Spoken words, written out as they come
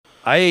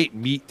I ate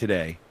meat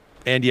today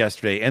and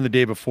yesterday and the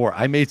day before.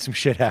 I made some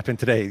shit happen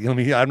today.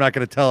 I'm not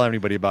going to tell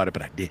anybody about it,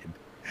 but I did.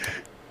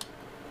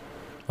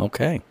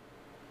 Okay.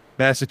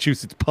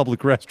 Massachusetts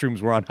public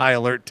restrooms were on high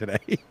alert today.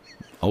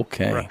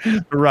 Okay.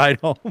 Ride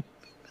home.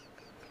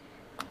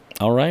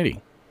 All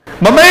righty.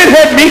 My man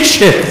had meat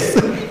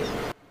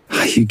shits.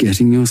 Are you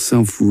getting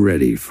yourself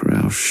ready for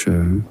our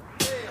show?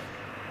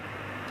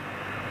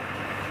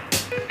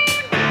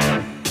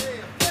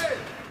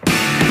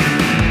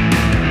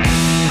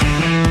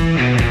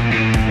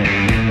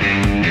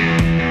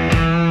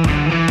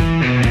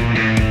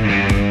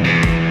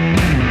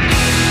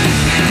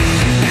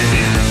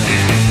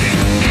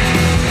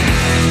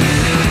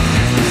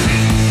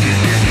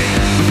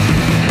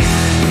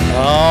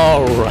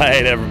 All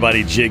right,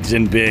 everybody, Jigs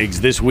and Bigs.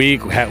 This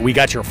week, we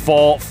got your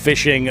fall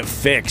fishing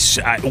fix.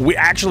 We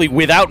actually,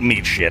 without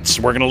meat shits.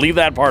 We're going to leave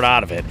that part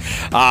out of it.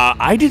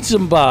 I did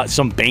some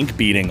bank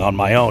beating on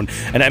my own,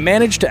 and I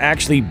managed to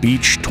actually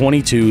beach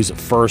 22's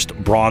first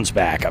bronze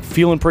back. I'm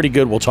feeling pretty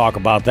good. We'll talk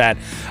about that.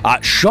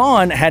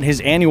 Sean had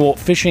his annual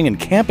fishing and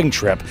camping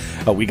trip.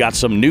 We got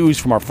some news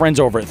from our friends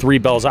over at Three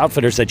Bells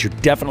Outfitters that you're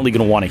definitely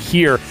going to want to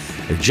hear.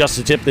 Just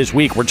a tip this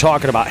week, we're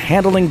talking about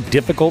handling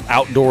difficult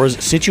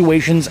outdoors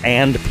situations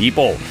and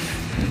people.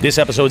 This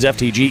episode's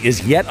FTG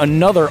is yet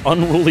another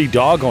unruly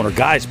dog owner.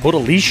 Guys, put a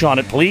leash on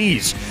it,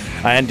 please.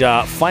 And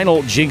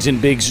final Jigs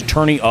and Bigs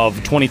tourney of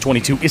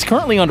 2022 is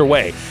currently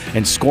underway,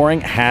 and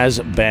scoring has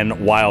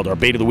been wild. Our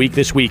bait of the week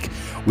this week,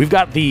 we've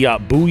got the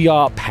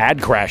Booyah Pad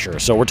Crasher.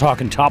 So we're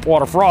talking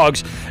topwater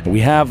frogs. And we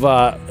have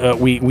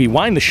we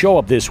wind the show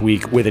up this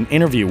week with an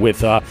interview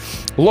with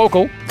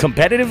local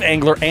competitive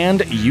angler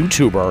and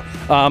YouTuber.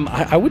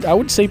 I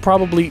would say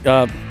probably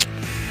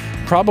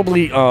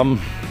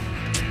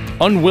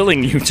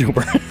unwilling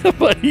YouTuber,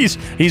 but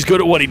he's good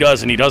at what he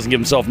does, and he doesn't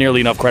give himself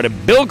nearly enough credit.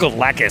 Bill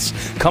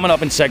Galakis coming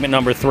up in segment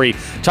number 3.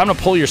 Time to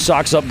pull your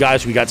socks up,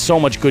 guys. We got so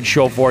much good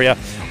show for you.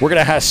 We're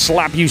going to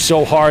slap you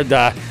so hard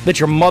that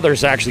your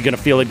mother's actually going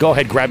to feel it. Go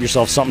ahead, grab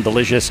yourself something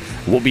delicious.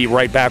 We'll be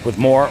right back with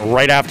more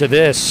right after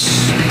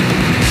this.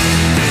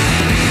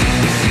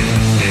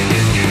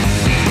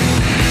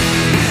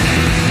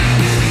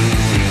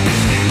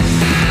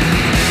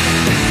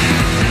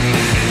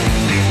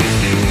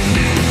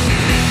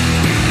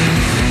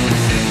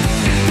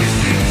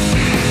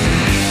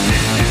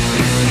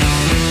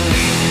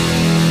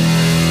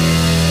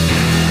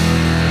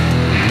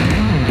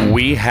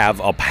 We have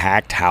a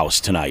packed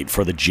house tonight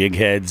for the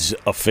Jigheads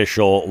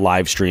official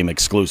live stream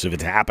exclusive.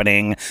 It's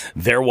happening.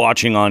 They're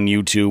watching on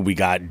YouTube. We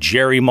got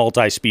Jerry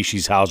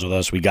Multi-Species House with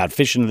us. We got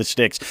Fishing the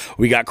Sticks.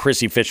 We got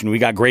Chrissy Fishing. We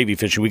got Gravy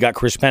Fishing. We got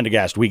Chris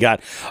Pendergast. We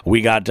got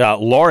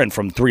Lauren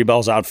from Three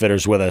Bells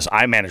Outfitters with us.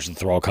 I managed to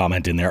throw a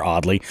comment in there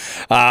oddly.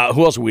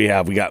 Who else do we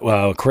have? We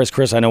got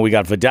Chris. I know we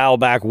got Vidal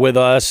back with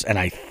us, and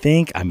I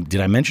think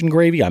did I mention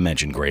Gravy? I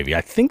mentioned Gravy.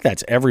 I think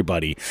that's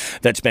everybody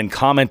that's been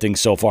commenting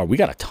so far. We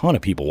got a ton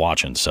of people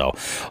watching, so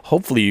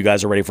hopefully you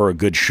guys are ready for a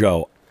good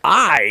show.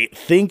 I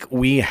think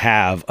we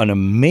have an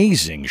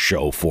amazing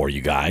show for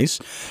you guys.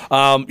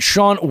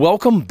 Sean,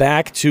 welcome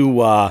back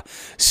to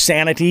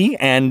Sanity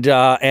and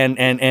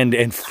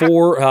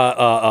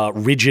Four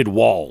Rigid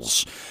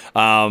Walls.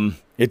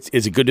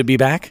 Is it good to be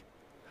back?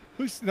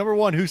 Number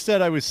one, who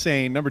said I was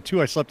sane? Number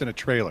two, I slept in a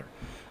trailer.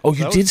 Oh,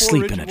 you did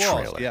sleep in a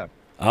trailer. Yeah.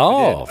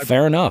 Oh,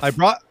 fair enough.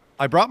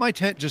 I brought my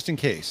tent just in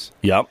case.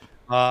 Yep.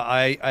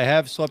 I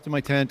have slept in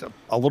my tent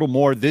a little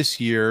more this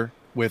year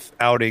with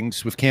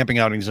camping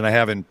outings than I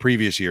have in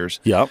previous years.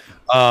 Yep.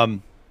 I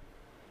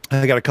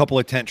got a couple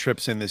of tent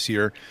trips in this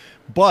year,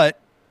 but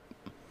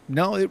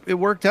no, it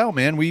worked out,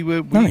 man. We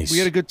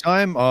had a good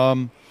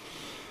time.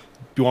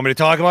 Do you want me to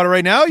talk about it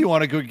right now? You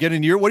want to go get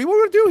in what do you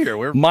want to do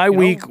here? My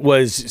week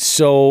was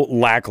so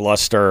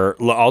lackluster.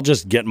 I'll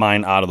just get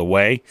mine out of the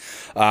way.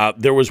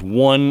 There was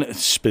one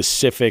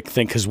specific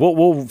thing, because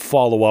we'll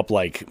follow up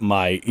like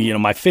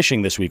my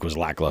fishing this week was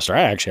lackluster.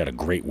 I actually had a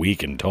great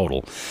week in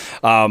total.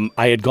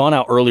 I had gone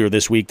out earlier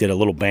this week, did a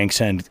little bank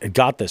send,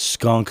 got the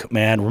skunk,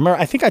 man. Remember,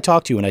 I think I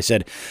talked to you and I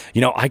said,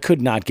 I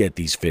could not get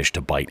these fish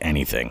to bite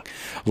anything.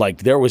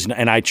 Like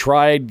and I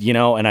tried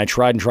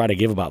to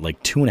give about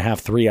like 2.5,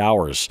 3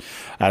 hours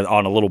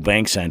on a little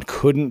bank send,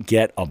 couldn't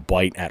get a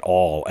bite at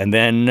all. And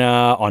then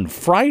on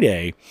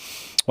Friday,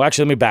 well,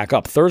 actually, let me back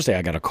up. Thursday,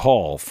 I got a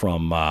call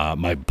from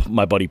my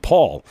buddy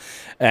Paul,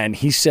 and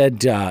he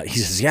said,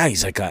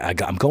 he's like,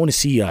 I'm going to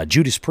see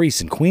Judas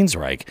Priest in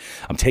Queensryche.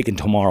 I'm taking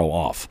tomorrow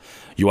off.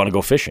 You want to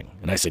go fishing?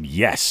 And I said,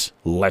 yes,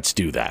 let's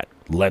do that.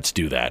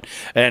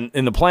 And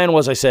the plan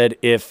was, I said,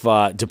 if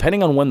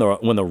depending on when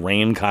the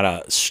rain kind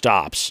of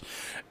stops,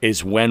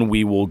 is when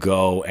we will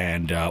go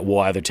and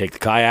we'll either take the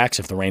kayaks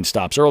if the rain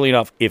stops early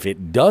enough. If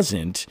it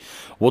doesn't,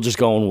 we'll just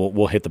go and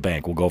we'll hit the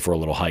bank. We'll go for a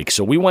little hike.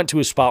 So we went to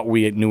a spot where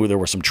we knew there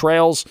were some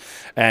trails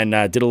and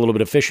did a little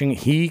bit of fishing.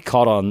 He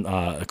caught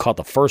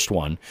the first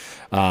one,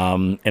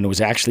 and it was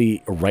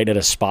actually right at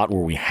a spot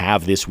where we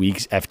have this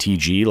week's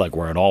FTG, like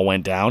where it all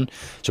went down.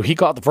 So he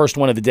caught the first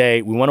one of the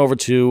day. We went over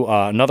to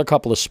another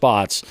couple of spots.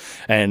 spots,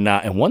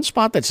 and one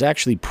spot that's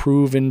actually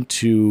proven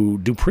to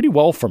do pretty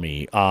well for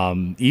me,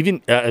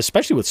 even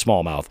especially with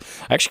smallmouth.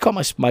 I actually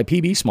caught my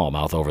PB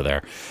smallmouth over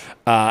there.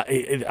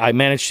 I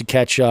managed to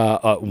catch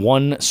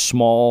one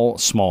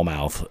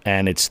smallmouth,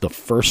 and it's the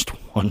first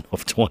one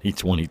of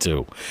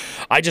 2022.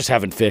 I just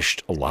haven't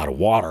fished a lot of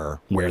water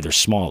where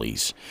there's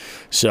smallies,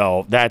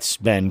 so that's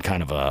been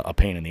kind of a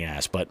pain in the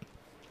ass, but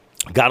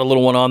got a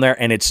little one on there,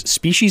 and it's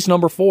species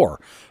number 4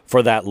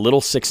 for that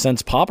little 6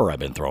 cents popper I've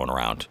been throwing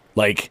around.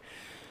 Like,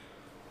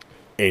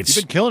 you've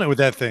been killing it with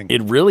that thing.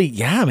 It really,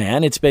 yeah,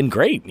 man, it's been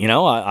great. You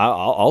know,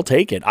 I'll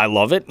take it. I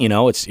love it. You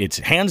know, it's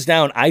hands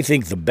down, I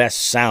think, the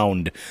best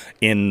sound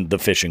in the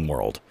fishing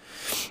world.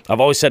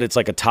 I've always said it's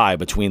like a tie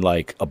between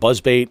like a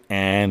buzzbait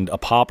and a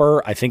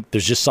popper. I think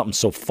there's just something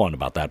so fun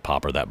about that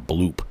popper, that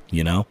bloop,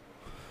 you know?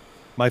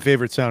 My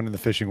favorite sound in the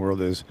fishing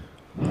world is,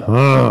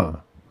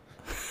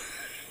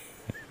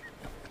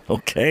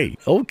 Okay.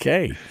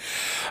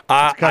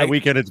 It's kind of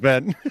weekend it's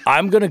been.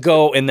 I'm going to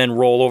go and then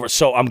roll over.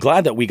 So I'm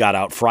glad that we got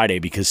out Friday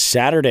because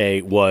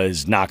Saturday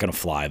was not going to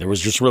fly. There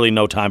was just really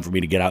no time for me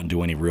to get out and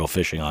do any real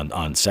fishing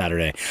on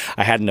Saturday.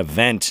 I had an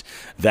event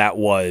that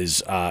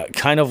was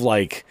kind of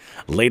like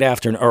late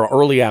afternoon or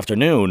early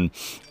afternoon,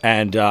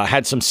 and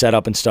had some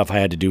setup and stuff I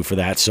had to do for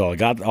that. So I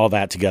got all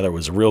that together. It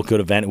was a real good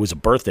event. It was a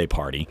birthday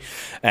party,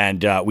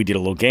 and we did a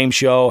little game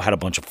show, had a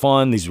bunch of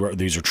fun. These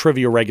are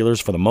trivia regulars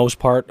for the most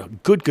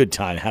part. Good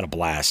time. Had a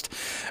blast.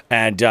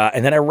 And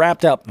then I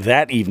wrapped up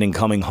that evening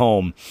coming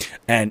home.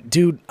 And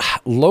dude,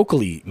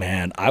 locally,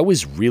 man, I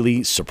was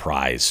really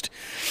surprised.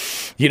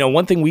 You know,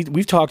 one thing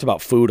we've talked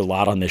about food a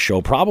lot on this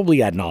show,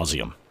 probably ad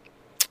nauseum.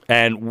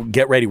 And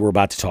get ready, we're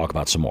about to talk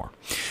about some more.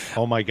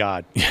 Oh my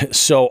God!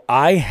 So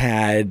I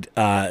had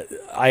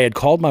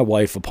called my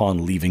wife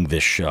upon leaving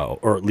this show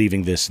or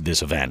leaving this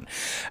event,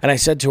 and I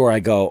said to her, I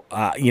go,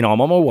 you know,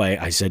 I'm on my way.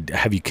 I said,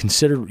 have you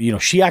considered? You know,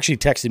 she actually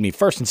texted me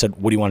first and said,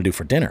 what do you want to do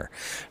for dinner?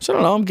 So I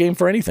don't know, I'm game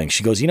for anything.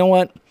 She goes, you know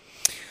what?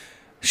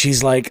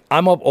 She's like,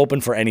 I'm open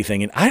for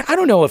anything. And I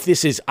don't know if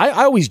this is, I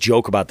always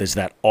joke about this,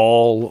 that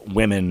all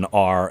women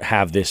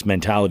have this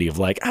mentality of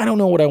like, I don't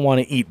know what I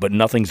want to eat, but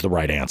nothing's the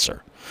right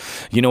answer.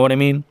 You know what I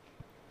mean?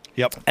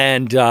 Yep.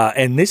 And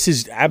this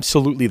is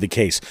absolutely the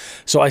case.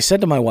 So I said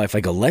to my wife,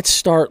 I go, let's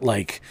start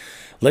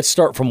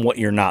from what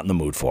you're not in the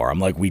mood for. I'm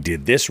like, we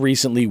did this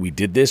recently. We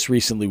did this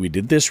recently. We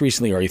did this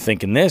recently. Are you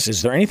thinking this?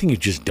 Is there anything you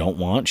just don't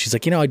want? She's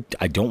like, you know,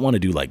 I don't want to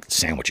do like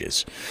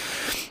sandwiches,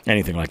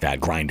 anything like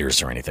that,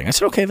 grinders or anything. I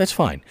said, okay, that's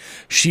fine.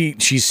 She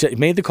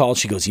made the call.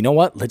 She goes, you know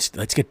what? Let's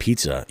get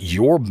pizza.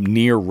 You're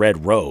near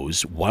Red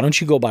Rose. Why don't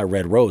you go by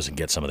Red Rose and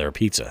get some of their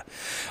pizza?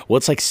 Well,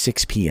 it's like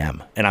 6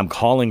 p.m. and I'm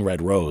calling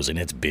Red Rose and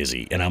it's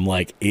busy. And I'm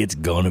like, it's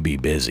going to be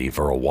busy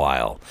for a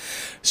while.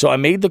 So I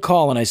made the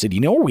call and I said,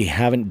 you know where we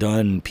haven't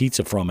done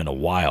pizza from in a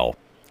while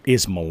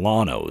is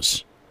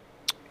Milano's.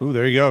 Ooh,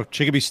 there you go.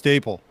 Chicopee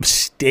staple.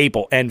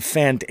 And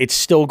it's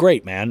still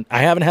great, man. I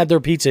haven't had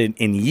their pizza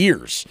in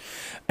years.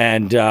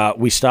 And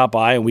we stopped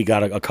by and we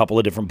got a couple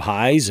of different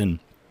pies, and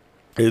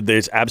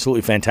it's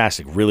absolutely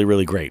fantastic. Really,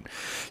 really great.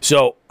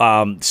 So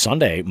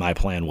Sunday, my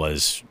plan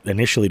was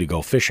initially to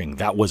go fishing.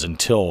 That was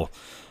until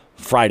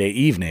Friday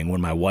evening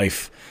when my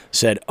wife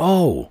said,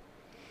 oh,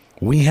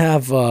 we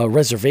have a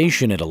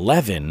reservation at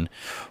 11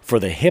 for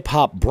the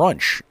hip-hop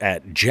brunch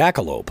at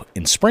Jackalope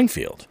in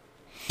Springfield.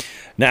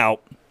 Now,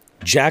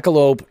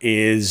 Jackalope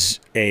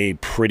is a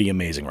pretty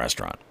amazing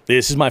restaurant.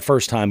 This is my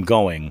first time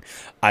going.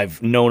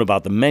 I've known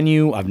about the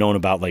menu. I've known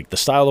about like the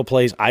style of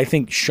place. I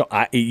think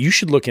you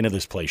should look into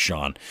this place,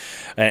 Sean,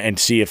 and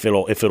see if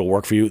it'll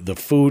work for you. The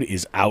food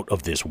is out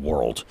of this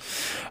world.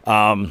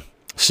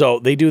 So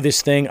they do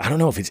this thing. I don't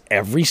know if it's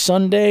every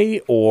Sunday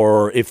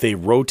or if they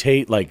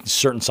rotate, like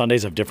certain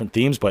Sundays have different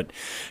themes, but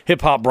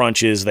hip-hop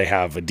brunches, they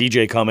have a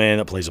DJ come in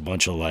that plays a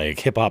bunch of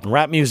like hip-hop and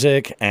rap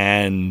music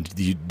and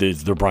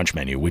their brunch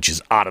menu, which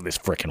is out of this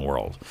freaking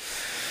world.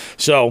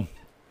 So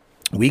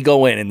we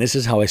go in, and this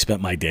is how I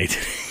spent my day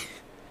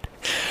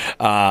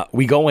today.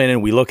 We go in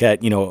and we look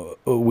at, you know,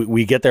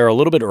 we get there a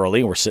little bit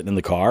early and we're sitting in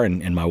the car,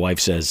 and my wife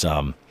says,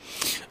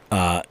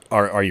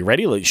 are you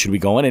ready? Should we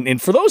go in?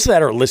 And for those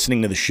that are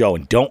listening to the show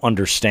and don't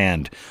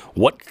understand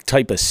what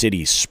type of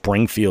city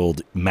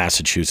Springfield,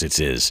 Massachusetts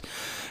is,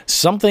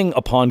 something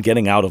upon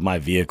getting out of my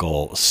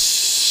vehicle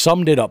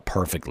summed it up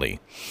perfectly.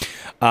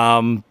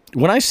 When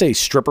I say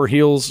stripper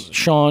heels,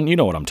 Sean, you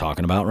know what I'm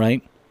talking about,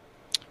 right?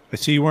 I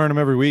see you wearing them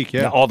every week,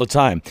 yeah. All the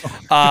time.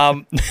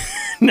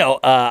 No,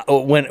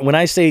 when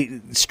I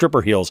say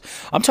stripper heels,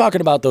 I'm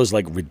talking about those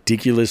like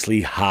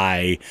ridiculously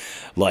high,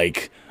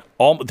 like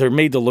they're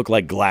made to look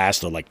like glass.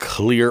 They're like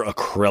clear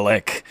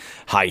acrylic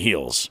high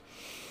heels.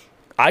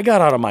 I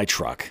got out of my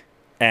truck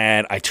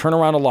and I turn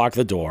around to lock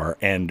the door,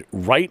 and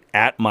right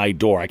at my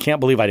door, I can't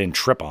believe I didn't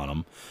trip on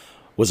them,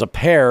 was a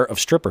pair of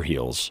stripper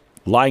heels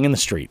lying in the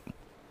street.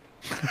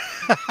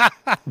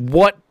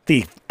 What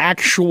the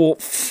actual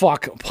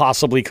fuck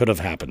possibly could have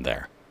happened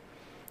there?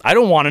 I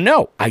don't want to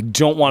know. I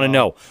don't want to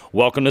know.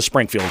 Welcome to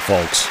Springfield,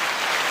 folks.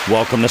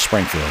 Welcome to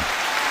Springfield.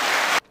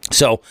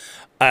 So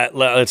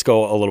let's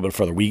go a little bit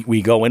further.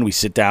 We go in, we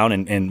sit down,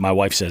 and my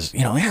wife says,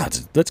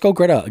 let's go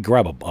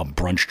grab a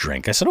brunch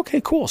drink. I said,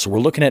 okay, cool. So we're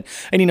looking at,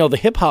 and the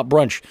hip hop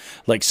brunch,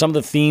 like some of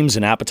the themes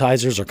and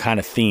appetizers are kind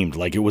of themed.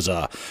 Like it was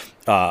a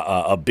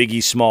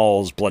Biggie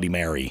Smalls Bloody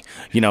Mary,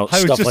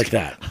 stuff like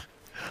that.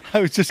 I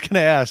was just going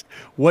to ask,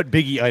 what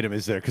Biggie item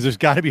is there? Because there's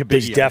got to be a Biggie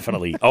There's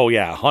definitely. Oh,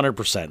 yeah,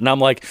 100%. And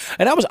I'm like,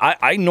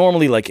 I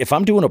normally, like, if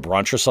I'm doing a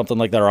brunch or something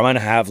like that, or I'm going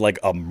to have, like,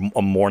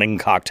 a morning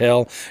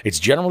cocktail, it's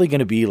generally going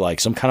to be, like,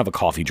 some kind of a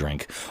coffee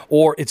drink,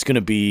 or it's going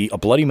to be a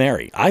Bloody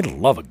Mary. I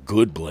love a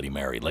good Bloody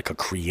Mary, like a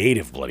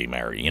creative Bloody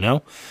Mary,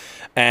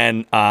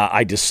 And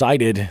I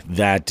decided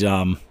that...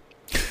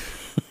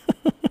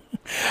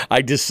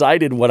 I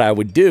decided what I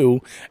would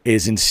do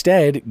is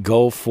instead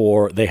go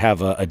for, they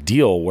have a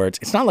deal where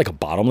it's not like a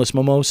bottomless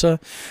mimosa,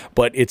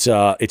 but it's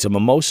a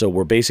mimosa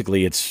where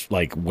basically it's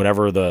like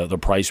whatever the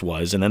price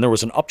was, and then there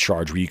was an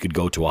upcharge where you could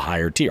go to a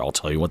higher tier. I'll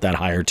tell you what that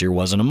higher tier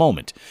was in a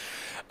moment.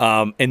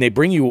 And they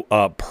bring you,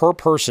 per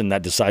person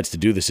that decides to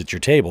do this at your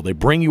table, they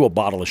bring you a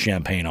bottle of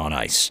champagne on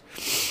ice.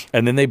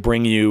 And then they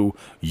bring you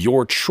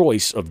your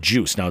choice of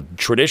juice. Now,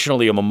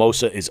 traditionally, a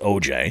mimosa is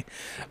OJ.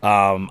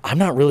 I'm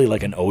not really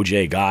like an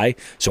OJ guy,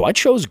 so I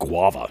chose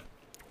guava.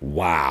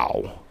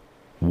 Wow.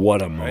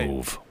 What a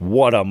move. Right.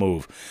 What a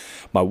move.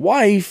 My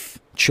wife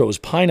chose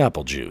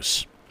pineapple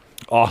juice.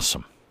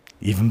 Awesome.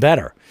 Even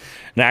better.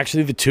 And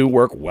actually, the two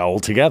work well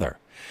together.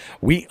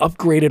 We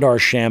upgraded our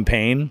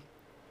champagne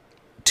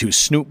to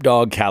Snoop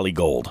Dogg Cali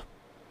Gold.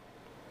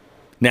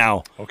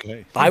 Now,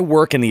 I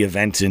work in the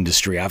events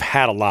industry. I've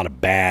had a lot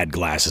of bad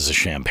glasses of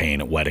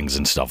champagne at weddings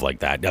and stuff like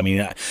that. I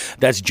mean,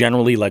 that's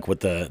generally like what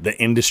the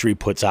industry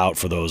puts out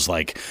for those,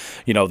 like,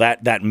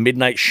 that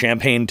midnight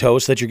champagne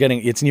toast that you're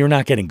getting. You're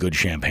not getting good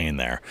champagne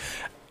there.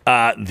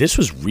 This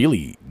was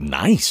really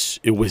nice.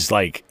 It was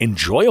like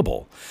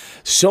enjoyable.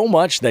 So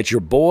much that your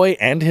boy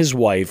and his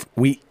wife,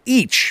 we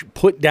each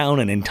put down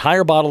an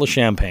entire bottle of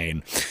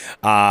champagne,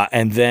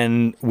 and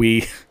then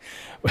we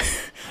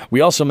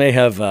also may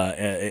have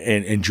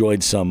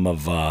enjoyed some of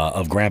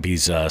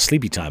Grampy's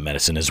sleepy time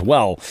medicine as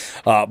well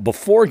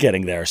before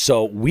getting there.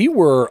 So we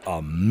were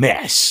a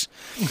mess.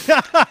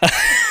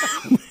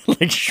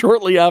 Like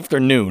shortly after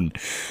noon,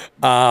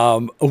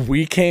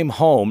 we came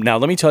home. Now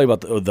let me tell you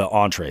about the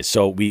entrees.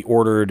 So we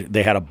ordered.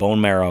 They had a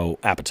bone marrow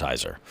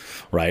appetizer,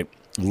 right?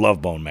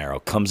 Love bone marrow.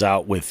 Comes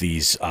out with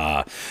these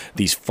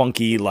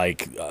funky,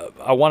 like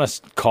I want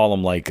to call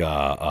them like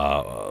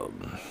I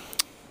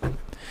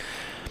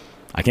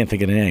can't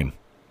think of the name.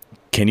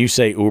 Can you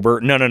say Uber?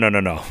 No.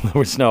 There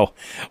was no.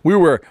 We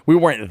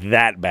weren't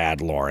that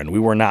bad, Lauren. We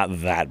were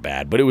not that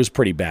bad, but it was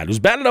pretty bad. It was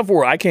bad enough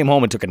where I came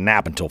home and took a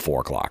nap until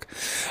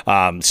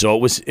 4:00.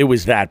 So it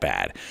was that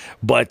bad.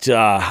 But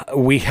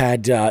we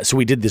had so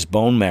we did this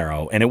bone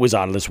marrow, and it was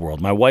out of this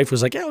world. My wife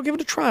was like, "Yeah, I'll give it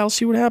a try. I'll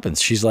see what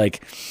happens." She's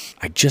like,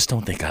 "I just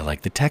don't think I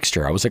like the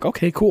texture." I was like,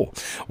 "Okay, cool."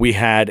 We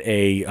had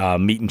a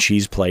meat and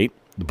cheese plate.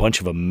 A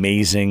bunch of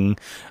amazing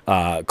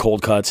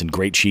cold cuts and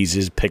great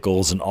cheeses,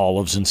 pickles and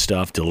olives and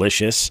stuff.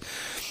 Delicious.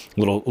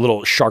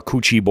 Little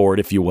charcuterie board,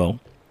 if you will.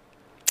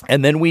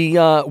 And then we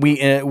well,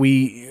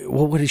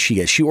 what did she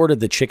get? She ordered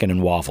the chicken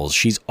and waffles.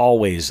 She's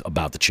always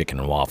about the chicken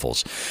and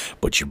waffles.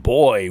 But your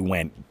boy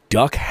went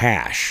duck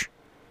hash.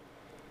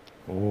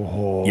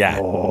 Oh. Yeah,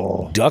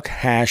 duck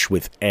hash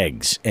with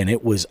eggs, and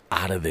it was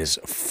out of this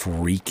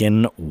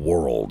freaking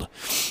world.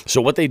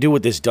 So what they do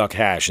with this duck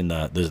hash, and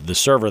the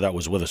server that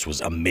was with us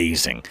was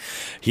amazing.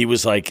 He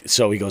was like,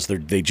 so he goes,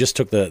 they just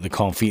took the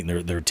confit,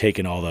 and they're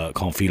taking all the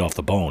confit off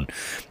the bone.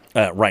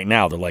 Right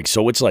now, they're like,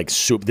 so it's like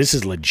soup. This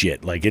is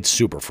legit, like it's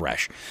super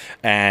fresh.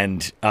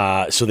 And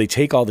so they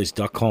take all this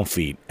duck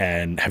confit,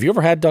 and have you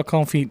ever had duck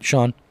confit,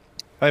 Sean?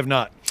 I have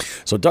not.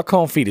 So duck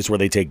confit is where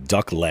they take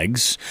duck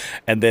legs,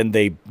 and then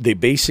they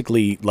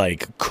basically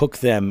like cook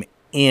them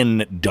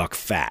in duck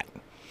fat.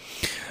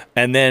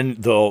 And then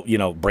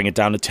they'll, bring it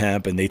down to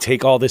temp, and they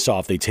take all this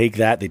off. They take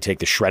that, they take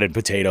the shredded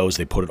potatoes,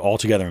 they put it all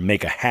together and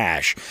make a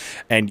hash.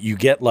 And you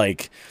get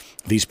like,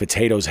 these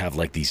potatoes have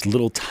like these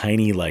little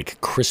tiny like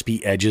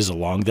crispy edges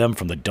along them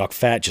from the duck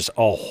fat. Just,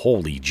 oh,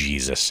 holy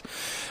Jesus.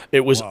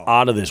 It was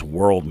out of this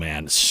world,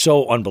 man.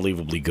 So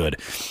unbelievably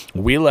good.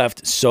 We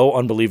left so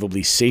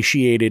unbelievably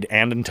satiated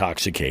and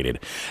intoxicated.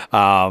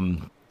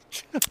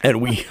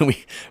 And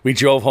we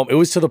drove home. It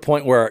was to the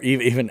point where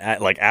even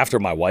like after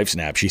my wife's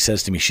nap, she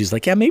says to me, she's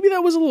like, yeah, maybe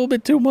that was a little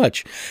bit too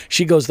much.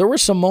 She goes, there were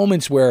some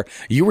moments where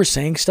you were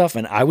saying stuff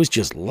and I was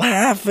just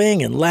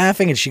laughing and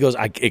laughing. And she goes,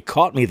 it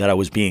caught me that I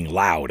was being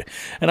loud.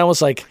 And I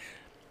was like,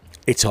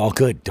 it's all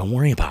good. Don't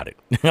worry about it.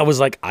 And I was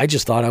like, I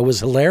just thought I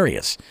was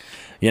hilarious.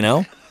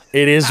 It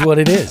is what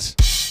it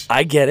is.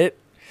 I get it.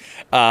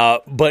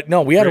 But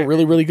no, we had a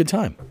really, really good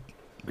time.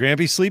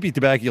 Grampy's sleepy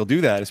tobacco will do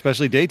that,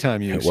 especially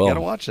daytime use. You got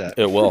to watch that.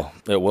 It will.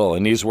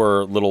 And these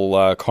were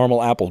little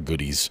caramel apple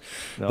goodies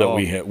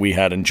that we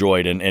had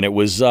enjoyed, and it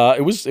was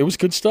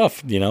good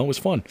stuff. It was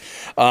fun.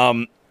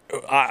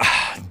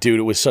 Dude,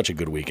 it was such a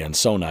good weekend.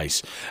 So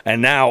nice.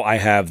 And now I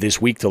have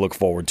this week to look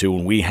forward to,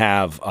 and we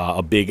have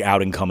a big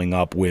outing coming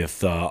up with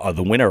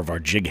the winner of our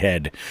Jig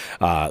Head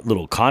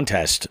little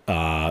contest.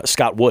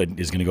 Scott Wood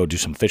is going to go do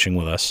some fishing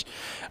with us.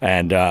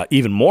 And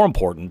even more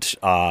important,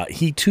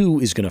 he too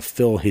is going to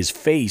fill his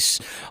face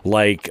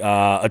like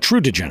a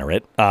true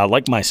degenerate,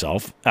 like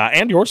myself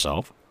and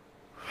yourself.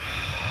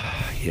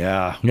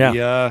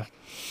 Yeah.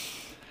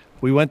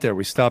 We went there.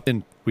 We stopped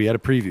in. We had a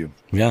preview.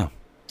 Yeah.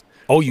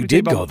 Oh, you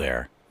did go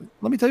there.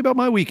 Let me tell you about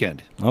my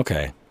weekend.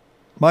 Okay.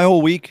 My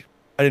whole week,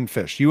 I didn't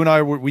fish. You and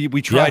I,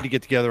 we tried to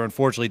get together.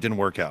 Unfortunately, it didn't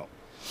work out.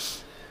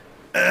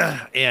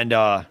 And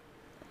well,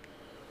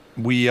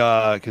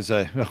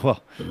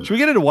 should we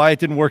get into why it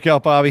didn't work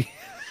out, Bobby?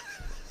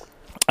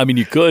 I mean,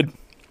 you could.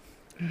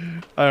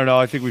 I don't know.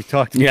 I think we've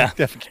talked about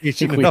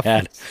defecation enough.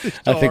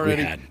 I think we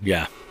had.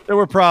 Yeah. There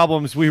were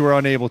problems we were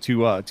unable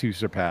to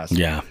surpass.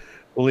 Yeah.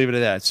 We'll leave it at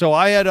that. So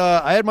I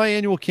had my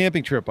annual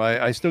camping trip.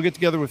 I still get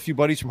together with a few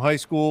buddies from high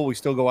school. We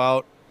still go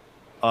out.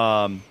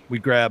 We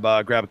grab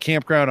a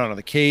campground out on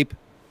the Cape.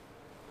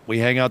 We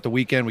hang out the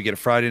weekend. We get a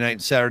Friday night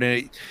and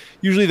Saturday night.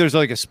 Usually there's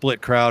like a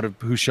split crowd of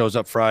who shows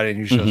up Friday and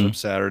who shows up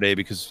Saturday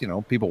because,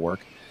 people work.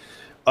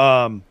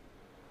 So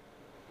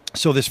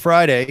this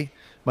Friday,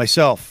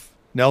 myself,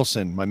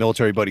 Nelson, my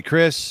military buddy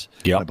Chris,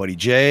 my buddy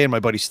Jay, and my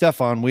buddy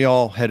Stefan, we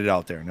all headed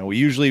out there. Now we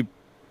usually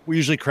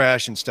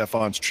crash in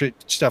Stefan's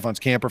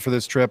camper for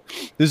this trip.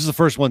 This is the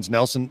first one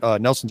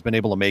Nelson's been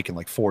able to make in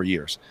like 4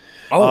 years.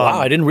 Oh wow,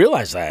 I didn't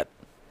realize that.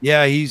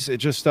 Yeah, he's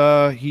just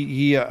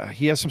he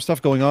has some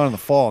stuff going on in the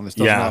fall, and this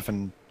doesn't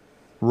often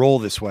roll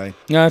this way.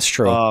 Yeah, that's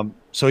true.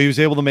 So he was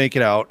able to make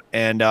it out,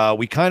 and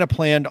we kind of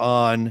planned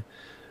on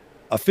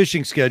a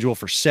fishing schedule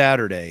for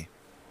Saturday,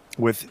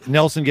 with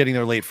Nelson getting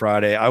there late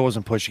Friday. I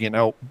wasn't pushing it.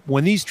 Now,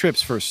 when these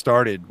trips first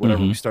started,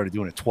 whenever we started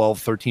doing it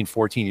 12, 13,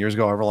 14 years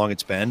ago, however long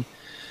it's been,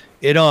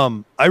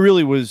 I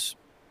really was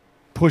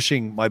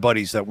pushing my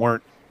buddies that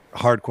weren't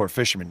hardcore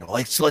fishermen.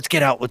 Like, let's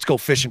get out. Let's go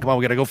fishing. Come on.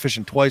 We got to go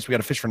fishing twice. We got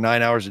to fish for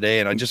 9 hours a day.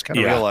 And I just kind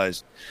of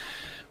realized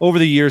over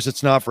the years,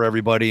 it's not for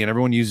everybody. And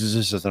everyone uses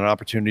this as an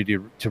opportunity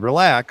to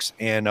relax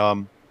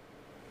and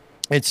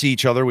see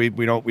each other. We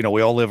don't, we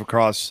all live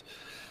across,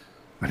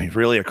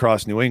 really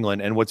across New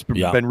England. And what's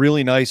been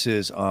really nice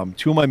is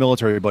two of my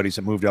military buddies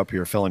that moved up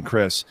here, Phil and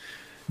Chris,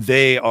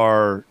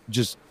 they're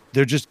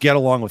just get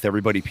along with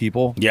everybody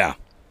people. Yeah.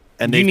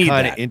 And they've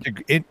kind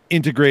of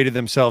integrated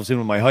themselves in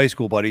with my high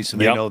school buddies, so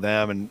they know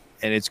them, and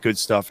it's good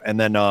stuff. And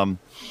then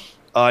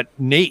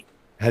Nate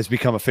has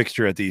become a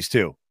fixture at these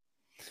too,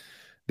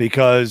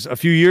 because a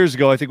few years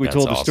ago, I think we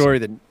told the story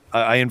that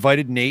I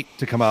invited Nate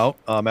to come out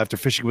after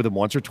fishing with him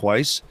once or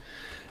twice,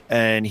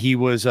 and he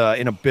was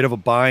in a bit of a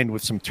bind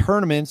with some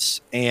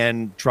tournaments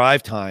and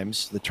drive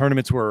times. The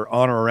tournaments were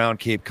on or around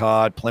Cape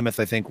Cod. Plymouth,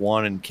 I think,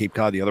 one, and Cape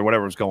Cod the other,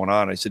 whatever was going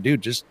on. I said,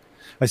 dude,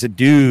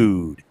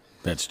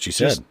 that's what you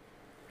said.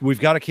 We've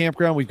got a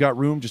campground. We've got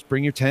room. Just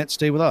bring your tent.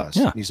 Stay with us.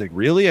 Yeah. And he's like,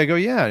 really? I go,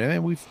 yeah.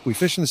 Man, we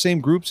fish in the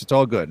same groups. It's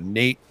all good. And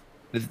Nate,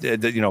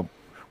 we're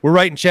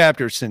writing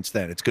chapters since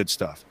then. It's good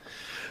stuff.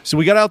 So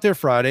we got out there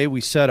Friday. We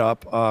set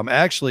up.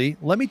 Actually,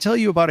 let me tell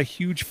you about a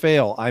huge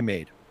fail I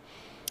made.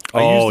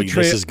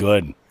 This is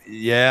good.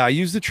 Yeah, I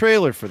used the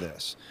trailer for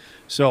this.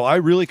 So I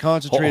really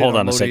concentrated. Hold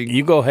on a second.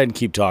 You go ahead and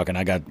keep talking.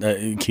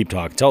 Keep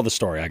talking. Tell the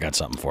story. I got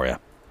something for you.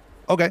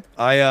 Okay.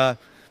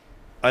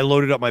 I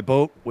loaded up my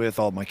boat with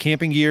all my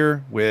camping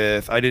gear.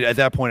 At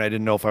that point, I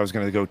didn't know if I was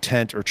going to go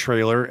tent or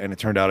trailer, and it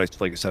turned out,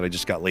 like I said, I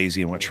just got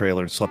lazy and went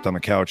trailer and slept on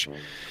the couch.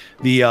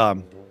 Is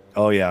that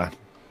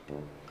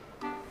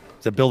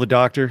Bill the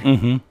Doctor?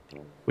 Mm-hmm.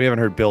 We haven't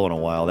heard Bill in a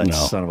while. That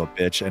son of a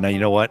bitch. And you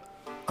know what?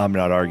 I'm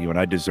not arguing.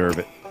 I deserve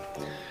it.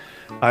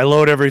 I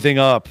load everything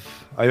up.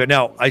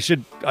 I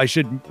should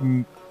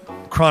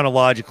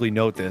chronologically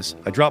note this.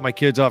 I dropped my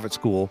kids off at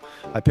school.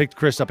 I picked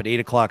Chris up at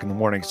 8 o'clock in the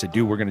morning. I said,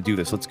 dude, we're going to do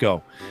this. Let's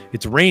go.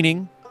 It's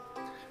raining.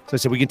 So I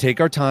said, we can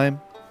take our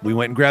time. We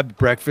went and grabbed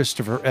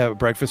breakfast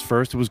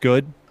first. It was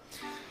good.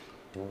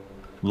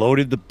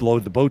 Loaded the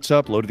boats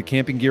up, loaded the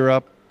camping gear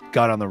up,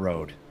 got on the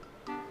road.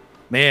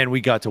 Man,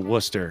 we got to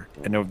Worcester,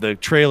 and the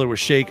trailer was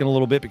shaking a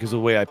little bit because of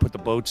the way I put the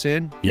boats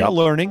in. Yeah,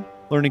 learning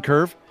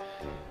curve.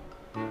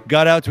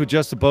 Got out to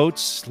adjust the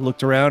boats,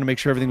 looked around to make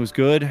sure everything was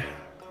good.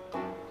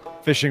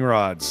 Fishing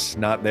rods,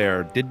 not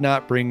there. Did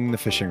not bring the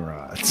fishing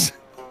rods.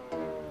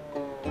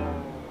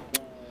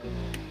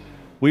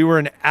 We were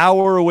an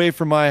hour away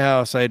from my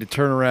house. I had to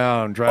turn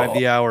around, drive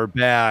the hour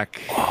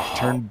back,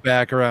 turn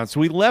back around. So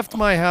we left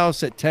my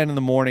house at 10 in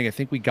the morning. I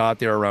think we got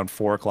there around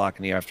 4 o'clock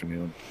in the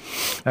afternoon.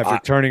 After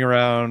turning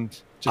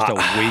around, just a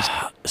waste.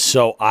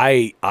 So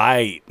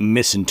I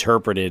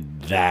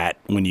misinterpreted that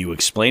when you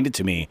explained it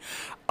to me.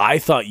 I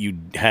thought you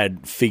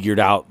had figured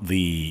out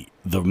the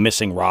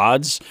missing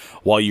rods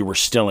while you were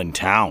still in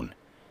town.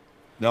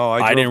 No,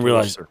 I didn't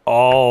realize.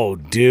 Oh,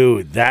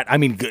 dude,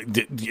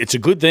 it's a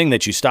good thing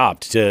that you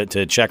stopped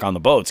to check on the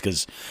boats,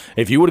 because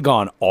if you would have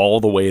gone all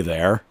the way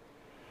there,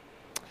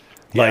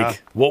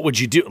 what would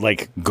you do?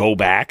 Like, go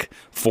back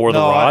for the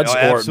rods,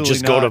 or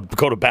just go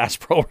to Bass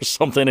Pro or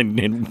something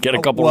and get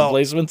a couple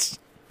replacements?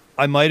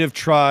 I might have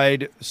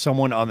tried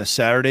someone on the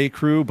Saturday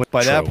crew, but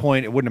by that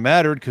point, it wouldn't have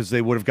mattered because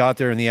they would have got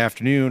there in the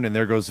afternoon, and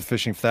there goes the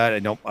fishing for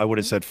that. I would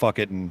have said fuck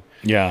it, and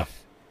I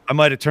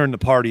might have turned the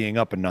partying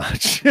up a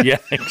notch. Yeah,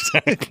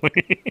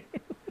 exactly.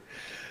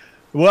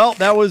 Well,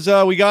 that was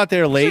we got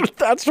there late.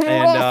 That's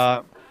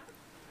rough.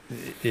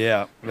 And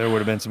yeah, there would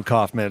have been some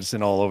cough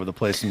medicine all over the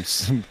place, and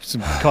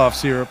some cough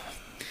syrup.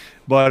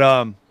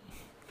 But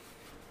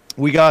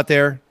we got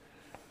there,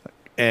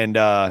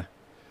 and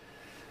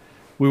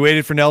we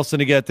waited for Nelson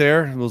to get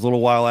there. It was a little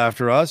while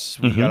after us.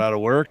 We got out of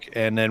work,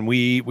 and then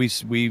we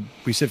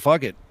said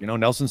fuck it.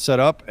 Nelson set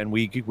up, and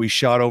we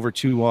shot over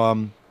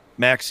to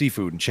Max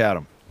Seafood in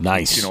Chatham.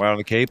 Nice. Out on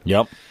the Cape.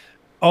 Yep.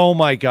 Oh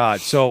my God.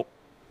 So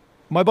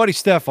my buddy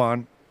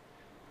Stefan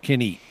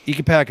can eat. He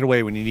can pack it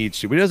away when he needs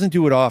to, but he doesn't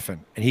do it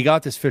often. And he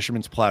got this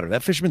fisherman's platter.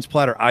 That fisherman's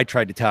platter I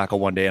tried to tackle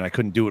one day, and I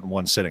couldn't do it in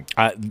one sitting.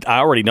 I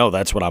already know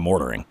that's what I'm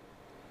ordering.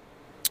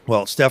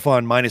 Well,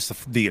 Stefan minus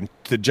the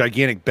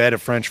gigantic bed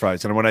of French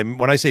fries, and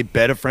when I say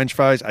bed of French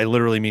fries, I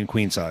literally mean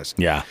queen size.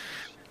 Yeah.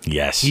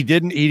 Yes. He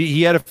didn't.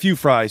 He had a few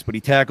fries, but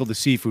he tackled the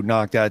seafood,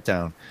 knocked that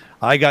down.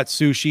 I got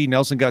sushi.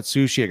 Nelson got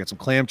sushi. I got some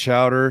clam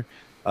chowder.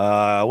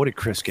 What did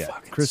Chris get?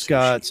 Chris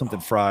got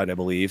something fried, I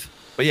believe.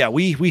 But yeah,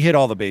 we hit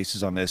all the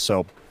bases on this.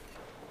 So,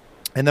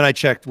 and then I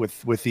checked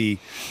with the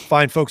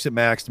fine folks at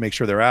Max to make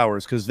sure they're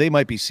ours, because they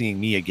might be seeing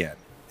me again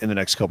in the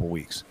next couple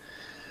weeks.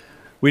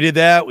 We did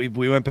that. We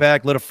went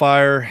back, lit a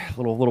fire,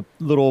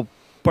 little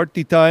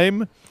party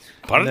time.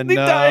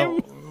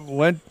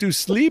 Went to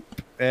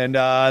sleep. And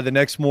the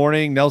next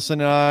morning,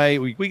 Nelson and I,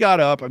 we got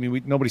up. I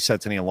mean, nobody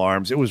sets any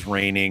alarms. It was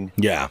raining.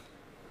 Yeah.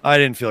 I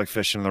didn't feel like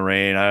fishing in the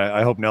rain.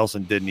 I hope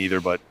Nelson didn't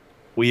either, but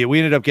we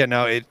ended up getting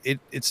out.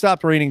 It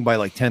stopped raining by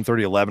like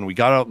 10:30, 11. We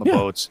got out in the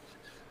boats.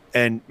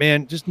 And,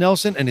 man, just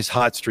Nelson and his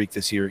hot streak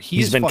this year.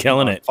 He's been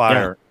killing it.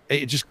 Fire. Yeah.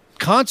 It just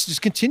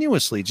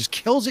continuously. Just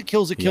kills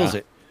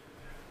it.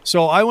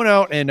 So I went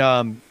out and,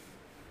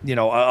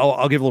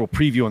 I'll give a little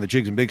preview on the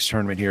Jigs and Bigs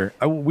tournament here.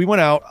 We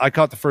went out. I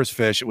caught the first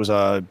fish. It was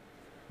a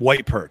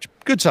white perch.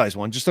 Good size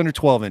one, just under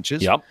 12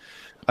 inches. Yep.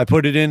 I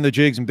put it in the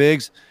Jigs and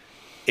Bigs.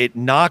 It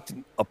knocked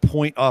a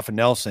point off of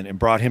Nelson and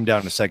brought him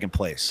down to second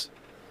place,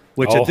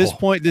 which at this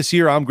point this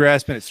year, I'm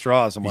grasping at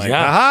straws. I'm like,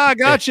 aha,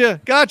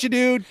 gotcha,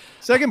 dude.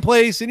 Second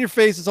place in your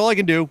face. That's all I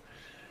can do.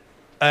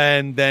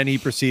 And then he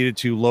proceeded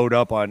to load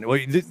up on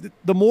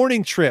the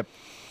morning trip.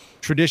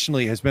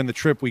 Traditionally has been the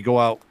trip we go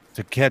out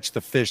to catch the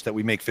fish that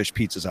we make fish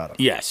pizzas out of.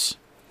 Yes.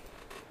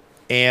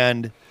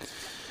 And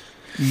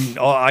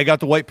I got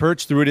the white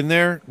perch, threw it in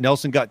there.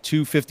 Nelson got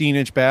 2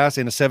 15-inch bass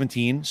and a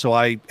 17, so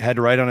I had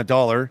to write on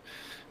 $1.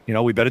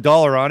 We bet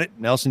 $1 on it.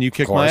 Nelson, you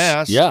kicked my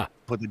ass. Yeah.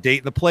 Put the date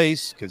in the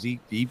place because he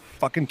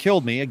fucking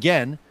killed me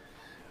again.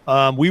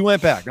 We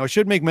went back. Now, I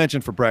should make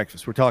mention for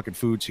breakfast. We're talking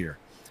foods here.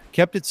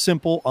 Kept it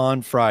simple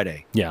on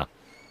Friday. Yeah.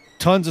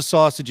 Tons of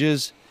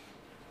sausages.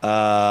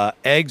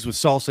 Eggs with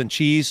salsa and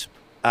cheese,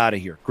 out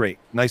of here. Great.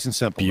 Nice and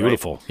simple.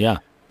 Beautiful. Right? Yeah.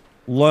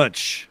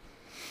 Lunch,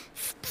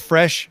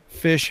 fresh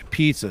fish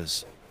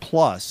pizzas,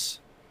 plus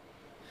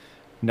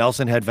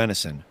Nelson had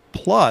venison,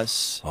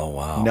 plus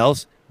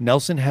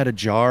Nelson had a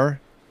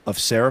jar of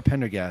Sarah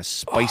Pendergast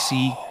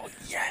spicy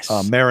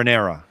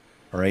marinara.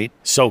 All right.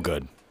 So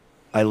good.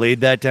 I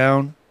laid that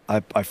down.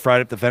 I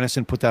fried up the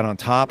venison, put that on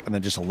top, and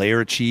then just a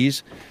layer of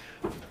cheese.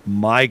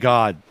 My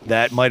God,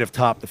 that might have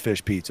topped the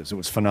fish pizzas. It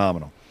was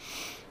phenomenal.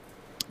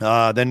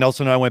 Then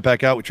Nelson and I went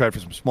back out. We tried for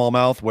some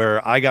smallmouth,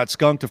 where I got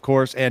skunked, of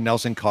course, and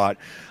Nelson caught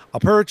a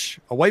perch,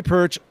 a white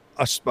perch,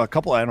 a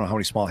couple, I don't know how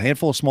many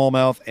handful of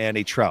smallmouth, and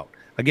a trout.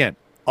 Again,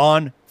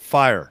 on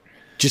fire.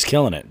 Just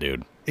killing it,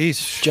 dude.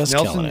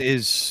 Nelson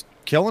is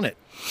killing it.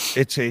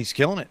 He's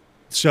killing it.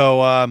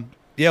 So,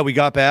 we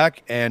got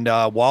back, and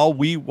while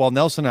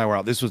Nelson and I were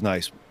out, this was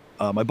nice.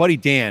 My buddy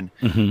Dan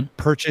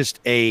purchased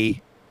a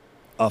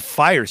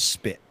fire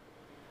spit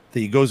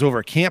that goes over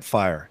a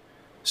campfire.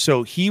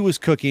 So he was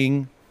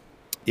cooking.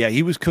 Yeah,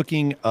 he was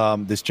cooking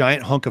this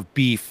giant hunk of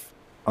beef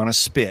on a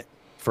spit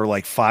for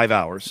like 5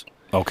 hours.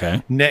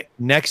 Okay.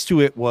 Next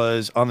to it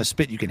was, on the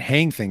spit, you can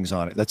hang things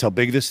on it. That's how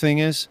big this thing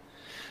is.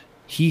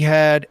 He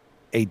had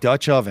a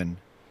Dutch oven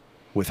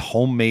with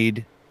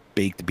homemade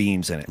baked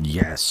beans in it.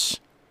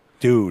 Yes.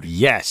 Dude.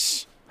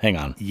 Yes. Hang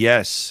on.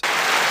 Yes.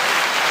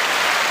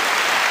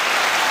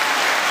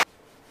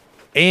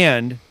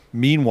 And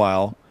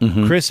meanwhile,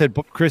 Chris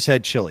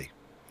had chili.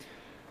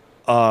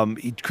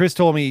 Chris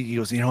told me, he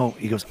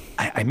goes,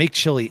 I make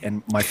chili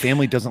and my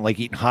family doesn't like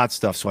eating hot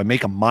stuff, so I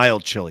make a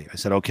mild chili. I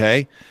said,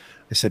 okay.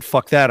 I said,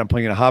 fuck that. I'm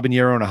putting a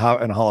habanero and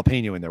a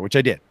jalapeno in there, which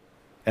I did.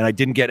 And I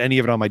didn't get any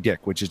of it on my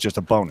dick, which is just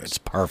a bonus. It's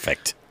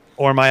perfect.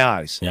 Or my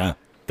eyes. Yeah.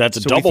 That's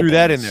a so double we threw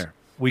bonus. that in there.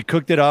 We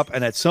cooked it up,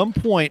 and at some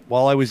point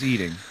while I was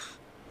eating,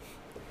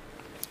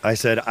 I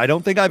said, I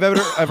don't think I've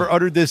ever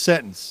uttered this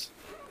sentence,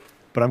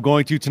 but I'm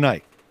going to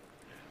tonight.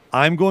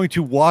 I'm going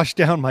to wash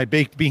down my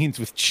baked beans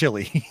with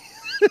chili.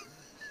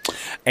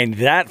 And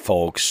that,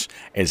 folks,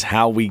 is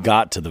how we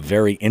got to the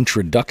very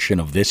introduction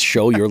of this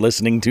show you're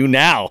listening to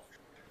now.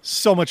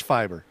 So much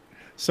fiber,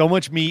 so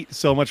much meat,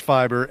 so much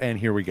fiber, and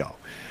here we go.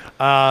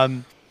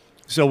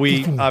 So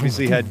we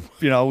obviously had,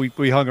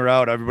 we hung her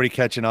out, everybody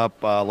catching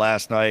up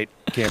last night,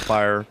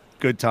 campfire,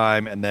 good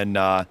time. And then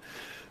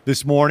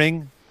this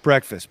morning,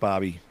 breakfast,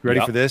 Bobby.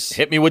 Ready for this?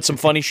 Hit me with some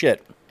funny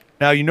shit.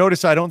 Now, you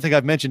notice I don't think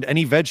I've mentioned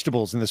any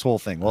vegetables in this whole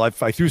thing. Well,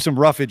 I threw some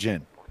roughage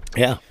in.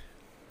 Yeah.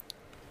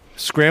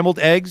 Scrambled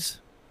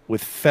eggs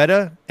with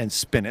feta and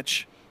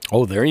spinach.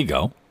 Oh, there you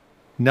go.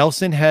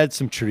 Nelson had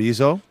some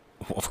chorizo.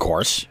 Of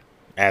course.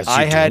 As you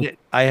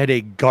I had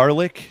a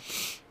garlic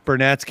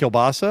Bernat's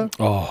kielbasa.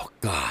 Oh,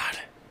 God.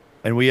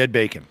 And we had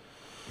bacon.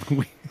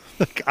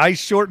 I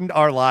shortened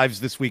our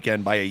lives this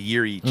weekend by a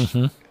year each.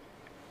 Mm-hmm.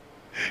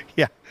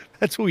 Yeah,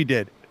 that's what we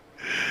did.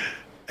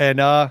 And,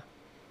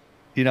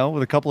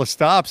 with a couple of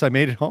stops, I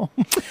made it home.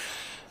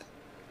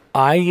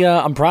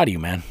 I'm proud of you,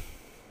 man.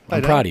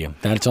 I'm proud of you.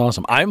 That's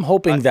awesome. I'm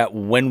hoping that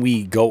when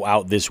we go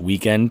out this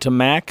weekend to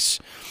Max,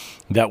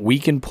 that we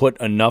can put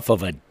enough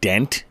of a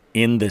dent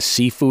in the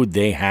seafood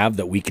they have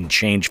that we can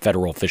change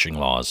federal fishing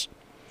laws.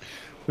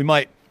 We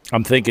might.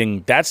 I'm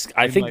thinking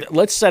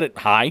let's set it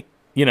high,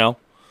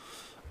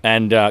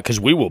 and because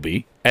we will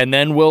be, and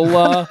then we'll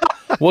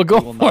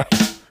go for it.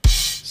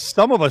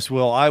 Some of us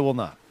will. I will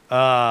not.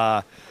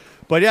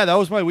 But yeah, that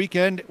was my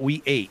weekend.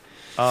 We ate.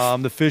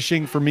 The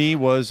fishing for me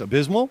was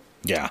abysmal.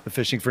 Yeah. The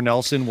fishing for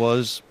Nelson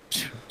was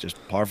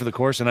just par for the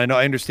course. And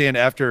I understand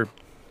after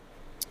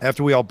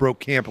we all broke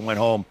camp and went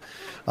home,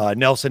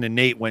 Nelson and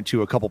Nate went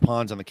to a couple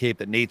ponds on the Cape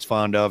that Nate's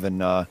fond of.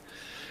 And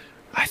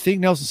I think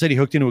Nelson said he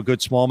hooked into a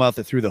good smallmouth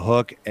that threw the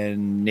hook,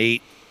 and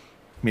Nate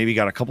maybe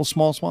got a couple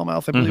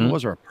smallmouth, I believe it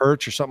was, or a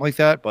perch or something like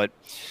that. But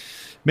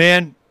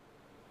man,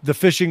 the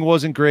fishing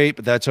wasn't great,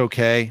 but that's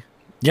okay.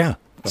 Yeah.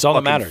 That's all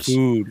that matters. The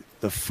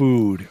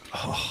food.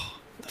 Oh,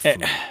 the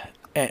food.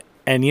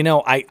 And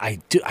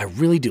I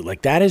really do.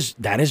 Like that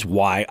is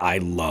why I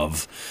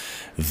love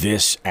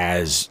this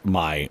as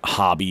my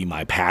hobby,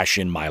 my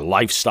passion, my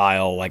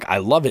lifestyle. Like I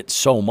love it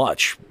so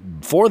much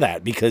for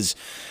that because,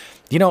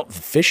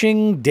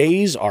 fishing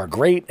days are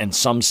great and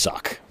some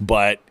suck,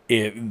 but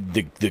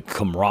the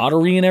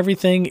camaraderie and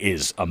everything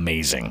is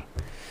amazing.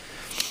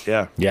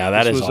 Yeah. Yeah,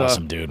 that is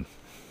awesome, dude.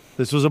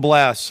 This was a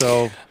blast.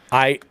 So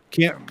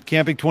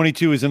Camping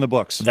 22 is in the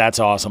books. That's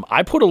awesome.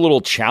 I put a little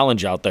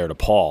challenge out there to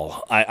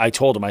Paul. I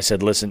told him, I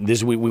said, listen,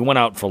 we went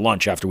out for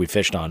lunch after we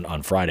fished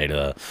on Friday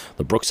to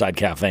the Brookside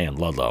Cafe in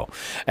Ludlow.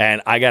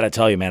 And I got to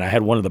tell you, man, I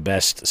had one of the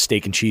best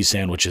steak and cheese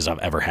sandwiches I've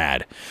ever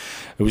had.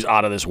 It was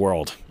out of this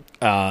world.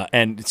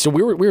 And so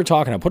we were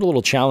talking. I put a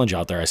little challenge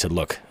out there. I said,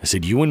 look,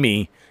 you and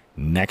me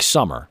next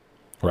summer,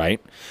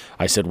 right?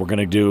 I said, we're going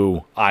to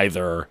do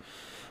either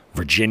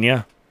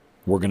Virginia,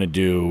 we're going to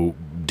do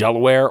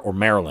Delaware or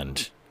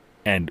Maryland,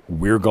 and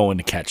we're going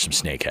to catch some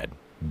snakehead.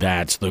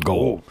 That's the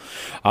goal.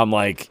 I'm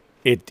like,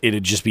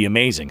 it'd just be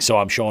amazing. So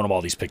I'm showing him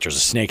all these pictures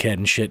of snakehead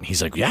and shit, and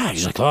he's like, yeah.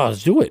 He's like, oh,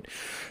 let's do it.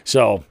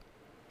 So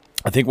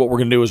I think what we're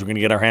going to do is we're going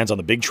to get our hands on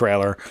the big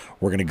trailer.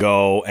 We're going to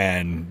go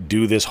and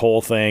do this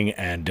whole thing.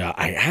 And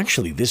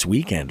this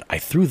weekend, I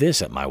threw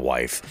this at my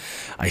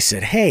wife. I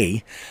said,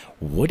 hey,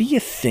 what do you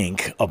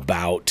think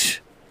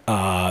about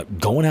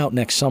going out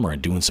next summer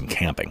and doing some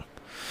camping?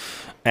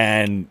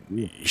 And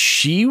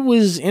she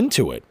was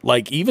into it,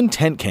 like even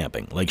tent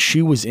camping, like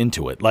she was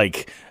into it.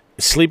 Like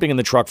sleeping in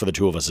the truck for the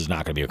two of us is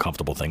not going to be a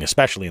comfortable thing,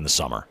 especially in the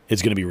summer.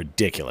 It's going to be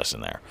ridiculous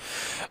in there.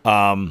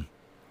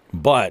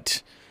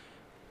 But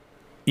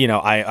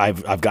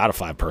I've got a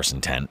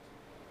 5-person tent,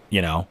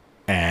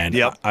 and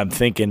yep. I'm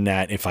thinking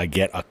that if I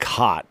get a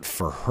cot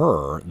for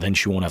her, then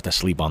she won't have to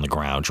sleep on the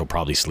ground. She'll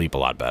probably sleep a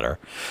lot better.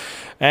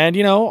 And,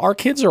 our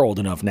kids are old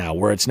enough now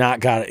where it's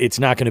not going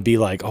to be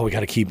like, oh,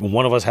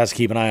 one of us has to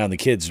keep an eye on the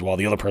kids while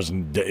the other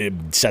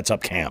person sets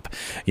up camp.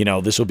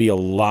 This will be a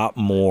lot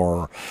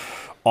more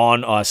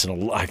on us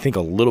and I think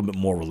a little bit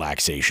more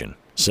relaxation.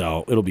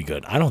 So it'll be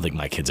good. I don't think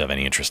my kids have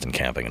any interest in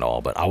camping at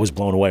all, but I was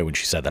blown away when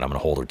she said that. I'm going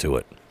to hold her to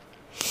it.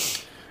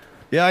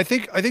 Yeah, I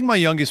think my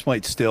youngest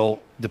might still,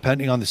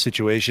 depending on the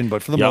situation,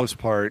 but for the most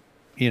part,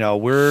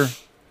 our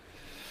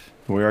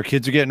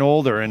kids are getting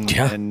older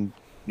and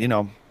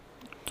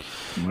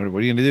what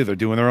are you going to do? They're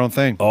doing their own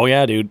thing. Oh,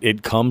 yeah, dude.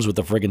 It comes with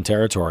the friggin'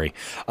 territory.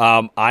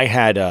 I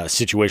had a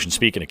situation,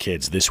 speaking of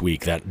kids, this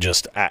week that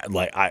just,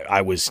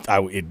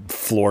 it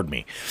floored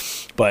me.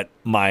 But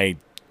my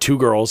 2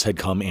 girls had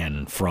come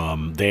in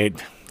from,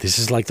 this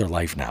is like their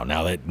life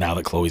now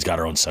that Chloe's got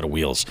her own set of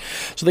wheels.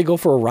 So they go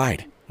for a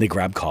ride. They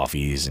grab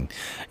coffees and,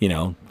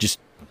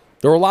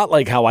 they're a lot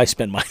like how I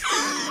spend my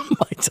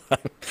time.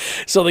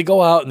 So they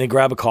go out and they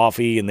grab a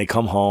coffee and they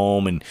come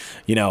home and,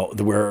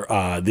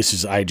 I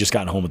had just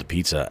gotten home with the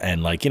pizza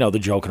and they're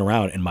joking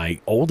around and my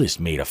oldest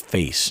made a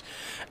face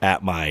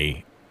at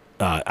my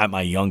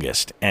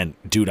youngest. And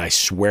dude, I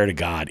swear to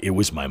God, it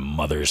was my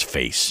mother's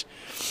face.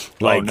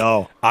 Oh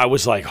no. I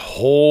was like,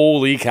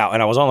 holy cow.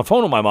 And I was on the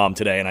phone with my mom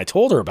today and I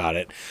told her about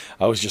it.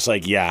 I was just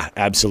like, yeah,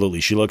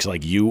 absolutely. She looks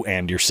like you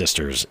and your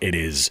sisters. It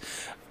is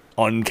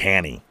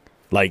uncanny.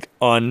 Like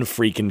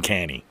unfreaking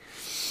canny.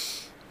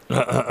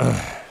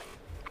 Bananas.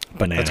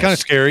 That's kind of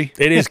scary.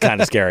 It is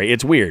kind of scary.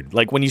 It's weird.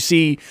 Like when you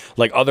see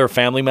like other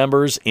family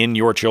members in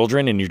your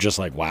children and you're just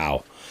like,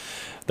 wow,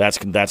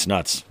 That's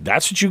nuts.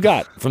 That's what you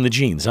got from the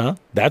jeans, huh?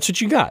 That's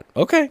what you got.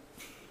 Okay.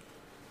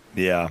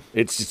 Yeah.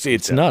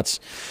 It's nuts.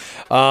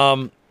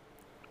 Oh,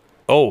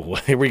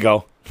 here we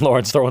go.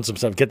 Lauren's throwing some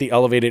stuff. Get the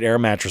elevated air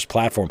mattress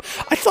platform.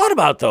 I thought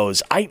about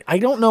those. I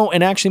don't know.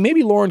 And actually,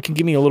 maybe Lauren can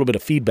give me a little bit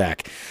of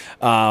feedback.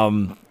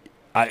 Because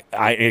I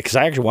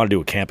actually want to do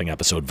a camping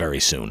episode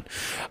very soon.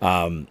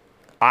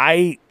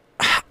 I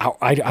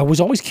was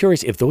always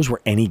curious if those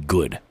were any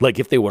good, like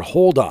if they would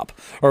hold up,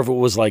 or if it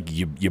was like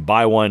you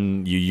buy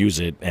one, you use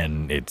it,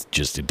 and it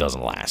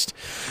doesn't last.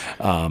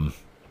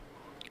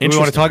 We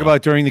want to talk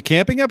about during the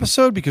camping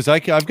episode, because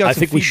I've got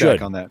some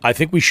feedback on that. I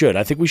think we should.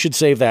 I think we should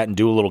save that and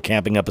do a little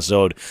camping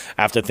episode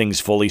after things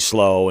fully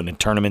slow and the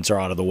tournaments are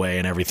out of the way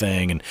and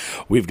everything, and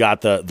we've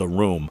got the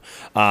room.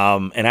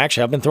 And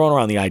actually, I've been throwing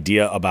around the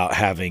idea about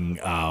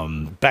having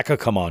Becca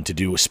come on to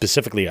do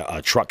specifically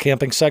a truck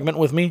camping segment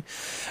with me,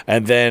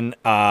 and then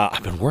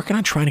I've been working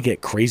on trying to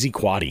get Crazy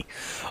Quaddy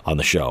on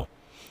the show.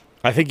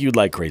 I think you'd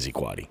like Crazy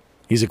Quaddy.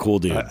 He's a cool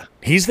dude.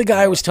 He's the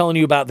guy I was telling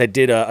you about that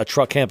did a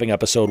truck camping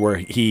episode where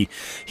he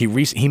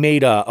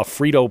made a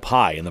Frito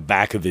pie in the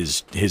back of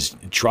his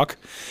truck,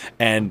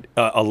 and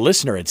a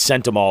listener had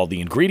sent him all the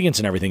ingredients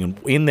and everything, and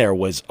in there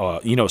was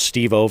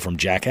Steve-O from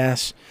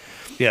Jackass.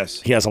 Yes,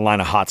 he has a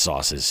line of hot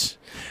sauces.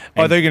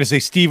 They're going to say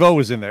Steve-O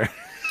was in there.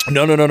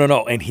 No.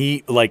 And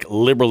he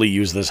liberally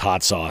used this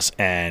hot sauce,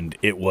 and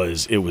it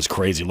was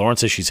crazy. Lauren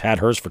says she's had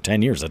hers for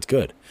 10 years. That's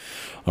good.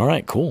 All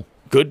right, cool.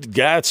 Good.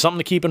 Yeah, it's something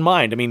to keep in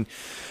mind. I mean,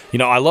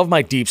 I love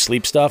my deep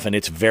sleep stuff, and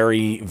it's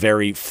very,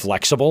 very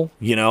flexible.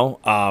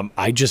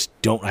 I just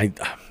don't.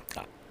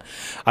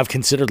 I've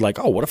considered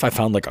what if I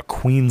found a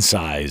queen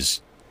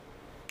size,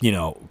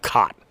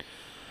 cot,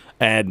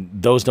 and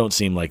those don't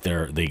seem like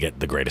they get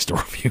the greatest of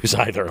reviews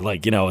either.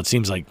 It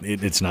seems like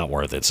it's not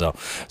worth it. So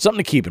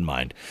something to keep in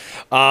mind.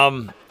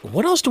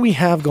 What else do we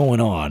have going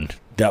on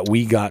that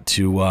we got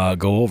to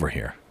go over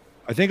here?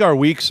 I think our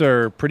weeks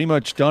are pretty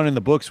much done in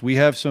the books. We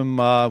have some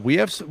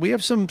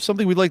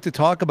something we'd like to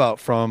talk about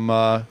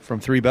from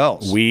Three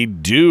Bells. We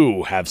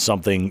do have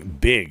something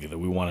big that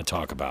we want to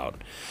talk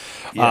about.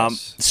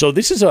 Yes. So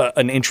this is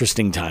an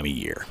interesting time of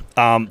year.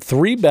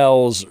 Three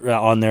Bells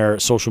on their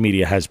social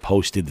media has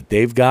posted that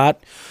they've got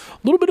a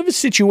little bit of a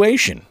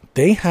situation.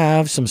 They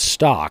have some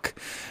stock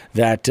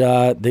that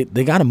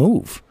they got to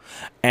move.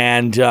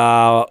 And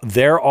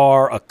there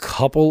are a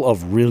couple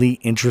of really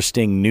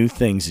interesting new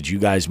things that you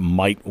guys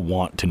might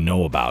want to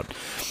know about.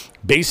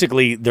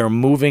 Basically, they're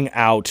moving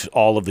out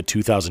all of the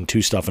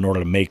 2002 stuff in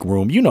order to make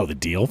room. You know the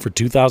deal for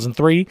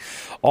 2003.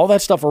 All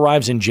that stuff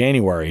arrives in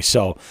January.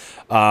 So,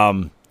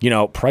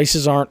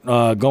 prices aren't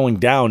going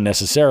down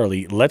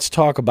necessarily. Let's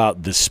talk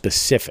about the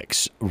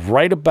specifics.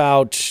 Right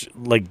about,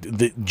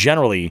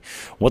 generally,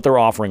 what they're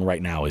offering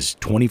right now is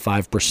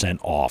 25%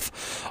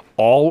 off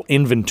all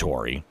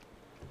inventory.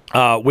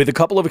 With a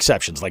couple of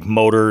exceptions, like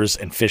motors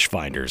and fish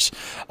finders.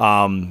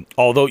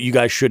 Although you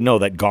guys should know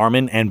that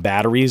Garmin and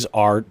batteries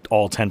are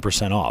all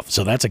 10% off.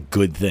 So that's a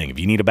good thing. If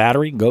you need a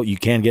battery, you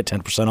can get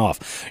 10%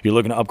 off. You're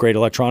looking to upgrade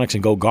electronics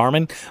and go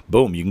Garmin,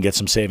 boom, you can get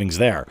some savings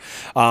there.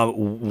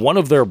 One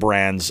of their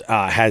brands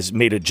has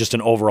made just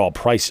an overall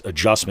price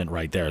adjustment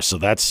right there. So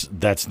that's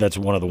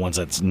one of the ones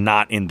that's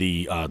not in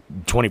the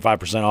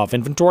 25% off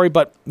inventory,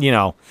 but,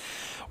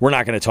 we're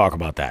not going to talk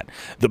about that.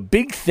 The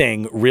big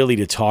thing really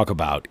to talk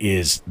about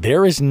is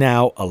there is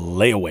now a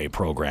layaway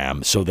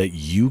program so that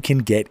you can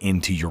get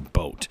into your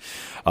boat.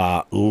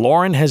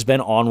 Lauren has been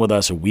on with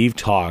us, and we've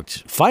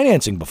talked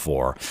financing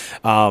before,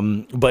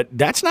 but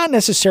that's not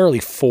necessarily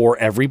for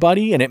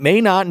everybody, and it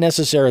may not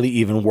necessarily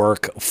even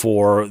work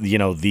for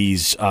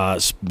these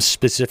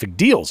specific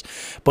deals.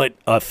 But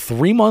a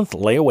 3-month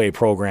layaway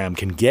program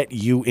can get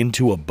you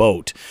into a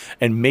boat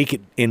and make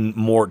it in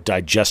more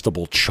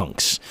digestible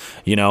chunks.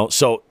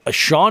 So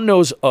Sean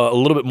knows a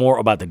little bit more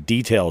about the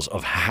details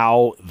of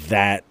how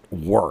that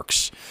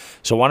works.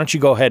 So why don't you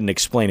go ahead and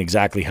explain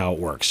exactly how it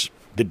works?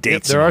 The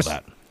dates and all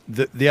that.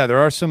 There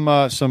are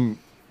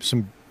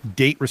some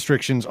date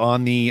restrictions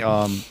on the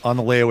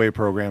layaway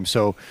program.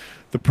 So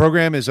the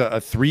program is a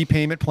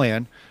 3-payment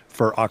plan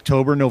for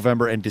October,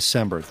 November, and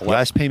December. The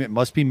last payment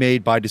must be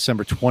made by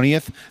December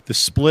 20th. The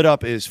split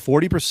up is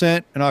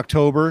 40% in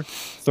October,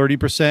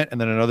 30%, and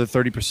then another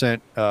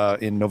 30%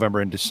 in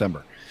November and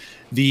December.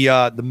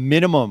 The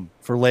minimum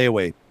for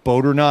layaway,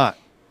 boat or not,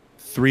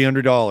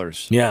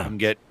 $300. Yeah. You can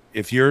get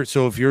if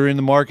you're in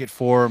the market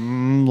for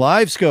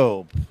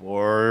LiveScope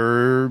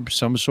or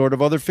some sort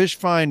of other fish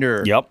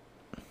finder. Yep.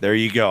 There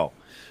you go.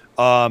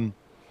 From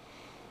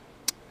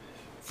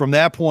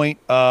that point,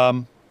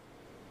 all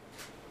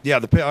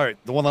right.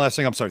 The one last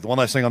thing on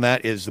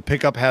that is the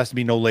pickup has to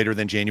be no later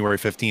than January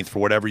 15th for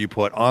whatever you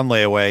put on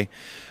layaway.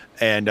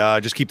 And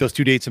just keep those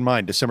 2 dates in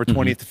mind. December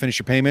 20th to finish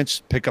your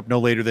payments. Pick up no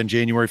later than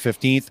January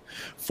 15th.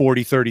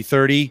 40, 30,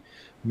 30.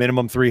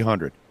 Minimum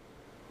 300.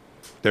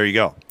 there you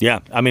go. Yeah,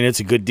 I mean, it's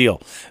a good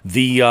deal.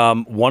 The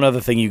one other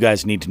thing you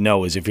guys need to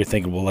know is if you're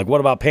thinking, well, like, what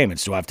about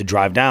payments? Do I have to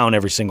drive down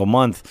every single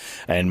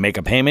month and make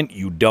a payment?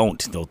 You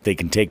don't. They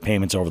can take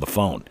payments over the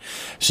phone.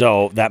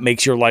 So that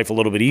makes your life a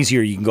little bit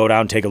easier. You can go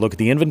down, take a look at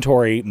the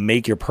inventory,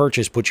 make your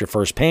purchase, put your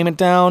first payment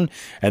down,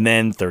 and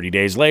then 30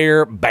 days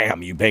later,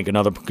 bam, you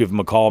give them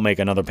a call, make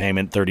another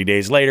payment. 30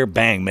 days later,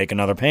 bang, make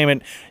another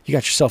payment.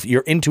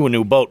 You're into a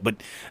new boat.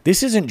 But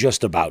this isn't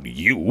just about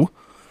you.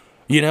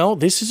 You know,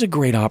 this is a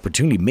great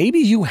opportunity. Maybe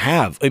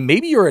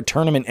you're a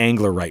tournament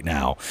angler right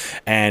now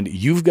and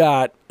you've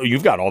got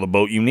all the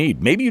boat you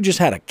need. Maybe you just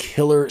had a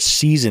killer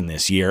season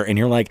this year and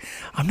you're like,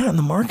 I'm not in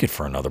the market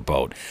for another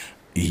boat.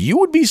 You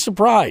would be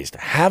surprised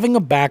having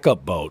a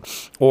backup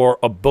boat or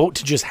a boat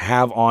to just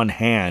have on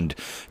hand,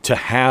 to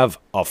have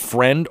a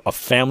friend, a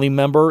family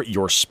member,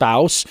 your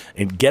spouse,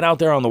 and get out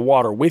there on the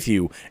water with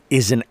you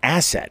is an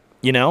asset.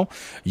 You know,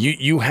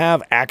 you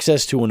have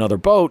access to another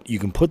boat. You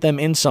can put them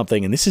in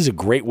something, and this is a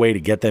great way to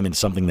get them in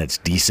something that's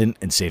decent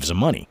and saves them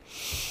money.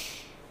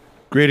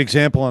 Great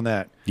example on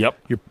that. Yep.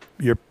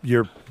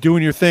 You're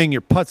doing your thing.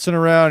 You're putzing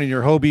around in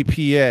your Hobie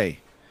PA.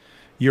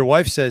 Your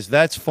wife says,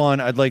 that's fun.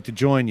 I'd like to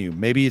join you.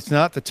 Maybe it's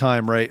not the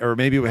time, right? Or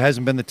maybe it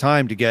hasn't been the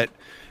time to get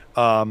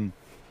a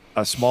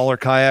smaller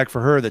kayak for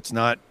her that's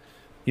not,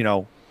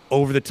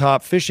 over the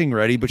top fishing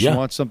ready, but she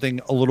wants something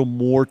a little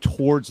more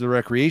towards the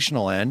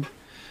recreational end.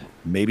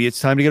 Maybe it's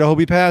time to get a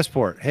Hobie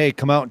Passport. Hey,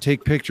 come out and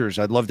take pictures.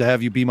 I'd love to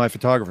have you be my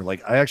photographer.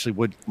 Like, I actually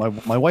would.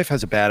 My wife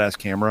has a badass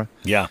camera.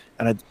 Yeah.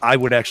 And I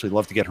would actually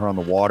love to get her on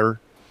the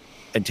water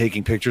and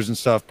taking pictures and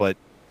stuff, but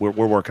we're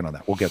working on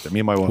that. We'll get there. Me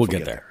and my wife will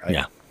get there.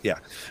 Yeah. Yeah.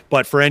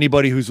 But for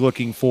anybody who's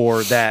looking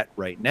for that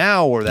right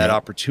now, or that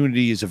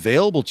opportunity is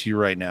available to you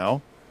right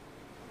now,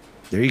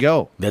 there you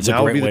go. That's now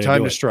a great would be way the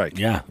time to to strike.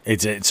 Yeah.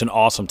 It's an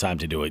awesome time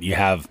to do it. You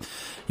have,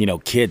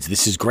 kids.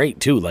 This is great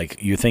too. Like,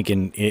 you're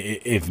thinking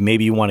if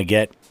maybe you want to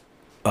get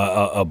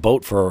a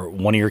boat for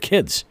one of your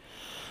kids,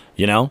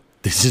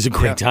 this is a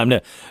great time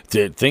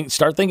to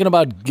start thinking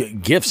about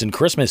gifts and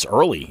Christmas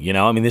early.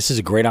 I mean, this is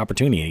a great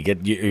opportunity. You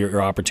get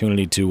your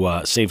opportunity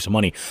to save some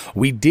money.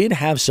 We did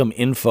have some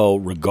info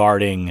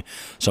regarding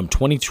some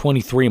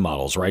 2023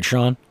 models, right,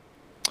 Sean?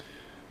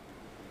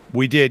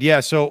 We did, yeah.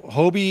 So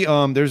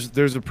Hobie,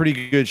 there's a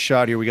pretty good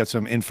shot here. We got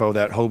some info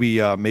that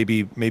Hobie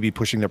maybe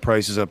pushing their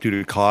prices up due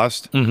to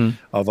cost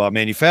of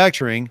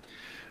manufacturing.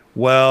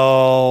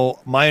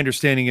 Well, my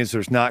understanding is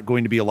there's not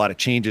going to be a lot of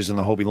changes in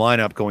the Hobie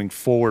lineup going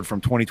forward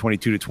from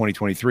 2022 to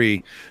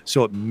 2023.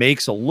 So it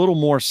makes a little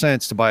more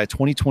sense to buy a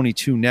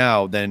 2022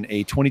 now than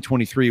a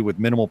 2023 with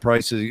minimal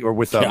prices or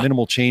with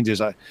minimal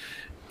changes.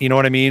 You know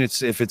what I mean?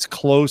 If it's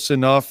close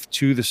enough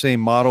to the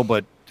same model,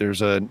 but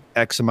there's an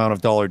X amount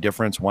of dollar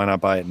difference, why not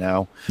buy it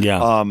now?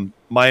 Yeah.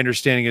 My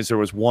understanding is there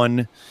was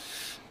one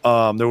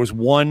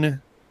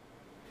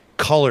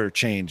color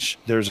change.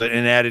 There's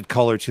an added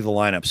color to the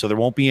lineup, so there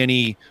won't be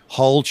any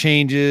hull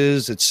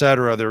changes,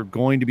 etc. They're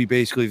going to be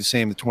basically the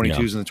same, the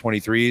 22s and the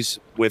 23s,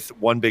 with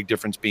one big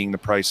difference being the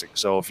pricing.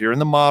 So if you're in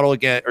the model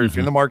again, or if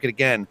you're in the market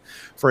again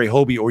for a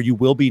Hobie, or you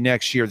will be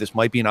next year, this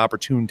might be an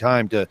opportune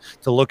time to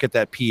look at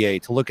that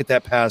PA, to look at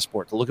that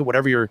Passport, to look at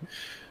whatever your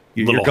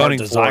gunning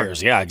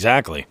desires. Yeah,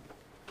 exactly.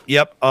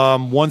 Yep.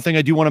 One thing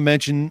I do want to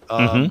mention,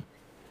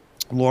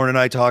 Lauren and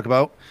I talk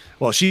about.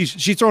 Well,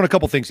 she's throwing a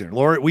couple things in.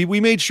 Lauren, we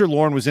made sure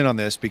Lauren was in on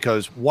this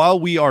because while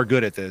we are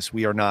good at this,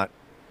 we are not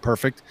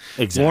perfect.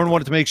 Exactly. Lauren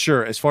wanted to make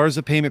sure, as far as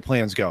the payment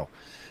plans go,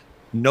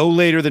 no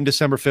later than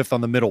December 5th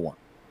on the middle one.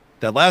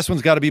 That last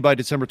one's got to be by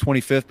December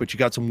 25th, but you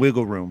got some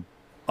wiggle room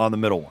on the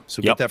middle one.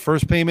 So get that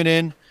first payment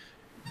in.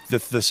 The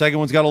second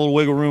one's got a little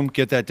wiggle room.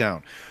 Get that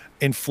down.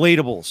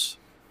 Inflatables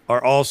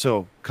are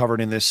also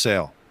covered in this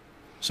sale.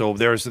 So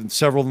there's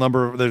several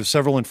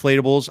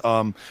inflatables.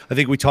 I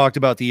think we talked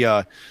about the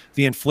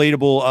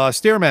inflatable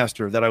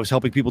Stairmaster that I was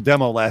helping people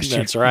demo last year.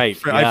 That's right.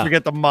 I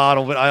forget the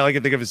model, but I like to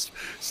think of it as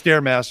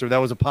Stairmaster. That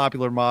was a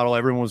popular model.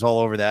 Everyone was all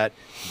over that.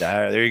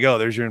 There you go.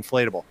 There's your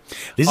inflatable.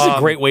 This is a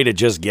great way to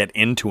just get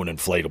into an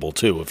inflatable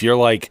too. If you're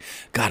like,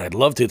 God, I'd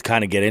love to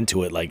kind of get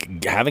into it.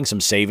 Like, having some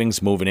savings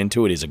moving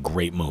into it is a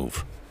great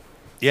move.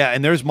 Yeah,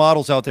 and there's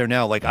models out there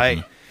now. Like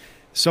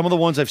some of the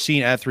ones I've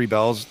seen at Three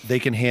Bells, they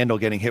can handle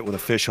getting hit with a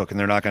fish hook, and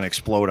they're not going to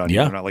explode on you.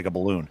 They're not like a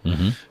balloon.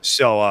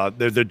 So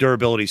the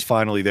durability is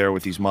finally there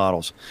with these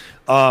models.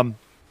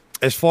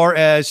 As far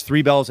as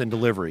Three Bells and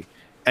delivery,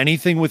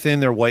 anything within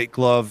their white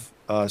glove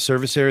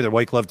service area, their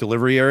white glove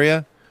delivery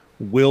area,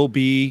 will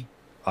be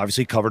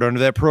obviously covered under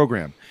that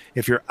program.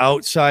 If you're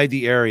outside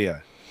the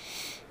area,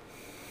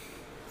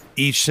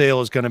 each sale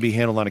is going to be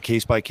handled on a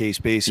case-by-case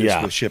basis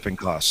with shipping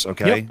costs,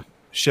 okay?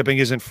 Shipping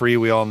isn't free.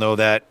 We all know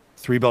that.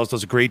 Three Bells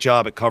does a great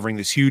job at covering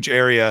this huge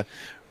area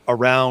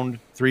around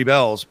Three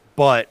Bells,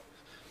 but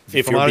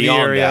if you're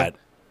beyond that,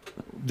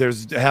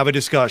 have a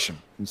discussion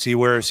and see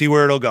where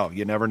it'll go.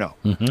 You never know.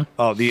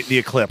 Oh, the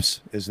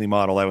Eclipse is the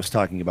model I was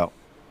talking about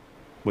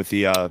with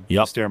the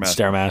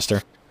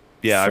Stairmaster.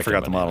 Yeah, I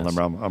forgot the model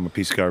number. I'm a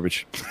piece of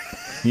garbage.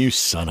 You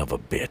son of a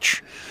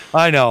bitch.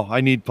 I know.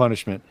 I need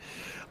punishment.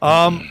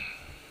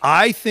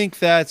 I think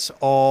that's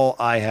all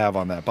I have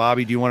on that.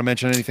 Bobby, do you want to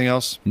mention anything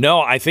else?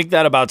 No, I think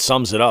that about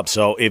sums it up.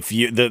 So if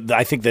you,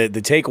 I think the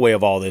takeaway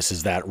of all this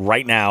is that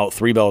right now,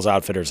 Three Bells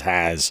Outfitters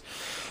has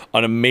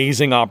an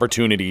amazing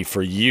opportunity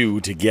for you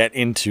to get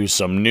into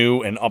some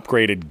new and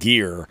upgraded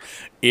gear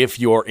if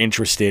you're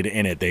interested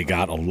in it. They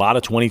got a lot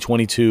of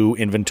 2022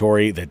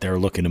 inventory that they're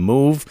looking to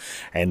move,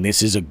 and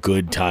this is a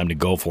good time to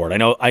go for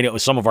it. I know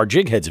some of our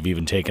jig heads have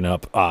even taken a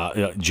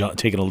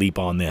leap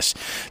on this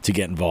to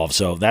get involved.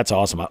 So that's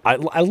awesome. I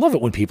love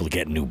it when people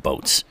get new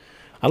boats.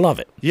 I love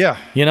it. Yeah.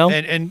 You know?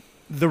 And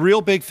the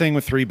real big thing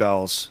with Three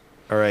Bells,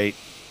 all right,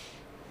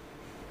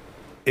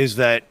 is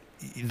that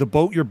the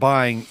boat you're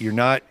buying, you're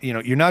not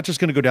just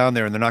going to go down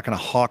there and they're not going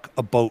to hawk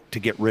a boat to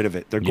get rid of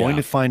it. They're going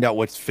to find out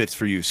what fits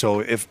for you.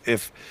 So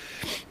if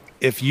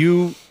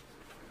you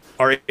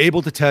are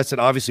able to test it,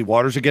 obviously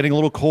waters are getting a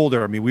little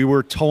colder. I mean, we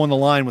were towing the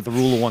line with the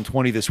rule of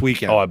 120 this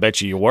weekend. Oh, I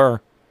bet you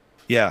were.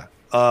 Yeah.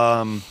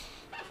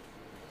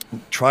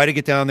 Try to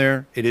get down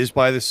there. It is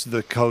by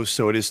the coast,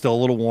 so it is still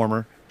a little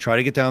warmer. Try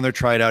to get down there,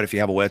 try it out. If you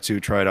have a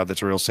wetsuit, try it out.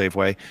 That's a real safe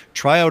way.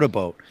 Try out a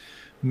boat.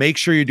 Make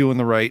sure you're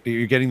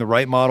getting the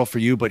right model for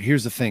you. But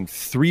here's the thing.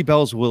 Three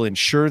Bells will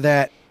ensure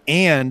that.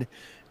 And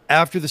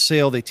after the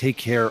sale, they take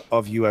care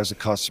of you as a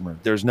customer.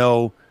 There's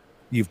no,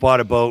 you've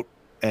bought a boat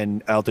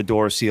and out the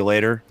door, see you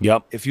later.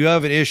 Yep. If you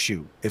have an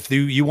issue, if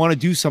you want to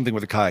do something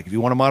with a kayak, if you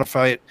want to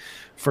modify it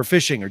for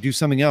fishing or do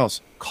something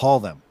else, call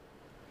them.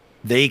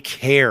 They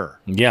care.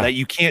 Yeah. That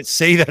you can't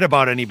say that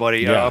about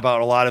anybody, about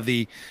a lot of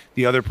the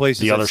other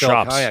places that sell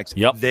shops. kayaks.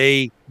 Yep.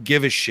 They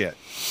give a shit.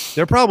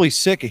 They're probably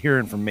sick of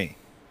hearing from me.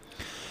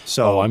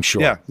 So, I'm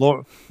sure. Yeah,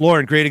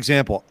 Lauren, great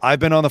example. I've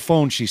been on the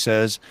phone, she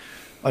says,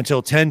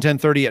 until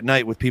 10:30 at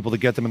night with people to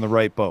get them in the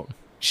right boat.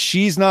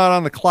 She's not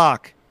on the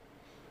clock.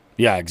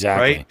 Yeah,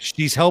 exactly. Right?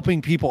 She's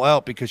helping people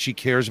out because she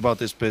cares about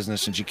this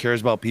business and she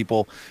cares about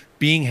people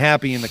being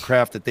happy in the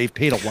craft that they've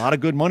paid a lot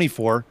of good money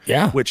for.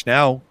 Yeah. Which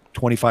now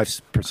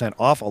 25%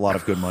 off a lot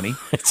of good money.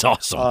 It's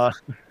awesome.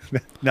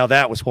 Now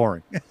that was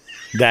whoring.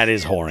 That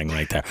is whoring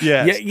right there.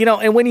 Yes. Yeah. You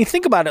know, and when you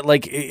think about it,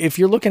 like if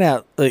you're looking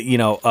at,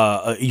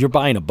 you're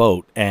buying a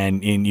boat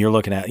and you're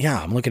looking at,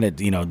 I'm looking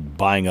at,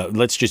 buying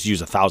let's just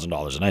use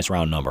 $1,000, a nice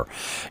round number.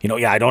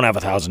 I don't have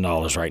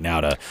 $1,000 right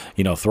now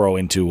to, throw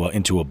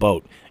into a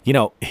boat.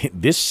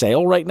 This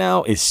sale right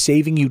now is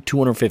saving you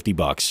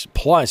 $250.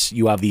 Plus,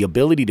 you have the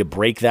ability to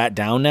break that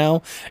down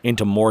now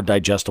into more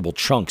digestible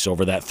chunks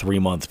over that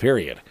 3-month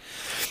period.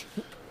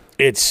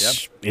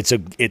 It's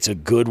a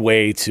good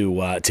way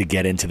to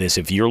get into this.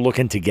 If you're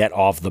looking to get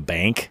off the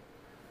bank,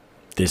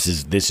 this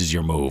is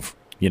your move.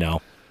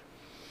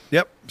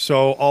 Yep.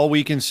 So all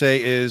we can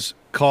say is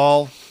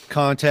call,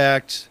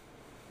 contact,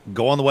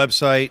 go on the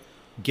website,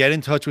 get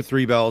in touch with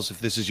Three Bells if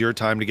this is your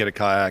time to get a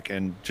kayak,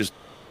 and just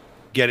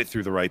get it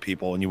through the right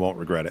people, and you won't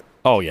regret it.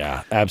 Oh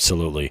yeah,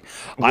 absolutely.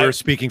 We're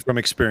speaking from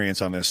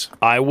experience on this.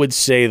 I would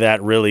say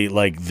that really,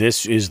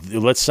 this is.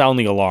 Let's sound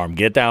the alarm.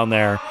 Get down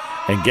there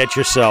and get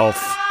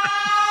yourself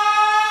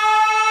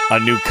a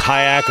new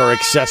kayak or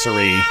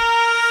accessory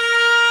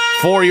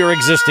for your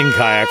existing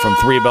kayak from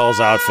Three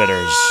Bells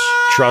Outfitters.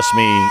 Trust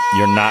me,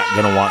 you're not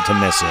going to want to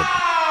miss it.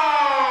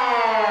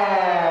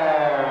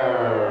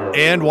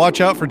 And watch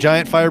out for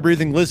giant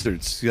fire-breathing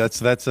lizards. That's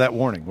that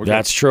warning.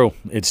 That's true.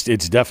 It's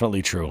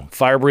definitely true.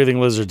 Fire-breathing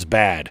lizards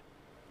bad.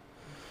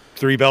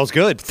 Three Bells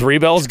good. Three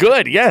Bells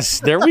good. Yes,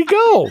 there we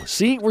go.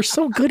 See, we're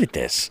so good at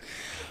this.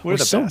 We're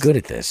so good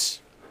at this.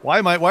 Why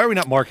are we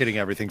not marketing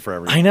everything for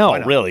everyone? I know,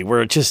 really.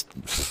 We're just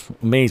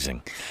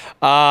amazing.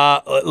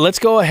 Let's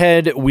go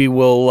ahead. We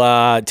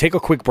will take a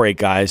quick break,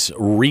 guys.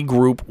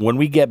 Regroup. When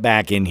we get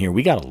back in here,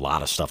 we got a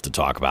lot of stuff to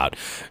talk about.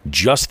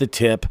 Just the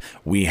tip.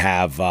 We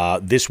have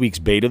this week's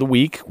bait of the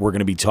week. We're going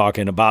to be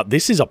talking about,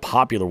 this is a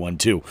popular one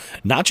too.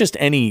 Not just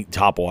any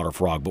topwater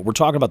frog, but we're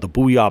talking about the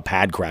Booyah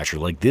Pad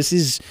Crasher. This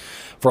is,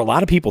 for a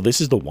lot of people, this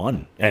is the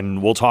one.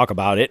 And we'll talk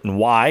about it and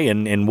why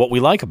and what we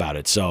like about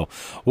it. So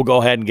we'll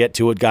go ahead and get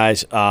to it,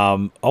 guys.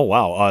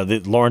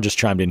 Lauren just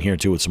chimed in here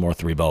too with some more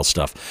Three Bells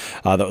stuff.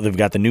 They've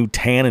got the new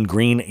tan and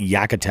green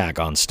Yak Attack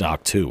on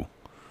stock too.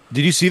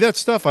 Did you see that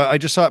stuff? I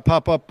just saw it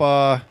pop up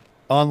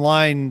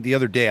online the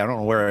other day. I don't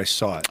know where I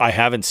saw it. I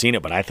haven't seen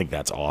it, but I think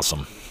that's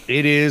awesome.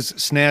 It is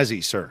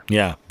snazzy, sir.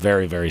 Yeah,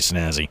 very, very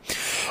snazzy.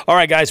 All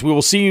right, guys, we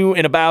will see you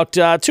in about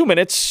 2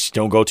 minutes.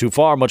 Don't go too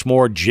far. Much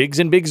more Jigs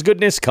and Bigs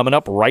goodness coming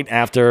up right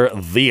after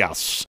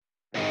this.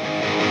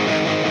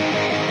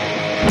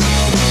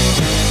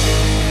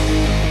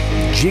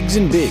 Jigs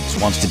and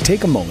Bigs wants to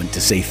take a moment to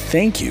say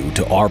thank you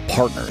to our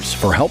partners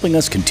for helping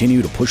us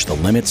continue to push the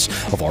limits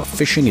of our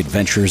fishing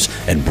adventures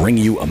and bring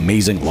you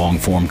amazing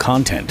long-form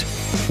content.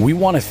 We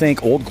want to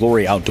thank Old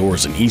Glory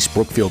Outdoors in East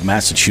Brookfield,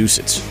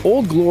 Massachusetts.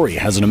 Old Glory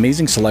has an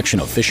amazing selection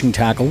of fishing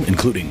tackle,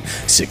 including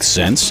 6th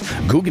Sense,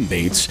 Guggen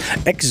Baits,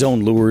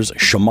 X-Zone Lures,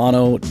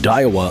 Shimano,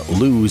 Daiwa,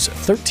 Lew's,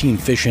 13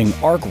 Fishing,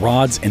 Arc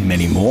Rods, and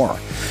many more.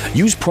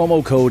 Use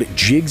promo code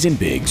JIGS and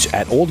Bigs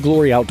at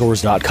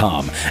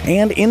oldgloryoutdoors.com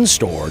and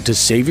in-store to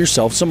save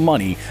yourself some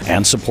money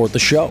and support the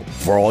show.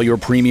 For all your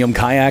premium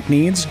kayak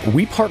needs,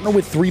 we partner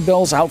with Three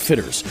Bells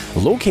Outfitters,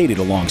 located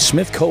along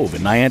Smith Cove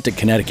in Niantic,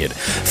 Connecticut.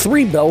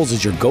 Three Bells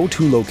is your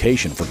go-to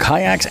location for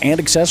kayaks and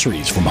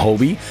accessories from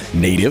Hobie,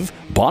 Native,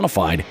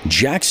 Bonafide,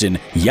 Jackson,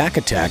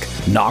 Yakutak,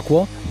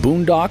 Naqua,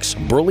 Boondocks,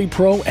 Burley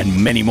Pro,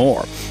 and many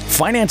more.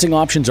 Financing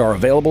options are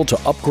available to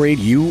upgrade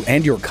you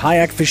and your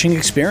kayak fishing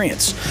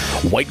experience.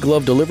 White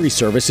glove delivery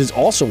service is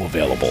also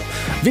available.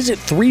 Visit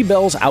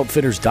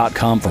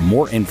threebellsoutfitters.com for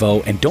more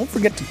info, and don't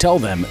forget to tell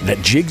them that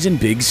Jigs and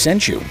Biggs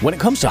sent you. When it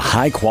comes to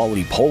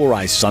high-quality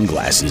polarized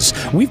sunglasses,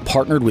 we've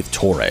partnered with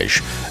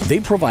Torej. They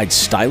provide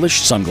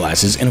stylish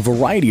sunglasses in a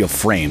variety of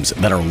frames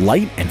that are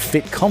light and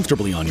fit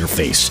comfortably on your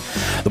face.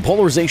 The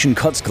polarization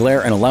cuts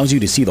glare and allows you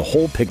to see the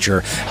whole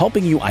picture,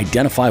 helping you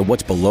identify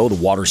what's below the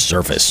water's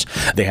surface.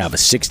 They have a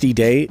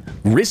 60-day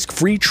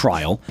risk-free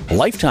trial,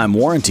 lifetime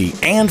warranty,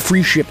 and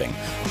free shipping.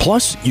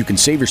 Plus, you can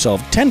save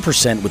yourself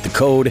 10% with the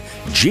code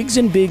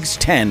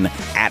JIGSandBIGS10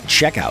 at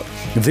checkout.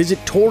 Visit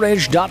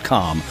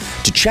Torej.com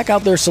to check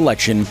out their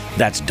selection.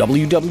 That's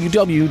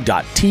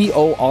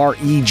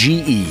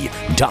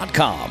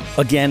www.torege.com.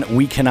 Again,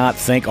 we cannot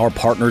thank our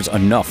partners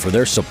enough for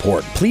their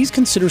support. Please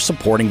consider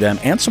supporting them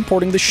and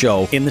supporting the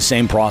show in the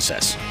same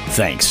process.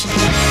 Thanks.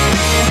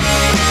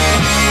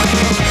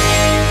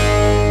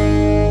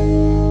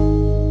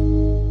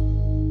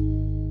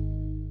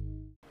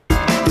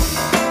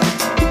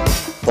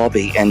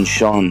 Bobby and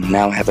Sean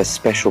now have a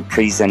special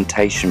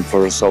presentation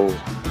for us all.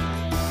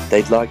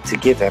 They'd like to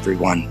give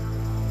everyone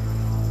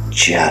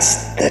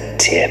just the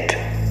tip.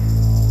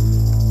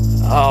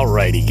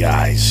 Alrighty,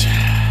 guys.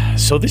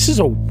 So this is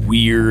a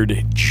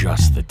weird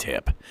just the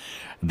tip.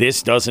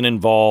 This doesn't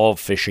involve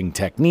fishing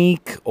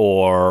technique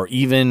or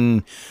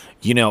even,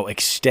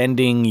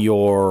 extending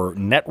your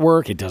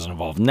network. It doesn't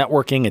involve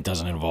networking. It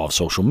doesn't involve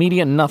social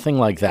media, nothing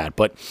like that.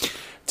 But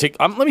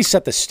let me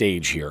set the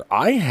stage here.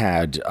 I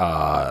had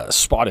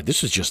spotted,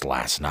 this was just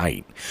last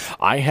night,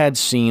 I had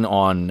seen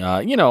on,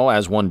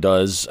 as one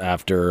does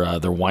after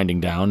they're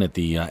winding down at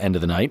the end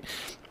of the night,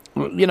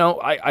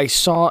 I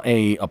saw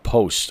a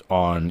post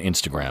on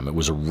Instagram. It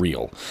was a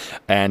reel.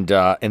 And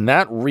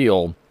that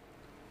reel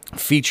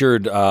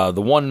featured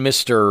the one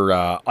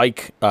Mr.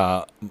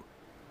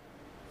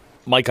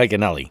 Mike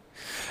Iaconelli.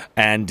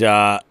 And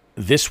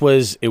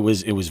it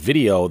was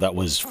video that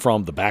was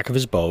from the back of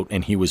his boat,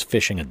 and he was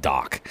fishing a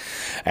dock,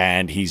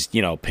 and he's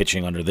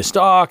pitching under this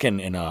dock,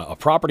 and a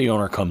property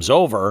owner comes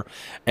over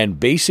and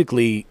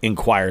basically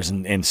inquires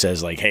and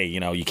says like, hey,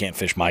 you can't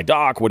fish my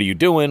dock, what are you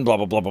doing, blah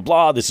blah blah blah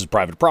blah, this is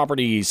private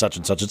property, such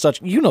and such and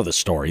such. You know the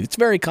story, it's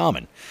very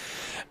common.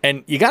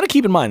 And you got to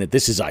keep in mind that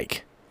this is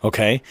Ike,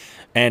 okay?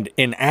 And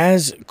in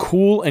as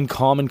cool and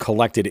calm and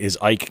collected as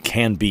Ike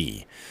can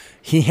be,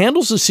 he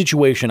handles the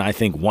situation, I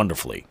think,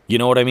 wonderfully. You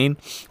know what I mean?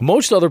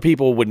 Most other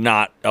people would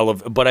not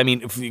elevate, but I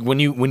mean, when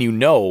you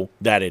know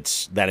that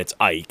it's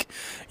Ike,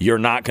 you're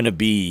not going to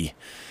be,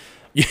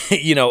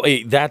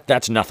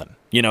 that's nothing.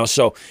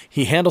 So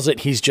he handles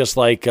it. He's just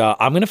like,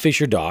 I'm going to fish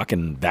your dock,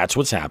 and that's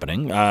what's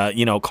happening.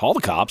 Call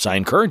the cops. I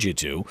encourage you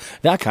to.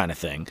 That kind of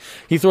thing.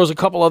 He throws a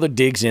couple other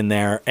digs in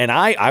there, and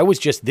I was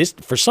just, this,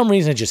 for some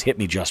reason, it just hit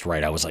me just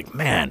right. I was like,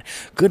 man,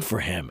 good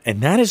for him.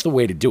 And that is the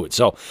way to do it.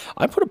 So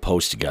I put a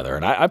post together,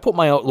 and I put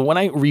my own, when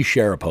I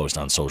reshare a post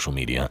on social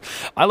media,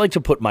 I like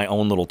to put my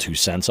own little 2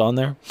 cents on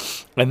there,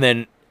 and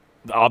then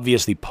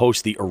obviously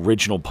post the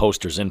original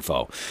poster's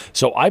info.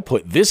 So I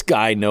put, this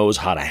guy knows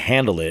how to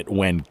handle it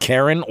when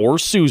Karen or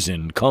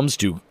Susan comes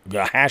to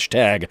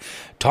hashtag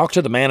talk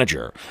to the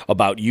manager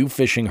about you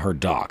fishing her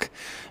dock.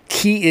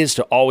 Key is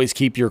to always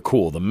keep your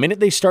cool. The minute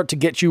they start to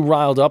get you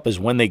riled up is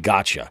when they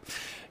got you.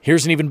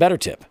 Here's an even better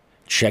tip.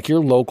 Check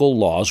your local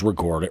laws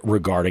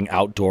regarding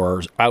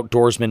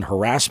outdoorsman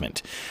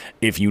harassment.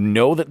 If you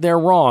know that they're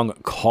wrong,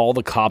 call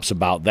the cops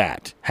about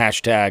that.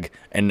 Hashtag,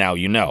 and now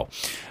you know.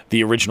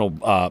 The original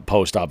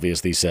post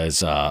obviously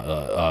says,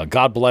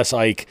 God bless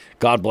Ike,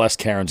 God bless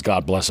Karens,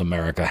 God bless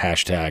America,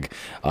 hashtag,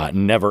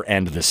 never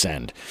end the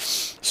send.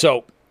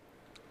 So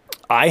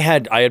I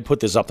had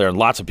put this up there, and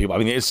lots of people, I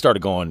mean, it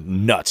started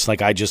going nuts.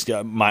 Like I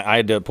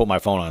had to put my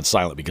phone on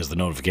silent because the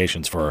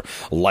notifications for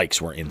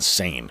likes were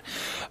insane.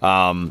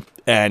 And,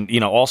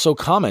 also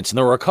comments. And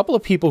there were a couple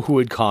of people who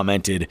had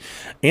commented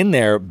in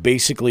there.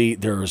 Basically,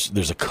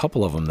 there's a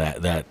couple of them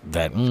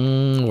that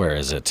where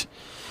is it?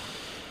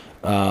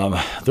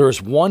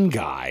 There's one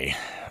guy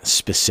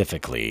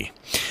specifically,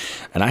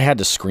 and I had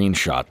to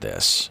screenshot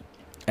this,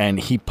 and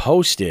he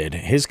posted,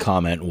 his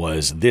comment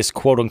was, this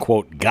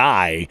quote-unquote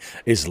guy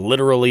is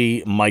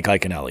literally Mike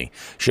Iaconelli.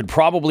 Should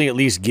probably at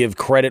least give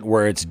credit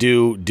where it's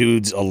due.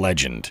 Dude's a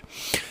legend.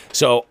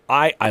 So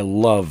I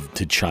love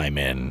to chime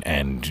in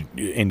and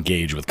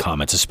engage with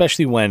comments,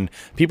 especially when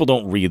people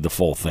don't read the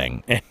full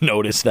thing and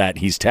notice that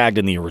he's tagged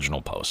in the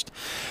original post.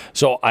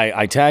 So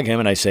I tag him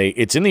and I say,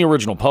 it's in the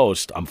original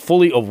post. I'm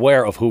fully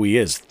aware of who he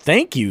is.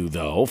 Thank you,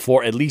 though,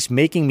 for at least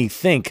making me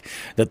think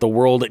that the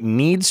world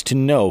needs to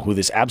know who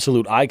this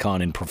absolute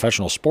icon in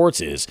professional sports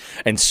is,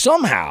 and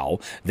somehow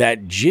that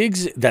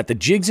the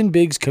Jigs and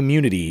Bigs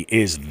community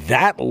is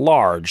that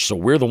large, so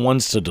we're the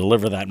ones to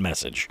deliver that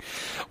message.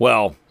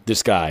 Well,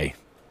 this guy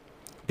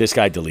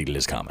deleted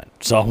his comment,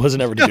 so I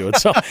wasn't able to do it.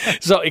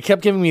 So it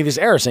kept giving me this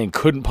error saying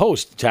couldn't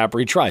post, tap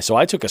retry. So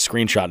I took a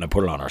screenshot and I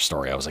put it on our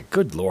story. I was like,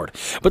 good Lord.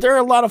 But there are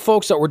a lot of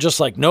folks that were just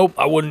like, nope,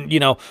 I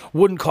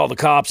wouldn't call the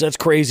cops. That's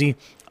crazy.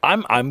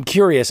 I'm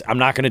curious. I'm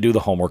not going to do the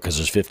homework because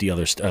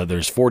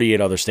there's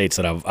 48 other states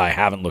that I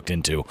haven't looked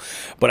into.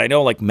 But I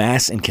know like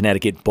Mass and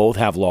Connecticut both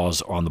have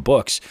laws on the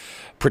books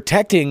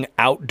protecting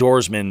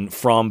outdoorsmen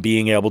from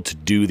being able to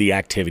do the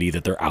activity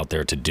that they're out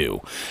there to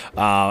do.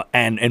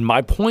 And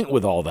my point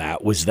with all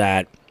that was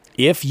that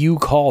if you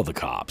call the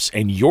cops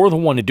and you're the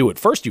one to do it,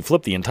 first you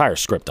flip the entire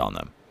script on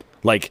them.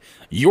 Like,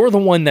 you're the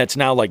one that's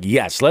now like,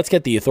 yes, let's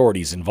get the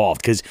authorities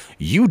involved because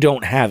you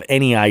don't have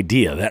any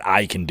idea that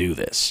I can do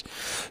this.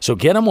 So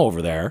get them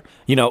over there.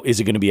 Is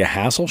it going to be a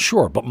hassle?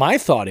 Sure. But my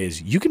thought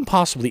is you can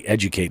possibly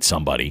educate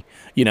somebody,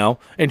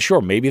 and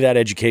sure, maybe that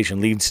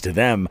education leads to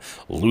them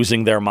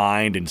losing their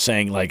mind and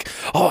saying like,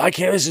 oh, I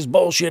can't, this is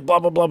bullshit, blah,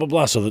 blah, blah, blah,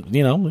 blah. So that,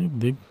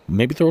 they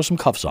maybe throw some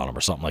cuffs on them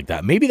or something like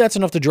that. Maybe that's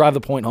enough to drive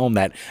the point home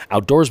that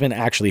outdoorsmen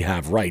actually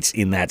have rights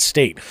in that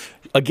state.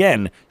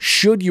 Again,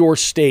 should your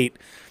state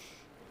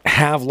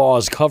have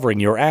laws covering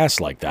your ass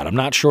like that? I'm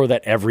not sure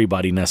that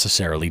everybody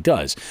necessarily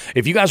does.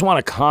 If you guys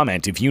want to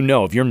comment, if you're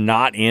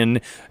not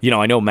in,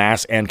 I know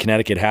Mass and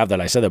Connecticut have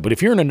that, I said that, but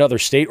if you're in another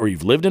state or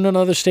you've lived in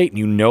another state and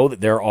you know that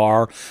there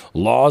are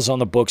laws on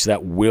the books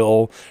that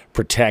will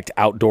protect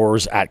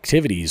outdoors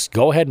activities,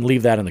 go ahead and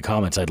leave that in the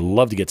comments. I'd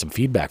love to get some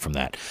feedback from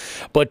that.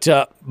 But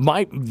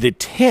the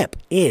tip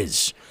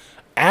is,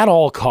 at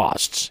all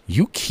costs,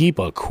 you keep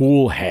a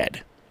cool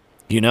head.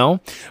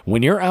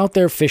 When you're out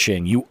there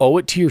fishing, you owe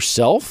it to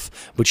yourself,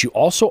 but you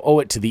also owe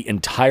it to the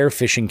entire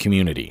fishing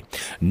community,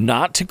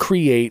 not to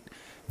create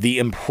the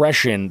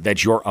impression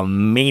that you're a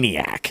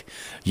maniac,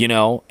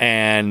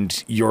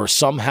 and you're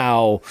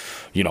somehow,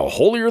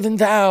 holier than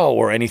thou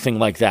or anything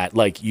like that.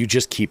 Like, you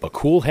just keep a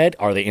cool head.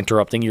 Are they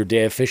interrupting your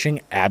day of fishing?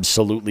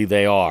 Absolutely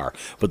they are.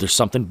 But there's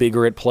something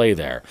bigger at play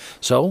there.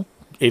 So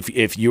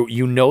if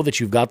you know that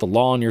you've got the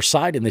law on your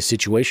side in this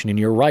situation and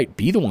you're right,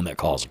 be the one that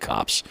calls the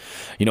cops.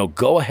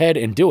 Go ahead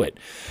and do it.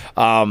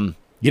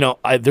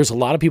 There's a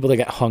lot of people that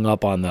get hung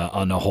up on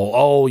the whole,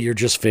 oh, you're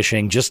just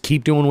fishing, just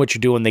keep doing what you're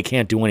doing, they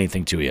can't do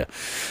anything to you.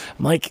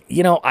 I'm like,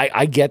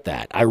 I get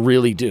that. I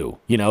really do.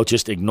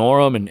 Just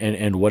ignore them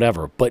and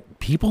whatever. But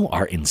people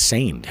are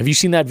insane. Have you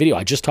seen that video?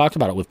 I just talked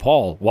about it with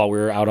Paul while we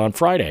were out on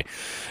Friday.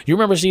 You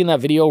remember seeing that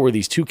video where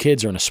these two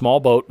kids are in a small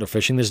boat, they're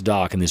fishing this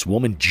dock, and this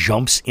woman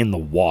jumps in the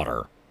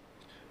water?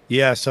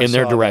 Yes, in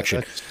their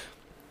direction.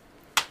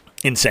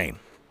 Insane.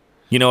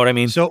 You know what I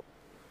mean? So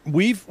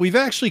we've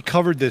actually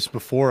covered this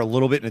before a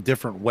little bit in a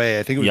different way.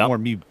 I think it was more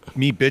me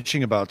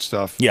bitching about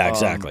stuff. Yeah,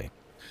 exactly.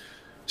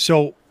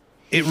 So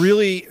it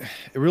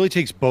really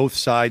takes both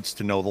sides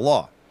to know the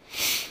law.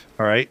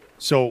 All right.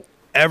 So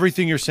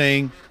everything you're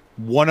saying,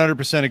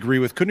 100% agree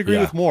with. Couldn't agree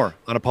with more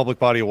on a public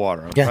body of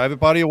water. On a private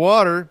body of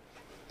water,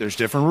 there's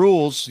different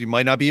rules. You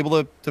might not be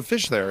able to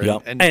fish there.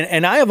 Yep.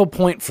 And I have a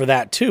point for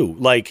that too.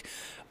 Like,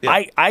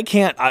 yeah. I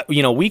can't,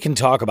 we can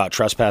talk about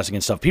trespassing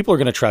and stuff. People are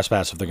going to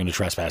trespass if they're going to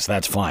trespass.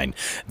 That's fine.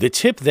 The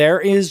tip there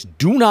is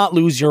do not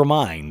lose your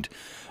mind.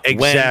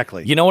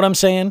 Exactly. You know what I'm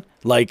saying?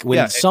 Like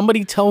when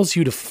somebody tells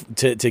you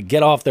to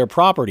get off their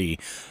property,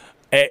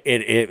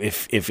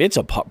 if it's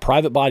a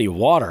private body of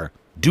water,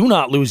 do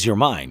not lose your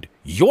mind.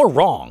 You're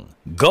wrong.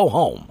 Go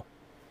home.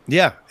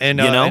 Yeah. And,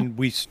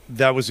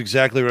 that was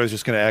exactly what I was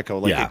just going to echo.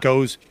 Like it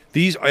goes,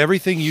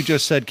 everything you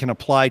just said can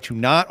apply to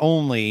not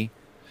only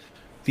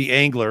the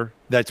angler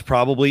that's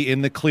probably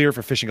in the clear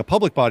for fishing a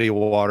public body of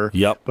water,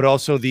 but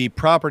also the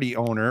property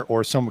owner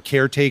or some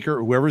caretaker,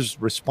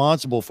 whoever's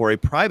responsible for a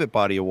private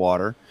body of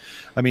water.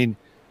 I mean,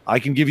 I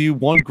can give you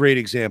one great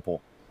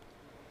example.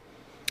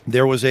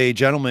 There was a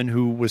gentleman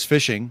who was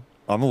fishing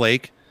on the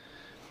lake,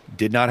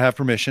 did not have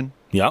permission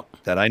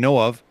that I know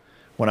of.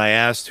 When I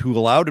asked who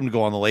allowed him to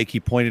go on the lake, he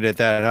pointed at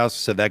that house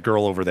and said, that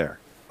girl over there.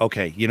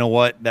 Okay, you know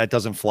what? That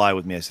doesn't fly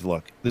with me. I said,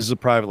 look, this is a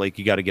private lake.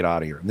 You got to get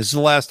out of here. And this is the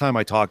last time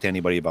I talked to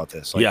anybody about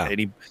this. Like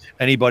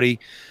anybody.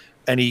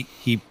 And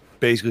he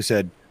basically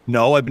said,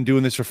 no, I've been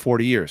doing this for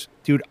 40 years.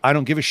 Dude, I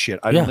don't give a shit.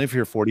 I didn't live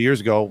here 40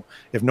 years ago.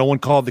 If no one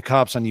called the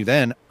cops on you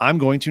then, I'm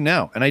going to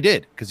now. And I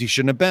did, because he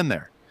shouldn't have been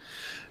there.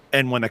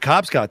 And when the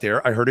cops got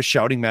there, I heard a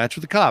shouting match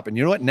with the cop. And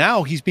you know what?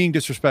 Now he's being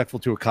disrespectful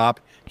to a cop.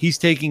 He's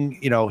taking,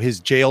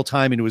 his jail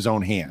time into his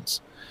own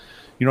hands.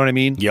 You know what I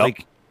mean? Yep.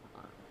 Like,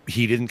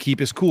 he didn't keep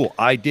his cool.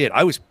 I did.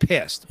 I was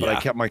pissed, but I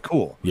kept my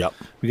cool. Yep.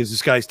 Because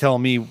this guy's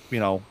telling me,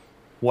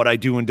 what I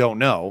do and don't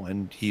know,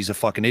 and he's a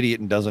fucking idiot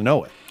and doesn't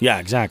know it. Yeah,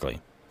 exactly.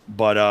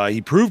 But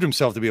he proved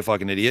himself to be a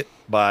fucking idiot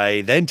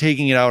by then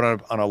taking it out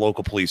on a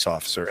local police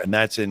officer, and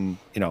that's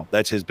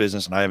his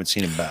business, and I haven't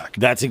seen him back.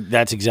 That's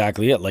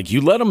exactly it. Like,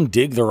 you let them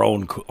dig their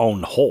own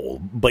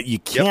hole, but you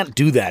can't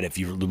do that if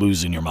you're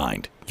losing your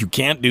mind. You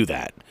can't do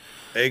that.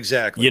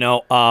 Exactly.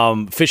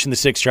 Fishing the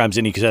Six chimes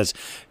in. He says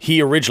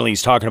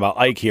he's talking about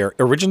Ike here,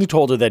 originally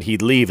told her that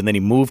he'd leave, and then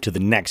he moved to the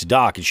next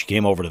dock, and she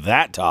came over to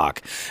that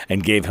dock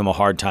and gave him a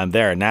hard time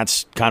there. And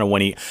that's kind of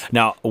when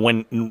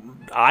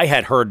I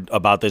had heard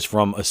about this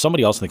from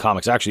somebody else in the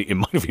comics. Actually, it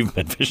might have even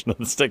been Fishing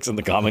the Sticks in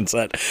the comments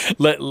that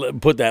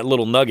put that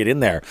little nugget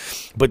in there.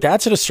 But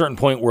that's at a certain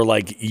point where,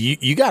 like,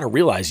 you got to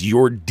realize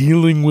you're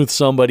dealing with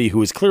somebody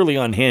who is clearly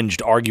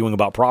unhinged, arguing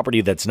about property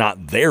that's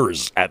not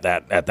theirs at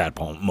that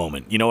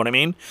moment. You know what I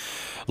mean?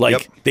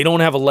 Like, they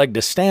don't have a leg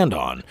to stand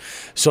on.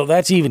 So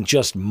that's even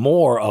just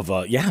more of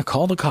a,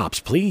 call the cops,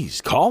 please.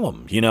 Call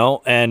them,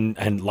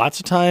 And lots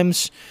of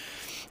times,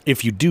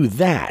 if you do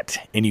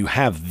that and you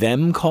have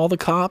them call the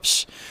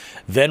cops,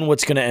 then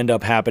what's going to end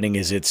up happening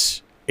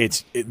is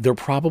they're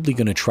probably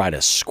going to try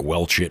to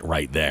squelch it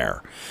right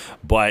there.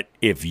 But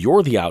if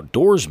you're the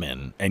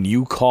outdoorsman and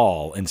you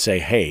call and say,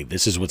 hey,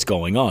 this is what's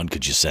going on,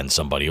 could you send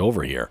somebody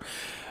over here?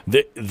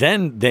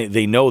 Then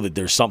they know that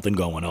there's something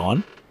going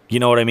on. You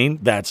know what I mean?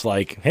 That's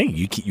like, hey,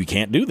 you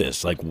can't do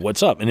this. Like,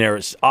 what's up? And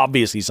there's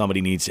obviously somebody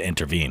needs to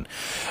intervene.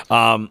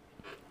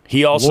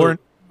 He also... Lauren,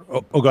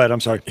 go ahead. I'm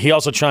sorry. He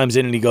also chimes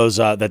in and he goes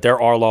that there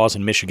are laws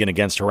in Michigan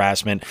against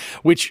harassment,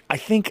 which I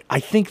think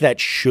that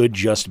should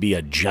just be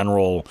a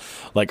general,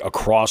 like,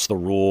 across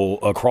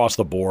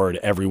the board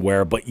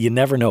everywhere. But you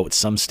never know. At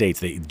some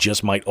states, they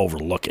just might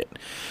overlook it.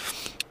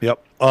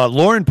 Yep.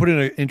 Lauren put in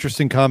an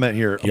interesting comment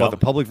here about the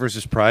public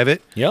versus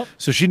private. Yep.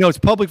 So she notes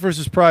public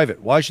versus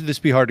private. Why should this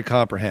be hard to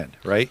comprehend,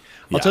 right?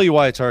 I'll tell you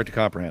why it's hard to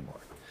comprehend,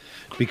 Lauren.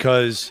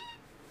 Because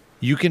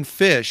you can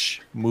fish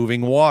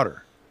moving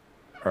water,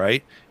 all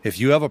right?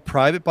 If you have a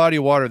private body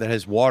of water that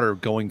has water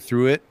going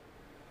through it,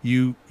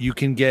 you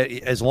can get,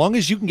 as long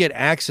as you can get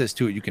access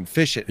to it, you can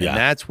fish it. And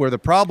that's where the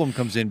problem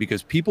comes in,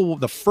 because people,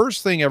 the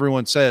first thing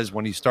everyone says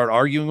when you start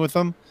arguing with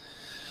them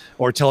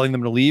or telling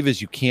them to leave is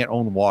you can't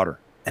own water.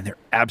 And they're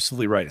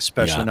absolutely right,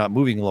 especially not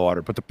moving in the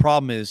water. But the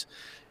problem is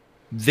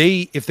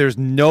if there's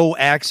no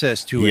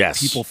access to it,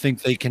 people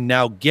think they can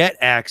now get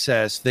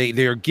access. They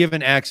are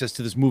given access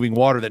to this moving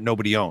water that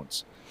nobody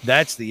owns.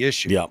 That's the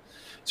issue. Yeah.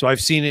 So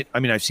I've seen it. I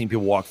mean, I've seen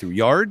people walk through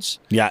yards.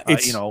 Yeah.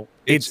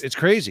 It's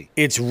crazy.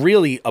 It's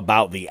really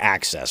about the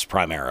access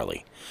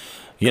primarily.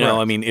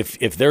 I mean,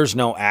 if there's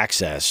no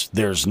access,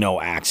 there's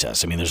no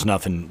access. I mean, there's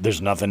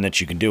nothing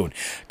that you can do. And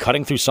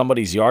cutting through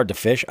somebody's yard to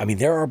fish, I mean,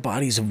 there are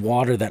bodies of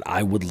water that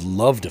I would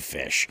love to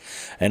fish.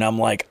 And I'm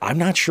like, I'm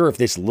not sure if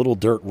this little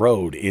dirt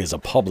road is a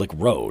public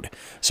road.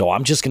 So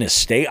I'm just going to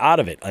stay out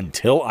of it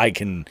until I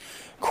can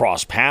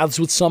cross paths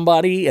with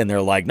somebody. And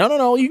they're like,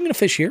 no, you can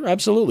fish here.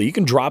 Absolutely. You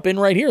can drop in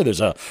right here.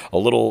 There's a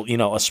little,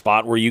 a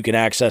spot where you can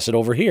access it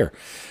over here.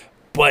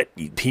 But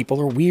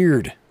people are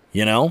weird,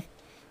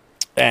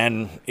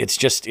 And it's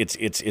just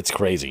it's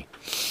crazy.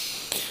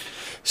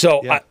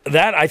 So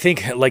I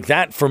think, like,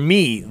 that for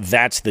me,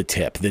 that's the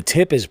tip. The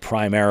tip is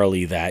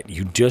primarily that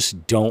you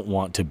just don't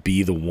want to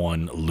be the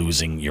one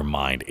losing your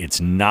mind.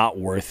 It's not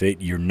worth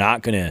it. You're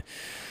not gonna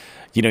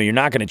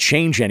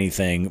change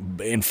anything.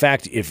 In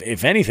fact,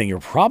 if anything, you're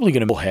probably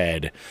gonna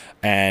head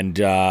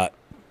and I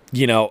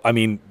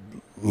mean,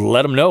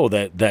 let them know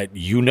that that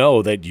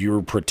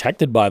you're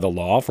protected by the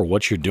law for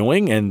what you're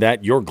doing, and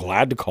that you're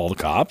glad to call the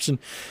cops and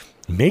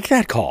make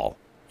that call,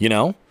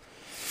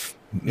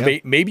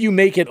 Maybe you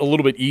make it a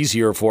little bit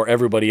easier for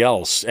everybody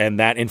else, and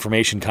that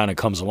information kind of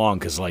comes along.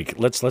 Because, like,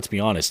 let's be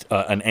honest,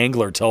 an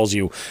angler tells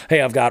you,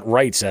 hey, I've got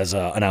rights as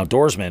an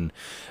outdoorsman,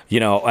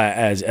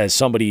 as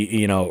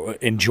somebody,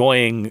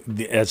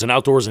 enjoying as an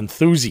outdoors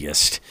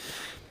enthusiast,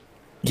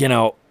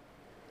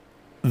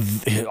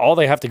 all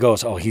they have to go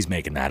is, oh, he's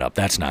making that up.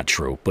 That's not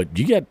true. But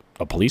you get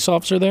a police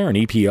officer there, an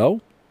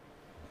EPO,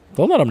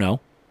 they'll let them know.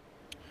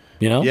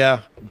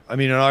 Yeah. I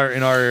mean, in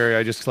our area,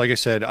 I just, like I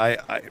said,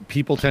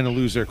 people tend to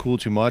lose their cool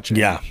too much. And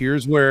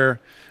here's where,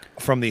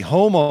 from the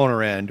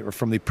homeowner end or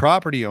from the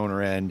property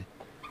owner end,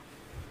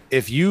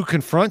 if you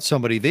confront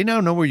somebody, they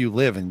now know where you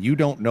live and you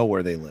don't know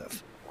where they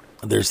live.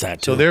 There's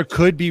that too. So there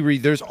could be,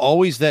 there's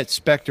always that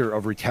specter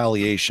of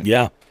retaliation.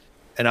 Yeah.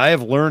 And I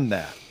have learned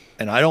that.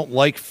 And I don't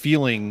like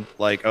feeling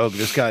like, oh,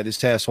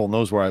 this asshole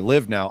knows where I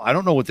live now. I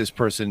don't know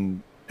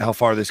how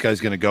far this guy's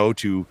going to go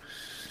to,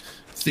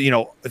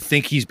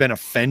 think he's been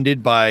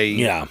offended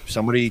by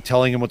somebody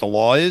telling him what the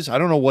law is. I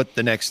don't know what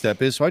the next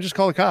step is. So I just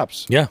call the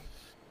cops. Yeah.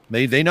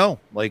 They know,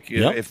 like,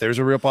 if there's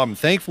a real problem.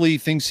 Thankfully,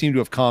 things seem to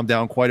have calmed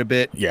down quite a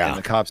bit. Yeah. And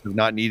the cops have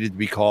not needed to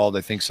be called.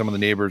 I think some of the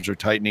neighbors are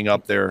tightening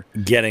up they're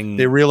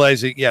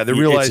realizing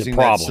it's a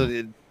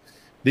problem.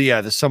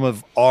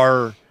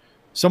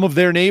 Some of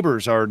their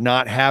neighbors are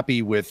not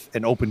happy with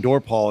an open door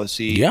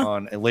policy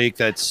on a lake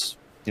that's,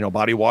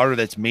 body of water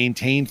that's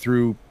maintained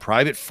through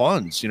private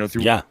funds,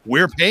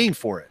 we're paying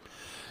for it.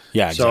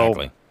 Yeah,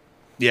 exactly.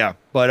 Yeah,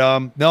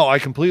 but no, I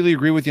completely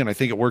agree with you, and I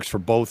think it works for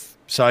both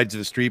sides of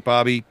the street,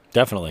 Bobby.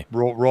 Definitely.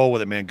 Roll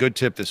with it, man. Good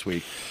tip this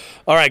week.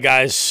 All right,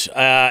 guys,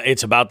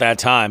 it's about that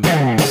time. Fuck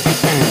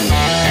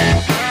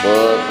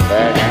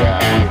that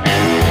guy.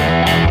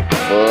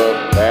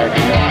 Fuck that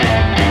guy.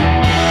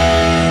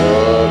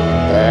 Fuck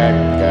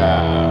that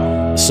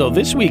guy. So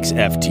this week's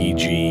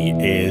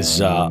FTG is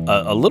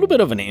a little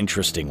bit of an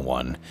interesting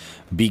one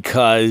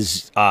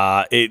because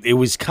it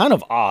was kind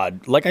of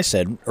odd. Like I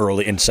said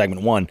early in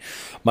segment one,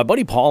 my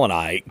buddy Paul and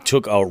I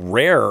took a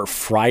rare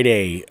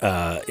Friday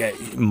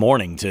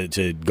morning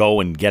to go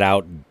and get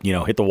out,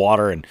 hit the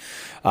water and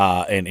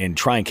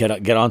try and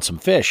get on some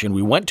fish. And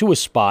we went to a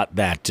spot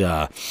that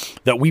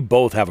we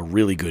both have a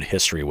really good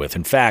history with.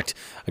 In fact,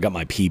 I got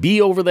my PB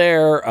over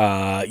there.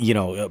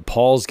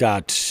 Paul's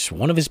got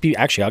one of his PB.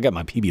 Actually, I got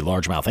my PB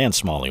largemouth and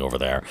smallie over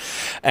there.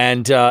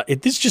 And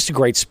this is just a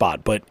great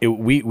spot. But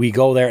we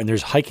go there, and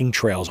there's hiking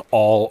trails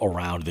all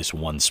around this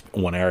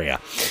one area.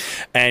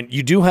 And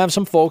you do have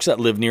some folks that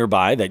live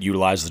nearby that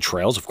utilize the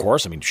trails, of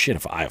course. I mean, shit,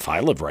 if I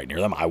lived right near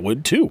them, I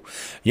would too,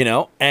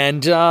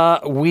 And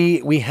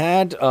we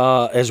had,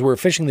 as we're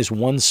fishing this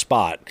one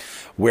spot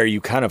where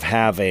you kind of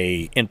have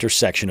a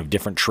intersection of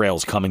different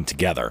trails coming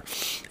together,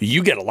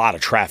 you get a lot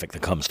of traffic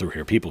that comes through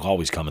here. People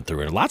always coming through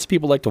here. Lots of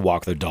people like to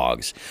walk their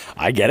dogs.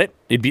 I get it.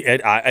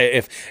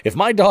 If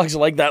my dogs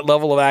like that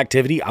level of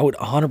activity, I would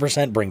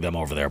 100% bring them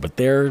over there. But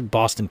they're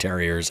Boston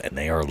Terriers, and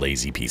they are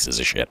lazy pieces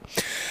of shit.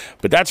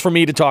 But that's for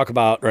me to talk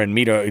about,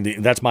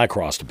 that's my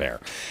cross to bear.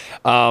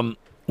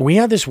 We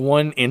had this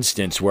one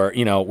instance where,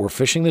 we're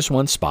fishing this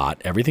one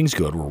spot. Everything's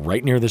good. We're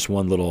right near this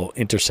one little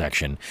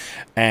intersection.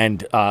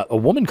 And a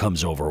woman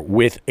comes over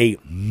with a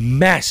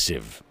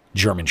massive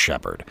German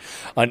Shepherd,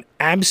 an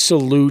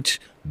absolute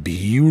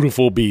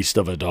beautiful beast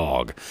of a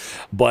dog.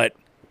 But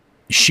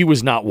she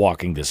was not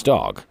walking this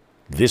dog.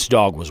 This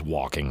dog was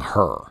walking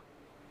her.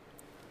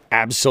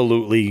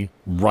 Absolutely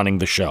running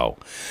the show.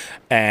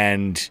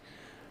 And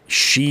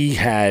she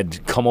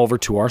had come over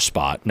to our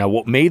spot. Now,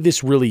 what made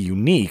this really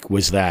unique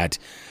was that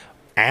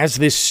as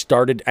this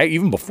started,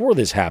 even before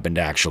this happened,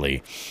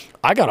 actually,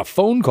 I got a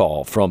phone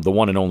call from the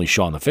one and only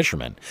Sean the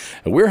Fisherman.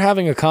 And we're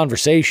having a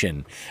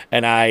conversation,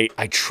 and I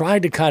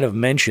tried to kind of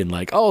mention,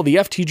 the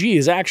FTG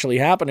is actually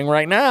happening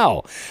right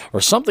now,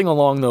 or something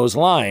along those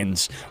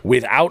lines,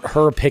 without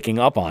her picking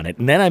up on it.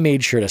 And then I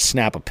made sure to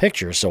snap a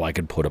picture so I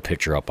could put a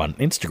picture up on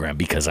Instagram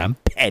because I'm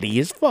petty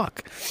as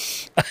fuck.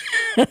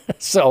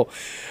 So,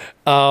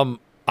 I'm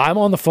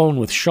on the phone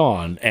with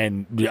Sean,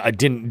 and I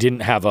didn't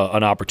have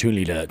an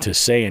opportunity to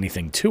say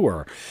anything to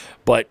her,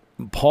 but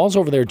Paul's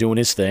over there doing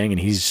his thing,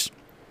 and I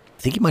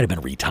think he might have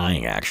been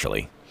retying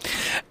actually.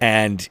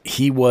 And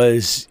he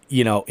was,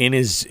 in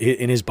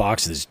his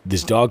box,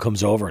 this dog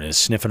comes over and is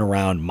sniffing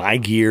around my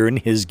gear and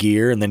his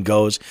gear, and then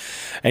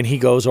he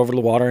goes over to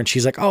the water, and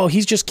she's like, "Oh,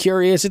 he's just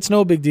curious. It's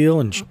no big deal."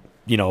 And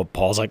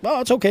Paul's like,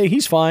 "Oh, it's okay.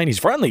 He's fine. He's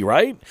friendly,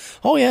 right?"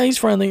 "Oh, yeah, he's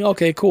friendly."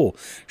 "Okay, cool."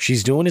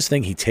 She's doing his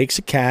thing. He takes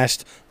a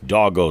cast.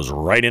 Dog goes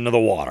right into the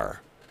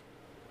water.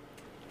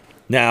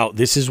 Now,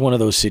 this is one of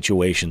those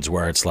situations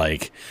where it's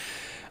like,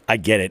 I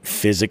get it.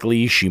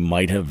 Physically, she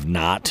might have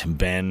not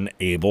been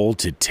able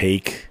to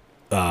take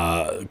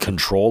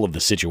control of the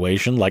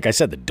situation. Like I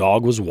said, the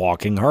dog was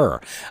walking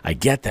her. I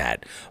get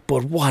that.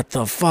 But what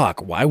the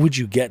fuck? Why would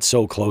you get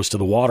so close to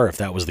the water if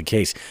that was the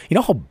case? You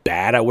know how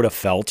bad I would have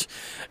felt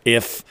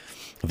if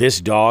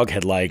this dog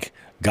had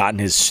gotten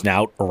his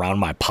snout around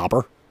my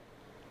popper?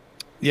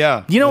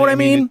 Yeah. You know what I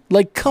mean?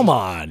 Come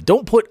on.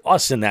 Don't put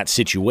us in that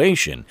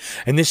situation.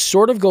 And this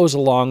sort of goes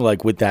along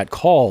with that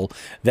call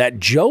that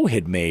Joe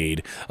had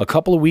made a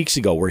couple of weeks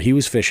ago where he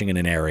was fishing in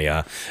an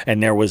area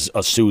and there was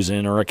a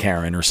Susan or a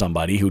Karen or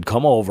somebody who'd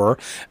come over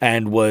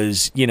and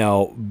was,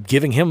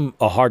 giving him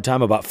a hard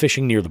time about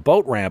fishing near the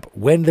boat ramp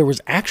when there was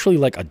actually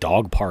a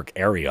dog park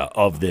area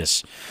of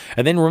this.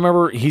 And then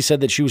remember, he said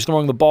that she was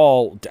throwing the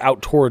ball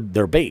out toward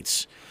their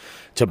baits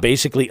to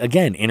basically,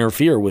 again,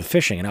 interfere with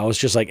fishing. And I was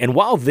just and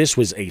while this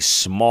was a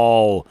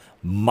small,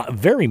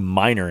 very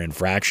minor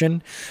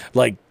infraction,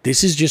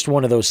 this is just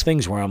one of those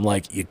things where I'm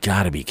you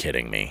gotta be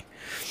kidding me.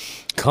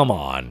 Come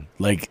on.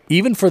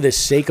 Even for the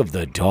sake of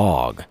the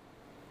dog.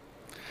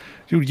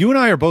 Dude, you and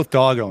I are both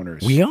dog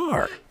owners. We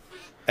are.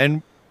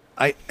 And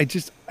I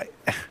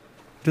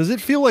does it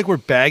feel like we're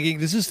bagging?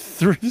 This is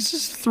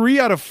 3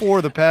 out of 4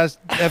 of the past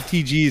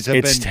FTGs have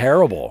been... It's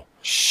terrible.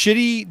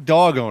 Shitty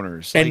dog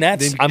owners, and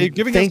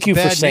thank you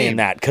for saying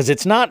that, because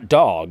it's not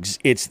dogs,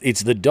 it's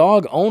the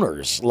dog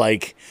owners.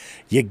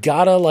 You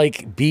gotta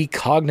be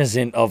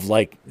cognizant of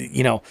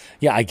yeah,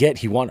 I get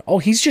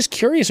he's just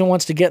curious and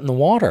wants to get in the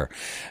water.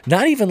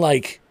 Not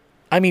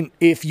even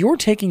if you're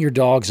taking your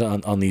dogs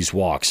on these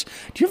walks,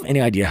 do you have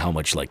any idea how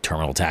much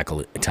terminal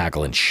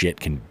tackle and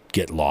shit can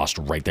get lost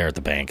right there at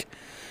the bank?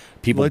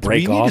 People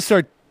break off.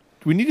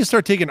 We need to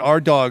start taking our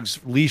dogs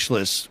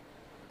leashless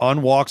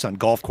on walks on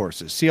golf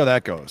courses. See how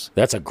that goes.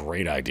 That's a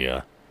great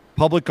idea.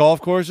 Public golf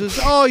courses.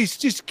 Oh, he's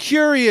just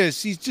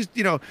curious. He's just,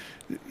 the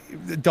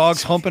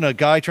dog's humping a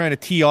guy trying to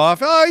tee off.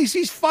 Oh,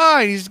 he's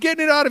fine. He's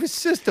getting it out of his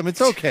system. It's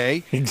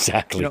okay.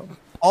 Exactly.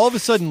 all of a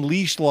sudden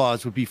leash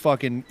laws would be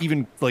fucking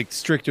even like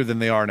stricter than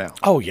they are now.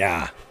 Oh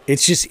yeah.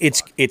 It's just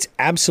it's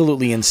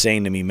absolutely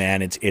insane to me,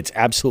 man. It's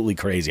absolutely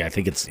crazy. I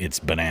think it's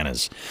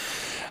bananas.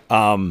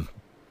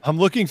 I'm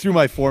looking through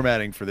my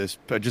formatting for this,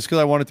 but just because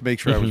I wanted to make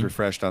sure I was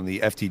refreshed on the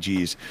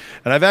FTGs.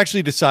 And I've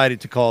actually decided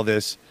to call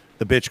this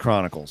the Bitch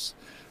Chronicles.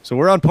 So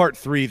we're on part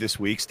 3 this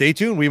week. Stay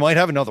tuned. We might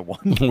have another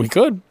one. We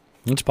could.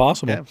 It's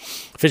possible. Yeah.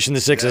 Fishing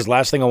the sixes.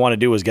 Last thing I want to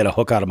do is get a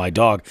hook out of my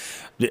dog.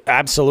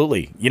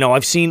 Absolutely. You know,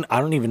 I've seen, I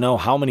don't even know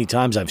how many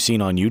times I've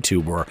seen on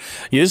YouTube where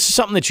this is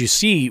something that you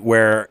see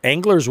where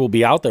anglers will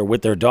be out there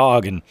with their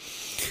dog and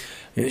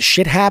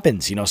shit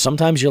happens. You know,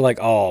 sometimes you're like,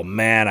 oh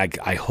man,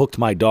 I hooked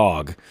my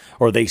dog,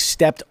 or they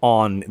stepped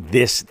on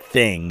this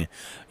thing,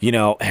 you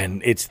know,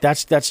 and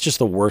that's just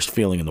the worst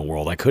feeling in the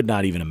world. I could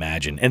not even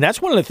imagine. And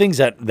that's one of the things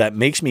that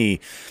makes me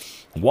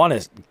want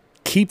to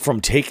keep from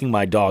taking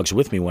my dogs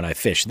with me when I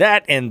fish.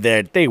 That and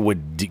that they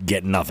would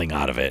get nothing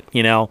out of it,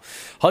 you know.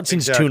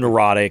 Hudson's too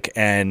neurotic,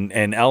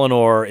 and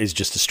Eleanor is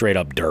just a straight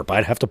up derp.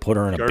 I'd have to put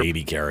her in a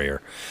baby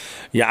carrier.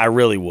 Yeah, I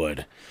really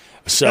would.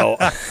 So,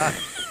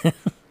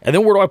 and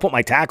then where do I put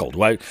my tackle?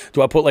 Do I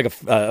put like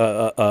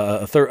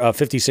a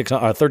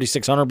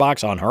 3600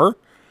 box on her?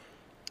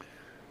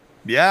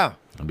 Yeah,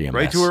 that'd be a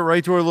right mess. to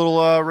her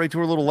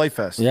little life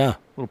vest. Yeah,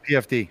 little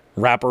PFD.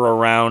 Wrap her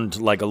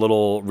around like a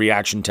little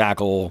reaction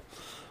tackle,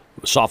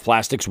 soft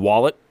plastics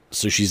wallet,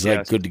 so she's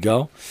like good to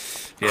go.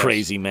 Yes.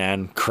 Crazy,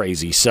 man,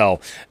 crazy. So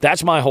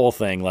that's my whole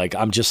thing. Like,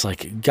 I'm just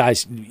like,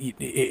 guys,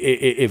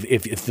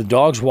 if the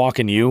dog's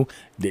walking you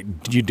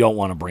don't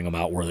want to bring him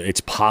out where it's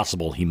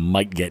possible he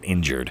might get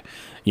injured.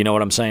 You know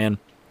what I'm saying?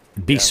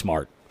 Be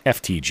smart.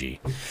 FTG.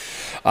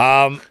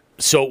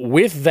 So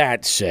with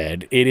that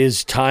said, it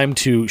is time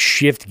to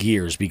shift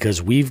gears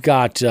because we've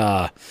got,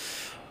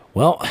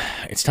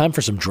 it's time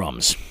for some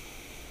drums.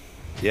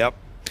 Yep.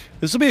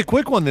 This will be a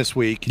quick one this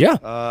week. Yeah.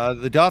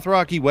 The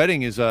Dothraki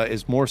wedding is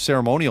more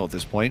ceremonial at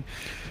this point.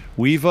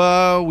 We've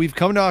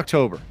come to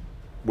October.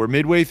 We're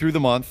midway through the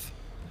month.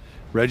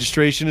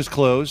 Registration is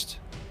closed.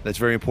 That's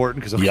very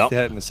important because I'll get to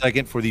that in a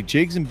second for the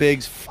Jigs and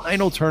Bigs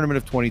final tournament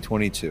of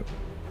 2022.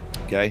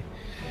 Okay.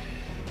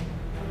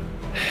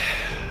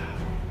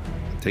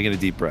 Taking a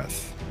deep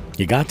breath.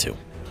 You got to.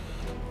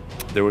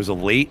 There was a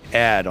late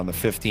ad on the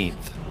 15th.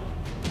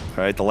 All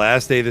right, the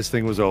last day this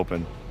thing was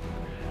open.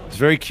 I was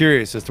very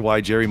curious as to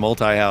why Jerry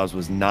Multihouse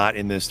was not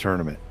in this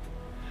tournament.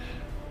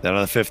 Then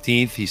on the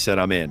 15th, he said,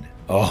 I'm in.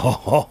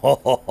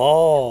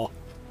 Oh.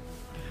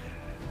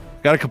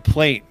 Got a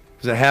complaint.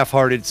 It was a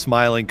half-hearted,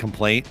 smiling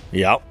complaint.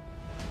 Yep.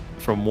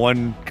 From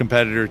one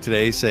competitor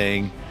today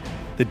saying,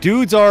 the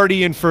dude's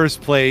already in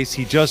first place.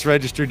 He just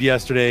registered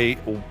yesterday.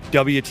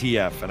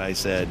 WTF. And I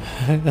said,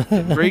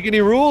 break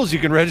any rules. You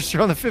can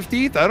register on the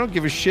 15th. I don't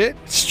give a shit.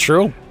 It's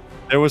true.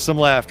 There was some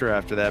laughter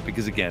after that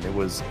because, again, it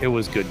was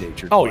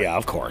good-natured. Oh, yeah,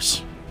 of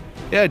course.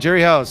 Yeah,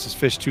 Jerry House has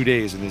fished 2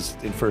 days and is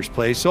in first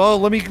place. So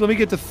let me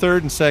get to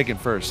third and second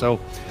first. So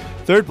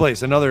third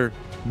place, another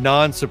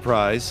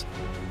non-surprise,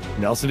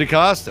 Nelson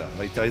DaCosta.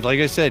 Like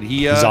I said,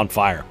 he's on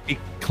fire. He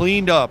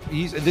cleaned up.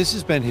 This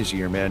has been his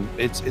year, man.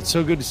 It's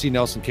so good to see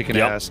Nelson kicking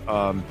ass.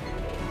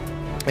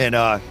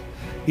 And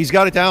he's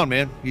got it down,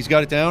 man. He's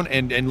got it down.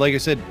 And like I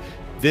said,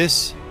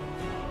 this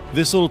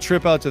little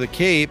trip out to the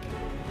Cape,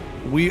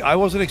 I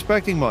wasn't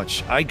expecting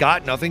much. I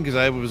got nothing because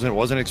I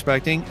wasn't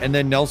expecting. And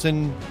then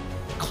Nelson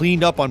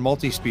cleaned up on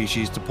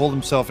multi-species to pull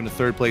himself into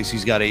third place.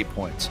 He's got 8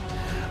 points.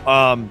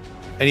 And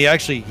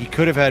he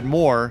could have had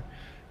more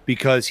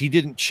because he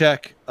didn't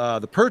check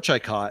the perch I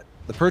caught.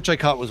 The perch I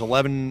caught was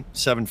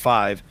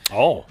 11.75.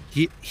 Oh.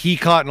 He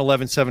caught an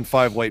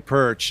 11.75 white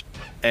perch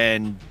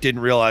and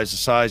didn't realize the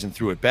size and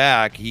threw it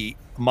back.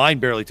 Mine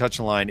barely touched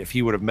the line. If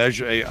he would have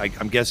measured,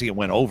 I'm guessing it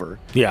went over.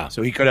 Yeah.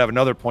 So he could have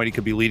another point. He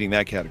could be leading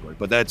that category,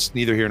 but that's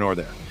neither here nor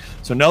there.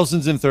 So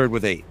Nelson's in third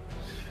with 8.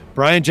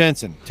 Brian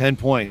Jensen, 10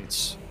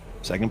 points.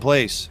 Second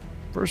place.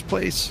 First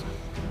place,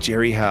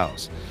 Jerry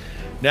House.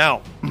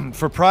 Now,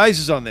 for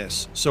prizes on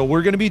this, so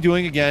we're going to be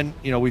doing, again,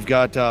 we've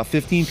got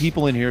 15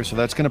 people in here, so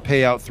that's going to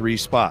pay out 3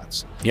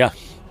 spots. Yeah.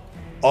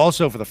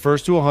 Also, for the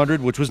first to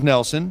 100, which was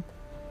Nelson,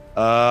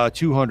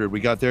 200. We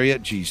got there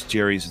yet? Geez,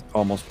 Jerry's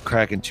almost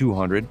cracking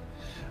 200.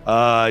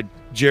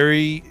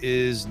 Jerry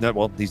is not,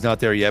 well, he's not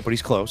there yet, but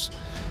he's close.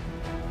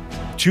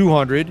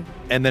 200,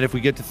 and then if we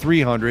get to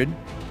 300,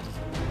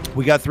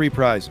 we got 3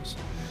 prizes.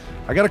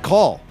 I got a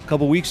call a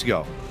couple weeks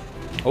ago.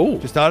 Oh,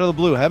 just out of the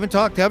blue. Haven't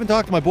talked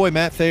to my boy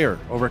Matt Thayer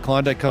over at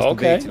Klondike Custom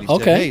Baits. And he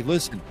said, hey,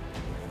 listen,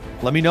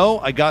 let me know.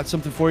 I got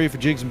something for you for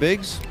Jigs and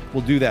Bigs.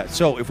 We'll do that.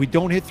 So if we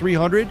don't hit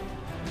 300,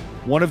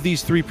 one of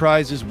these 3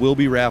 prizes will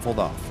be raffled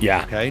off.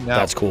 Yeah. Okay. Now,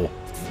 that's cool.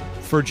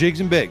 For Jigs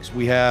and Bigs,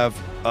 we have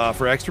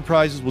for extra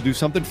prizes, we'll do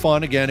something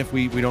fun again if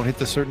we don't hit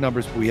the certain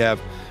numbers. We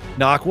have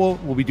Nockwell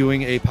will be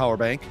doing a power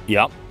bank.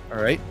 Yep.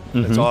 All right.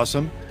 That's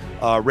awesome.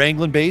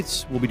 Wranglin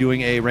Baits will be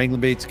doing a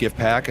Wranglin Baits gift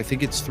pack. I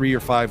think it's 3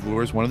 or 5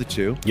 lures, one of the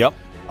 2. Yep.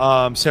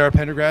 Sarah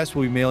Pendergrass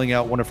will be mailing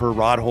out one of her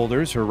rod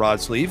holders, her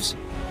rod sleeves,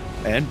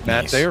 and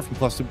Matt Thayer from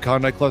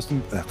Klondike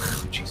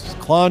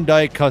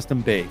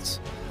Custom Baits.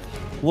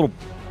 A little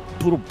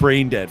little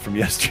brain dead from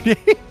yesterday.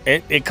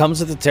 It comes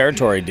with the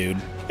territory, dude.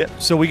 Yeah,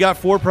 so we got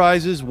 4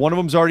 prizes. One of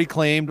them's already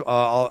claimed.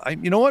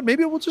 You know what?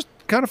 Maybe we'll just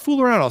kind of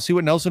fool around. I'll see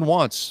what Nelson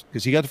wants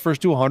because he got the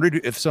first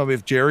 200.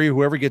 If Jerry or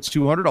whoever gets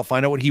 200, I'll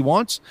find out what he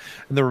wants,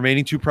 and the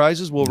remaining 2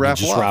 prizes we'll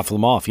raffle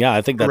them off. Yeah,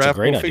 I think that's a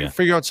great idea.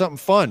 Figure out something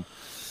fun.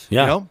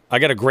 Yeah, you know? I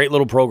got a great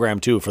little program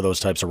too for those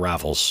types of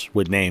raffles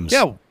with names.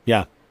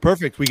 Yeah,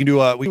 perfect. We can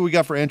do. We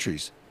got for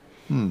entries.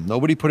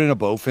 Nobody put in a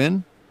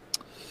bowfin.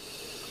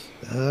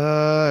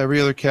 Every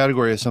other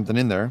category has something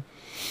in there.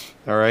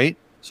 All right.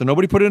 So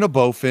nobody put in a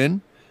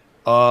bowfin.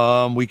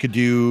 We could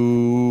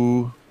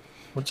do,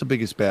 what's the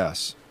biggest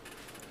bass?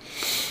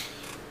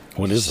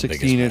 What is the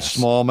biggest bass? 16-inch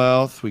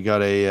smallmouth. We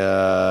got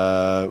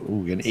an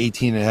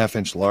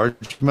 18.5-inch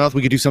largemouth.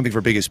 We could do something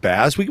for biggest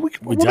bass. We'll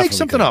make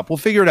something up. We'll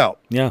figure it out.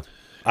 Yeah.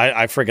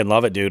 I freaking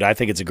love it, dude. I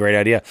think it's a great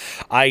idea.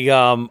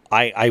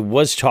 I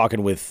was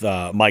talking with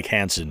Mike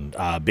Hansen,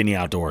 Binny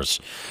Outdoors,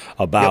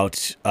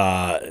 about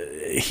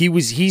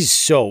he's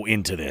so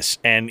into this,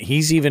 and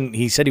he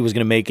said he was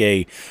going to make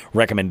a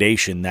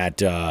recommendation that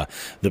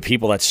the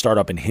people that start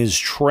up in his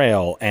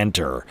trail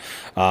enter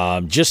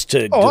just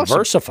to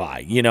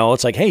diversify. Awesome. You know,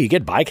 it's like, hey, you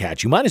get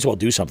bycatch, you might as well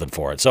do something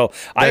for it. So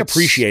I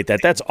appreciate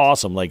that. That's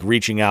awesome. Like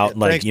reaching out,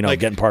 thanks,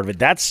 getting part of it.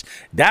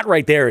 That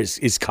right there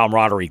is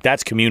camaraderie.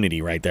 That's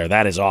community right there.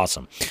 That is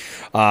awesome.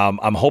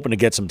 I'm hoping to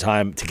get some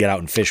time to get out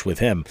and fish with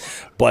him.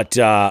 But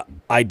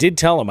I did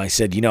tell him, I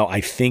said,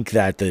 I think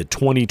that the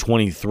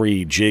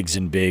 2023 Jigs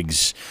and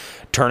Bigs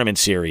tournament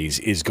series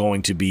is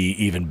going to be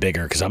even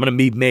bigger because I'm going to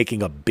be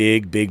making a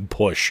big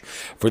push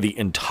for the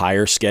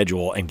entire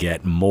schedule and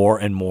get more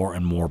and more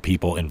and more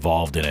people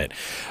involved in it,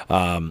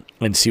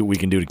 and see what we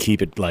can do to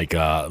keep it like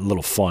a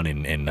little fun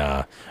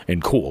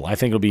and cool. I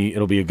think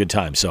it'll be a good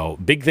time. So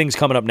big things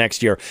coming up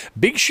next year.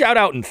 Big shout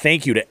out and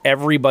thank you to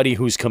everybody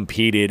who's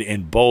competed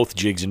in both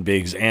Jigs and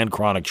Bigs and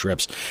Chronic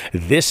trips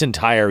this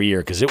entire year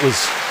because it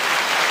was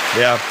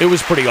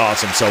pretty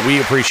awesome. So we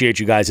appreciate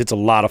you guys. It's a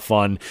lot of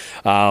fun.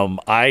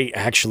 I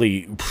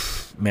actually,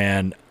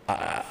 man,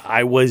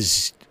 it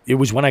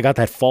was when I got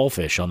that fall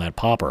fish on that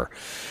popper.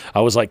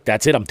 I was like,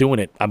 that's it. I'm doing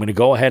it. I'm going to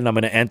go ahead and I'm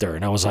going to enter.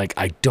 And I was like,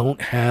 I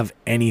don't have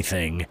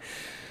anything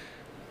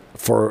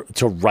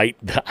to write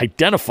the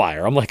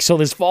identifier. I'm like, so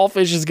this fall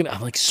fish is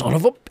I'm like, son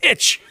of a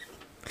bitch.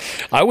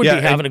 I would be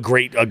having a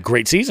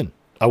great season.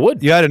 I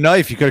would. You had a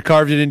knife. You could have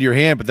carved it into your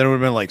hand, but then it would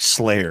have been like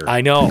Slayer. I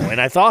know. And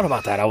I thought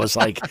about that. I was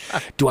like,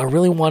 do I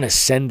really want to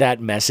send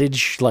that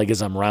message like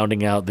as I'm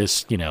rounding out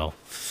this, No,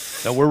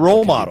 we're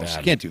role models.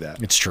 You can't do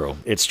that. It's true.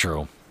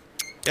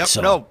 Yep.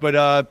 So. No,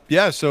 but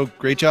so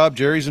great job.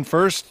 Jerry's in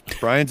first.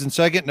 Brian's in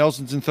second.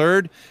 Nelson's in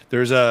third.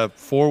 There's a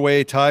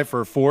 4-way tie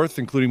for fourth,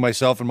 including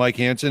myself and Mike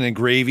Hansen and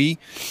Gravy,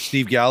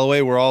 Steve Galloway.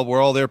 We're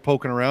all there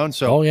poking around.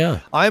 So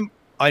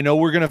I know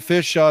we're going to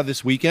fish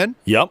this weekend.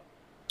 Yep.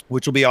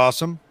 Which will be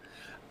awesome.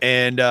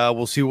 And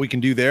we'll see what we can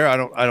do there.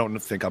 I don't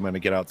think I'm going to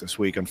get out this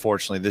week.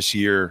 Unfortunately, this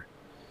year,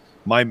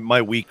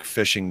 my week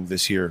fishing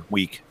this year,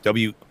 WEEK.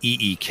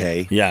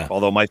 Yeah.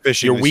 Although my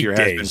fishing this year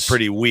has been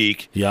pretty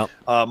weak. Yep.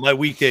 My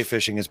weekday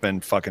fishing has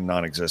been fucking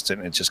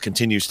non-existent. It just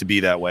continues to be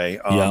that way.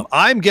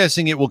 I'm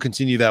guessing it will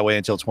continue that way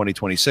until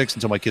 2026,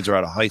 until my kids are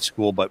out of high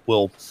school. But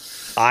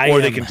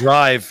they can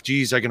drive.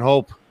 Geez, I can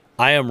hope.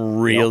 I am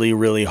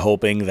really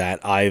hoping that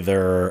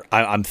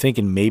I'm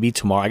thinking maybe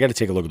tomorrow. I got to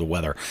take a look at the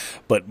weather,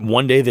 but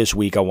one day this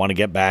week I want to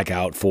get back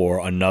out for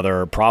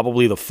another,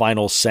 probably the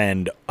final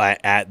send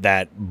at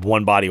that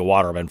one body of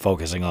water I've been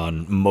focusing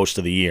on most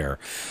of the year.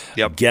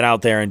 Yep. Get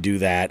out there and do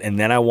that, and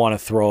then I want to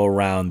throw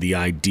around the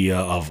idea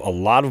of a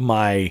lot of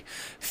my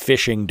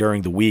fishing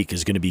during the week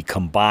is going to be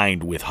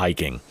combined with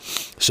hiking.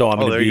 So I'm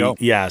going to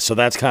be so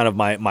that's kind of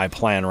my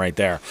plan right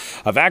there.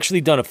 I've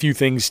actually done a few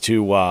things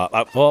to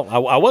I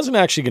wasn't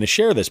actually going to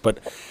share this, but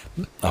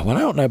I went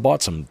out and I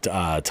bought some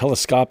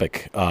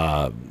telescopic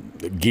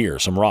gear,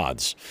 some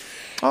rods.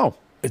 Oh.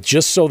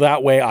 Just so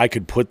that way I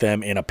could put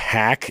them in a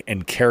pack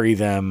and carry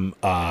them,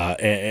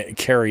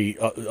 carry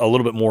a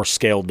little bit more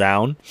scaled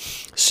down,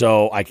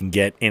 so I can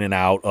get in and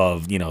out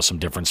of some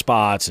different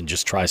spots and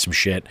just try some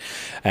shit.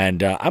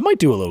 And I might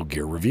do a little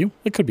gear review.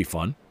 It could be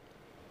fun.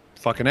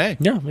 Fucking A.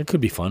 Yeah, it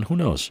could be fun. Who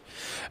knows?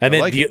 And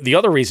then the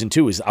other reason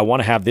too is I want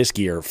to have this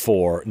gear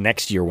for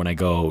next year when I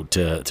go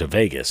to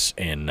Vegas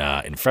in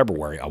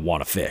February. I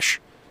want to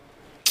fish.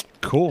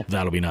 Cool.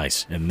 That'll be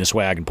nice. And this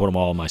way I can put them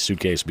all in my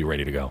suitcase and be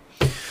ready to go.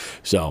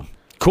 So,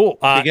 cool.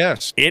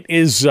 Yes. It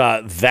is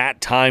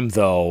that time,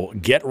 though.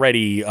 Get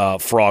ready,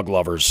 frog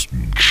lovers.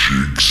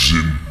 Jigs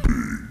and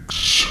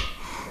Bigs.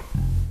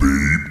 Bait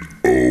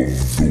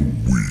of the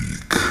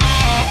Week.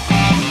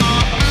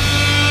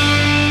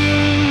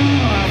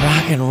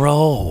 Rock and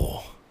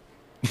roll.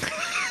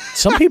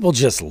 Some people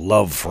just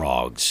love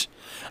frogs.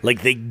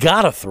 Like, they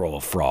gotta throw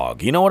a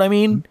frog. You know what I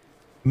mean?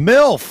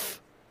 MILF.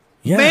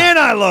 Yeah. Man,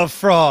 I love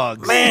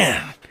frogs.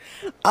 Man,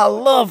 I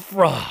love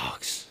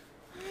frogs.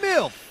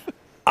 MILF.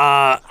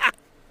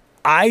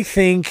 I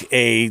think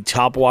a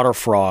topwater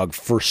frog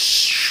for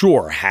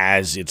sure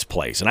has its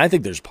place. And I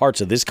think there's parts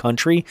of this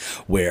country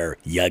where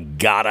you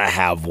gotta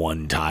have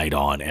one tied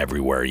on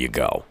everywhere you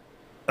go.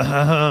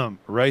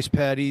 Rice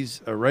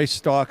patties, rice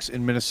stalks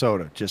in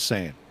Minnesota. Just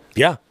saying.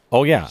 Yeah.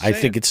 Oh, yeah. I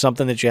think it's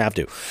something that you have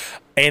to.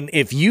 And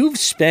if you've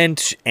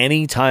spent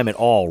any time at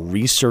all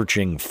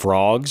researching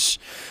frogs,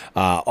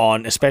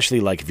 on especially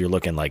like if you're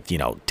looking like,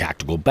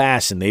 Tactical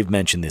Bass, and they've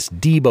mentioned this,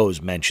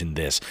 Debo's mentioned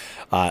this,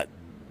 the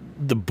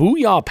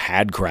Booyah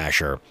Pad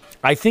Crasher,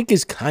 I think,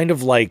 is kind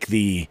of like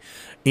the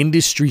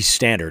industry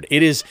standard.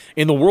 It is,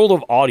 in the world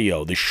of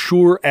audio, the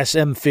Shure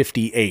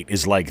SM58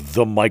 is like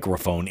the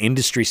microphone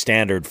industry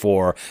standard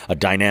for a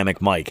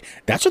dynamic mic.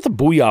 That's what the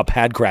Booyah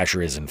Pad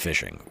Crasher is in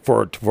fishing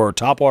for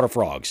topwater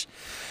frogs.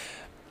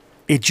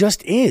 It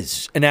just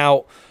is.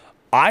 Now,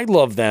 I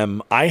love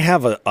them. I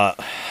have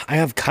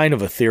kind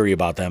of a theory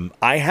about them.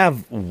 I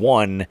have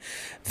one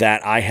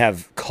that I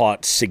have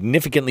caught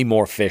significantly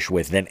more fish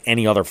with than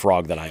any other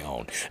frog that I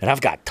own. And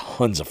I've got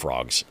tons of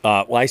frogs.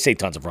 Well, I say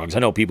tons of frogs. I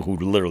know people who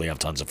literally have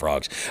tons of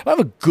frogs. I have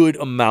a good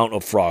amount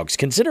of frogs,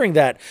 considering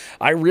that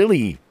I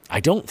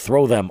don't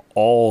throw them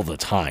all the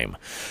time.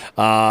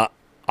 I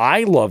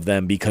love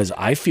them because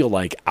I feel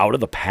like out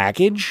of the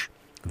package,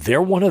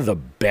 they're one of the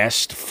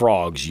best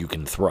frogs you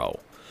can throw.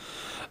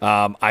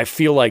 I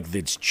feel like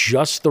it's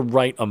just the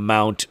right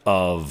amount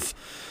of,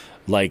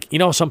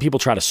 some people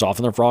try to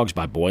soften their frogs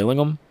by boiling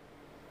them.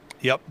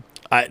 Yep.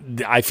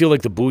 I feel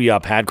like the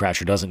Booyah Pad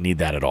Crasher doesn't need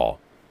that at all.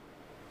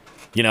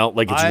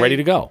 It's ready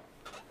to go.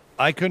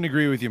 I couldn't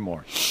agree with you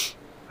more.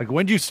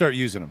 When did you start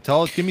using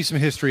them? Give me some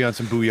history on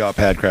some Booyah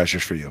Pad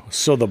Crashers for you.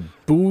 So the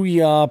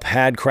Booyah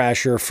Pad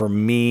Crasher for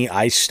me,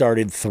 I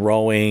started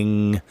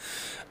throwing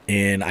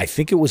in, I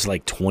think it was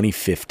like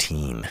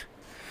 2015.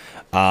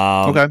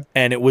 Okay.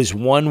 And it was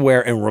one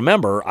where, and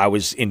remember,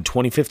 in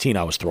 2015,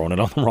 I was throwing it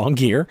on the wrong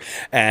gear,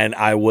 and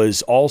I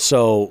was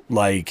also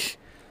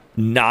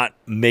not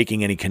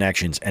making any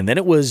connections. And then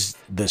it was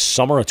the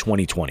summer of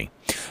 2020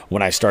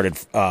 when I started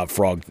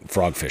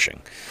frog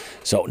fishing.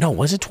 So no,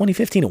 was it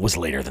 2015? It was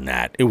later than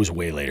that. It was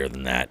way later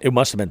than that. It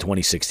must have been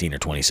 2016 or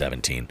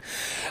 2017.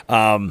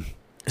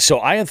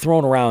 So I had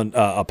thrown around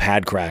a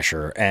Pad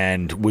Crasher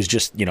and was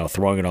just,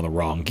 throwing it on the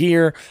wrong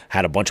gear,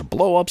 had a bunch of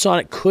blow-ups on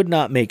it, could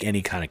not make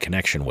any kind of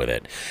connection with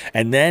it.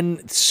 And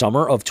then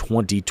summer of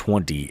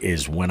 2020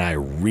 is when I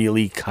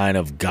really kind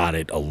of got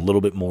it a little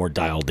bit more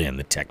dialed in.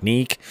 The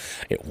technique,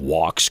 it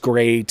walks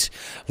great.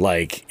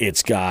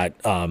 It's got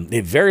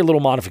very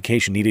little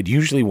modification needed.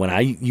 Usually when I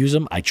use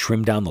them, I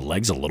trim down the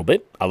legs a little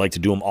bit. I like to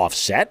do them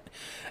offset.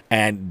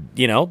 And,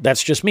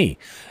 that's just me.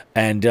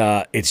 And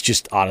it's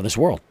just out of this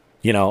world.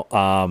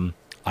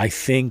 I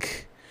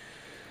think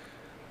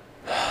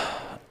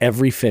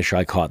every fish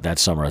I caught that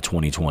summer of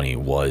 2020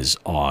 was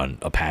on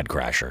a Pad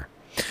Crasher.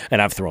 And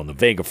I've thrown the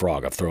Vega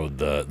frog. I've thrown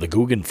the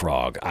Guggen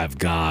frog. I've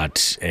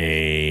got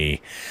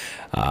a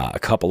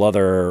couple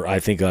other,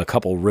 I think a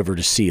couple river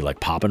to sea, like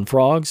poppin'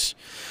 frogs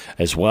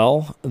as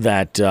well,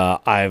 that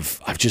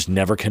I've just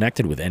never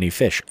connected with any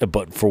fish.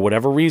 But for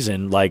whatever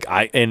reason,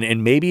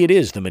 and maybe it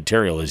is the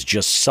material is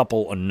just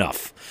supple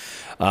enough.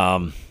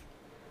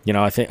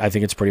 I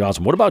think it's pretty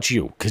awesome. What about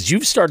you? Because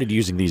you've started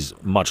using these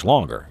much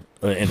longer.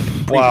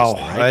 Wow.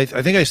 Right?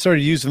 I think I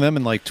started using them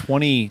in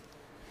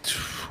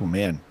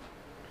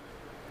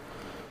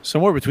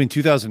somewhere between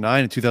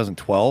 2009 and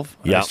 2012.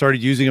 Yeah. I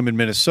started using them in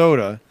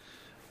Minnesota,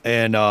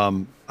 and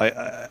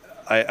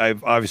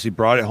I've obviously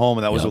brought it home,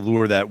 and that was a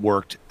lure that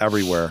worked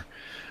everywhere.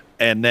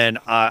 And then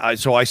I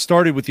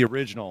started with the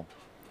original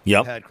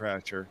Pad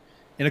Crasher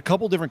in a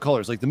couple different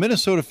colors. Like the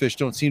Minnesota fish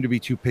don't seem to be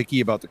too picky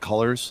about the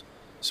colors.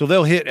 So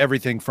they'll hit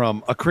everything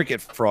from a cricket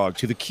frog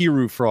to the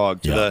Kiru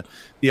frog to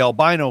the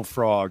albino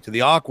frog to the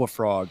aqua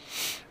frog.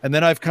 And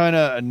then I've kind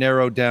of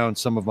narrowed down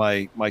some of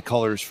my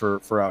colors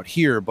for out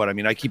here. But I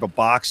mean, I keep a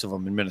box of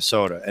them in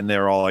Minnesota, and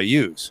they're all I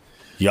use.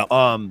 Yep.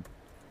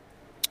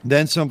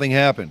 Then something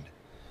happened.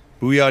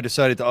 Booyah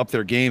decided to up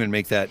their game and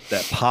make that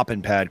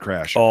poppin' Pad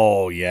Crasher.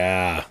 Oh,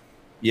 yeah.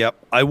 Yep.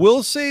 I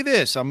will say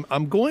this.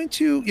 I'm going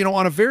to,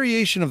 on a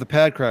variation of the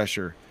Pad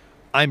Crasher,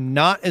 I'm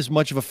not as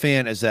much of a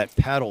fan as that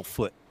paddle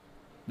foot.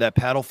 That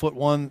paddle foot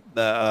one,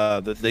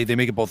 they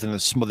make it both in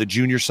the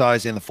junior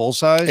size and the full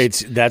size.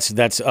 It's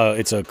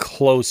a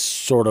close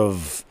sort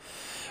of.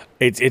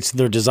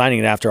 They're designing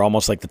it after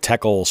almost like the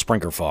Teckle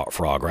sprinkler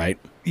frog, right?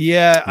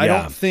 Yeah, I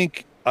don't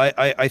think.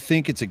 I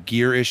think it's a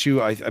gear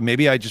issue.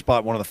 Maybe I just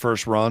bought one of the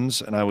first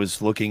runs, and I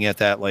was looking at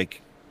that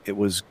like it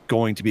was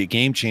going to be a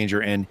game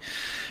changer, and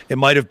it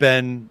might have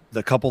been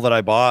the couple that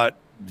I bought.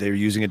 They're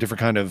using a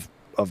different kind of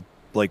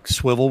like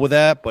swivel with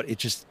that, but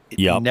it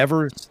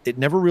never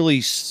really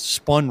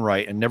spun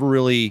right and never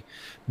really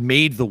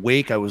made the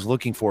wake I was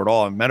looking for at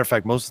all. As a matter of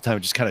fact, most of the time it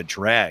just kind of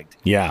dragged.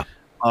 Yeah.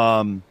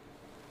 But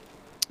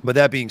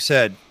that being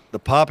said, the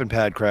Poppin'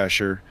 Pad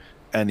Crasher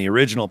and the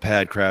original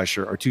Pad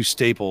Crasher are two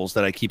staples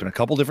that I keep in a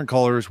couple different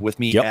colors with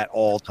me at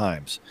all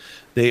times.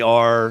 They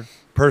are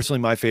personally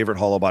my favorite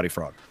hollow body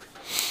frog,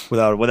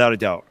 without a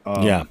doubt.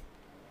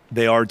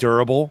 They are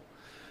durable.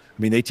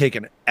 I mean, they take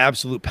an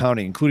absolute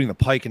pounding, including the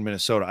pike in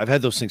Minnesota. I've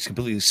had those things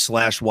completely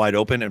slashed wide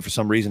open, and for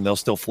some reason, they'll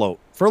still float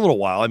for a little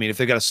while. I mean, if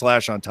they got a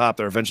slash on top,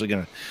 they're eventually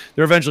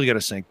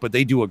gonna sink. But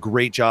they do a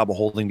great job of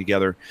holding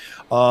together.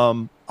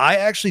 I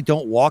actually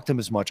don't walk them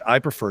as much. I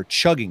prefer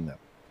chugging them,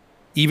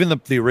 even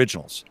the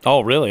originals.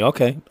 Oh, really?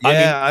 Okay.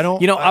 Yeah, I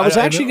don't. I was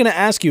actually going to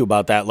ask you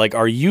about that. Like,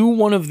 are you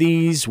one of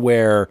these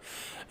where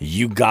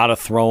you gotta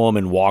throw them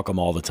and walk them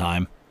all the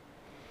time?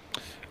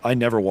 I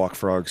never walk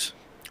frogs.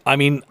 I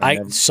mean,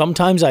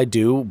 sometimes I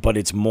do, but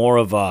it's more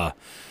of a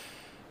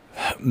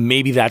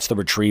maybe that's the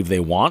retrieve they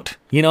want.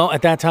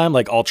 At that time,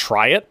 like I'll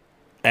try it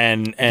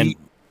and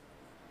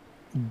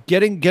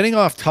getting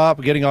off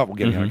of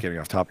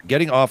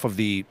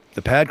the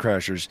pad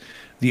crashers.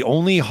 The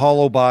only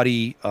hollow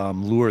body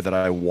lure that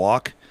I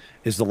walk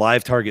is the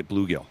live target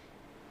bluegill,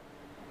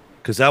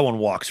 because that one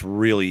walks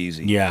really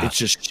easy. Yeah,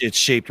 it's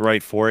shaped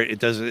right for it. It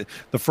doesn't.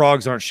 The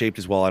frogs aren't shaped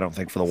as well, I don't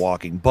think, for the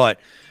walking, but.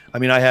 I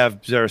mean, I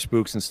have Zara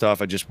spooks and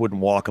stuff. I just wouldn't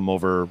walk them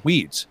over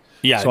weeds.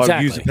 Yeah, so exactly. I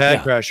would use the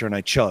pad crasher and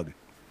I chug.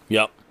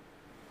 Yep.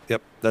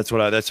 That's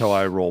how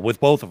I roll with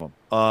both of them.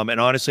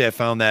 And honestly, I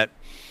found that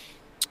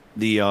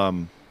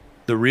the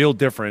real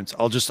difference.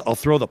 I'll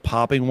throw the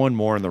popping one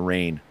more in the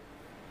rain.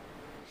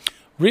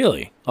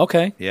 Really?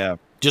 Okay. Yeah.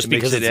 Just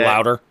because it's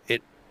louder.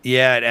 It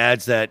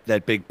adds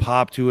that big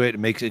pop to it. It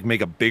makes it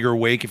make a bigger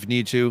wake if you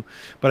need to.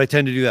 But I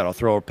tend to do that. I'll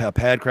throw a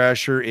pad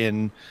crasher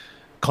in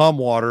calm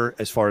water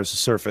as far as the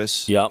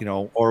surface,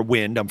 or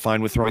wind. I'm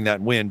fine with throwing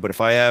that in wind, but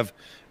if I have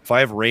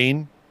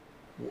rain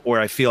or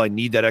I feel I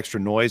need that extra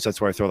noise,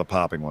 that's where I throw the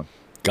popping one.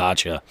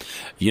 Gotcha.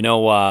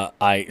 I'm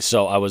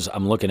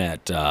looking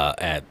at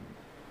what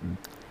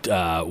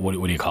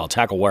do you call it?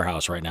 Tackle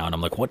Warehouse right now, and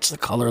I'm like, what's the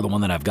color of the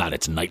one that I've got?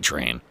 It's Night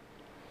Train.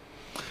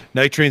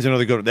 Night Train's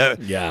another good one.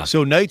 Yeah.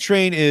 So Night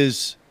Train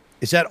is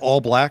that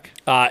all black?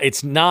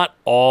 It's not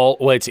all.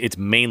 Well, it's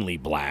mainly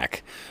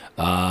black.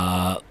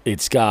 Does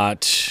it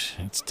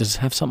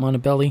have something on the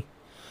belly?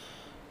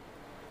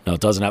 No, it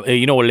doesn't have.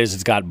 You know what it is?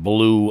 It's got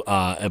blue,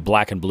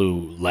 black and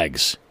blue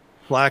legs.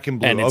 Black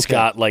and blue, and it's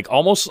got like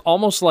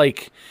almost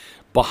like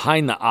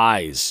behind the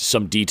eyes,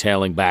 some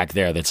detailing back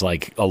there that's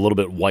like a little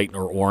bit white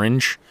or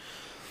orange.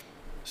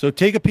 So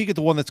take a peek at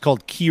the one that's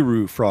called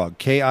Kiru frog,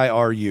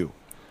 Kiru.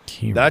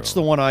 Kiru. That's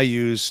the one I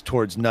use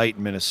towards night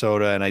in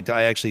Minnesota, and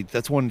I actually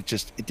that's one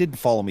it didn't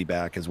follow me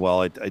back as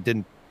well.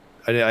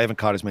 I haven't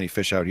caught as many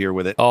fish out here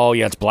with it. Oh,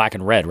 yeah, it's black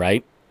and red,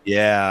 right?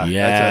 Yeah.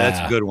 That's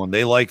a good one.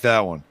 They like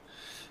that one.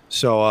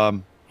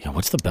 So,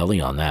 what's the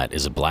belly on that?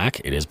 Is it black?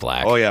 It is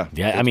black. Oh, yeah.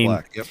 Yeah, I mean,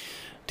 black. Yep.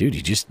 Dude,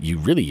 you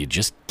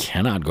just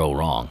cannot go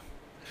wrong.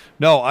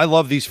 No, I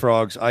love these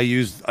frogs.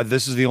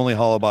 This is the only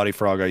hollow body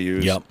frog I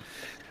use. Yep.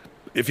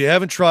 If you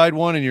haven't tried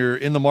one and you're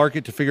in the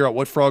market to figure out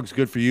what frog's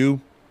good for you,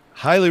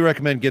 highly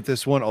recommend get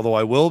this one. Although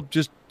I will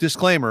just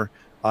disclaimer,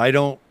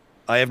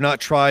 I have not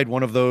tried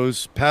one of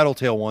those paddle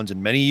tail ones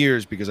in many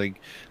years because it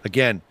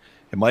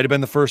might have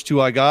been the first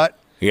two I got.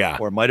 Yeah.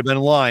 Or it might have been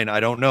a line. I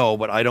don't know,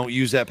 but I don't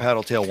use that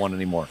paddle tail one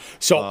anymore.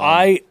 So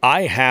I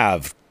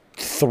have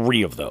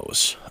 3 of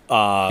those.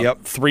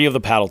 Yep. 3 of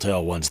the paddle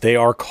tail ones. They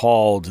are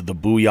called the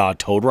Booyah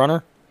Toad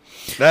Runner.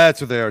 That's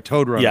what they are,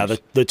 Toad Runners. Yeah,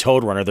 the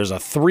Toad Runner. There's a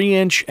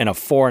 3-inch and a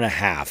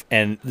 4.5,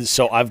 and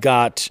so I've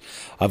got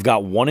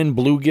one in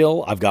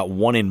bluegill, I've got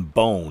one in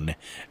bone,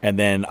 and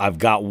then I've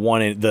got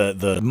one in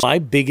the. My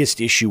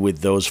biggest issue with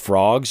those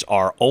frogs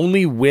are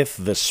only with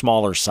the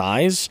smaller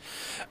size,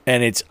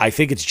 and I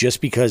think it's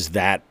just because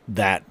that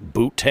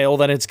boot tail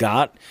that it's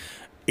got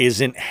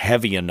isn't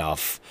heavy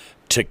enough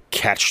to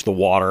catch the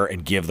water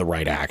and give the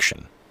right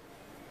action.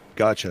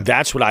 Gotcha.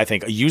 That's what I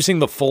think. Using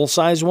the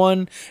full-size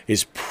one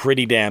is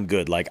pretty damn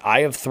good. Like,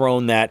 I have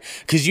thrown that,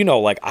 because,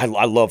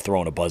 I love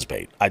throwing a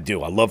buzzbait. I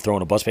do. I love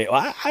throwing a buzzbait.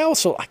 I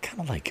kind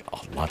of like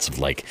lots of,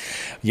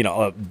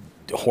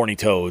 horny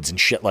toads and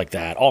shit like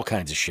that, all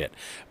kinds of shit.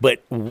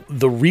 But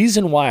the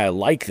reason why I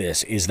like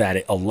this is that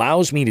it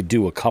allows me to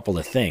do a couple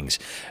of things.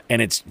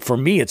 And for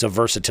me, it's a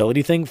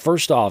versatility thing.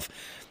 First off,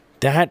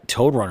 that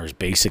Toad Runner is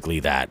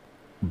basically that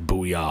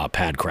Booyah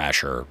Pad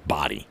Crasher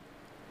body.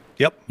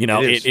 Yep.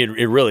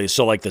 It really is.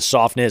 So like the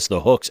softness, the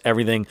hooks,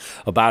 everything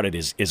about it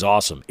is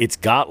awesome. It's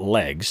got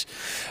legs,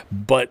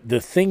 but the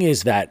thing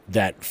is that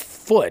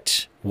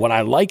foot, what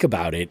I like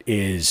about it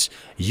is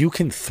you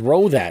can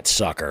throw that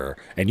sucker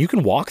and you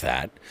can walk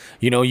that.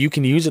 You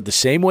can use it the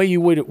same way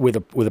you would with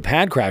a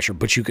pad crasher,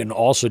 but you can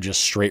also just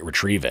straight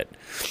retrieve it,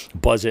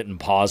 buzz it and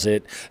pause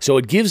it. So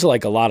it gives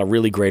like a lot of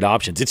really great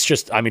options. It's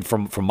just,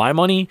 from my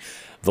money,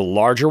 the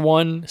larger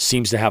one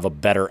seems to have a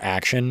better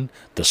action.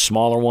 The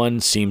smaller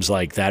one seems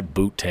like that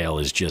boot tail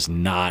is just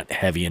not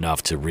heavy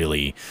enough to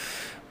really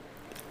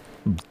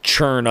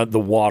churn the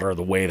water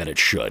the way that it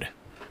should.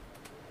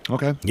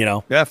 Okay.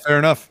 Yeah, fair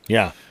enough.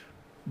 Yeah.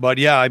 But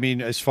yeah,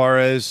 as far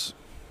as,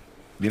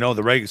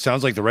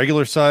 sounds like the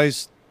regular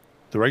size,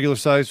 what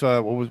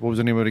was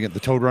the name of it again? The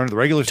Toad Runner, the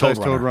regular size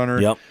Toad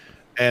Runner. Yep.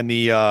 And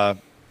the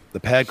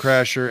Pad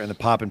Crasher and the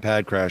Pop and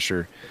Pad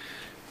Crasher.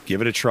 Give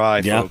it a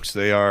try, folks.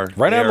 They are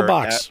right out of the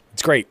box.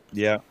 It's great.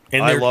 Yeah.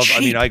 And they're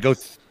cheap.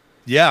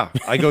 Yeah,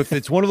 I go.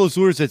 It's one of those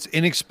lures that's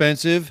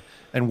inexpensive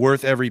and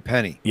worth every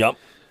penny. Yep.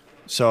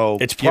 So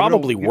it's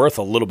probably worth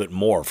a little bit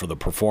more for the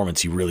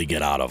performance you really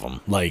get out of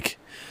them. Like,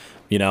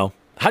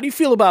 how do you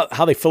feel about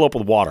how they fill up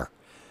with water?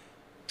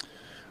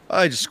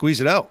 I just squeeze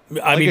it out.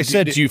 I mean,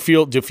 do you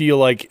feel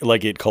like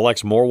it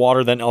collects more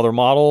water than other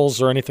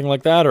models or anything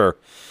like that, or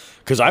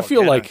because I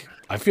feel like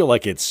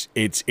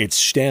it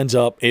stands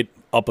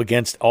up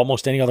against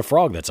almost any other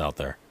frog that's out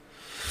there.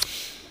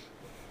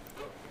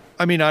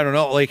 I mean, I don't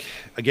know. Like,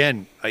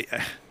 again,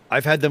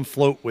 I've had them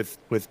float with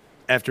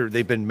after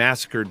they've been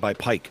massacred by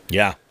pike.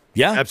 Yeah,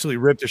 absolutely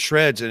ripped to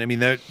shreds, and I mean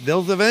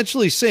they'll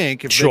eventually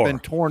sink if they've been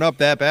torn up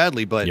that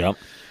badly. But no,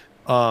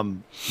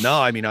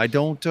 I mean I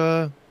don't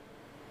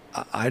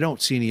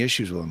see any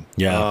issues with them.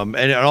 Yeah.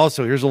 And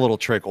also here's a little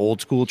trick, old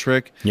school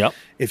trick. Yep.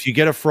 If you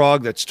get a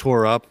frog that's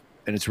tore up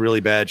and it's really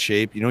bad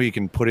shape, you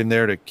can put in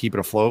there to keep it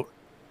afloat.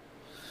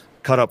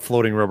 Cut up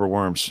floating rubber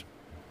worms.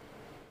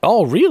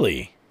 Oh,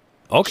 really?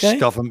 Okay.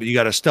 Stuff them. You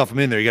got to stuff them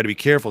in there. You got to be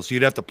careful. So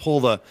you'd have to pull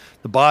the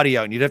body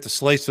out, and you'd have to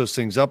slice those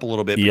things up a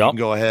little bit. But you can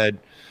go ahead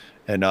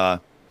and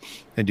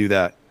do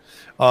that.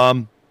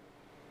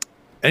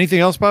 Anything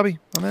else, Bobby,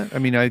 on that? I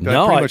mean, I pretty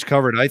much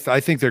covered. I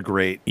think they're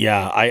great.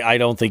 Yeah, I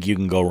don't think you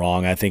can go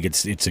wrong. I think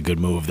it's a good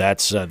move.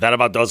 That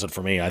about does it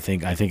for me. I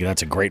think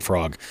that's a great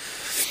frog.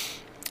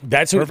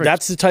 That's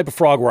the type of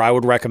frog where I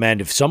would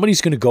recommend if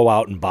somebody's going to go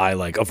out and buy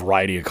like a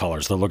variety of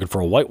colors. They're looking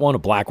for a white one, a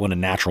black one, a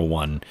natural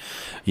one,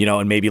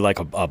 and maybe like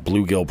a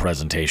bluegill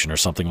presentation or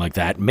something like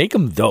that. Make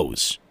them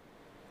those.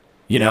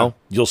 You'll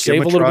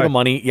save a little bit of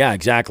money. Yeah,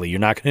 exactly.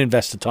 You're not going to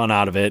invest a ton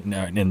out of it,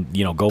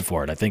 and go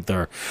for it. I think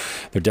they're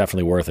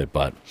definitely worth it.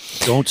 But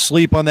don't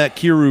sleep on that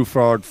Kiru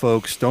frog,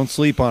 folks. Don't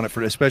sleep on it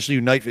especially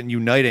you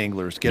night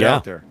anglers. Get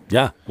out there.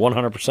 Yeah,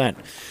 100%.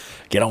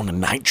 Get on the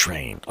night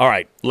train. All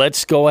right,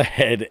 let's go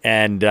ahead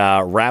and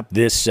wrap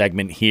this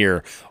segment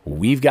here.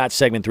 We've got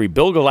segment 3.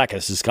 Bill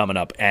Galekis is coming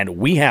up, and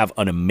we have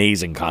an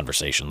amazing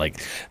conversation.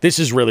 Like, this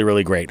is really,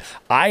 really great.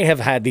 I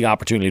have had the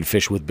opportunity to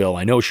fish with Bill.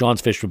 I know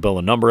Sean's fished with Bill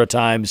a number of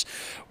times.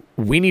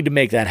 We need to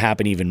make that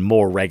happen even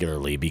more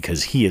regularly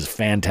because he is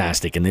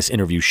fantastic, and this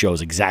interview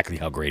shows exactly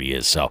how great he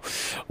is. So,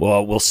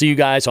 we'll see you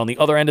guys on the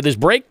other end of this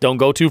break. Don't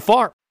go too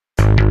far.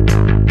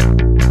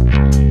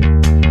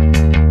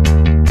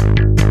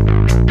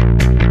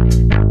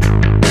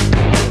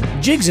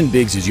 Jigs and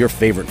Bigs is your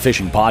favorite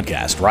fishing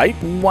podcast, right?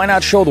 Why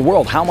not show the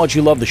world how much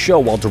you love the show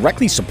while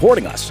directly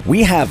supporting us?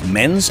 We have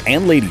men's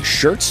and ladies'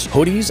 shirts,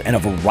 hoodies, and a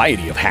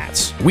variety of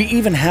hats. We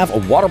even have a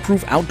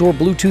waterproof outdoor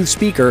Bluetooth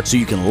speaker so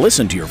you can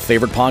listen to your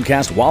favorite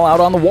podcast while out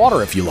on the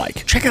water if you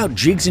like. Check out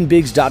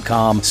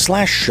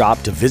jigsandbigs.com/shop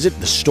to visit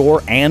the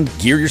store and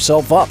gear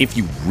yourself up. If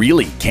you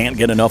really can't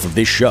get enough of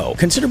this show,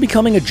 consider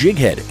becoming a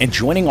jighead and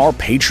joining our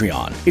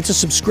Patreon. It's a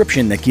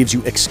subscription that gives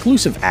you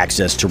exclusive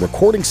access to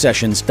recording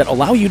sessions that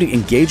allow you to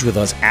engage with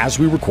us as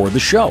we record the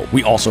show.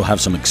 We also have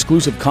some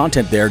exclusive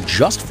content there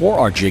just for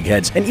our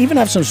jigheads and even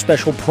have some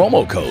special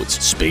promo codes.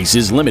 Space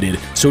is limited,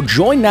 so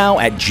join now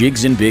at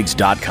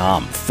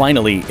jigsandbigs.com.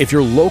 Finally, if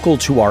you're local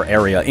to our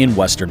area in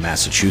Western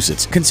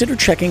Massachusetts, consider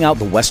checking out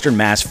the Western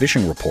Mass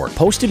Fishing Report,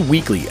 posted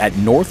weekly at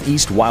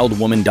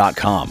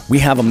northeastwildwoman.com. We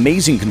have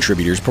amazing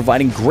contributors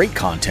providing great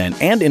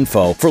content and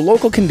info for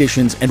local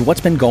conditions and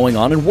what's been going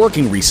on and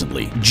working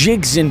recently.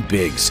 Jigs and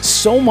Bigs,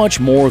 so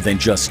much more than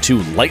just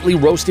two lightly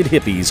roasted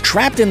hippies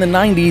trapped in the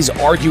 90s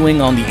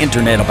arguing on the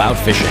internet about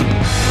fishing.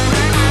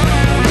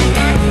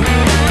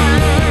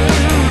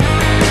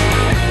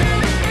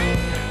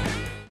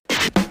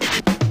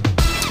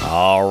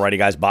 Alrighty,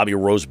 guys, Bobby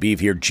Roast Beef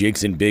here,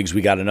 Jigs and Bigs.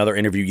 We got another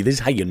interview. This is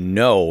how you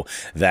know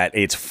that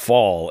it's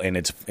fall and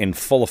it's in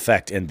full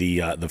effect, and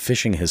the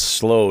fishing has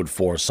slowed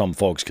for some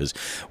folks because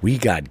we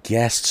got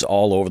guests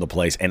all over the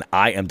place, and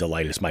I am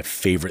delighted. It's my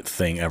favorite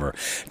thing ever.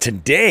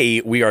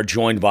 Today, we are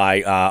joined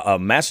by a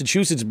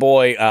Massachusetts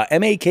boy,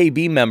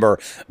 MAKB member,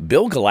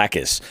 Bill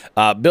Galekis.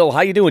 Bill,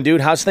 how you doing,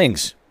 dude? How's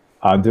things?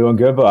 I'm doing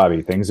good,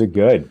 Bobby. Things are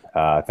good.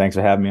 Thanks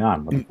for having me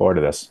on. Looking forward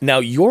to this. Now,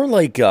 you're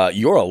like,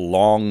 you're a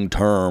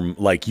long-term,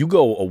 like you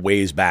go a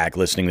ways back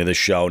listening to this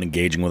show and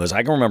engaging with us.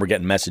 I can remember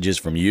getting messages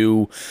from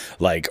you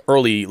like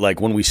early, like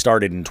when we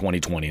started in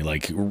 2020,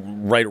 like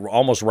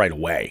almost right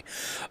away.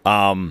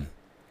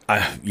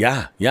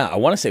 Yeah. I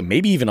want to say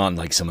maybe even on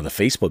like some of the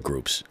Facebook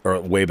groups or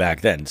way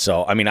back then.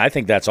 So, I mean, I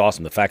think that's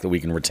awesome. The fact that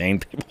we can retain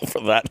people for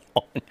that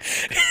long,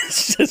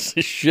 it's just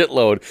a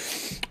shitload.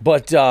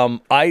 But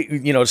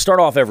to start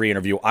off every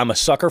interview, I'm a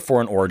sucker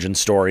for an origin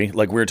story.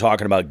 Like we were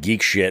talking about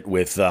geek shit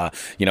with,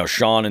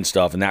 Sean and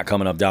stuff and that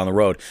coming up down the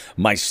road.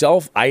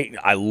 Myself,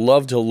 I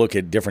love to look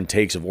at different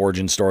takes of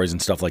origin stories and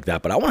stuff like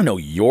that. But I want to know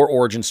your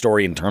origin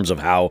story in terms of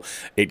how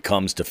it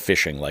comes to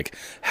fishing. Like,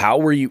 how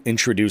were you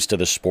introduced to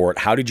the sport?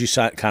 How did you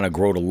kind of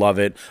grow to love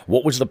it?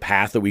 What was the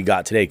path that we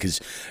got today? Because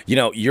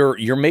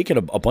you're making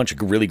a bunch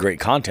of really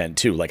great content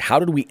too. Like, how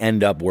did we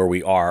end up where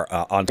we are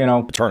on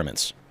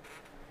tournaments?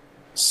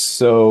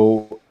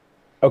 So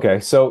I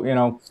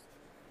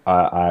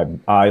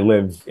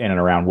live in and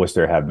around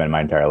Worcester, have been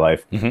my entire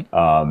life.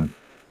 Mm-hmm.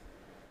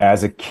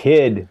 As a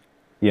kid,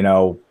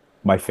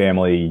 my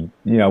family,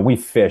 we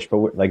fish,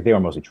 but like they were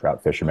mostly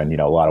trout fishermen,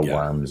 a lot of Yeah.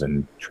 worms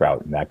and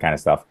trout and that kind of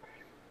stuff.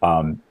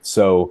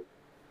 So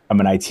I'm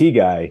an IT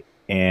guy,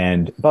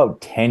 and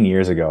about 10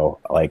 years ago,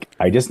 like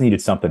I just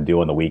needed something to do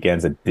on the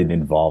weekends that didn't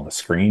involve a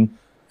screen.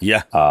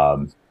 Yeah.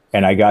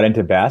 And I got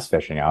into bass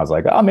fishing. I was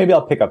like, oh, maybe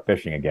I'll pick up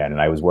fishing again.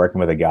 And I was working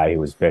with a guy who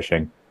was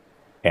fishing,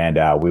 and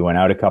we went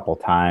out a couple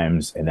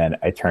times, and then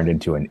it turned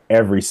into an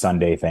every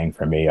Sunday thing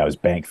for me. I was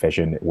bank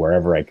fishing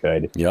wherever I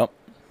could. Yep.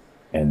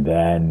 And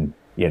then,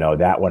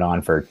 that went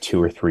on for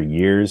 2 or 3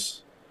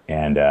 years.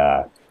 And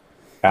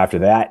after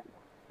that,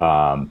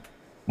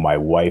 my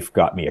wife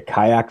got me a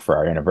kayak for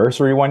our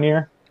anniversary one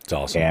year. It's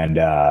awesome.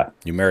 And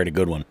you married a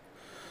good one.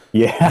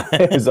 yeah,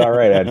 it was all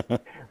right.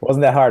 It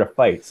wasn't that hard to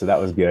fight, so that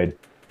was good.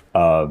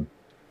 And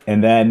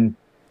then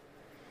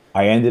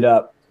I ended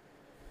up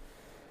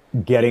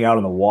getting out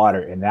on the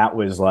water, and that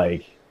was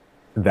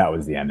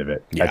the end of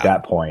it. Yeah. At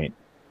that point,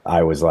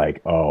 I was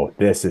like, oh,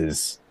 this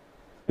is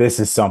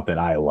something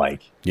I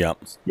like.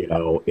 Yep.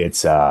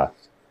 It's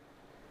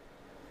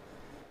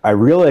I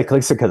really like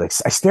I said,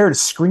 because I stare at a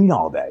screen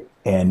all day,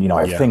 and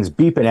I have things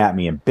beeping at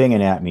me and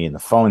binging at me, and the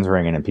phone's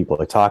ringing, and people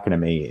are talking to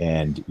me,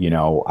 and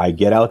I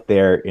get out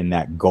there in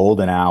that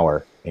golden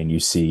hour, and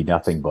you see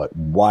nothing but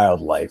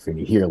wildlife, and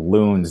you hear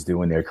loons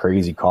doing their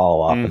crazy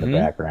call off in the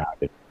background.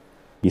 And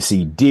you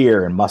see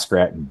deer and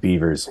muskrat and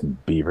beavers.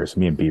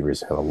 Me and beavers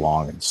have a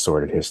long and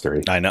sordid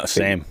history. I know.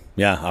 Same.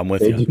 Yeah, I'm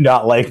with They you. do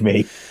not like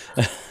me.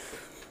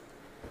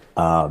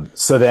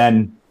 So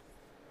then,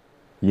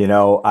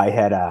 I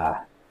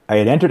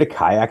had entered a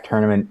kayak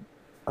tournament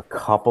a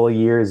couple of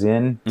years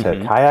in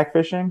to kayak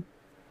fishing,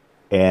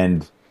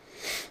 and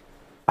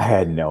I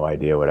had no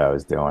idea what I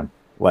was doing.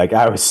 Like,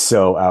 I was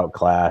so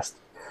outclassed,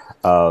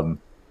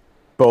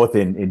 both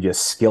in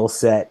just skill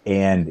set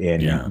and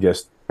in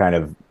just kind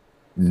of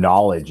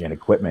knowledge and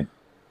equipment.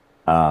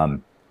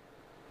 And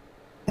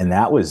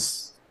that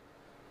was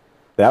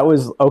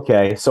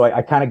okay. So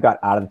I kind of got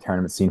out of the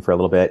tournament scene for a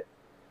little bit.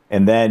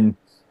 And then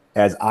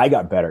as I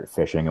got better at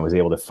fishing and was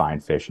able to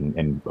find fish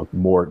and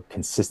more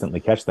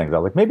consistently catch things, I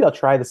was like, maybe I'll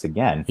try this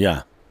again.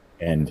 Yeah.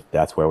 And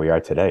that's where we are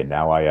today.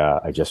 Now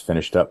I just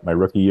finished up my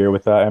rookie year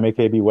with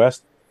MAKB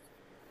West,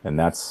 and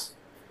that's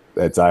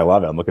I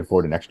love it. I'm looking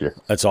forward to next year.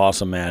 That's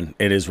awesome, man.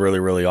 It is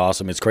really, really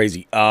awesome. It's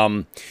crazy.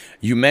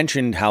 You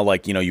mentioned how,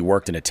 you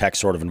worked in a tech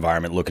sort of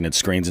environment looking at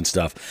screens and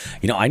stuff.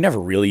 I never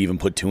really even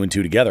put two and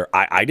two together.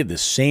 I did the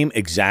same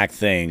exact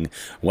thing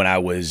when I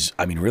was,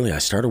 I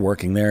started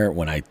working there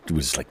when I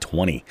was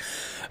 20,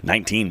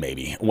 19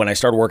 maybe, when I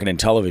started working in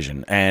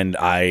television. And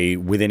I,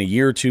 within a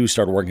year or two,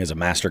 started working as a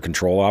master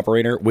control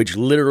operator, which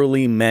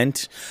literally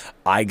meant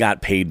I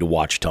got paid to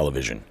watch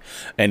television.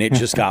 And it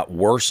just got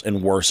worse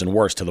and worse and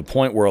worse, to the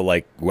point where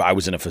I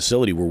was in a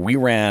facility where we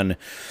ran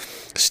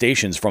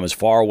stations from as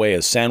far away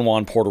as San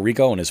Juan, Puerto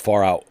Rico, and as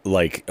far out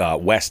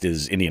west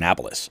as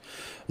Indianapolis.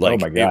 Oh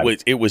my God.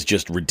 It was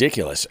just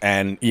ridiculous.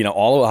 And,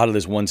 all out of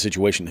this one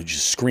situation that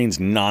just screens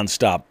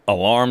nonstop,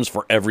 alarms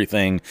for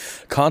everything,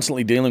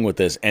 constantly dealing with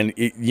this. And,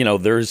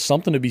 there's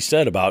something to be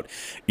said about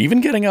even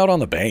getting out on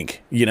the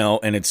bank,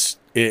 and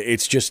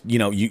it's just,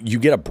 you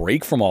get a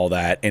break from all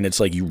that, and it's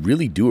like you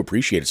really do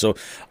appreciate it. So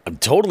I'm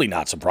totally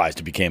not surprised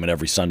it became an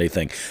every Sunday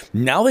thing.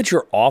 Now that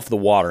you're off the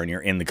water and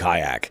you're in the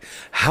kayak,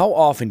 how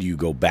often do you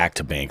go back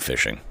to bank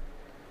fishing?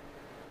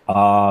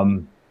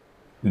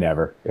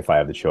 Never, if I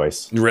have the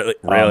choice. Really?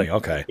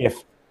 Okay.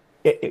 If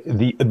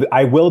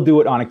I will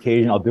do it on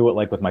occasion. I'll do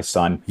it with my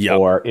son,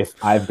 or if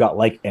I've got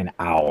an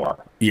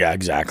hour. Yeah,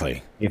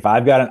 exactly. If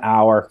I've got an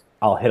hour,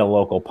 I'll hit a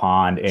local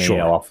pond and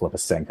Sure. I'll flip a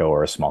Senko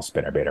or a small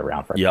spinnerbait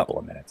around for a couple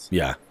of minutes.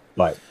 Yeah.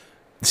 But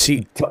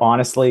see,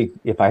 honestly,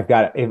 if I'm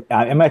kind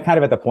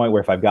of at the point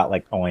where if I've got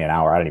only an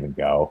hour, I don't even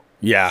go.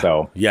 Yeah.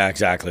 So yeah,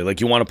 exactly.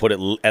 You want to put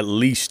at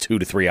least 2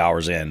 to 3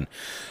 hours in,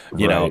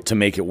 to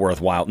make it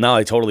worthwhile. No,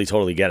 I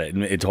totally get it.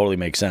 It totally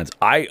makes sense.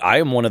 I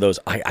am one of those.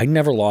 I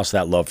never lost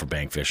that love for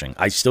bank fishing.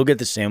 I still get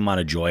the same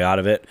amount of joy out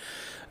of it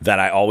that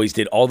I always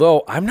did.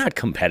 Although I'm not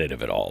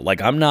competitive at all.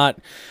 I'm not,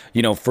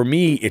 for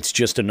me, it's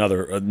just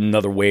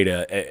another way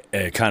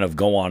to kind of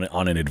go on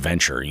an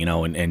adventure,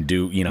 and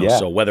do, Yeah.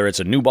 So whether it's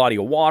a new body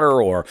of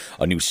water or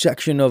a new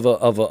section of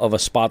a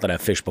spot that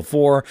I've fished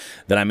before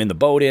that I'm in the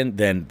boat in,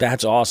 then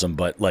that's awesome.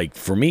 But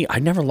for me, I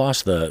never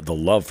lost the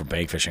love for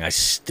bank fishing. I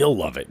still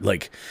love it.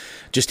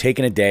 Just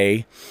taking a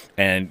day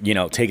and,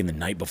 taking the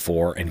night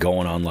before and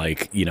going on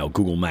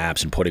Google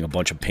Maps and putting a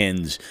bunch of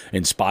pins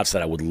in spots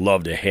that I would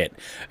love to hit.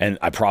 And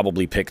I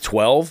probably pick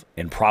 12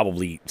 and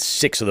probably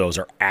 6 of those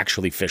are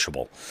actually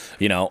fishable,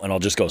 and I'll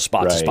just go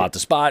spot to spot to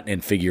spot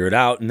and figure it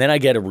out. And then I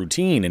get a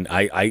routine and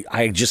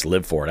I just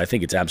live for it. I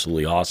think it's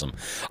absolutely awesome.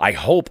 I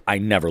hope I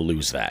never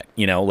lose that,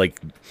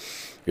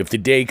 if the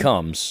day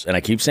comes, and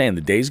I keep saying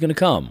the day's going to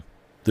come,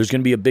 there's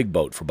going to be a big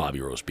boat for Bobby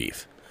Roast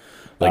Beef.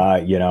 We're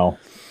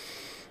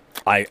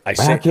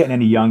not getting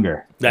any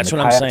younger. That's and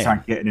what I'm saying.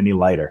 Aren't getting any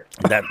lighter.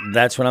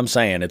 That's what I'm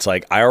saying. It's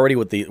I already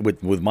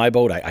with my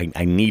boat,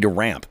 I need a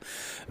ramp.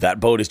 That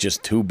boat is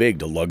just too big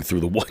to lug through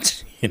the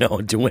woods,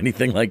 and do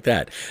anything like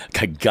that.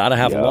 I gotta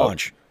have a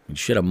launch.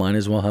 Shit, I might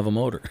as well have a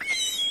motor.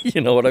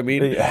 You know what I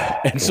mean?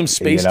 And some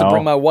space You know? to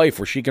bring my wife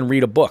where she can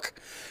read a book.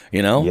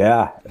 You know?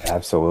 Yeah,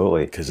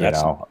 absolutely. Because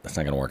that's not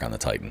going to work on the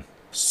Titan.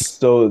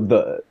 So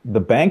the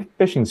bank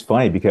fishing's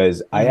funny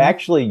because I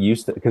actually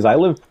used to, because I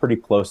lived pretty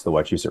close to the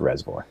Wachusett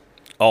Reservoir.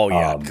 Oh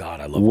yeah, God,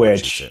 I love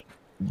which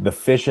the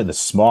fish are the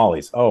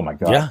smallies. Oh my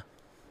God. Yeah.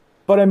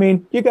 But I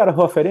mean, you got to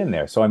hoof it in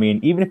there. So I mean,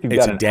 even if you've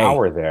got an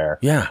hour there,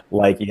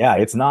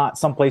 it's not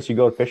someplace you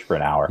go to fish for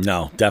an hour.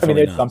 No,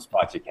 definitely there's some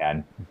spots you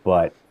can.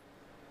 But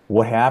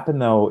what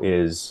happened though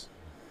is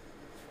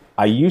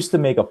I used to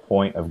make a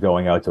point of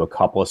going out to a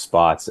couple of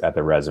spots at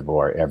the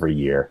reservoir every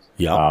year.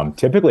 Yeah.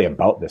 Typically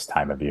about this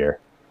time of year.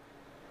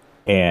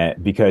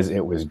 And because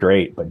it was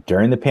great. But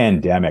during the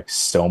pandemic,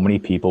 so many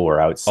people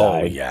were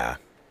outside. Oh, yeah.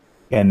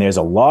 And there's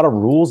a lot of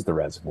rules at the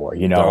reservoir.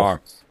 You know, There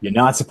are. You're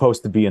not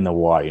supposed to be in the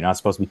water. You're not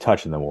supposed to be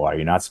touching the water.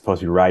 You're not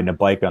supposed to be riding a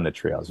bike on the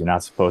trails. You're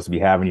not supposed to be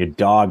having your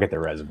dog at the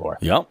reservoir.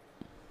 Yep.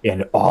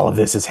 And all of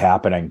this is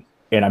happening.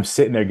 And I'm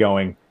sitting there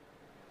going,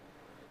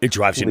 it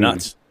drives you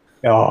nuts.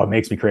 Oh, it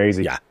makes me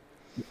crazy. Yeah.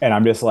 And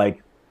I'm just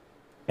like,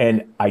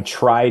 and I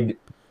tried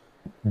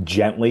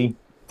gently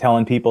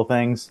telling people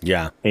things.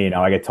 Yeah. And, you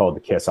know, I get told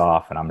to kiss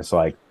off. And I'm just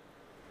like,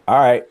 all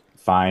right,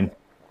 fine.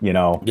 You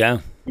know, yeah.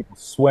 People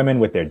swimming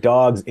with their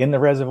dogs in the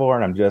reservoir.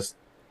 And I'm just,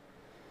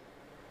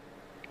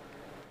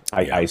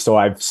 so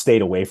I've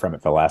stayed away from it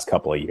for the last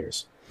couple of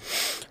years.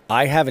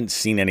 I haven't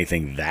seen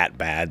anything that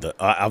bad.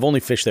 I've only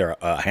fished there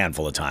a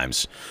handful of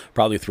times,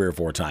 probably 3 or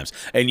 4 times.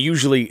 And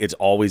usually it's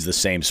always the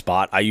same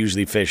spot. I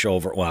usually fish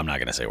over, well, I'm not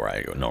going to say where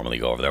I normally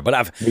go over there,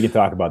 but we can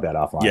talk about that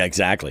offline. Yeah,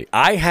 exactly.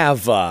 I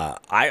have,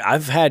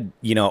 I've had,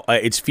 you know,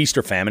 it's feast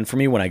or famine for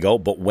me when I go,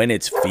 but when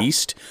it's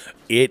feast,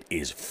 it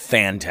is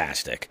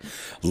fantastic.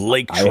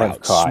 Lake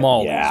trout,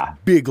 small,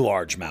 big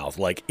largemouth.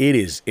 Like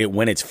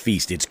when it's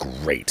feast, it's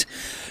great.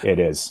 It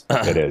is.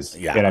 It is.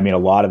 Yeah. And I mean, a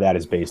lot of that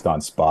is based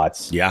on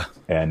spots. Yeah.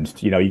 And,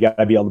 you know, you got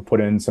to be able to put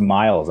in some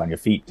miles on your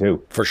feet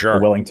too. For sure.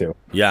 You're willing to.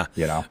 Yeah.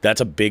 You know,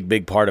 that's a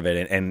big part of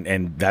it.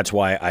 And that's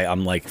why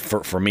I'm like,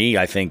 for me,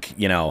 I think,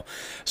 you know,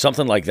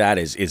 something like that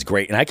is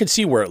great. And I could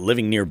see where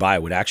living nearby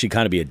would actually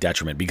kind of be a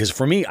detriment because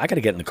for me, I got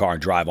to get in the car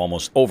and drive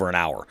almost over an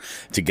hour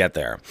to get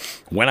there.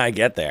 When I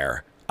get there,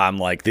 I'm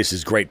like, this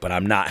is great, but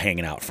I'm not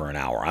hanging out for an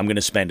hour. I'm going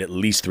to spend at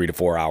least 3 to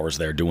 4 hours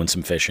there doing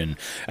some fishing,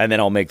 and then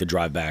I'll make the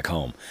drive back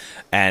home.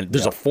 And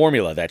there's a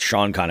formula that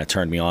Sean kind of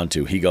turned me on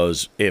to. He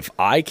goes, if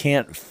I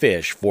can't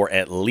fish for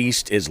at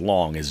least as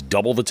long as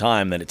double the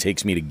time that it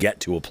takes me to get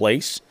to a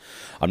place,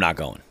 I'm not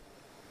going.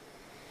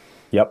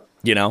 Yep.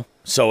 You know?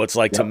 So it's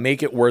like to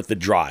make it worth the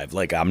drive,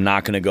 like I'm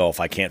not going to go if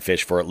I can't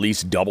fish for at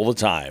least double the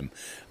time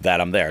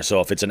that I'm there.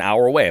 So if it's an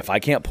hour away, if I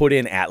can't put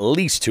in at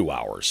least 2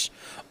 hours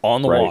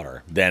on the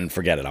water, then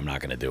forget it. I'm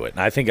not going to do it.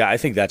 And I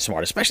think that's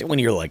smart, especially when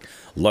you're like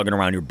lugging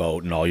around your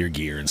boat and all your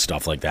gear and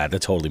stuff like that.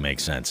 That totally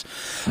makes sense.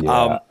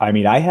 Yeah. I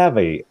mean, I have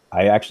like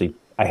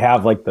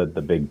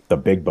the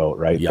big boat,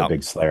 right? Yep. The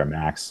big Slayer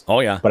Max.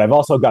 Oh yeah. But I've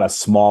also got a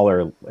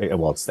smaller,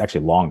 well, it's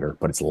actually longer,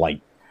 but it's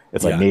light.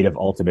 It's like Native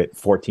Ultimate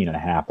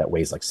 14.5 that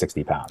weighs like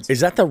 60 pounds.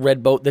 Is that the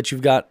red boat that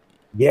you've got?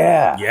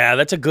 Yeah. Yeah,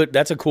 that's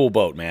a cool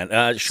boat, man.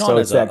 Sean so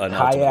is it's that an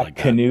kayak like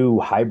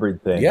canoe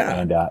hybrid thing. Yeah.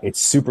 And it's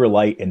super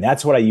light. And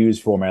that's what I use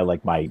for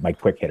my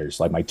quick hitters,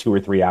 like my 2 or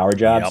 3 hour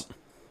jobs. Yep.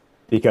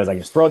 Because I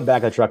can just throw it in the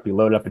back of the truck, be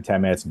loaded up in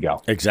 10 minutes and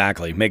go.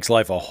 Exactly. Makes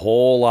life a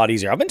whole lot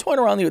easier. I've been toying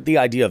around with the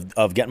idea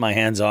of getting my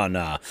hands on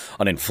an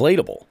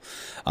inflatable.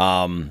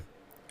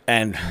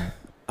 And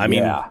I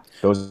mean,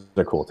 those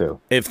are cool too.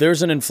 If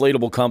there's an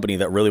inflatable company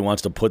that really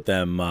wants to put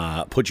your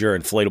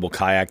inflatable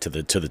kayak to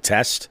the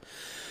test,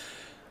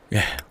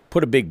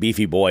 put a big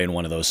beefy boy in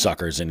one of those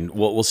suckers, and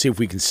we'll see if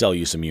we can sell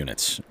you some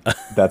units.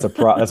 That's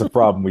a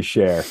problem we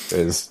share.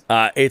 It's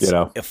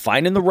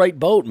finding the right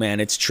boat, man.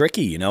 It's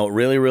tricky, it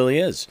really, really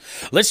is.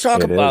 Let's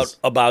talk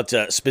about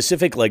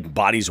specific like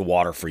bodies of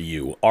water for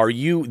you.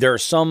 There are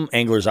some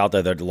anglers out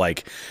there that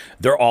like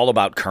they're all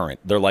about current.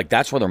 They're like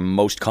that's where they're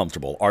most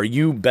comfortable. Are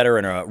you better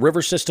in a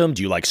river system?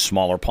 Do you like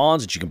smaller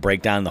ponds that you can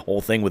break down the whole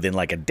thing within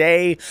like a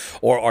day,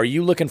 or are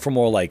you looking for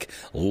more like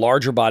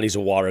larger bodies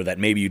of water that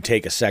maybe you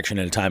take a section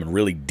at a time and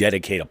really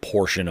dedicate a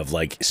portion of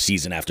like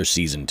season after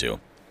season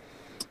to?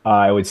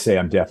 I would say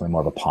I'm definitely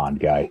more of a pond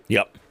guy.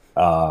 Yep.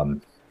 I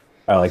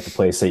like the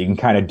place that you can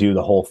kind of do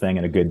the whole thing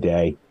in a good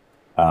day.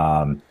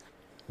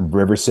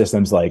 River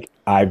systems, like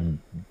I've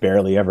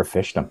barely ever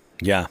fished them.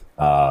 Yeah.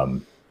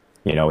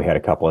 We had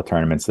a couple of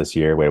tournaments this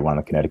year. We had one on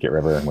the Connecticut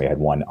River and we had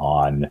one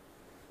on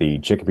the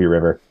Chicopee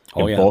River.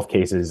 In both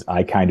cases,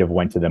 I kind of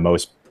went to the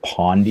most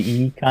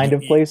pond-y kind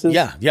of places.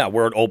 Yeah,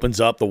 where it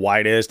opens up the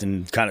widest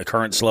and kind of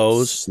current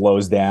slows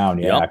down.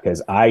 Yeah,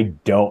 because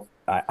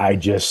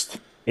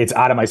it's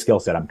out of my skill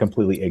set. I'm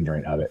completely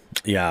ignorant of it.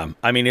 Yeah,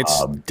 I mean,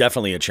 it's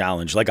definitely a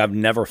challenge. Like I've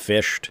never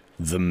fished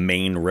the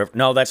main river.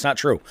 No, that's not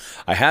true.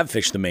 I have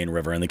fished the main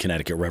river and the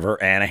Connecticut River,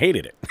 and I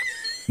hated it.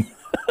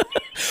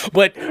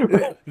 But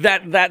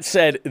that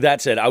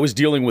said, I was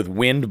dealing with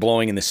wind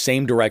blowing in the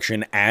same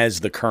direction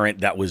as the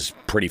current that was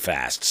pretty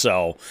fast.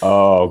 So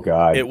oh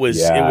god, it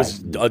was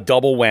a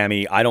double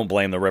whammy. I don't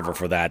blame the river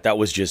for that. That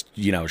was just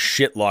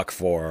shit luck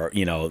for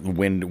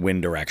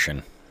wind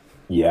direction.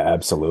 Yeah,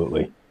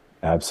 absolutely.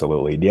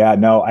 Yeah,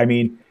 no, I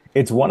mean,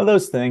 it's one of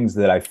those things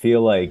that I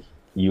feel like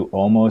you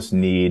almost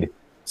need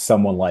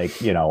someone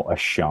like, a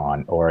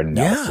Sean or a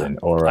Nelson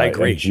or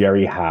a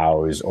Jerry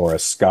Howes or a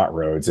Scott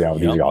Rhodes. These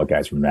are all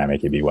guys from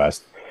AKB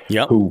West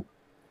who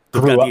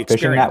grew up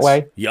fishing that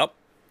way. Yep.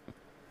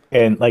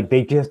 And like,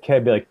 they just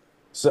can be like,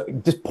 so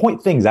just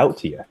point things out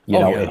to you,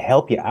 and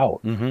help you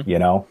out,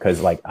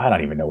 because like, I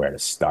don't even know where to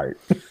start.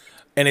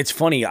 And it's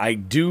funny,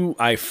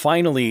 I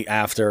finally,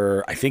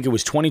 after, I think it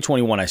was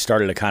 2021, I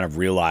started to kind of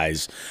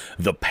realize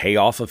the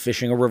payoff of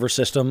fishing a river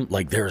system.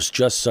 Like, there's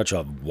just such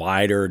a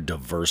wider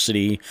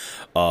diversity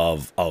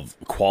of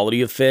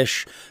quality of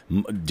fish,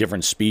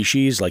 different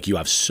species. Like, you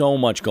have so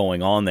much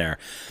going on there.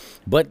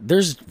 But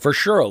there's for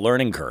sure a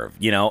learning curve,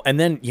 and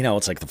then,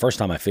 it's like the first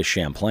time I fished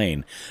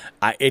Champlain,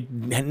 I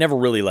never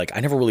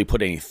really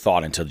put any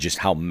thought into just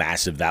how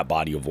massive that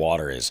body of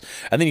water is.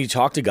 And then you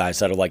talk to guys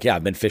that are like, yeah,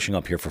 I've been fishing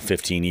up here for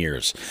 15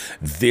 years.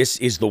 This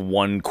is the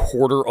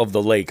 1/4 of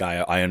the lake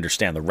I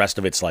understand. The rest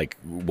of it's like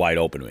wide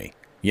open to me,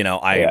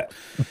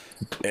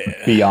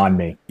 beyond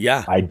me.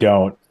 Yeah.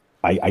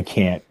 I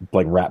can't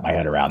like wrap my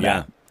head around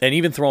that. And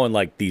even throwing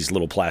like these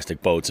little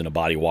plastic boats in a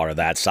body of water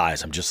that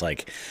size, I'm just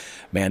like,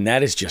 man,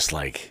 that is just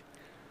like,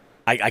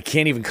 I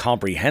can't even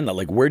comprehend that.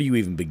 Like, where do you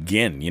even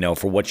begin,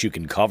 for what you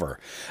can cover?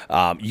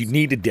 You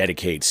need to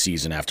dedicate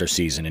season after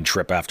season and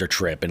trip after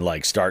trip and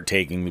like start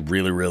taking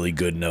really, really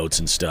good notes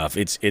and stuff.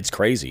 It's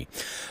crazy.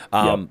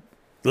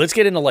 Let's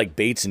get into like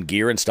baits and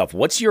gear and stuff.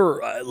 What's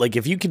your, like,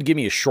 if you could give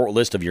me a short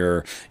list of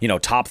your,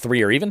 top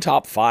 3 or even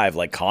top 5,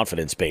 like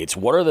confidence baits,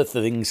 what are the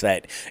things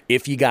that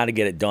if you got to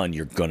get it done,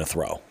 you're going to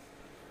throw?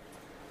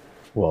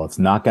 Well, it's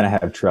not going to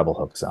have treble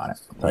hooks on it.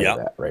 I'll tell you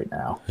that right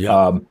now.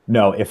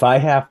 No, if I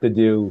have to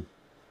do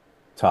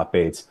top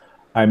baits,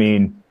 I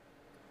mean,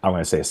 I'm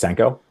going to say a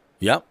Senko.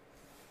 Yep.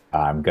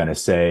 I'm going to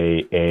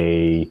say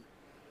a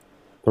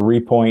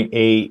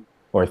 3.8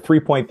 or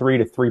 3.3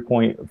 to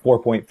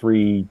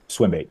 4.3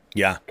 swim bait.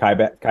 Yeah.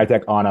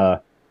 Kitech on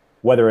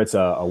whether it's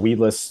a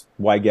weedless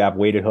wide gap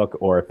weighted hook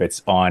or if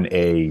it's on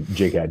a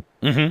jig head.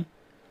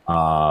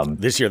 Mm-hmm.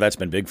 This year, that's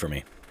been big for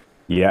me.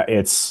 Yeah,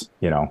 it's,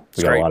 we got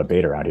a lot of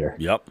bait around here.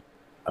 Yep.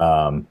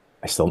 I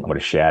still don't know what a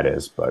shad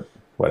is, but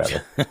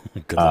whatever.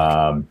 Good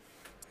luck.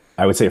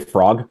 I would say a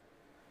frog.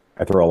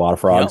 I throw a lot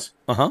of frogs.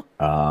 Yep.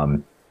 Uh-huh.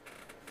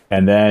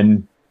 And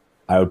then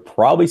I would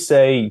probably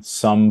say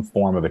some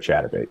form of a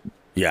chatterbait.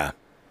 Yeah,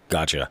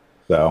 gotcha.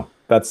 So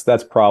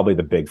that's probably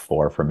the big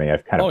 4 for me.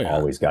 I've kind of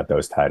always got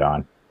those tied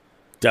on.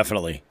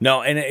 Definitely.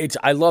 No, and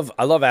I love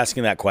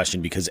asking that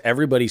question because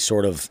everybody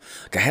sort of,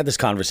 I had this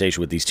conversation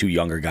with these 2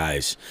 younger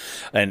guys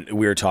and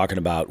we were talking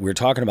about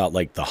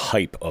like the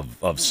hype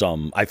of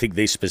some, I think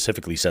they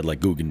specifically said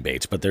like Guggen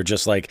baits, but they're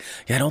just like,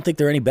 yeah, I don't think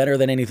they're any better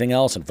than anything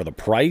else. And for the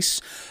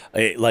price,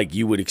 like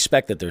you would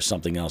expect that there's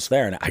something else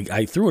there. And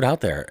I threw it out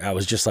there. I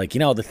was just like,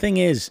 the thing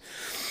is,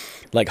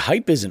 like,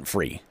 hype isn't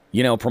free.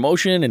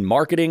 Promotion and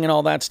marketing and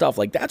all that stuff,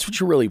 like that's what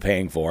you're really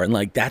paying for. And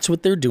like, that's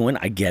what they're doing.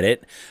 I get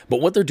it.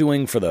 But what they're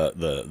doing for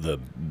the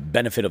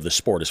benefit of the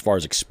sport as far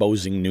as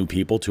exposing new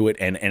people to it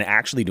and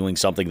actually doing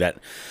something that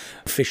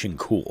fishing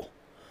cool,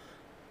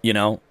 I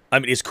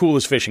mean, as cool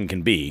as fishing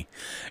can be,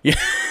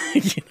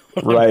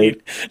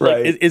 right.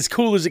 Like, as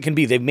cool as it can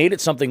be. They've made it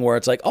something where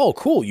it's like, oh,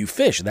 cool. You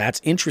fish. That's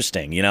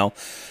interesting.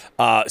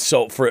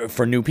 So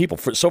for new people,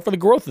 for the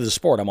growth of the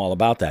sport, I'm all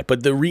about that.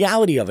 But the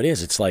reality of it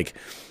is, it's like,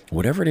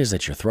 whatever it is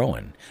that you're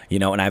throwing,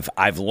 and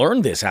I've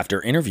learned this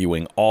after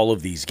interviewing all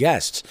of these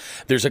guests.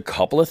 There's a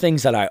couple of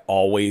things that I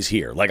always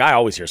hear. Like I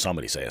always hear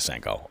somebody say a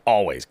Senko.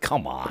 Always.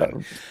 Come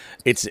on.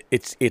 It's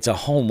a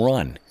home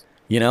run.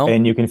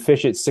 And you can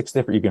fish it 6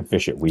 different. You can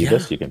fish it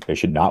weedless. You can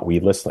fish it not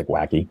weedless, like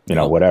wacky.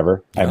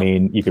 Whatever. I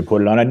mean, you can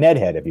put it on a Ned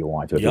head if you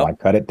want to. If you want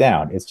to cut it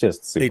down, it's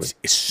just super. It's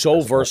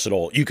so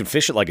versatile. You can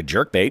fish it like a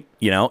jerk bait.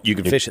 You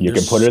can fish it. You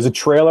can put it as a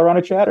trailer on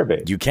a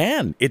chatterbait. You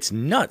can. It's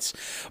nuts.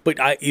 But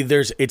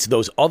it's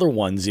those other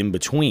ones in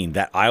between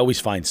that I always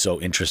find so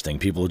interesting.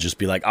 People will just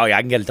be like, oh yeah,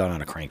 I can get it done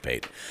on a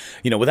crankbait,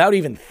 without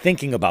even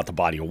thinking about the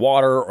body of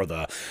water or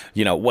the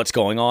what's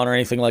going on or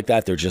anything like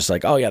that. They're just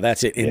like, oh yeah,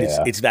 that's it. And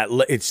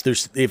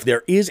if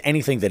there is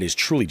anything that is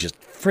truly just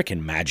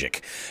freaking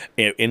magic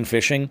in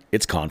fishing,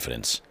 it's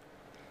confidence.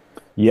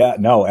 Yeah,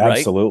 no,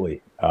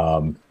 absolutely.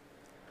 Right?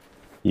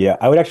 Yeah,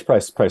 I would actually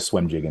probably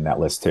swim jig in that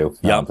list too.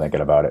 Now I'm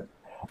thinking about it.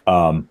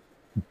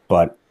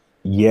 But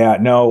yeah,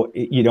 no,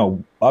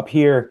 up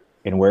here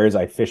in Wares,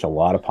 I fish a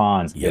lot of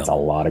ponds. It's a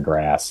lot of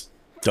grass.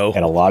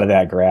 And a lot of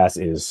that grass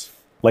is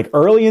like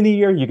early in the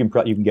year, you can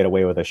get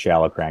away with a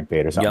shallow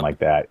crankbait or something like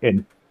that.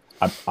 And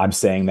I'm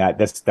saying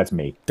that's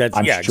me.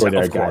 I'm sure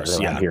there are guys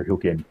around here who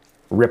can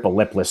rip a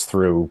lipless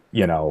through,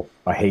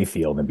 a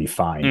hayfield and be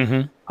fine.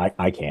 Mm-hmm.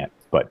 I can't,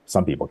 but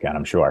some people can,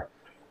 I'm sure.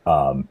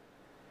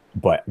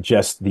 but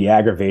just the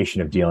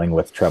aggravation of dealing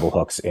with treble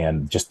hooks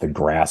and just the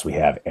grass we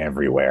have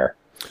everywhere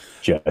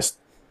just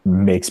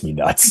makes me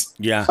nuts.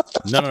 Yeah.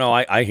 No.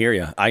 I hear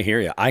you.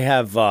 I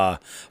have,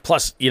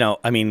 plus,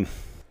 I mean,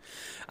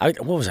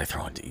 what was I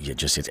throwing?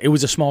 It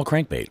was a small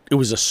crankbait. It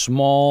was a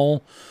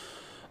small,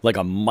 like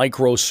a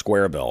micro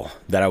square bill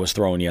that I was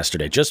throwing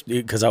yesterday, just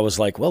because I was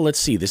like, well, let's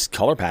see, this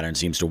color pattern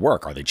seems to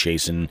work. Are they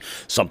chasing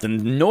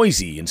something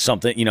noisy and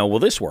something, will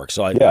this work?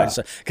 So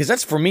because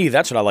that's for me,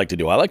 that's what I like to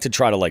do. I like to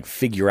try to like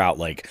figure out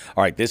like,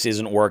 all right, this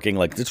isn't working.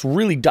 Like, let's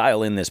really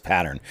dial in this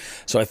pattern.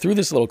 So I threw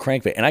this little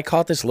crankbait and I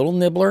caught this little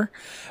nibbler,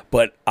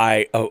 but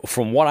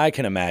from what I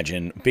can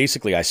imagine,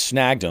 basically I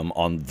snagged him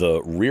on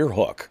the rear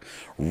hook,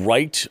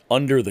 right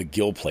under the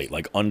gill plate,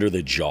 like under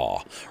the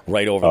jaw,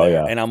 right over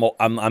there. Yeah. And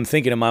I'm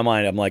thinking in my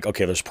mind, I'm like,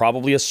 okay, there's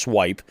probably a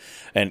swipe,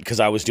 and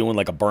because I was doing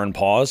like a burn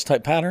pause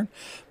type pattern.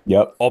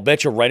 Yep. I'll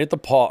bet you right at the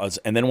pause,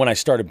 and then when I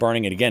started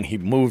burning it again, he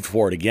moved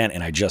for it again,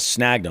 and I just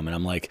snagged him, and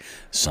I'm like,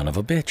 son of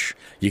a bitch,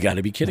 you got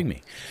to be kidding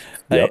me.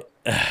 Yep.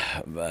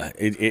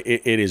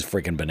 It is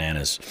freaking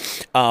bananas.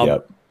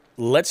 Yep.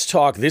 Let's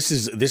talk. This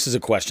is a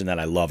question that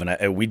I love,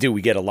 and we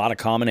get a lot of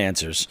common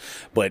answers,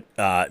 but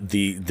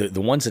the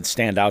ones that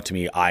stand out to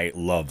me, I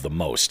love the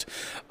most.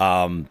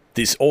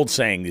 This old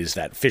saying is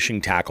that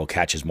fishing tackle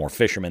catches more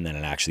fishermen than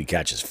it actually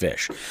catches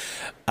fish.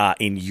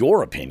 In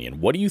your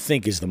opinion, what do you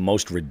think is the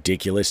most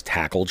ridiculous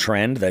tackle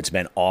trend that's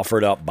been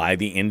offered up by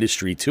the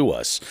industry to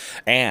us?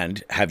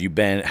 And have you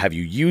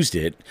used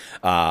it?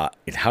 How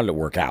did it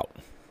work out?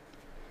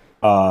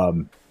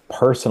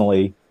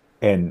 Personally,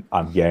 and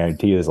I'm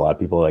guarantee you there's a lot of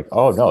people like,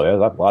 oh, no, there's a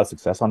lot of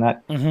success on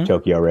that. Mm-hmm.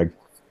 Tokyo rig.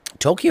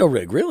 Tokyo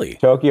rig, really?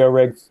 Tokyo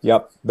rig.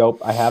 Yep.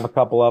 Nope. I have a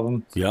couple of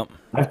them. Yep.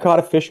 I've caught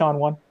a fish on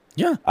one.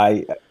 Yeah.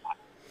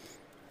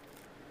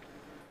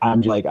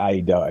 I'm like,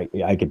 I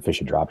can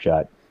fish a drop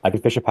shot. I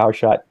can fish a power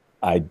shot.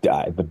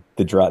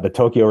 The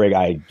Tokyo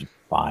rig,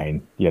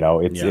 fine.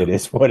 It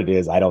is what it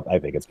is. I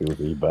think it's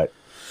goofy, but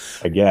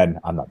again,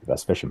 I'm not the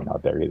best fisherman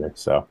out there either.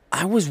 So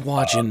I was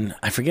watching,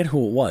 I forget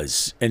who it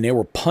was, and they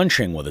were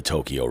punching with a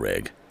Tokyo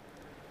rig.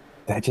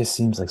 That just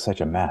seems like such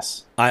a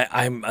mess.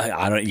 I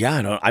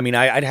don't. I mean,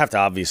 I'd have to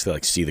obviously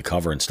like see the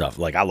cover and stuff.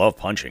 Like, I love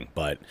punching,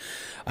 but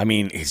I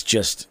mean, it's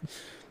just,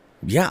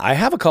 I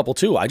have a couple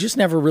too. I just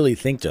never really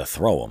think to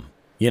throw them.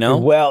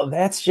 Well,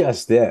 that's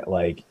just it.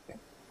 Like,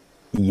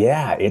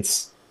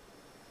 there's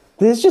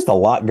just a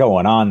lot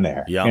going on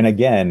there. Yeah. And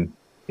again,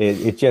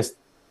 it just.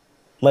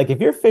 Like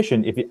if you're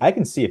fishing, I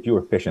can see if you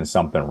were fishing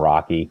something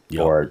rocky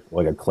or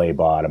like a clay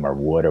bottom or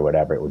wood or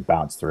whatever, it would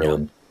bounce through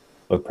and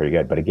look pretty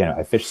good. But again,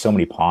 I fish so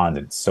many ponds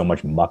and it's so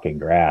much muck and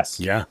grass.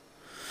 Yeah.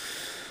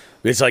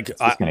 It's like,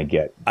 it's going to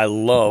get I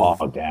love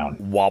bogged down.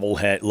 Wobble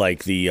head,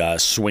 like the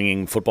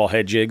swinging football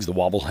head jigs, the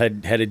wobble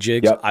headed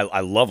jigs. Yep. I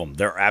love them.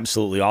 They're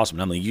absolutely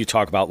awesome. I mean, you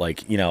talk about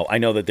like, I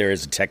know that there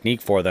is a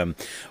technique for them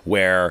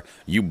where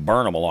you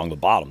burn them along the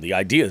bottom. The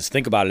idea is,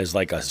 think about it as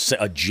like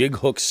a jig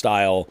hook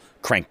style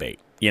crankbait.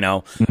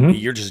 Mm-hmm.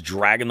 You're just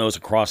dragging those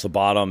across the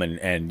bottom,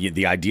 and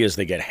the idea is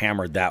they get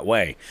hammered that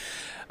way.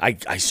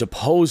 I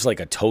suppose like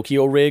a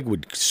Tokyo rig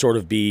would sort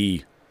of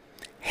be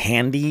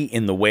handy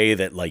in the way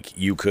that like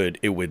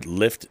it would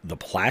lift the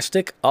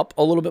plastic up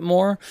a little bit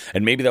more,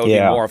 and maybe that would be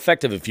more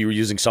effective if you were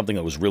using something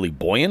that was really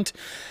buoyant.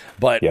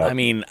 But I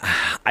mean,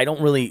 I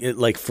don't really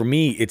like. For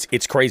me,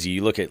 it's crazy.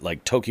 You look at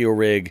like Tokyo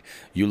rig,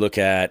 you look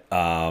at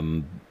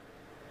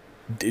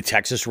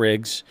Texas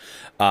rigs,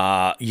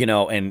 and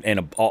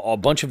a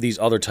bunch of these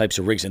other types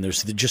of rigs, and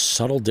there's just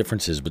subtle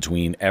differences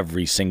between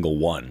every single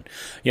one.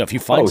 If you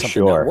find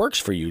something that works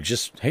for you,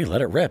 just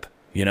let it rip.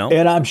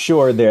 And I'm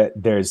sure that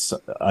there's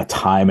a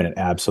time and an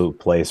absolute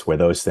place where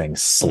those things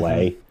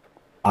slay.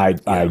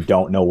 Mm-hmm. I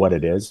don't know what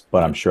it is,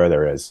 but I'm sure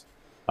there is.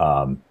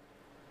 Other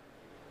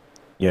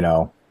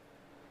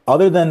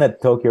than the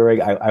Tokyo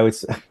rig, I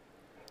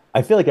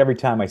feel like every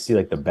time I see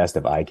like the best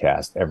of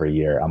iCast every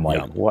year, I'm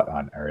like, what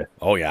on earth?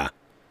 Oh yeah.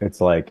 It's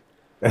like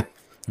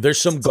there's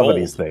some gold. Of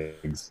these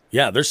things.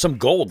 Yeah, there's some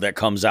gold that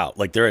comes out.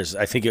 Like there is,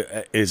 I think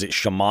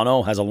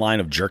Shimano has a line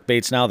of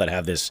jerkbaits now that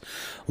have this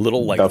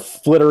little like the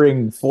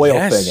flittering foil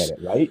thing in it,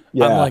 right?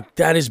 Yeah. I'm like,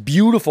 that is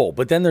beautiful.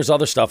 But then there's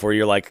other stuff where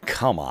you're like,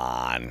 come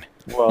on.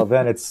 Well,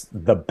 then it's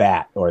the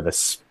bat or the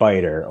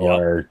spider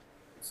or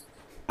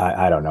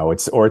I don't know.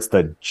 It's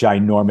the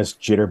ginormous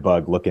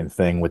jitterbug looking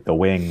thing with the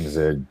wings.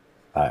 I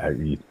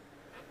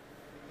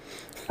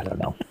don't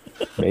know.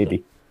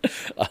 Maybe.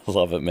 I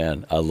love it,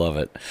 man. I love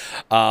it.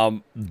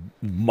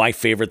 My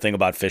favorite thing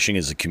about fishing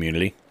is the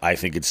community. I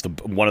think it's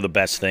one of the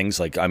best things.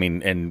 Like, I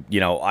mean,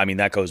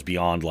 that goes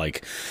beyond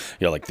like,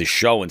 like the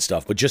show and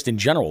stuff, but just in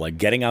general, like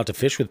getting out to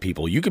fish with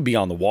people. You could be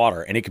on the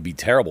water and it could be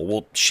terrible.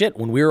 Well, shit,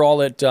 when we were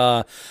all at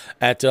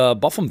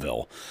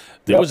Buffumville,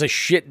 there was a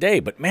shit day,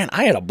 but man,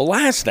 I had a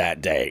blast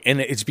that day. And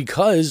it's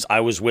because I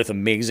was with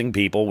amazing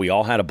people. We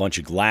all had a bunch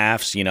of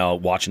laughs,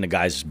 watching the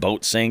guy's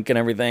boat sink and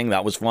everything.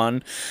 That was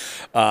fun.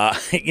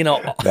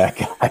 That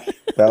guy,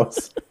 that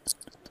was,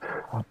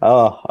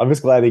 Oh, I'm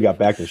just glad he got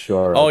back to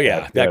shore. Oh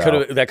yeah, that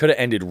could have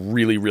ended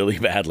really, really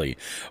badly.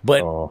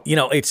 But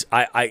it's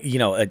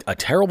a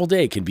terrible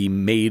day can be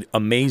made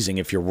amazing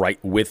if you're right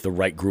with the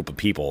right group of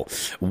people.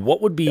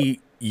 What would be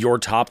your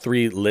top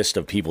 3 list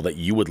of people that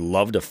you would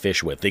love to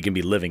fish with? They can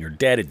be living or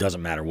dead. It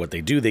doesn't matter what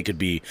they do. They could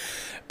be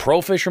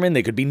pro fishermen.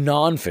 They could be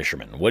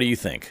non-fishermen. What do you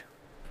think?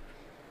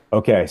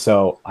 Okay,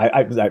 so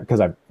because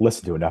I've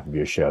listened to enough of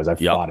your shows, I've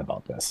thought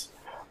about this.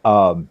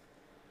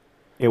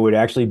 It would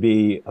actually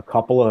be a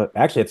couple of.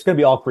 Actually, it's going to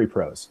be all 3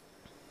 pros.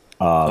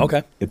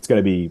 Okay, it's going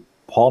to be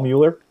Paul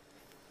Mueller,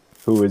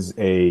 who is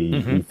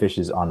he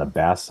fishes on the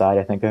bass side,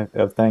 I think,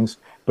 of things,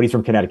 but he's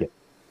from Connecticut.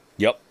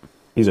 Yep,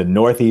 he's a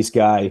Northeast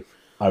guy.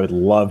 I would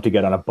love to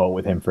get on a boat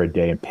with him for a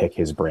day and pick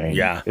his brain.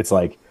 Yeah, it's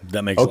like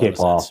that makes okay, a lot of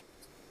Paul. Sense.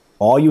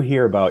 All you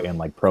hear about in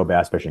like pro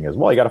bass fishing is,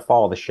 well, you got to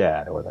follow the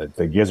shad or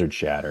the gizzard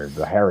shad or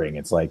the herring.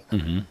 It's like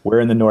we're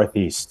in the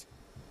Northeast.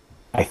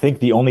 I think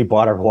the only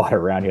body of water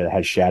around here that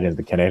has shad is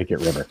the Connecticut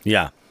River.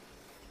 Yeah.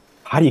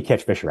 How do you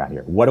catch fish around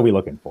here? What are we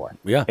looking for?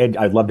 Yeah. And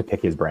I'd love to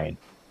pick his brain.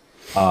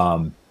 I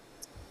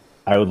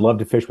would love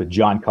to fish with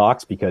John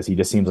Cox because he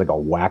just seems like a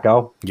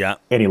wacko. Yeah.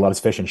 And he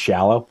loves fishing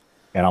shallow.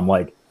 And I'm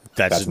like,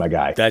 that's my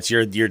guy. That's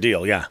your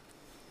deal. Yeah.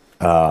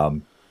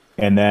 And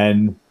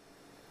then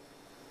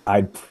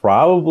I'd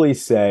probably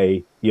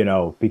say,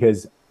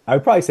 because I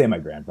would probably say my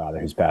grandfather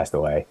who's passed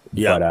away.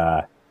 Yeah.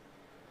 But,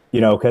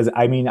 because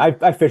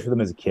I fished with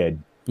him as a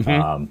kid,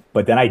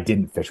 but then I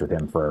didn't fish with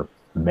him for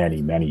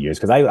many, many years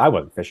because I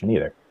wasn't fishing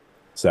either.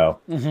 So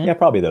yeah,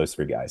 probably those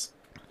 3 guys.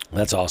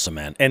 That's awesome,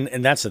 man.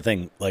 And that's the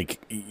thing.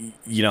 Like,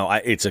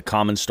 it's a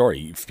common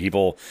story.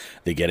 People,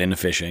 they get into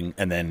fishing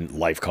and then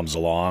life comes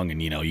along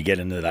and, you get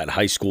into that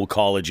high school,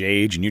 college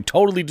age and you're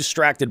totally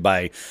distracted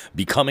by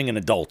becoming an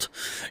adult,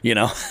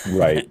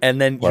 Right.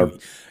 And then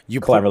you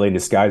cleverly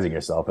disguising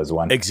yourself as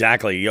one.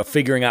 Exactly. You're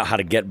figuring out how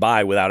to get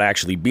by without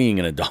actually being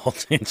an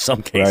adult in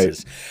some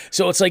cases. Right.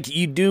 So it's like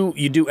you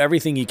do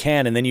everything you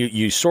can and then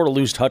you sort of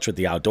lose touch with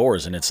the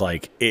outdoors and it's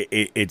like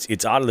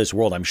it's out of this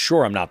world. I'm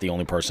sure I'm not the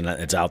only person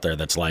that's out there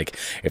that's like,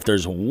 if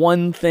there's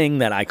one thing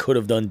that I could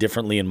have done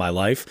differently in my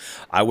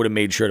life, I would have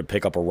made sure to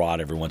pick up a rod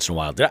every once in a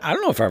while. I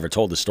don't know if I ever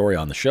told the story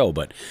on the show,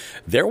 but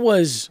there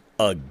was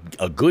a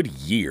good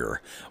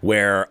year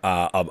where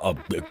a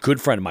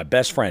good friend, my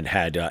best friend,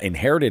 had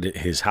inherited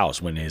his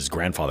house when his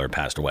grandfather had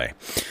passed away.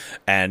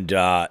 And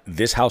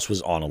this house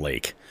was on a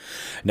lake.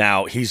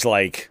 Now, he's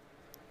like,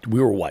 we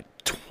were,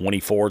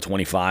 24,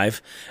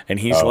 25? And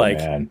he's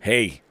man.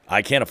 Hey,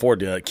 I can't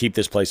afford to keep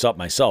this place up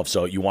myself.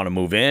 So you want to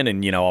move in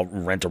and, I'll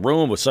rent a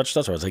room with such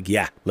stuff. So I was like,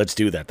 yeah, let's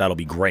do that. That'll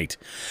be great.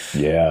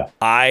 Yeah.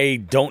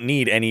 I don't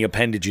need any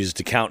appendages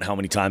to count how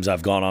many times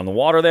I've gone on the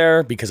water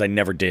there because I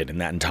never did in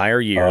that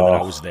entire year that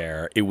I was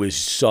there. It was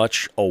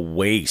such a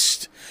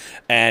waste.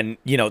 And,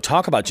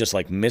 talk about just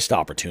like missed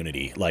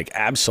opportunity, like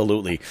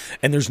absolutely.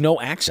 And there's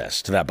no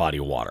access to that body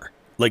of water.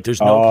 Like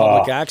there's no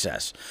public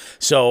access.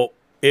 So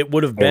it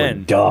would have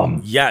been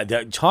dumb. Yeah,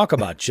 talk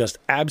about just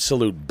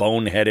absolute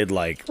boneheaded.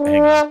 Like,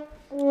 hang on,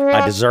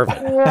 I deserve it.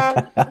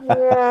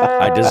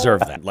 I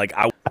deserve that.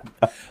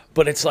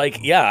 But it's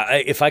like, yeah,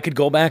 if I could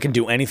go back and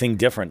do anything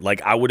different,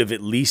 like I would have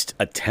at least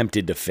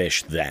attempted to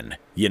fish then,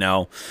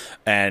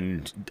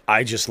 And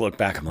I just look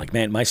back, I'm like,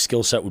 man, my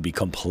skill set would be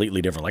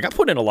completely different. Like I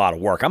put in a lot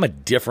of work. I'm a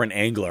different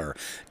angler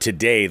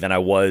today than I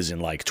was in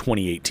like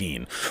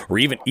 2018 or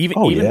even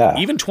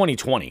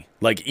 2020.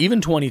 Like even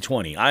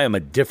 2020, I am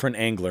a different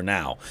angler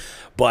now.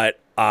 But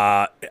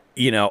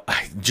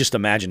just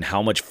imagine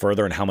how much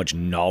further and how much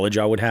knowledge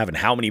I would have and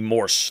how many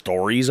more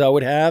stories I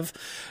would have.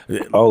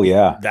 Oh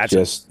yeah. That's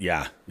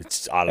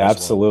it's out of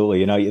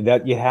absolutely.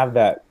 That you have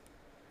that.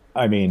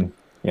 I mean,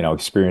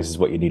 experience is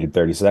what you needed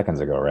 30 seconds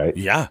ago, right?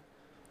 Yeah,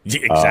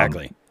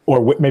 exactly.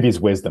 Or maybe it's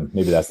wisdom.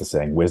 Maybe that's the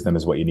saying. Wisdom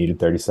is what you needed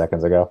 30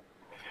 seconds ago.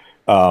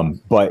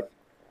 But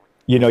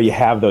you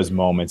have those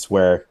moments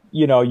where,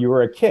 you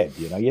were a kid,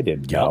 you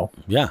didn't know.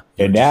 Yeah.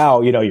 And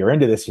now, you're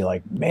into this. You're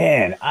like,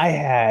 man, I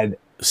had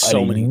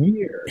so many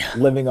years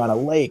living on a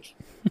lake.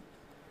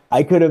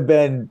 I could have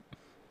been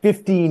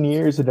 15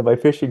 years into my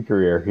fishing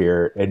career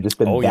here and just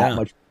been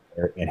much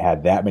better and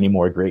had that many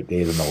more great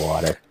days in the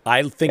water.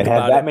 I think and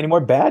about had that many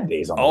more bad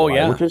days on the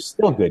water, which are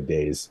still good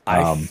days.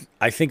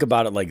 I think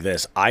about it like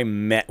this.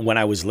 When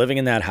I was living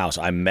in that house,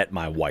 I met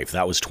my wife.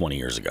 That was 20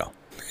 years ago.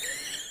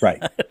 Right.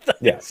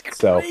 Yes.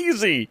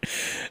 Crazy.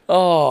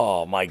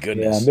 Oh my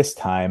goodness. Yeah, this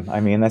time.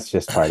 I mean, that's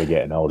just part of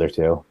getting older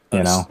too.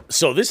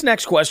 So this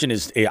next question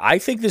is, I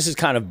think this is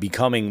kind of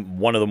becoming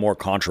one of the more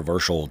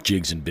controversial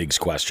Jigs and Bigs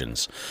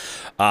questions.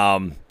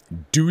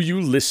 Do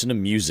you listen to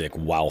music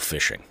while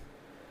fishing?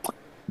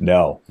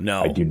 No,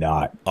 I do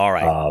not. All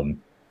right.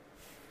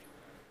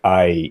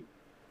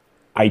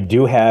 I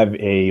do have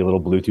a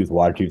little Bluetooth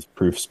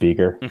waterproof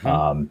speaker.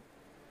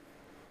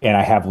 And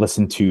I have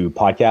listened to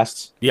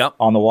podcasts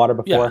on the water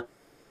before.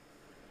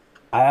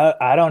 Yeah.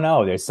 I don't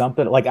know. There's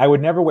something like I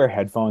would never wear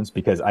headphones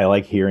because I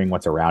like hearing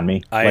what's around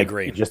me. I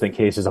agree. Just in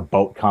case there's a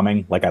boat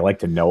coming. Like I like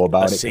to know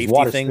about it.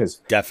 Safety thing,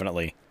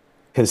 definitely.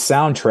 because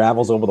sound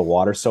travels over the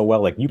water so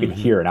well. Like you can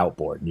hear an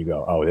outboard and you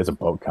go, oh, there's a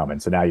boat coming.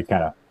 So now you're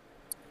kind of,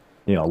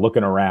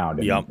 looking around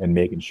and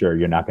making sure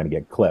you're not going to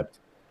get clipped.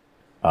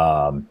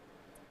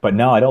 But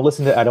no, I don't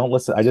listen.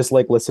 I just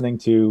like listening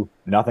to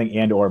nothing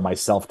and or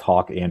myself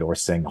talk and or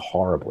sing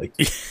horribly.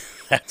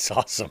 That's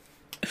awesome.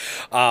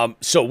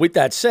 So with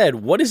that said,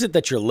 what is it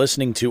that you're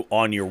listening to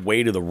on your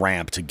way to the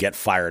ramp to get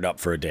fired up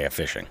for a day of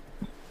fishing?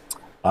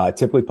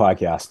 Typically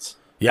podcasts.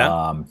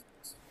 Yeah.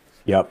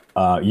 Yep.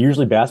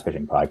 Usually bass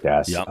fishing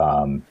podcasts. Yep.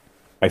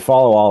 I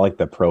follow all like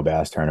the pro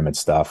bass tournament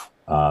stuff.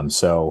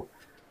 So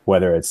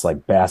whether it's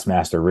like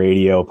Bassmaster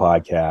Radio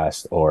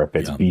podcast or if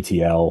it's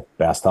BTL,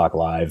 Bass Talk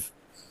Live,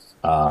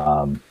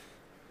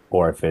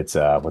 or if it's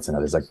what's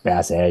another? There's like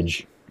Bass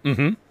Edge.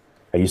 Mm-hmm.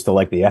 I used to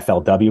like the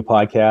FLW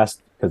podcast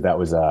because that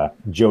was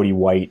Jody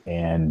White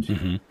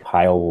and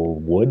Kyle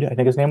Wood, I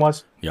think his name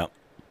was. Yep.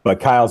 But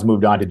Kyle's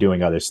moved on to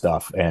doing other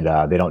stuff, and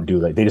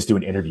they just do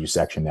an interview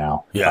section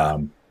now. Yeah.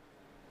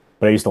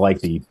 But I used to like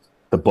the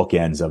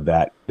bookends of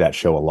that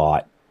show a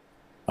lot.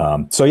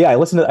 So yeah, I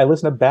listen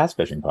to bass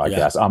fishing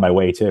podcasts on my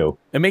way too.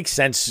 It makes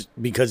sense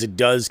because it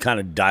does kind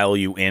of dial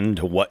you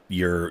into what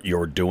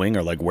you're doing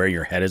or like where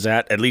your head is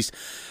at. At least,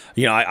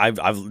 I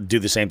do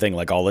the same thing.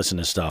 Like I'll listen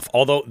to stuff,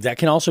 although that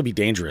can also be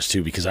dangerous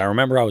too, because I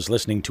remember I was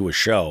listening to a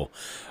show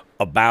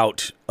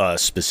about a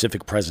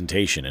specific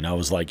presentation and I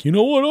was like, you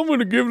know what, I'm going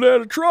to give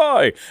that a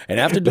try. And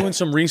after doing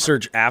some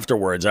research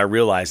afterwards, I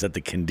realized that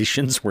the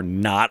conditions were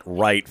not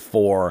right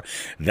for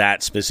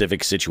that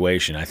specific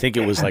situation. I think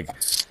it was like,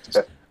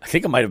 I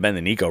think it might have been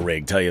the Nico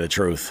rig, tell you the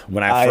truth.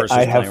 When I first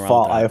was playing around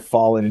with that. I have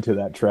fallen into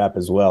that trap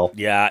as well.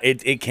 Yeah,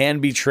 it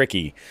can be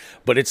tricky,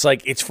 but it's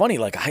like, it's funny.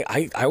 Like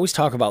I always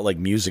talk about like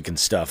music and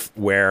stuff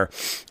where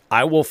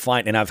I will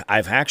find, and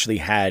I've actually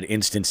had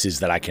instances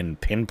that I can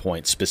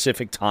pinpoint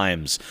specific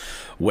times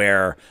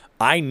where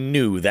I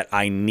knew that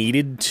I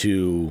needed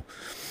to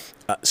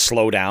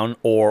slow down,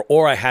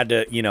 or I had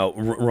to,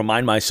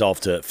 remind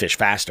myself to fish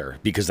faster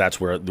because that's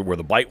where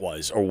the bite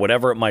was, or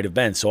whatever it might have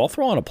been. So I'll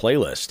throw on a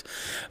playlist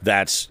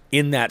that's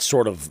in that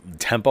sort of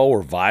tempo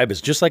or vibe.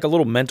 It's just like a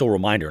little mental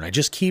reminder, and I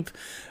just keep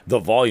the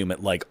volume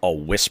at like a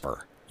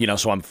whisper.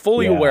 So I'm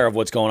fully aware of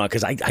what's going on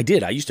because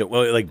I used to,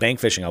 like bank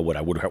fishing. I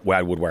would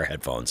wear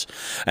headphones,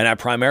 and I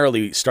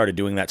primarily started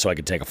doing that so I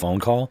could take a phone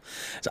call.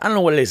 So I don't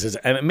know what it is.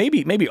 And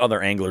maybe other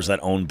anglers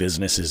that own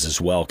businesses as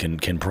well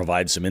can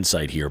provide some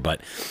insight here. But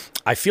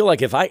I feel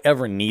like if I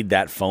ever need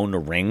that phone to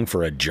ring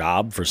for a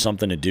job, for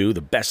something to do,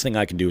 the best thing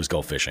I can do is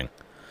go fishing.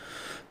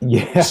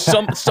 Yeah.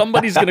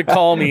 Somebody's going to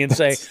call me and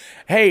say,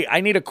 hey,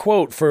 I need a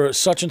quote for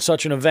such and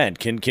such an event.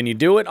 Can you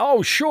do it?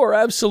 Oh, sure.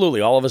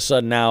 Absolutely. All of a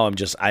sudden now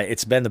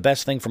it's been the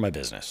best thing for my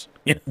business.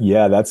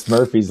 Yeah. That's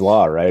Murphy's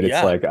Law, right?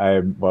 It's like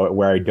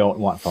where I don't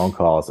want phone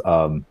calls.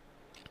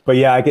 But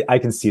yeah, I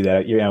can see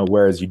that,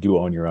 whereas you do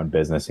own your own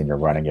business and you're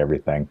running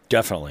everything.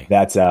 Definitely.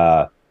 That's,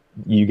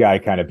 you got to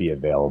kind of be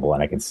available.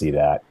 And I can see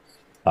that.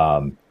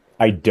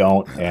 I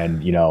don't.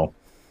 And,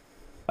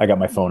 I got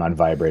my phone on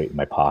vibrate in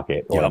my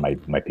pocket or my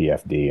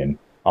PFD, and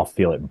I'll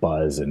feel it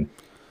buzz, and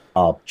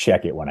I'll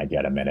check it when I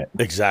get a minute.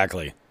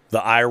 Exactly.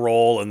 The eye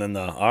roll, and then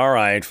all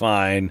right,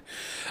 fine.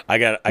 I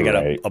got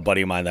a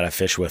buddy of mine that I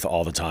fish with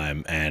all the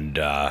time, and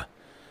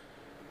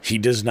he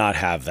does not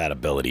have that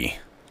ability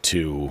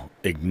to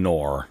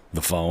ignore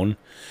the phone.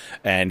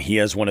 And he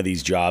has one of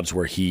these jobs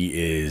where he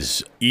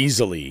is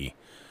easily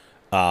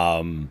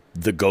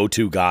the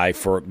go-to guy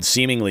for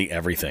seemingly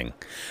everything,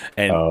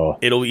 and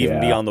it'll even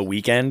be on the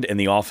weekend and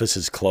the office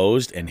is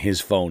closed and his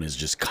phone is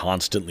just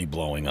constantly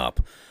blowing up.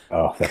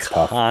 Oh, that's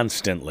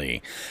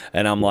constantly tough.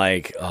 And I'm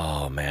like,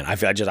 oh man, I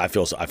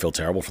feel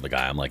terrible for the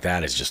guy. I'm like,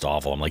 that is just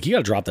awful. I'm like, you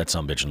gotta drop that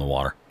sumbitch in the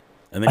water.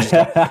 And then just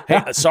go,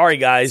 hey, sorry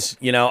guys,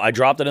 I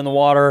dropped it in the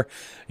water,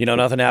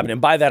 nothing happened.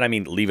 And by that I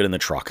mean leave it in the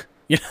truck.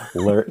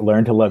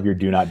 Learn to love your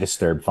do not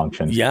disturb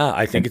function. Yeah,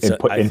 I think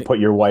put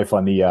your wife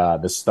on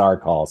the star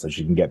call so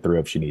she can get through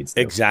if she needs to.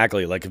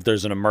 Exactly. Like if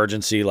there's an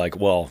emergency, like,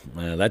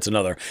 that's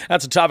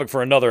a topic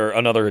for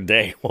another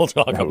day. We'll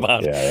talk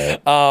about.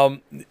 Yeah.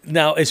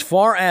 Now, as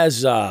far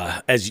as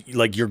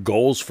like your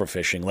goals for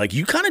fishing, like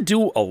you kind of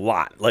do a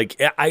lot. Like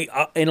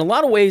I in a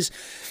lot of ways,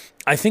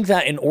 I think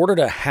that in order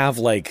to have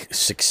like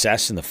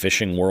success in the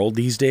fishing world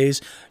these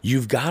days,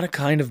 you've got to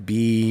kind of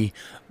be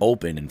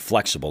open and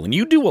flexible. And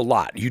you do a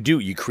lot.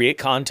 You create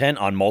content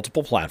on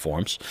multiple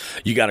platforms.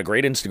 You got a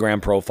great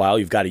Instagram profile.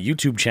 You've got a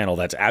YouTube channel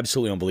that's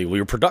absolutely unbelievable.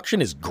 Your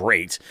production is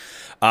great.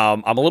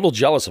 I'm a little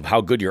jealous of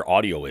how good your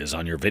audio is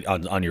on your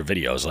on your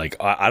videos. Like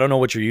I don't know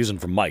what you're using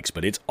for mics,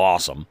 but it's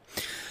awesome.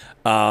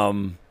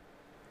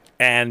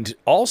 And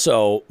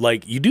also,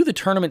 like, you do the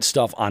tournament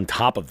stuff on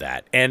top of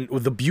that. And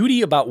the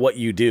beauty about what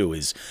you do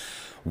is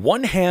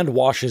one hand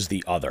washes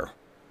the other.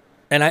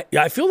 And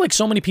I feel like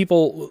so many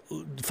people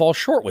fall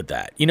short with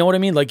that. You know what I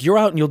mean? Like, you're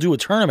out and you'll do a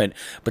tournament,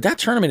 but that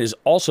tournament is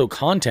also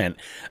content.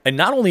 And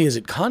not only is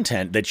it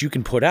content that you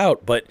can put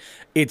out, but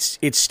it's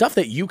stuff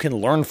that you can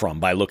learn from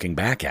by looking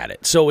back at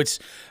it. So it's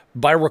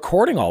by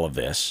recording all of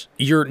this,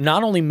 you're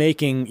not only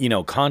making,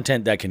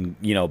 content that can,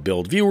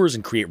 build viewers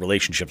and create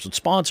relationships with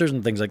sponsors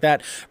and things like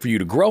that for you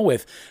to grow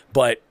with,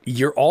 but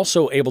you're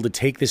also able to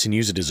take this and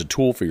use it as a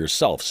tool for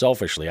yourself,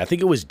 selfishly. I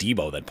think it was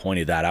Debo that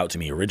pointed that out to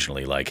me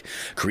originally. Like,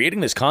 creating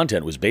this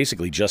content was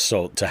basically just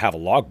so to have a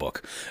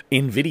logbook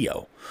in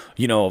video,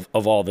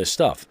 of all this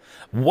stuff.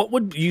 What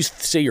would you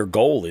say your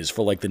goal is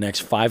for like the next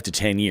 5 to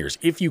 10 years?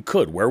 If you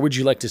could, where would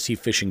you like to see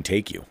fishing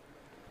take you?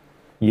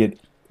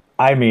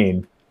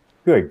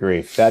 Good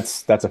grief.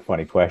 That's a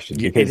funny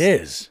question. It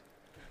is.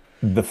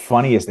 The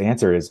funniest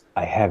answer is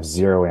I have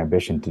zero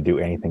ambition to do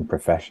anything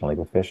professionally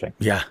with fishing.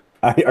 Yeah.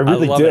 I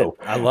really do.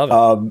 I love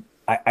it.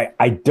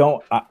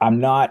 I'm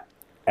not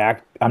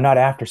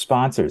after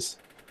sponsors.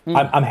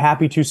 I'm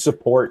happy to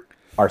support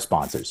our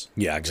sponsors.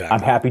 Yeah, exactly.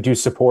 I'm happy to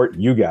support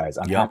you guys.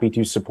 I'm happy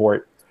to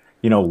support,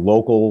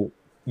 local,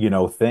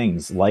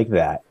 things like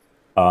that.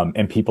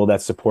 And people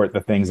that support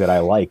the things that I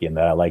like and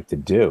that I like to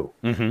do.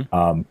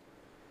 Mm-hmm.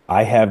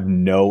 I have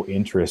no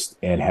interest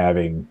in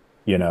having,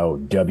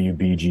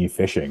 WBG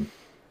fishing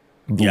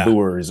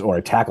lures or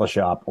a tackle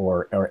shop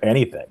or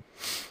anything.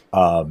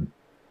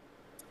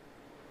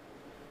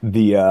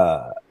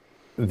 The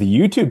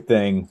YouTube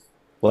thing,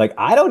 like,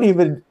 I don't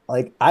even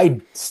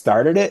I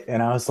started it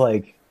and I was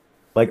like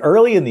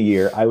early in the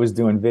year, I was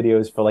doing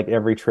videos for like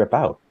every trip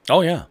out.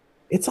 Oh yeah.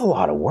 It's a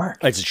lot of work.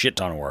 It's a shit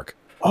ton of work.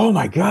 Oh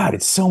my God.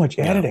 It's so much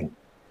editing.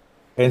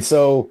 And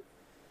so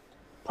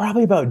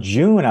probably about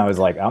June, I was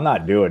like, I'm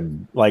not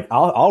doing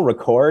I'll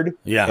record.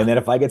 Yeah. And then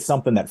if I get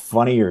something that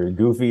funny or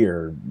goofy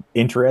or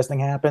interesting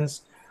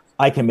happens,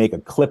 I can make a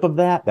clip of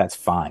that. That's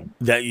fine.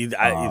 That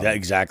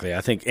exactly.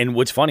 I think, and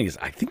what's funny is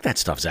I think that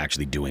stuff's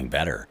actually doing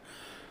better.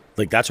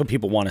 Like, that's what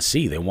people want to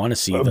see. They want to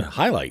see the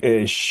highlight.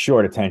 It's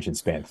short attention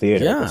span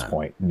theater at this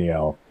point.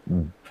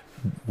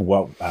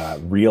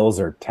 Reels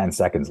are 10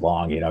 seconds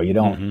long. You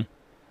don't,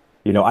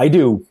 my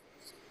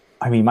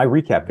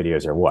recap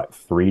videos are what,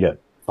 3 to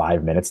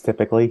 5 minutes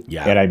typically.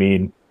 Yeah.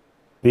 And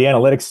the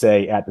analytics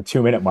say at the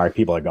 2-minute mark,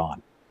 people are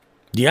gone.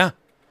 Yeah.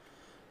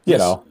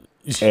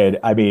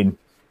 And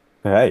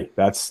hey,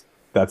 that's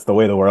the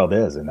way the world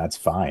is, and that's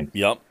fine.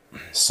 Yep.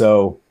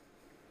 So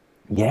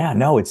yeah,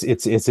 no, it's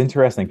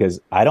interesting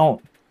because I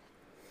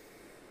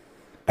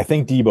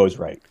think Debo's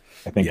right.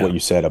 I think what you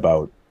said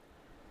about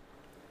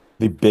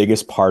the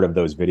biggest part of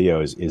those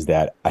videos is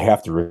that I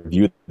have to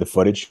review the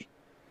footage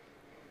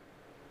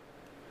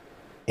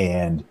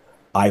and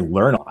I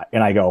learn a lot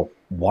and I go,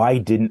 why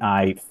didn't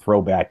I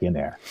throw back in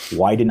there?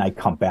 Why didn't I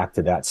come back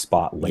to that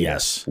spot later?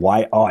 Yes.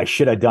 Why? Oh, I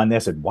should have done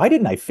this. And why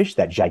didn't I fish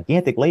that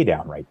gigantic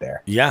laydown right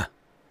there? Yeah.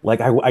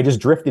 Like I just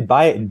drifted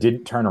by it and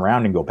didn't turn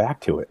around and go back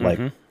to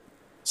it.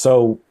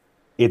 So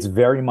it's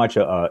very much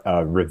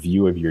a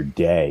review of your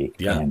day.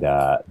 Yeah. And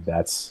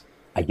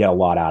I get a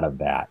lot out of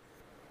that.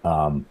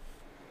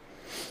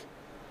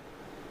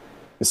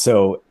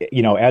 So,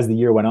 as the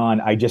year went on,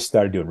 I just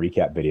started doing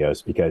recap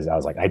videos because I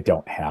was like, I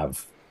don't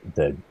have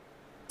the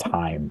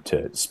time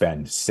to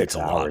spend 6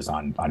 hours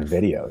on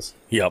videos.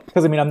 Yep.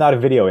 Because I'm not a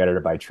video editor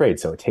by trade,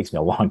 so it takes me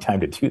a long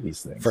time to do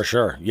these things. For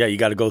sure. Yeah, you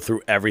got to go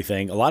through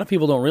everything. A lot of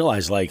people don't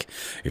realize, like,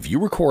 if you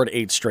record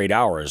 8 straight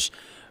hours,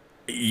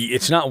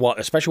 it's not,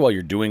 especially while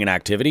you're doing an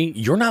activity,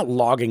 you're not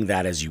logging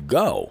that as you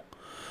go.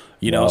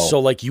 So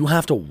like you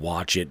have to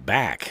watch it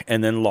back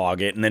and then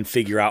log it and then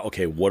figure out,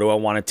 okay, what do I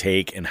want to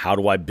take and how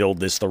do I build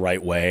this the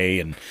right way?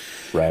 And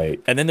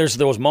then there's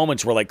those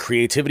moments where like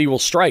creativity will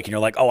strike and you're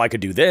like, oh, I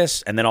could do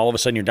this. And then all of a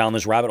sudden you're down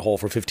this rabbit hole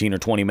for 15 or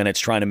 20 minutes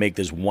trying to make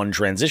this one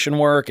transition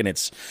work. And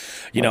it's,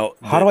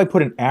 how do I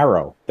put an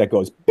arrow that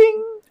goes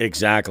bing?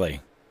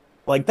 Exactly.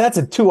 Like, that's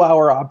a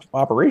 2-hour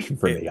operation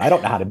for me. I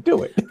don't know how to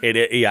do it.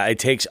 It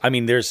takes, I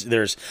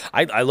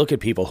look at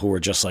people who are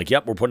just like,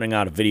 yep, we're putting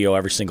out a video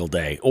every single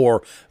day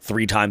or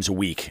 3 times a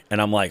week.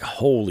 And I'm like,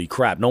 holy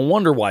crap. No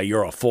wonder why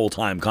you're a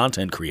full-time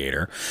content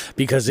creator,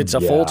 because it's a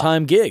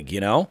full-time gig,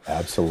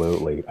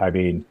 Absolutely.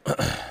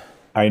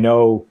 I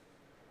know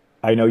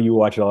you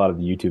watch a lot of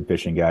the YouTube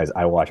fishing guys.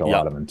 I watch a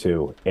lot of them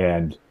too.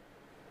 And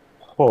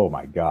oh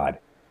my God.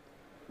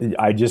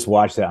 I just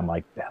watched that. I'm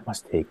like, that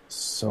must take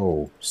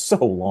so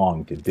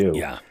long to do.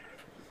 Yeah.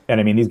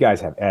 And these guys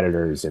have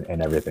editors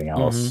and everything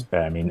else.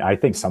 I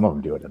think some of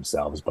them do it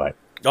themselves, but.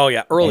 Oh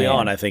yeah. Early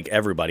on, I think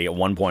everybody at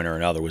one point or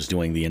another was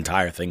doing the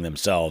entire thing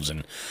themselves.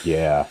 And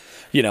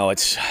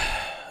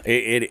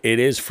it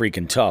is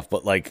freaking tough,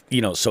 but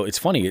so it's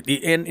funny.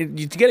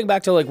 And getting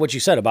back to like what you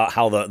said about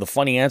how the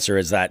funny answer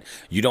is that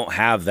you don't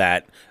have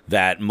that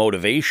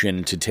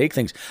motivation to take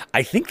things.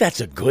 I think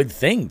that's a good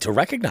thing to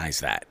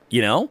recognize that,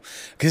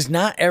 because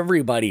not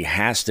everybody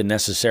has to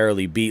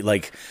necessarily be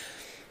like,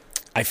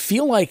 I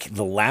feel like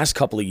the last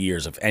couple of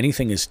years, if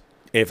anything is,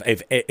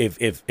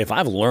 if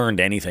I've learned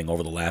anything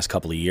over the last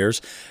couple of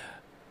years,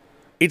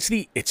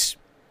 it's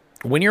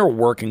when you're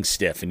working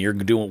stiff and you're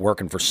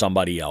working for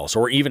somebody else,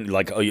 or even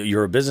like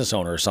you're a business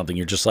owner or something,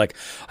 you're just like,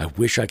 I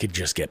wish I could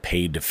just get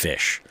paid to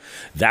fish.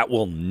 That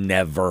will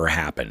never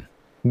happen.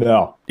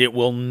 No, it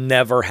will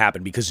never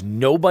happen because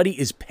nobody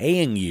is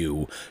paying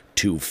you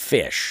to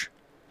fish.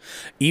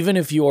 even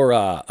if you're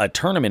a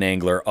tournament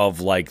angler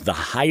of like the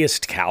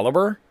highest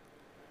caliber,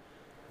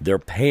 they're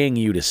paying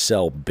you to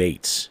sell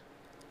baits.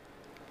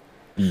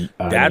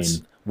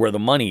 That's where the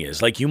money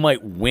is. Like, you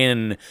might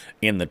win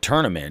in the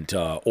tournament,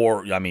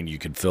 or, I mean, you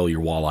could fill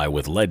your walleye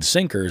with lead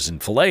sinkers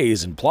and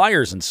fillets and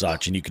pliers and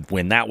such, and you could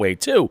win that way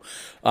too.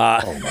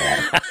 Oh,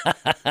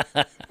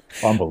 man.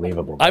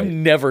 Unbelievable.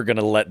 I'm never going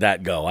to let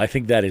that go. I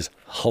think that is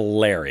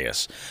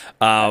hilarious.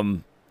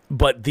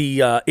 But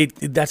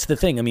that's the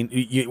thing. I mean,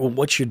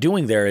 what you're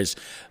doing there is,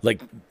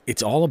 like,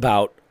 it's all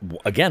about,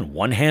 again,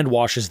 one hand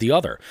washes the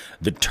other.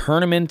 The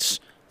tournaments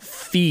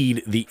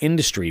feed the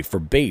industry for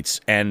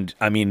baits. And,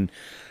 I mean,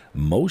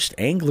 most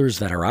anglers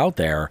that are out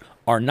there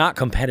are not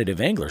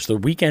competitive anglers. They're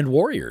weekend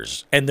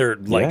warriors. And they're,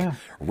 like,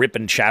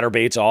 ripping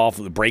chatterbaits off,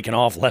 breaking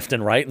off left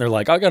and right. And they're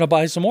like, I got to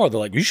buy some more. They're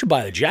like, you should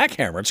buy the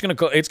jackhammer.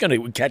 It's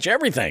gonna catch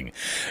everything.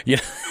 You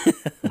know?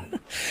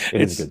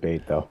 It is a good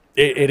bait, though.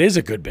 It is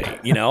a good bait,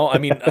 you know? I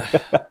mean,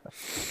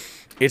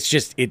 it's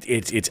just,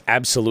 it's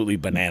absolutely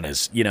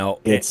bananas, you know?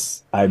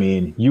 I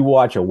mean, you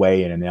watch a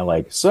weigh-in and they're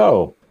like,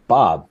 so,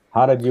 Bob,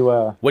 how did you,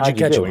 what'd you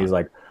catch? And he's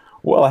like,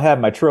 well, I had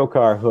my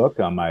Trocar hook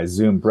on my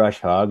Zoom brush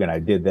hog, and I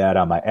did that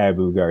on my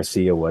Abu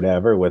Garcia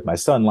whatever with my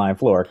Sunline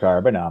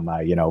fluorocarbon on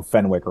my,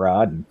 Fenwick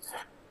rod, and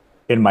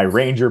in my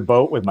Ranger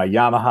boat with my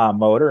Yamaha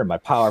motor and my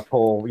power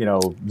pole,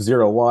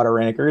 zero water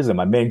anchors and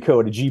my Minn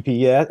Kota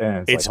GPS.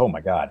 And it's like, oh my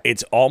God.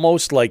 It's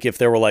almost like if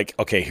they were like,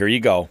 okay, here you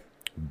go.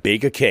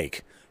 Bake a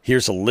cake.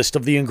 Here's a list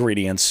of the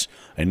ingredients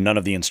and none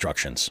of the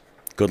instructions.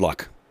 Good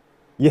luck.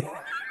 Yeah.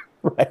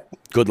 Right.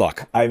 Good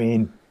luck. I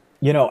mean,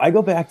 I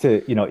go back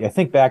to, I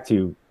think back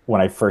to when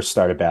I first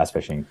started bass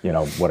fishing,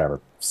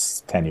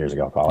 10 years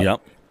ago, call it.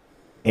 Yep.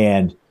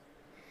 And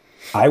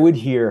I would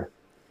hear,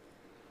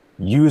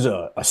 use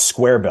a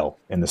square bill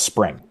in the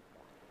spring,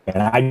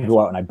 and I'd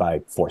go out and I'd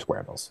buy 4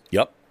 square bills.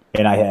 Yep.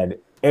 And I had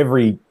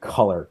every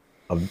color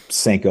of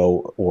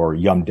Senko or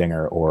Yum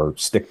Dinger or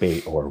stick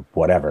bait or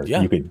whatever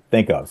you could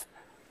think of.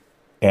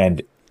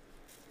 And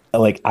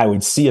like, I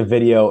would see a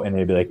video and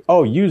they'd be like,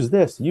 oh, use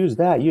this, use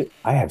that.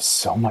 I have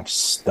so much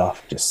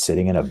stuff just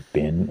sitting in a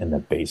bin in the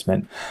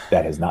basement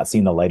that has not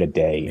seen the light of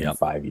day in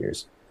 5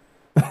 years.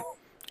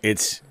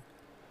 It's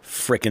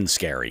freaking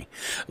scary.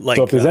 Like,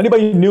 so if there's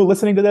anybody new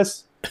listening to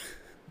this,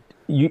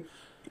 you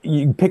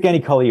pick any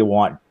color you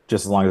want,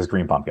 just as long as it's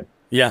green pumpkin.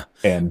 Yeah.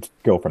 And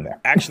go from there.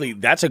 Actually,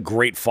 that's a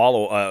great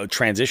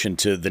transition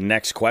to the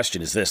next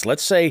question is this.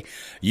 Let's say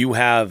you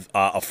have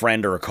a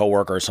friend or a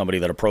coworker or somebody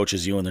that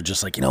approaches you and they're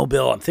just like,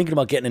 Bill, I'm thinking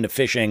about getting into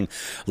fishing,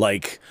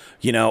 like,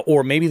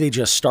 or maybe they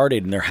just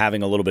started and they're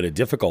having a little bit of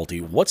difficulty.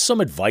 What's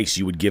some advice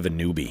you would give a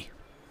newbie?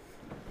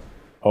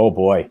 Oh,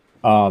 boy.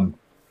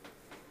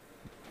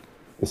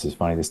 This is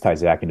funny. This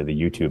ties back into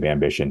the YouTube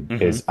ambition.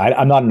 Is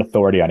I'm not an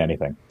authority on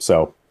anything.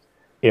 So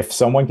if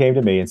someone came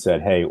to me and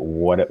said, hey,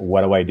 what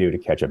do I do to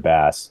catch a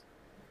bass?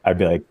 I'd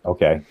be like,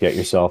 okay, get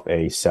yourself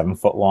a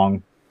 7-foot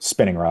long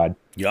spinning rod,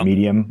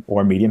 medium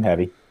or medium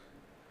heavy.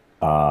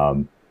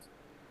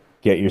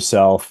 Get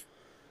yourself,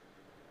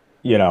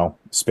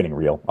 spinning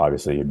reel,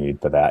 obviously you need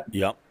for that.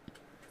 Yep.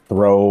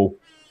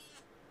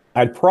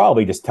 I'd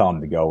probably just tell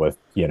them to go with,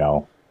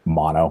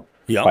 mono.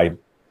 Yep. By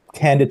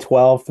 10 to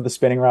 12 for the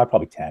spinning rod,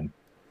 probably 10.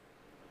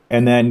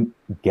 And then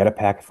get a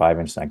pack of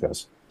 5-inch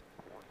Senkos.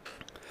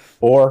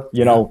 Or,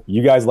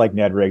 you guys like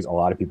Ned rigs. A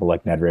lot of people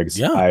like Ned rigs.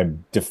 Yeah.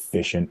 I'm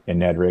deficient in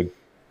Ned rig.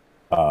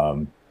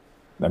 I'm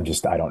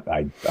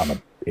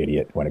an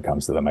idiot when it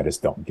comes to them. I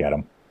just don't get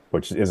them,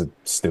 which isn't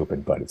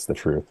stupid, but it's the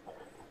truth.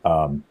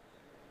 I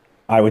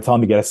would tell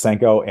them to get a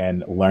Senko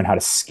and learn how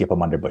to skip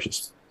them under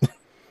bushes.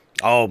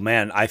 Oh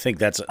man, I think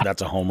that's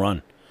a home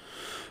run.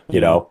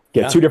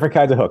 Get 2 different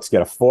kinds of hooks.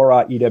 Get a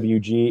 4-aught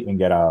EWG and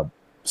get a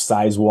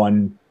size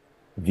 1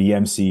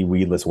 VMC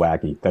weedless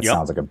wacky. That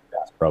sounds like a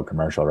Bass Pro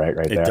commercial, right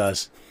there. It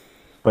does.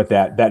 But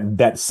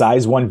that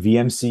size 1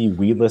 VMC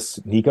weedless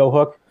Nico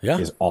hook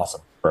is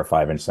awesome for a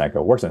 5-inch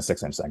Senko. Works on a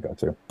 6-inch Senko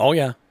too. Oh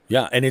yeah,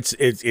 yeah, and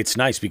it's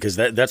nice because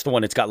that's the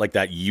one. It's got like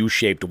that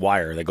U-shaped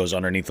wire that goes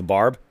underneath the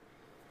barb.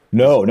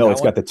 No,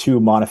 it's got the 2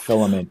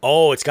 monofilament.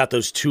 Oh, it's got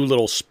those 2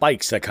 little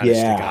spikes that kind of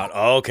stick out.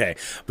 Oh, okay,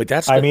 but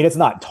it's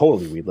not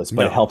totally weedless,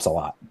 but it helps a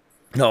lot.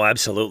 No,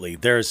 absolutely.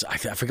 I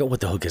forget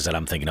what the hook is that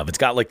I'm thinking of. It's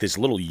got like this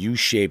little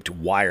U-shaped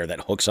wire that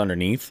hooks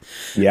underneath.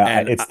 Yeah,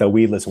 and it's the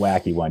weedless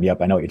wacky one.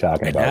 Yep, I know what you're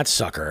talking about. That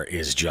sucker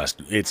is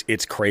just,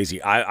 it's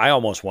crazy. I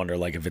almost wonder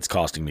like if it's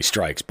costing me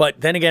strikes.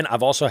 But then again,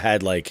 I've also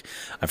had like,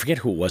 I forget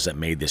who it was that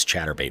made this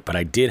chatterbait, but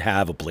I did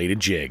have a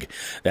bladed jig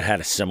that had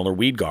a similar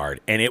weed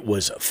guard, and it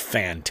was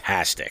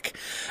fantastic.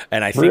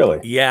 And I think,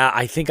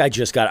 I think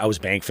I was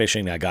bank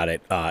fishing. I got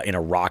it in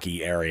a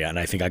rocky area, and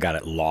I think I got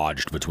it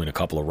lodged between a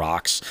couple of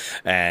rocks,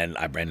 and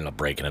I ended up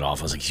breaking it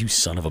off. I was like, you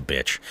son of a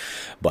bitch.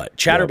 But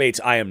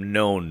chatterbaits, I am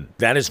known.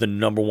 That is the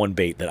number one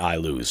bait that I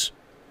lose.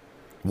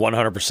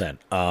 100%.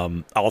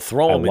 I'll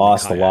throw them. I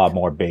lost a lot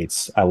more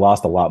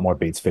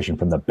baits fishing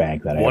from the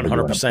bank than I ever do in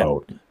a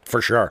boat.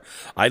 For sure.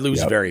 I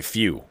lose very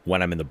few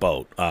when I'm in the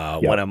boat.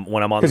 When I'm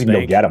on the you bank,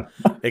 can go get them.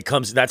 it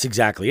comes. That's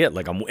exactly it.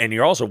 Like and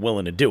you're also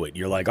willing to do it.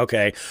 You're like,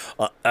 okay,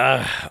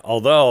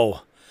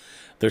 although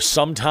there's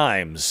some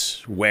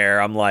times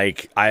where I'm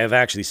like, I have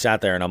actually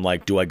sat there and I'm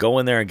like, do I go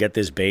in there and get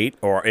this bait?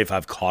 Or if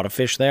I've caught a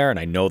fish there and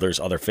I know there's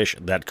other fish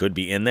that could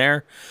be in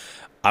there,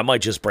 I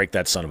might just break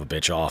that son of a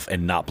bitch off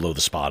and not blow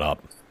the spot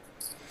up.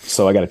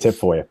 So I got a tip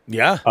for you.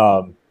 Yeah.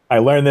 I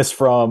learned this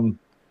from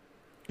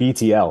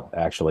BTL,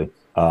 actually.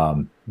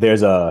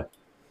 There's a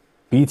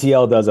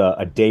BTL does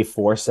a day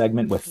 4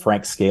 segment with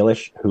Frank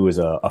Scalish, who is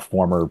a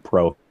former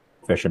pro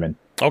fisherman.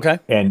 Okay.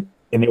 And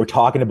they were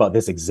talking about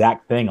this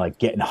exact thing, like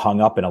getting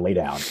hung up in a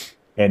laydown.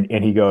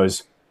 And he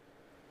goes,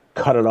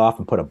 cut it off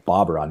and put a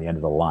bobber on the end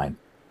of the line.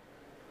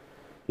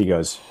 He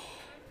goes,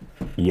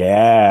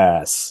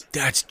 yes.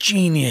 That's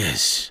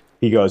genius.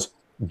 He goes,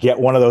 get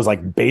one of those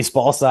like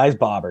baseball sized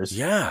bobbers.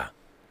 Yeah.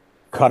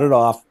 Cut it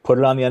off, put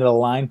it on the end of the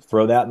line,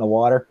 throw that in the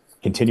water,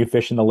 continue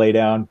fishing the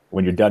laydown.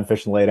 When you're done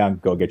fishing the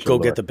laydown, go get your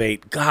lure. Get the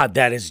bait. God,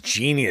 that is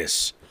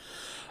genius.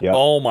 Yep.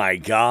 Oh my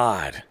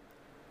God.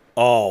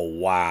 Oh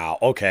wow.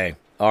 Okay.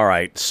 All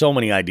right. So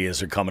many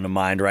ideas are coming to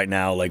mind right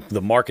now. Like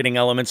the marketing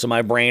elements of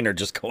my brain are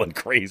just going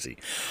crazy.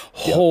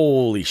 Yep.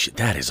 Holy shit.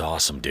 That is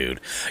awesome, dude.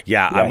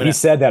 Yeah. He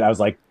said that. I was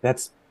like,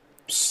 that's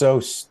so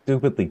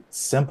stupidly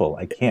simple.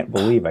 I can't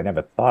believe I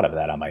never thought of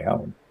that on my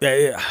own.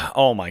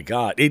 Oh my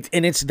God.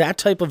 It's that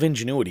type of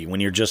ingenuity when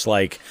you're just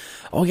like,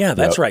 oh yeah,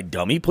 that's right,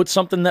 dummy. Put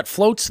something that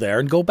floats there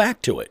and go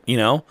back to it, you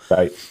know?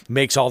 Right.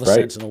 Makes all the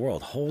sense in the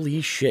world.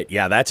 Holy shit.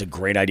 Yeah, that's a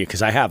great idea.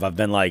 Because I've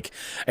been like,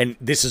 and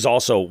this is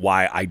also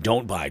why I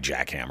don't buy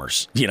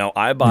jackhammers. You know,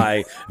 I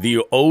buy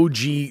the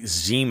OG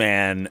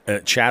Z-Man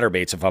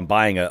chatterbaits if I'm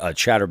buying a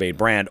chatterbait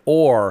brand,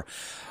 or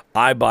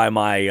I buy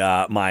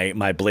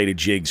my bladed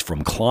jigs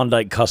from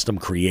Klondike Custom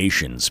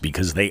Creations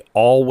because they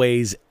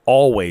always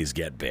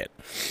get bit.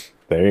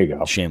 There you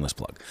go. Shameless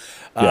plug.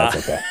 Yeah,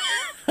 it's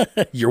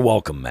okay. You're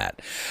welcome,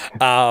 Matt.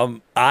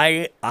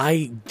 I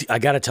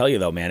got to tell you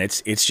though, man,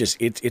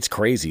 it's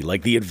crazy.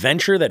 Like the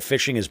adventure that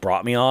fishing has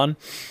brought me on,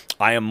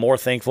 I am more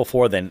thankful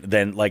for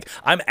than like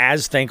I'm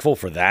as thankful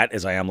for that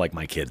as I am like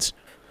my kids.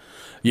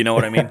 You know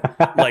what I mean?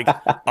 Like,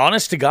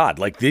 honest to God,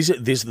 like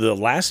the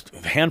last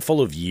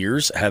handful of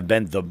years have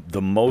been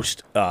the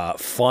most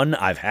fun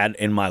I've had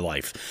in my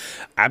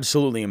life.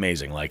 Absolutely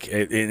amazing. Like,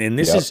 and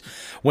this is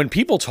when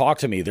people talk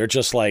to me, they're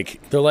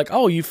like,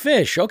 oh, you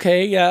fish?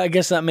 Okay, yeah, I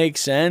guess that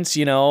makes sense.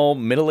 You know,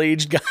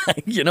 middle-aged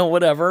guy, you know,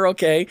 whatever.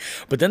 Okay,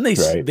 but then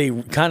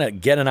they kind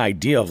of get an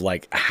idea of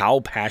like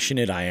how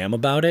passionate I am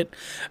about it,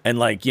 and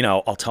like, you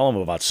know, I'll tell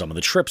them about some of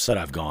the trips that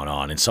I've gone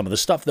on and some of the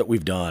stuff that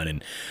we've done,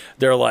 and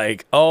they're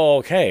like, oh,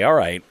 okay, all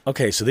right.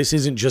 Okay, so this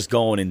isn't just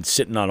going and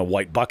sitting on a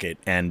white bucket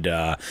and,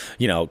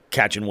 you know,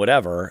 catching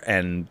whatever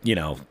and, you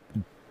know,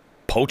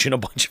 poaching a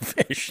bunch of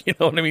fish. You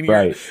know what I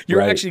mean?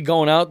 You're actually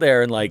going out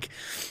there and, like,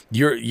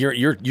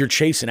 you're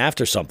chasing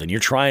after something. You're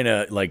trying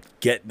to, like,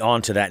 get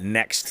onto that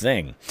next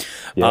thing.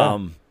 Yeah.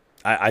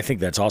 I think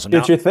that's awesome.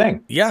 It's your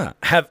thing. Yeah.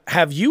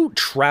 Have you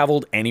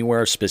traveled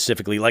anywhere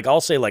specifically? Like I'll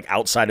say like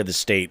outside of the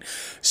state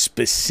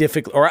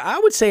specifically, or I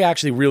would say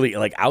actually really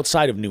like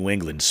outside of New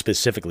England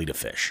specifically to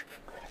fish.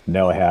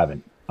 No, I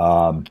haven't.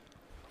 I'm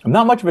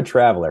not much of a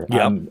traveler.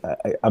 Yeah.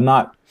 I'm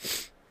not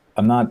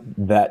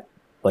that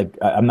like,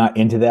 I'm not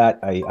into that.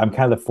 I'm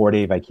kind of the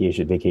 4-day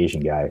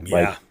vacation guy. Yeah.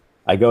 Like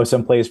I go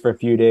someplace for a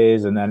few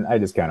days and then I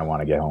just kind of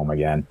want to get home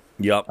again.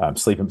 Yep.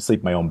 Sleep in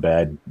my own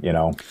bed, you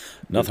know,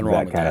 nothing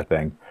wrong with that kind of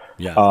thing.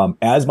 Yeah.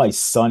 As my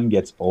son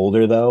gets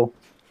older though,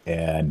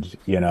 and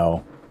you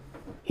know,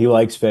 he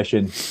likes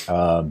fishing.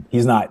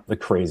 He's not the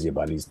crazy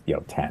about it. He's, you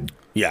know, 10.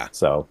 Yeah.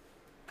 So,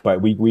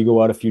 but we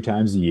go out a few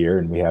times a year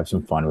and we have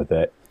some fun with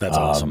it. That's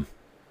awesome.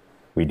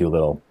 We do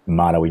little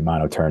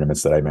mano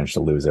tournaments that I manage to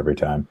lose every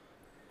time.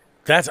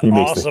 That's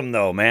awesome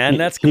though, man.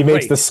 That's great. He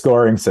makes the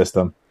scoring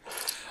system.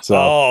 So,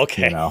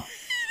 okay. You know,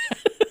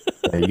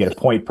 you get a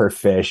point per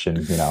fish,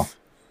 and you know,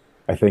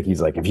 I think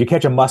he's like, if you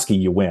catch a muskie,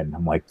 you win.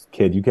 I'm like,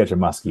 kid, you catch a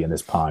muskie in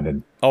this pond,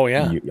 and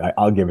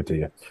I'll give it to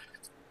you.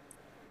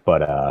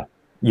 But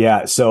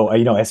yeah, so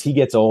you know, as he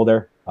gets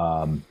older,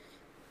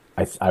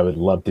 I would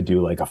love to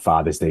do like a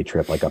Father's Day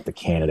trip, like up to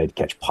Canada to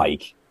catch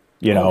pike.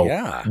 You know,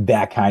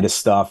 that kind of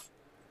stuff.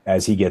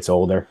 As he gets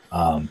older,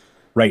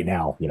 right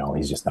now, you know,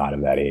 he's just not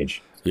of that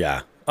age.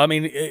 Yeah, I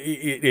mean,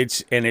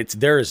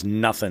 there is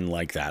nothing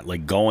like that.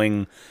 Like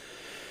going.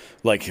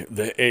 Like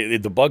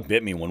the bug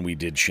bit me when we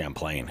did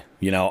Champlain,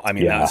 you know. I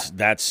mean,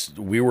 that's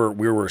we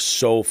were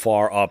so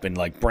far up in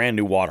like brand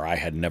new water. I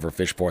had never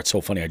fished for. It's so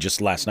funny.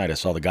 Last night I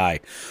saw the guy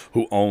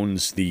who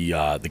owns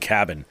the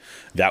cabin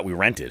that we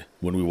rented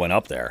when we went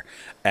up there,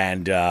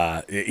 and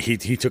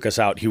he took us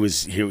out.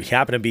 He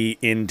happened to be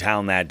in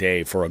town that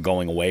day for a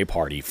going away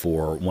party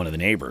for one of the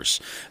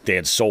neighbors. They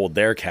had sold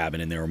their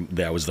cabin, and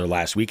that was their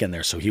last weekend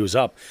there. So he was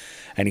up.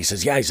 And he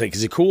says, yeah, he's like,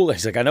 is it cool?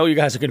 He's like, I know you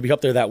guys are going to be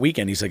up there that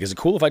weekend. He's like, is it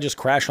cool if I just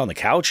crash on the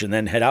couch and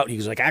then head out?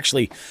 He's like,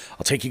 actually,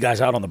 I'll take you guys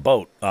out on the boat.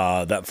 boat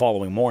that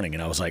following morning,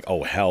 and I was like,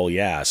 oh, hell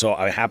yeah. So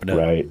I happened to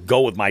Right.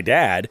 go with my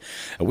dad,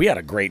 and we had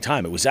a great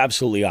time. It was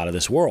absolutely out of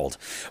this world.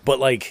 But,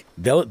 like,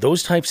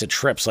 those types of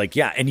trips, like,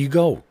 yeah, and you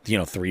go,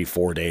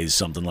 3-4 days,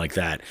 something like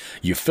that.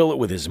 You fill it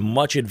with as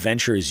much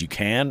adventure as you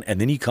can,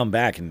 and then you come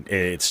back and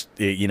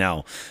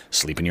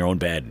sleep in your own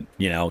bed,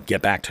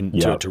 get back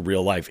to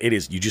real life. It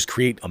is, you just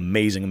create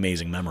amazing,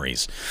 amazing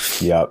memories.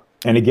 Yep.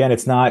 And again,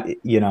 it's not,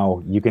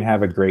 you can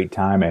have a great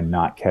time and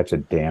not catch a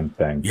damn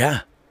thing.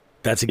 Yeah,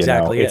 that's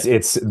exactly it.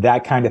 It's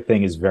that kind of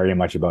thing is very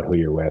much about who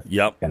you're with.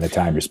 Yep. And the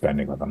time you're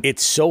spending with them.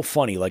 It's so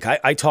funny. Like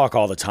I talk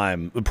all the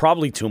time,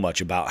 probably too much,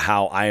 about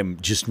how I am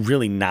just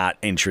really not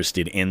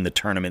interested in the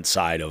tournament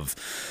side of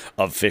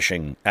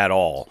fishing at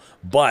all.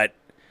 But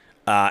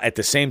at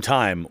the same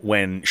time,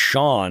 when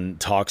Sean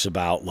talks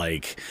about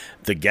like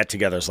the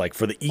get-togethers, like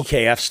for the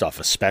EKF stuff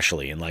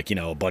especially, and like,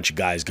 a bunch of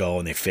guys go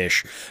and they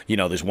fish,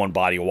 there's one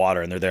body of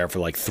water and they're there for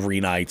like 3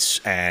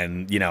 nights,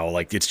 and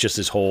like it's just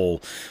this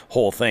whole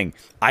thing.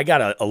 I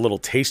got a little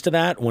taste of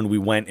that when we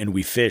went and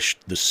we fished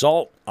the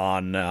salt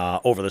on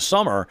over the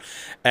summer,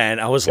 and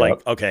I was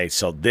like, okay,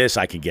 so this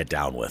I can get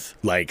down with.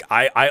 Like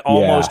I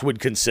almost would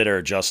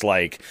consider just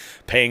like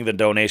paying the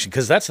donation,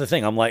 because that's the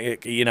thing. I'm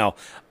like,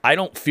 I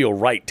don't feel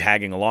right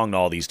tagging along to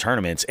all these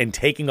tournaments and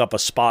taking up a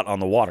spot on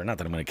the water. Not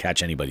that I'm going to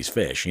catch anybody's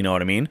fish, you know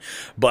what I mean?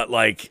 But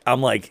like,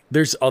 I'm like,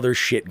 there's other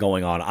shit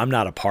going on. I'm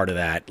not a part of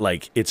that.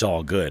 Like, it's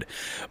all good.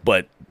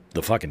 But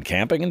the fucking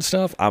camping and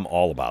stuff, I'm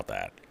all about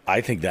that.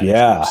 I think that is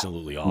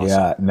absolutely awesome.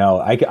 Yeah,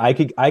 no,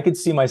 I could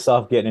see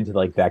myself getting into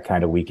like that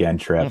kind of weekend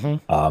trip.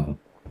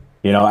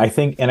 I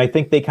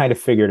think they kind of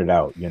figured it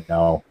out,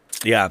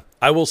 Yeah,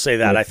 I will say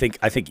that. I think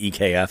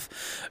EKF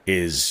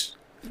is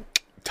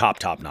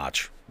top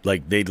notch.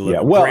 Like they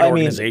deliver great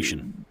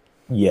organization.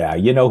 Yeah,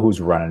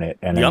 who's running it,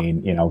 and I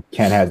mean,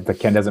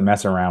 Ken doesn't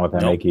mess around with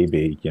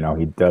MAKB.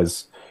 He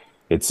does.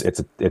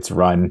 It's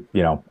run.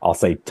 I'll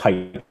say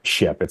tight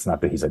ship. It's not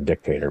that he's a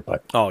dictator,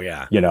 but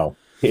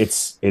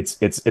it's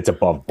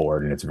above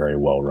board and it's very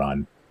well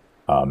run.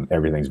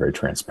 Everything's very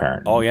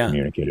transparent.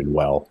 Communicated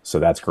well, so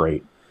that's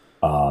great.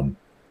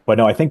 But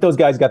no, I think those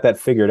guys got that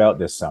figured out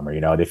this summer.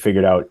 They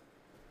figured out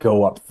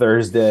go up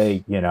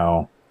Thursday.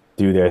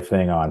 Do their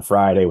thing on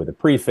Friday with a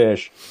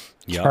pre-fish,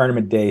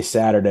 tournament day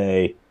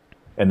Saturday,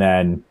 and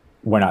then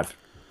we're not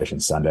fishing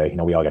Sunday.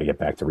 We all got to get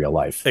back to real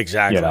life.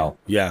 Exactly.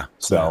 Yeah.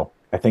 So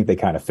I think they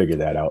kind of figured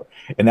that out,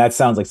 and that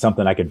sounds like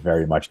something I could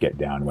very much get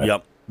down with.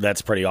 Yep,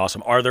 that's pretty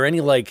awesome. Are there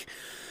any like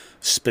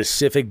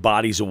specific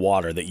bodies of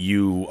water that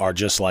you are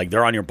just like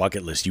they're on your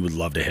bucket list? You would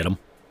love to hit them.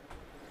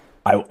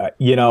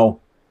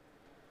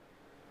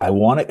 I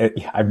want to.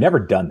 I've never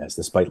done this,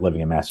 despite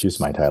living in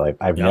Massachusetts my entire life.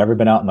 I've never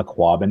been out in the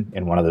Quabbin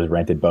in one of those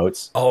rented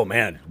boats. Oh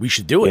man, we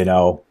should do it.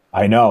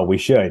 I know we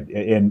should,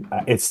 and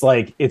it's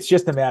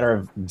just a matter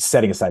of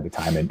setting aside the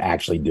time and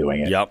actually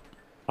doing it. Yep.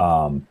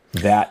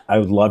 That I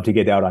would love to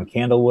get out on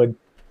Candlewood.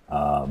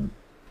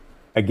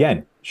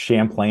 Again,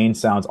 Champlain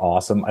sounds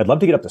awesome. I'd love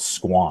to get up to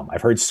Squam.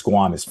 I've heard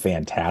Squam is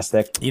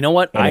fantastic. You know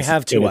what? I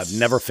have too. I've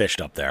never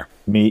fished up there.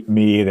 Me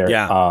either.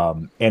 Yeah.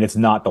 And it's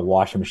not the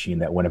washing machine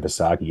that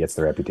Winnipesaukee gets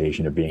the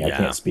reputation of being. I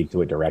can't speak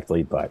to it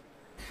directly, but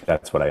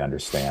that's what I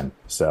understand.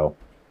 So,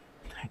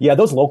 yeah,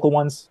 those local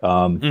ones.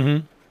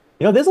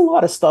 There's a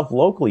lot of stuff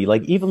locally,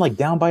 like even like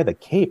down by the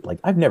Cape. Like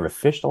I've never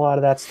fished a lot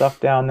of that stuff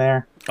down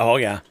there. Oh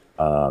yeah.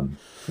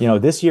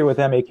 This year with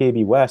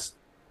MAKB West,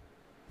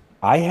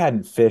 I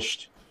hadn't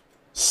fished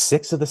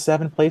 6 of the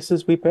 7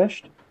 places we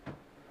fished.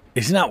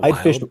 Isn't that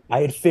wild?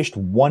 I had fished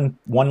one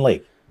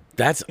lake.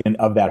 That's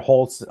of that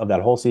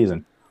whole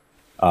season.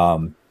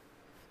 And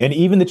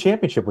even the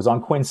championship was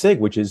on Quincy,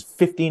 which is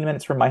 15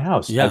 minutes from my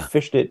house. Yeah. I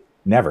fished it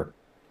never.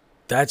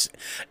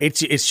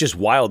 It's just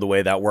wild the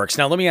way that works.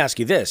 Now let me ask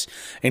you this: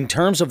 in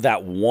terms of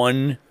that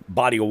one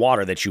body of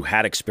water that you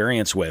had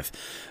experience with,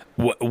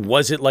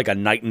 was it like a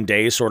night and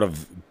day sort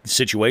of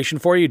situation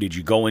for you? Did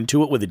you go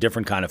into it with a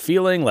different kind of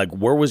feeling? Like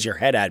where was your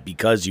head at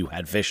because you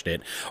had fished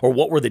it, or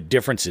what were the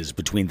differences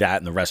between that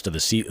and the rest of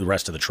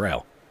the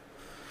trail?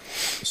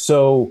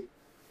 So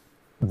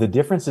the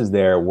differences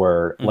there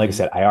were, like I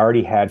said, I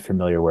already had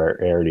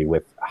familiarity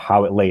with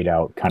how it laid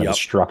out, kind of the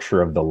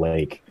structure of the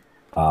lake.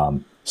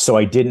 So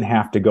I didn't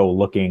have to go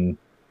looking.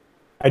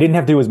 I didn't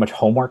have to do as much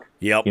homework.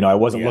 Yep. I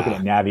wasn't looking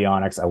at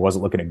Navionics. I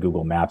wasn't looking at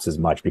Google Maps as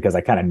much because I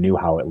kind of knew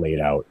how it laid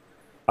out.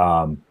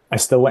 I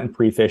still went and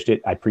pre-fished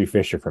it. I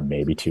pre-fished it for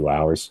maybe 2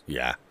 hours.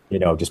 Yeah.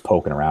 Just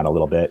poking around a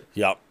little bit.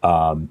 Yep.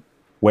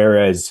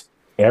 Whereas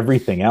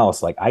everything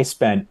else, like I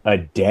spent a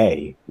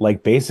day,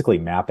 like basically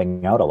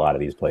mapping out a lot of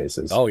these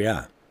places. Oh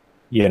yeah.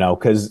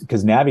 Because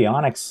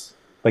Navionics,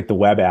 like the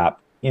web app,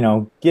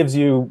 gives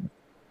you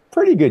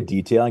pretty good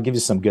detail and gives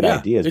you some good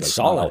ideas. It's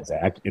solid.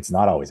 It's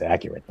not always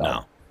accurate though.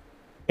 No.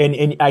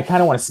 And I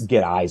kind of want to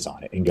get eyes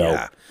on it and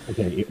go,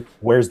 okay,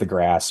 where's the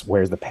grass?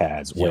 Where's the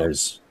pads?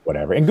 Where's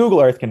whatever? And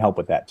Google Earth can help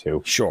with that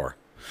too. Sure.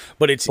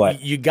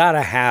 But you got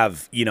to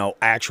have,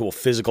 actual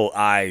physical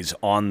eyes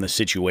on the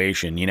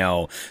situation,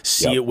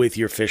 see it with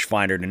your fish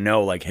finder to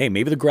know like, hey,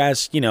 maybe the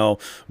grass,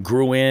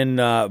 grew in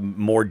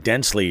more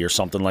densely or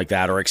something like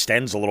that, or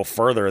extends a little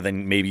further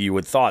than maybe you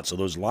would thought. So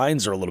those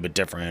lines are a little bit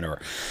different, or,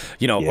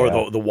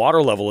 or the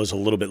water level is a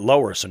little bit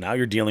lower. So now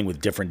you're dealing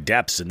with different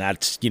depths, and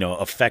that's,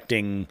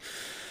 affecting,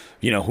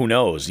 who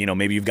knows?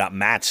 Maybe you've got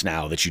mats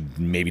now that you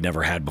maybe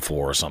never had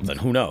before or something.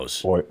 Who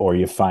knows? Or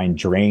you find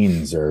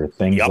drains or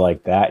things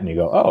like that, and you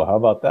go, oh, how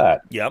about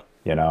that? Yep.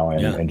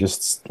 And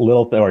just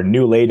little or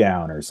new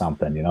laydown or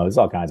something. There's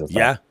all kinds of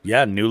stuff.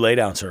 Yeah. New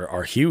laydowns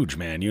are huge,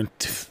 man.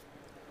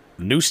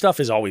 New stuff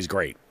is always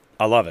great.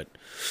 I love it.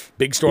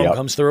 Big storm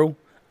comes through.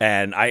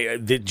 And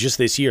just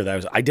this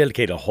year, I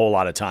dedicated a whole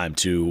lot of time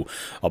to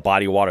a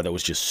body of water that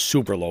was just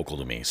super local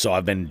to me. So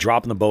I've been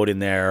dropping the boat in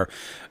there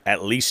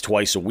at least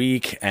twice a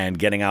week and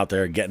getting out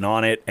there, getting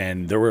on it.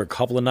 And there were a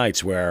couple of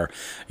nights where,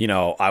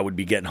 I would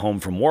be getting home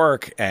from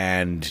work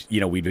and,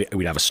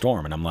 we'd have a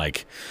storm. And I'm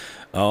like,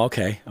 oh,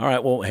 okay. All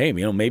right. Well, hey,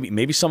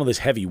 maybe some of this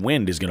heavy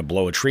wind is going to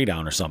blow a tree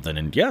down or something.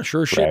 And yeah,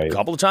 sure shit. Right. A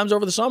couple of times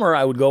over the summer,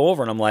 I would go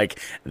over and I'm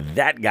like,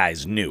 that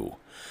guy's new.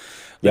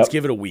 Let's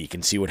give it a week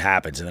and see what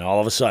happens. And then all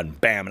of a sudden,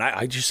 bam! And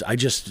I just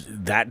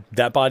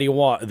that body of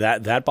water,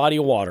 that body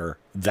of water,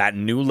 that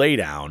new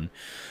laydown.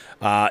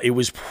 It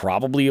was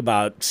probably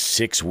about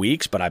 6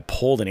 weeks, but I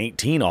pulled an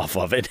 18 off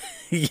of it,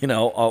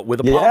 with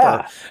a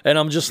popper, and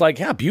I'm just like,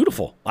 yeah,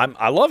 beautiful.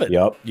 I love it.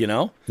 Yep.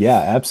 Yeah,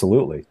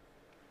 absolutely.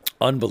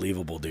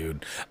 Unbelievable,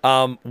 dude.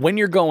 When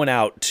you're going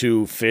out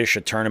to fish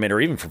a tournament or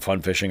even for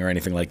fun fishing or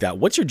anything like that,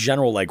 what's your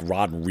general like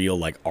rod and reel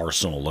like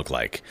arsenal look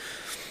like?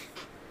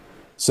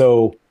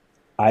 So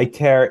I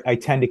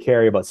tend to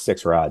carry about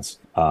 6 rods.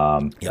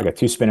 I got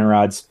 2 spinning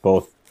rods,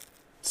 both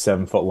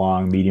 7 foot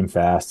long, medium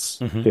fasts,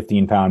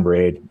 15-pound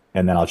braid,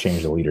 and then I'll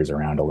change the leaders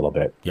around a little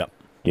bit. Yep.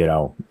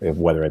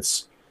 Whether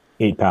it's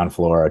 8-pound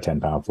fluoro,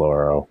 10-pound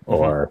fluoro,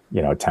 or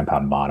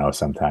 10-pound mono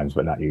sometimes,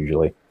 but not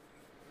usually.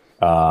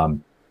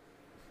 And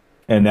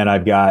then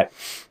I've got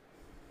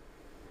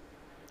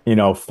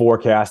 4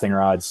 casting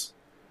rods.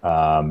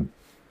 One's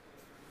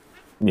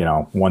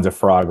a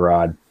frog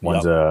rod,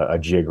 one's a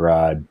jig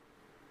rod.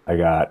 I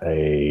got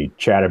a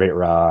chatterbait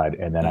rod,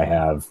 and then I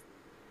have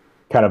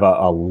kind of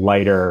a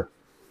lighter,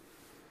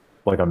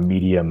 like a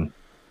medium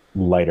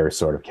lighter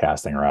sort of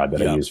casting rod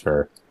that I use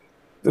for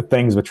the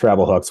things with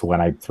treble hooks when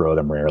I throw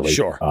them rarely.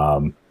 Sure.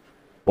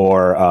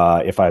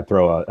 Or if I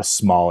throw a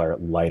smaller,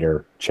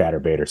 lighter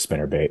chatterbait or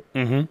spinnerbait.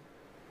 Mm-hmm.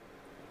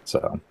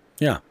 So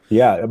yeah.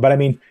 But I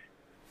mean,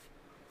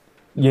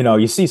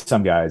 you see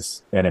some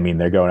guys, and I mean,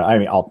 they're going. I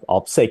mean,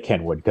 I'll say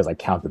Ken Wood because I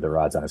counted the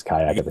rods on his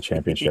kayak at the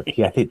championship.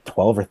 He had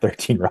 12 or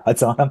 13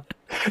 rods on him.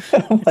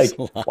 I'm like,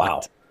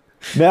 wow.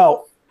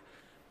 Now,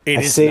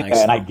 I say that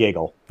and I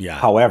giggle. Yeah.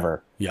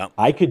 However,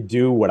 I could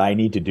do what I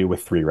need to do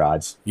with 3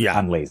 rods. Yeah.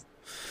 I'm lazy.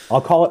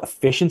 I'll call it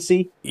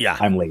efficiency. Yeah.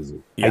 I'm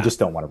lazy. Yeah. I just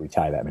don't want to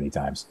retie that many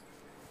times.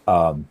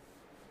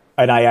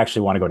 And I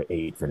actually want to go to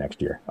 8 for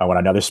next year. I want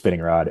another spinning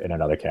rod and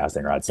another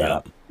casting rod set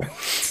up.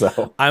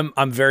 So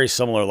I'm very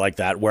similar like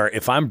that, where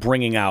if I'm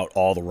bringing out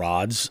all the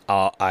rods,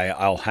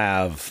 I'll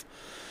have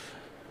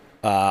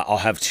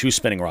 2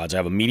 spinning rods. I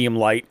have a medium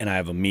light and I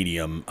have a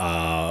medium.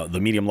 The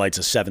medium light's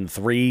a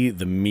 7.3.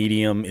 The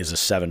medium is a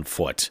 7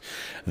 foot.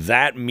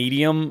 That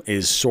medium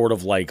is sort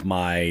of like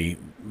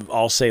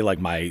I'll say like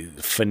my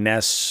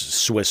finesse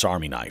Swiss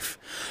Army knife.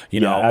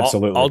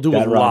 Absolutely. I'll do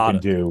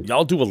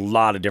I'll do a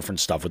lot of different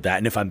stuff with that.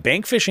 And if I'm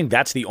bank fishing,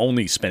 that's the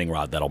only spinning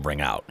rod that I'll bring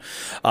out.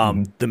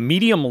 The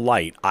medium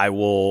light, I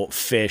will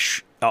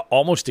fish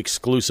almost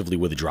exclusively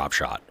with a drop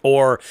shot,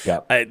 or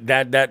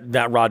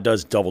that rod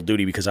does double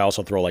duty because I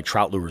also throw like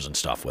trout lures and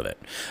stuff with it.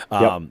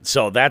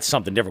 So that's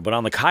something different. But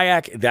on the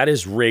kayak, that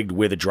is rigged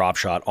with a drop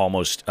shot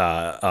almost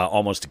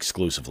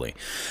exclusively,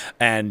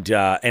 and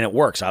it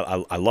works.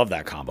 I love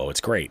that combo.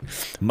 It's great.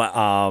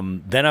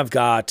 Then I've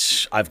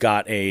got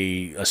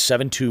a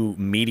 7.2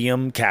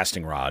 medium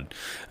casting rod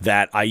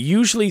that I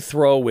usually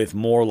throw with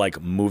more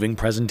like moving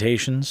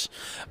presentations.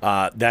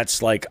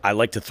 That's like I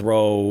like to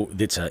throw.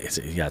 It's a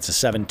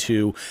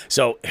 7.2.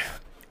 So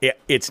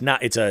it's a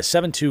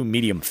 7.2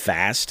 medium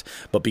fast,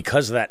 but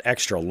because of that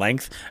extra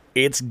length,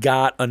 it's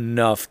got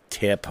enough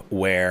tip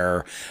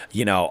where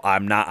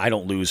I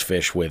don't lose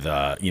fish with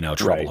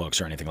treble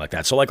hooks or anything like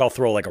that. So like I'll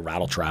throw like a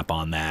rattle trap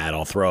on that.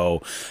 I'll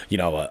throw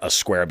a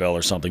square bill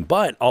or something,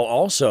 but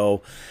I'll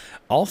throw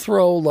a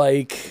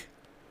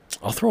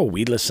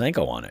weedless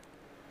Senko on it.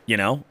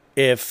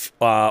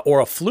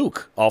 Or a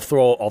fluke. I'll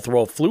throw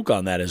a fluke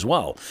on that as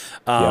well.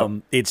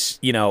 It's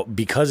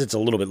because it's a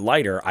little bit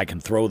lighter, I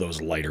can throw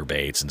those lighter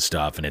baits and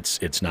stuff, and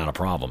it's not a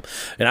problem.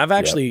 And I've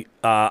actually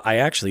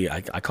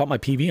I caught my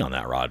PB on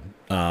that rod.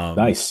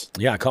 Nice.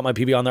 Yeah, I caught my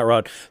PB on that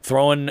rod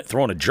throwing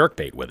a jerk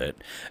bait with it,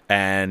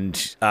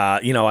 and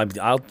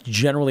I'll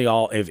generally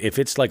if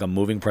it's like a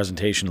moving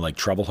presentation like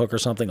treble hook or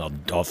something,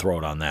 I'll throw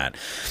it on that.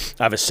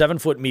 I have a 7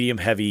 foot medium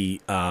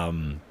heavy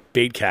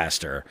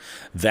baitcaster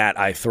that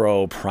I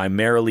throw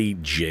primarily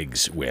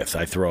jigs with.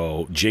 I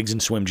throw jigs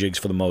and swim jigs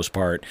for the most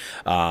part.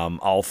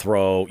 I'll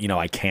throw,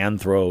 I can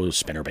throw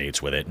spinner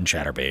baits with it and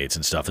chatter baits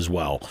and stuff as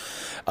well.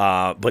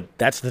 But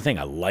that's the thing.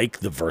 I like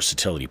the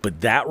versatility.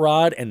 But that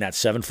rod and that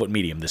 7-foot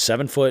medium, the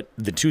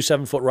 2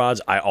 7-foot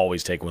rods, I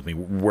always take with me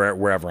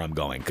wherever I'm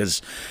going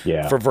because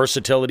for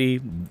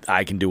versatility,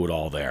 I can do it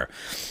all there.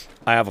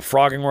 I have a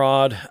frogging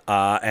rod,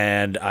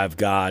 and I've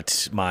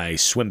got my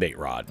swim bait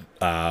rod,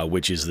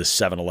 which is the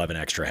 711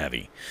 extra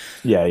heavy.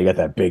 Yeah, you got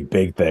that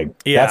big thing.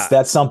 Yeah.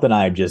 That's something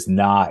I'm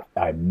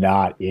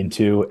not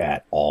into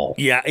at all.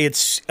 Yeah,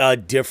 it's a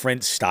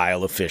different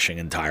style of fishing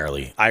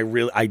entirely.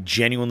 I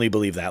genuinely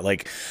believe that.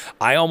 Like,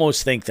 I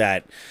almost think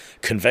that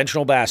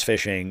conventional bass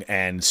fishing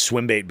and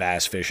swim bait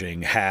bass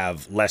fishing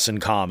have less in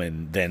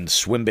common than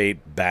swim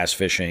bait bass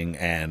fishing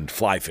and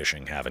fly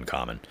fishing have in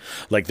common.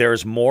 Like,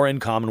 there's more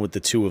in common with the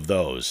two of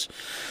those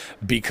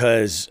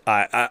because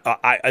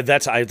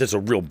that's a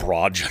real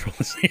broad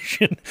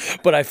generalization,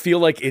 but I feel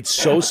like it's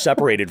so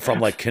separated from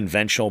like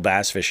conventional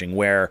bass fishing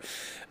where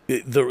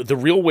the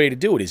real way to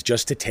do it is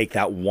just to take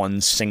that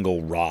one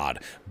single rod.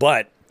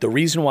 But the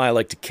reason why I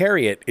like to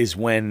carry it is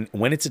when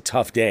it's a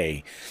tough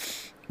day.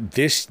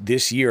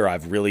 This year,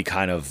 I've really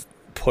kind of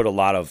put a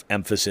lot of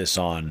emphasis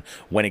on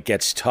when it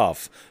gets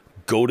tough,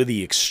 go to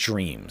the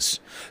extremes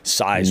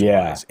size-wise.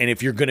 Yeah. And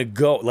if you're going to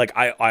go, like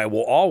I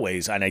will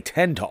always, and I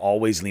tend to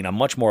always lean, I'm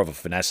much more of a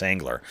finesse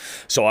angler.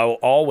 So I will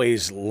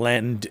always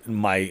lend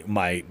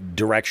my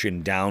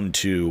direction down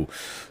to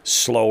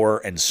slower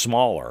and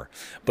smaller.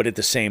 But at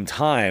the same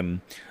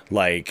time,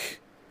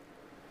 like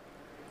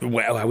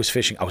when I was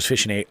fishing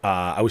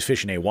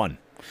A1.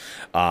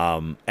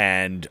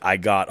 And I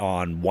got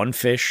on one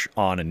fish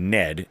on a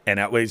Ned,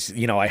 and it was,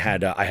 I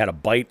had a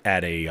bite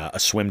at a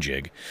swim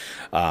jig.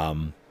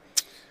 And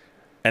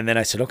then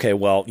I said, okay,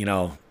 well,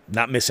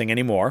 not missing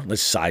anymore.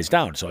 Let's size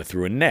down. So I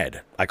threw a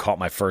Ned. I caught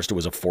my first. It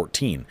was a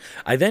 14.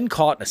 I then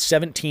caught a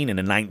 17 and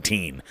a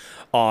 19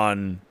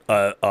 on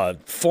a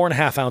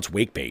 4.5 ounce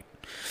wake bait.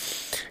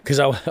 Cause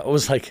I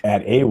was like,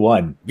 at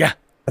A1. Yeah.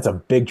 That's a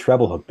big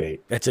treble hook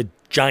bait. That's a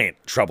giant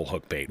treble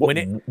hook bait.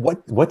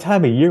 What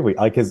time of year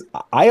because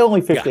I only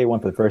fished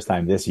A1 for the first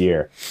time this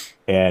year,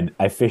 and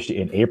I fished it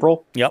in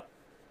April. Yep.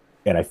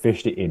 And I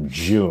fished it in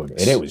June,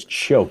 and it was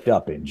choked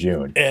up in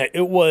June.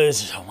 It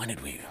was when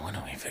did we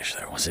fish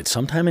there? Was it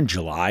sometime in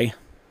July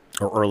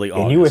or early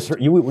August?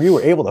 And you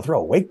were able to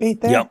throw a wake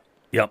bait there?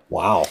 Yep.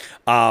 Wow.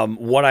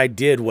 What I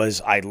did was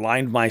I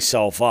lined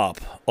myself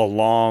up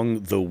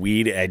along the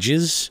weed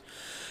edges.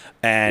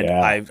 And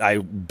I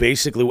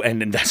basically,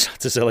 and that's not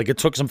to say like it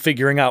took some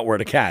figuring out where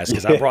to cast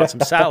because I brought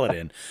some salad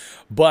in.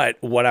 But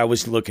what I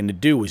was looking to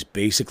do was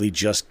basically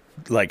just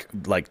like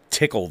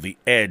tickle the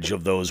edge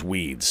of those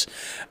weeds.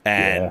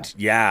 And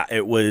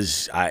it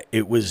was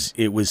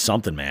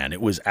something, man.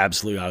 It was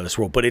absolutely out of this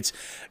world. But it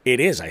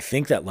is. I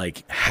think that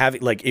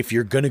if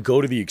you're going to go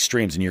to the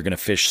extremes and you're going to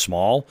fish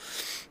small,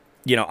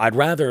 I'd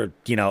rather,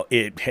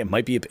 it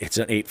might be, it's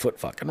an 8-foot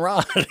fucking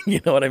rod,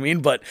 you know what I mean?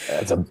 But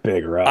that's a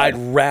big rod. I'd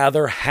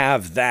rather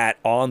have that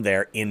on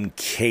there in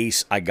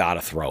case I got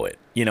to throw it.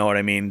 You know what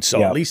I mean?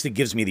 So at least it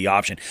gives me the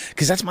option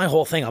because that's my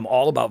whole thing. I'm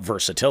all about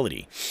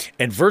versatility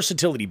and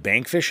versatility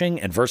bank fishing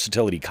and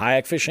versatility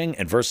kayak fishing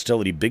and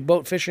versatility big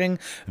boat fishing.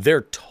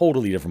 They're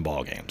totally different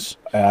ball games.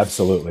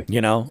 Absolutely.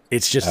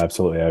 It's just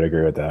absolutely. I'd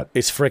agree with that.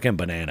 It's freaking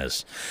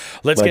bananas.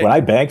 When I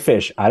bank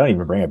fish, I don't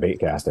even bring a bait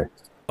caster.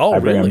 Oh,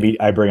 really?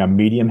 I bring a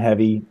medium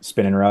heavy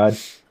spinning rod,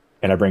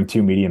 and I bring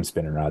 2 medium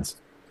spinning rods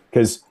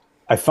because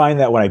I find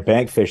that when I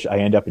bank fish, I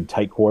end up in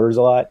tight quarters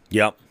a lot.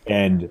 Yep.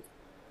 And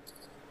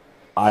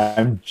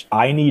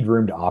I need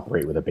room to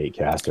operate with a bait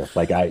caster.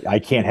 Like I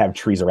can't have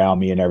trees around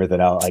me and everything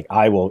else. Like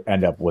I will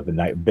end up with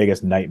the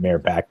biggest nightmare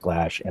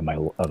backlash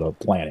of the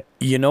planet.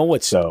 You know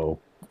what's so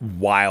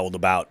wild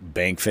about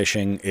bank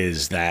fishing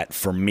is that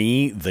for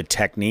me, the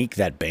technique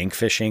that bank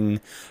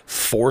fishing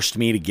forced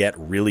me to get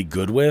really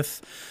good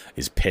with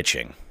is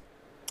pitching.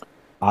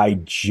 I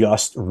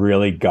just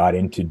really got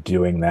into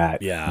doing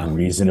that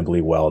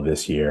reasonably well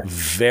this year.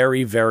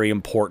 Very, very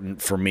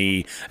important for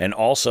me. And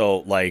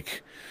also,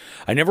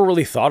 I never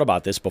really thought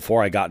about this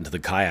before I got into the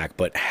kayak,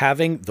 but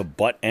having the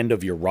butt end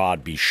of your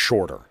rod be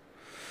shorter.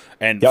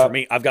 And for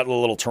me, I've got the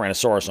little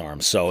Tyrannosaurus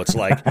arms. So it's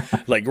like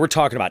we're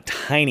talking about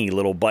tiny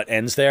little butt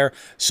ends there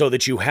so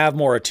that you have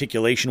more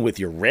articulation with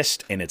your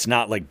wrist and it's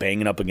not like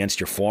banging up against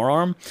your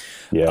forearm.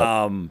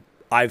 Yeah.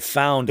 I've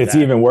found it's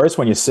even worse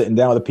when you're sitting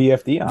down with a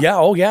PFD on. Yeah,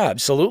 oh yeah,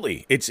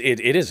 absolutely. It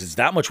is. It's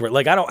that much worse.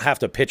 I don't have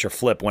to pitch or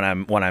flip when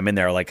I'm in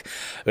there.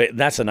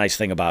 That's a nice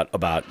thing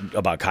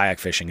about kayak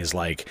fishing is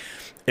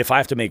if I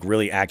have to make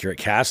really accurate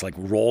casts,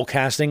 roll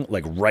casting,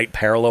 right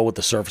parallel with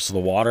the surface of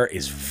the water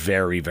is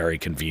very, very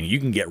convenient. You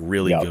can get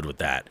really good with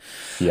that.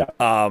 Yeah.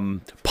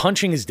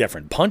 Punching is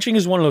different. Punching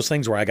is one of those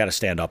things where I got to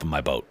stand up in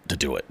my boat to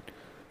do it.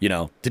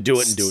 To do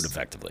it and do it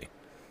effectively.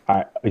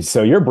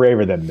 So you're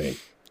braver than me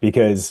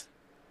because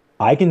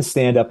I can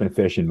stand up and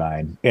fish in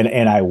mine,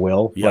 and I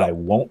will, but I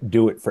won't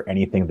do it for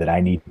anything that I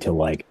need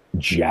to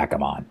jack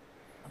them on.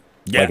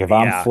 Yeah, like if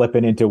I'm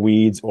flipping into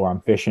weeds or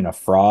I'm fishing a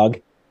frog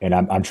and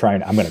I'm going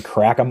to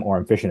crack them, or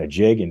I'm fishing a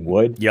jig in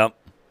wood. Yep.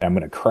 I'm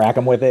going to crack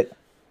them with it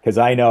because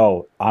I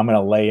know I'm going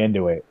to lay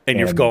into it. And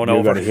you're going over.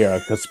 You're going to hear a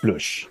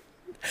sploosh.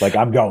 Like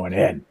I'm going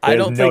in.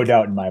 There's no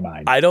doubt in my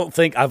mind. I don't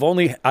think I've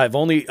only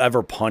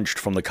ever punched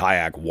from the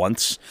kayak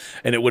once,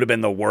 and it would have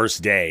been the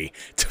worst day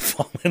to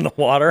fall in the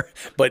water.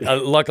 But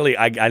luckily,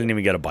 I didn't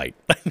even get a bite.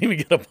 I didn't even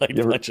get a bite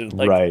punching.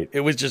 Like, right. It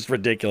was just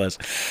ridiculous.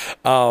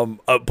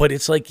 But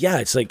it's like, yeah,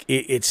 it's like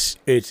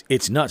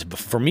it's nuts. But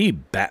for me,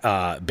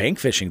 bank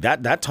fishing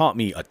that taught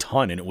me a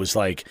ton, and it was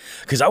like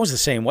because I was the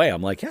same way.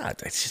 I'm like, yeah,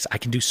 it's just I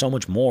can do so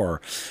much more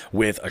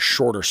with a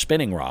shorter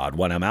spinning rod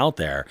when I'm out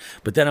there.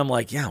 But then I'm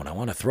like, yeah, when I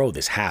want to throw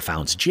this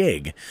half-ounce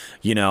jig,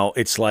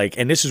 it's like,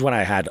 and this is when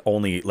I had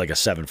only like a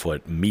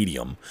 7-foot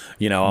medium,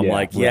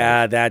 I'm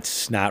yeah,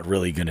 that's not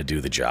really going to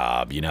do the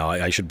job.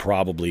 I should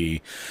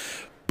probably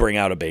bring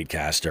out a bait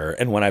caster.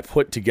 And when I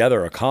put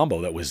together a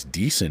combo that was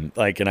decent,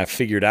 and I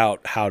figured out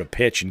how to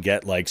pitch and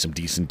get like some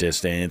decent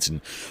distance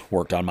and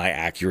worked on my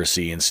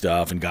accuracy and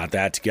stuff and got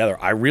that together,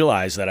 I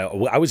realized that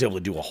I was able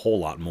to do a whole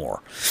lot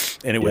more.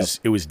 And it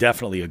was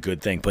definitely a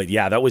good thing. But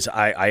yeah, that was,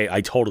 I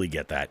totally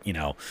get that,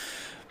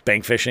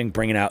 bank fishing,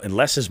 bringing out, and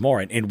less is more.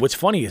 And what's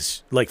funny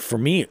is, like, for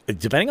me,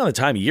 depending on the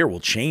time of year,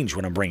 will change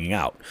when I'm bringing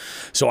out.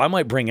 So I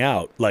might bring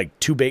out like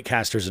 2 bait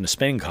casters and a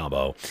spinning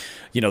combo,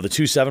 the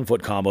 2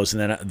 7-foot combos,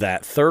 and then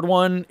that third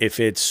one, if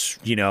it's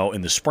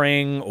in the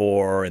spring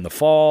or in the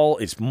fall,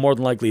 it's more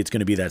than likely it's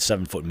going to be that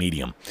 7-foot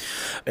medium.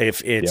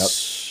 If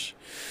it's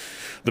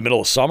the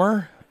middle of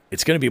summer,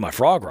 it's going to be my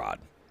frog rod.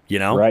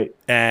 Right.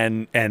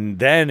 And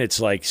then it's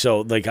like,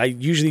 so like I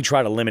usually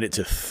try to limit it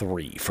to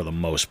 3 for the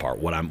most part,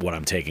 what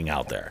I'm taking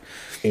out there.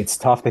 It's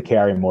tough to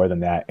carry more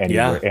than that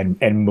anywhere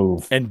and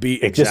move. And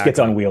it just gets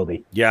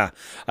unwieldy. Yeah.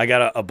 I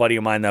got a buddy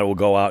of mine that will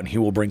go out and he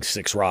will bring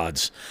 6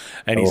 rods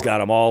and he's got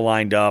them all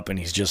lined up and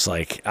he's just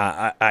like,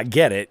 I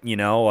get it.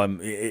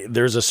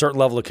 There's a certain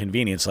level of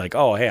convenience, like,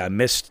 oh, hey, I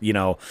missed,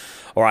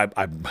 or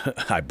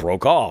I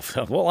broke off.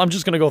 Well, I'm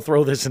just going to go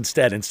throw this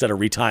instead of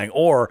retying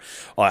or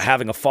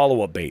having a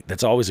follow-up bait.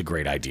 That's always a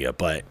great idea.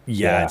 But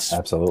yeah, it's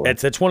absolutely.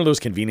 It's one of those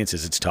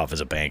conveniences. It's tough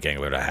as a bank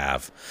angler to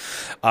have.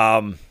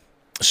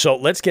 So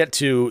let's get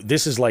to,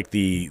 this is like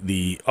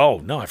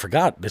oh no, I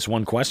forgot this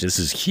one question. This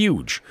is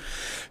huge.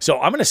 So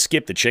I'm going to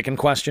skip the chicken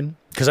question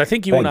because I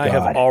think you and I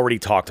have already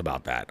talked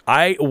about that.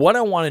 What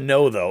I want to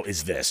know though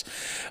is this,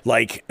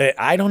 like,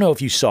 I don't know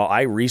if you saw,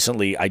 I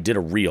did a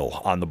reel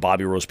on the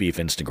Bobby Roast Beef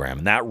Instagram,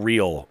 and that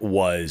reel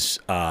was,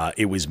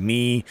 it was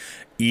me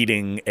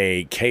eating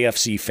a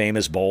KFC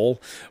famous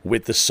bowl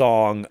with the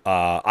song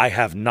I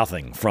Have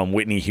Nothing from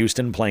Whitney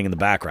Houston playing in the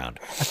background.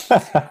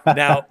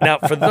 Now,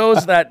 for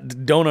those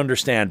that don't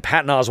understand,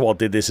 Patton Oswalt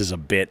did this as a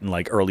bit in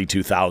like early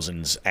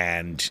 2000s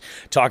and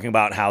talking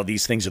about how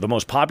these things are the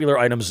most popular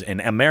items in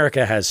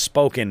America, has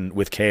spoken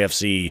with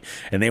KFC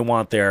and they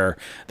want their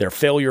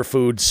failure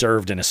food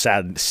served in a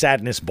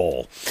sadness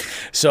bowl.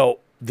 So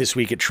this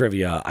week at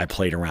Trivia, I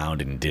played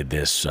around and did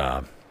this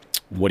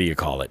what do you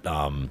call it?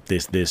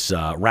 This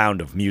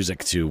round of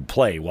music to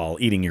play while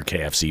eating your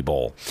KFC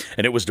bowl,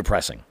 and it was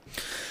depressing.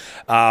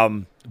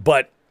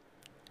 But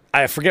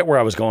I forget where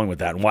I was going with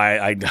that and why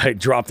I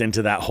dropped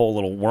into that whole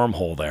little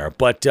wormhole there.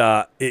 But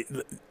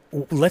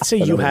let's say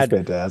you had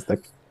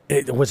fantastic.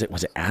 Was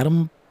it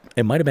Adam?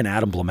 It might have been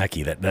Adam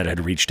Blamecki that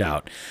had reached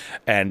out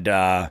and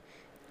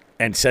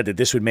said that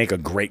this would make a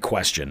great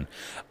question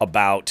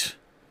about.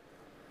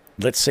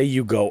 Let's say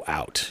you go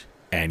out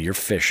and you're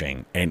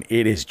fishing, and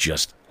it is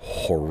just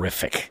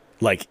horrific.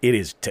 Like, it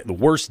is the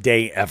worst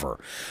day ever.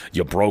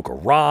 You broke a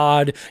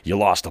rod. You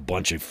lost a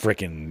bunch of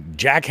freaking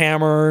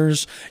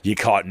jackhammers. You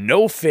caught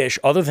no fish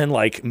other than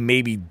like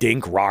maybe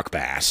dink rock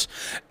bass,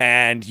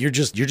 and you're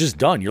just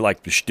done. You're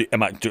like,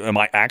 am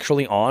I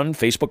actually on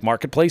Facebook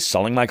Marketplace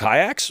selling my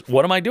kayaks?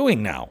 What am I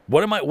doing now?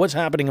 What's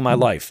happening in my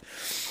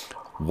life?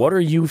 What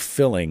are you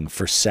filling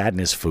for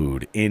sadness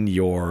food in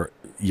your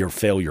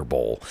failure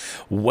bowl?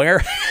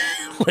 Where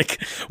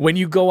like when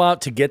you go out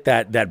to get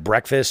that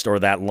breakfast or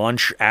that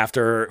lunch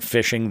after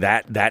fishing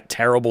that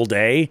terrible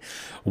day,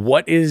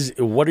 what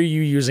are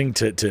you using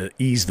to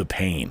ease the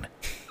pain?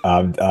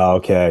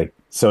 Okay.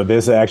 So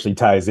this actually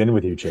ties in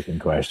with your chicken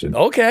question.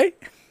 Okay.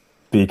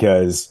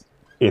 Because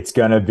it's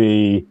going to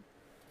be,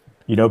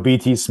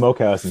 BT's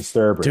Smokehouse in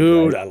Sturbridge.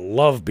 Dude, right? I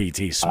love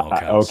BT's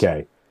Smokehouse.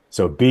 Okay.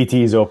 So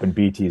BT's opened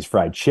BT's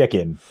Fried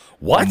Chicken.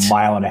 What? A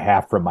mile and a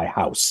half from my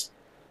house.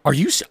 Are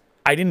you?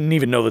 I didn't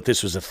even know that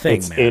this was a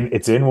thing, man.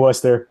 It's in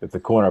Worcester at the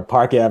corner of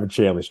Park Ave and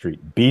Chandler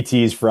Street.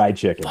 BT's Fried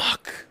Chicken.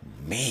 Fuck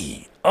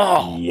me.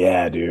 Oh.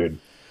 Yeah, dude.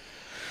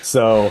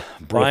 So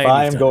Brian, if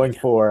I am going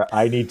for,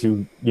 I need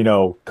to,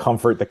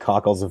 comfort the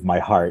cockles of my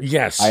heart.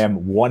 Yes. I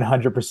am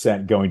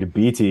 100% going to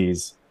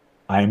BT's.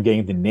 I am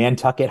getting the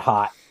Nantucket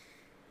Hot.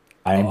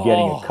 I am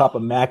getting a cup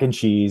of mac and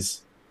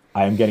cheese.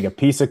 I am getting a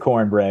piece of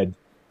cornbread.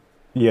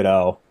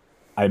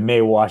 I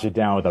may wash it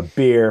down with a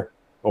beer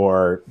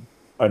or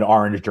an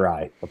orange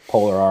dry, a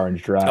polar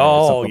orange dry.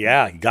 Oh,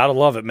 yeah. You got to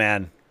love it,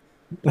 man.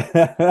 It's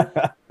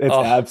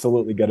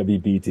absolutely going to be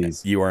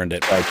BT's. You earned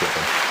it. Fried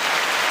chicken.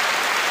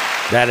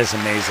 That is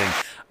amazing.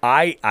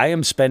 I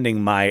am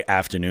spending my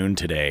afternoon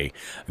today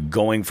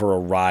going for a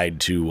ride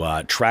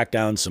to track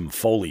down some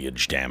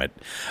foliage, damn it,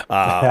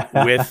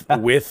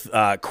 with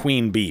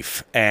Queen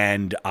Beef.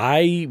 And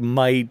I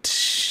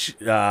might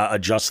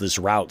adjust this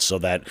route so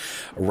that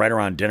right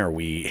around dinner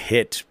we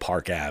hit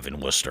Park Ave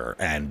in Worcester.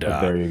 And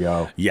there you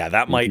go. Yeah,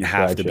 that might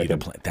have to be the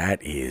plan.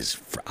 That is,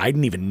 I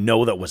didn't even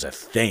know that was a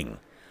thing.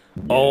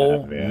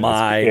 Yeah, man,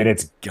 and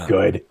it's God.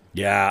 Good.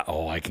 Yeah.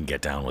 Oh, I can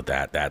get down with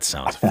that. That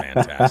sounds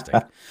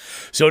fantastic.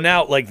 So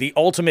now, like the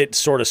ultimate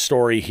sort of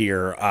story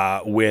here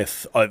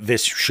with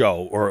this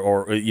show,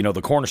 or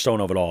the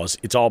cornerstone of it all is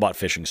it's all about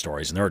fishing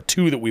stories, and there are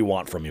two that we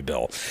want from you,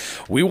 Bill.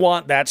 We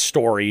want that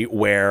story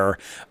where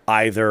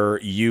either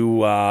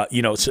you,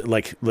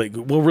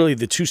 really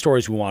the two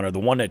stories we want are the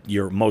one that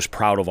you're most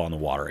proud of on the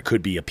water. It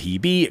could be a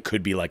PB, it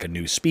could be like a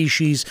new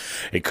species,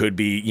 it could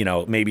be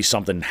maybe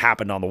something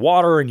happened on the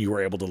water and you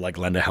were able to like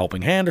lend a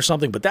helping hand or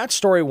something. But that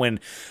story,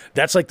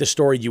 that's like the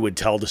story you would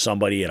tell to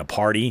somebody at a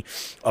party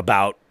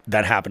about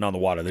that happened on the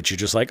water, that you're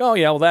just like, oh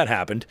yeah, well that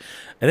happened.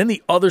 And then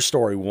the other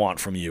story we want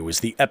from you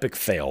is the epic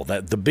fail,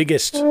 that the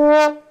biggest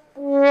of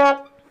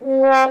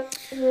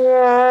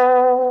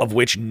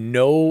which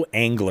no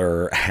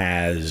angler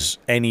has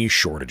any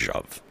shortage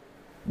of.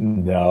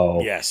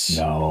 No. Yes.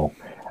 No.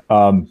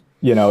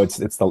 It's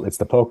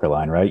the poker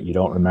line, right? You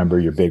don't remember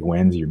your big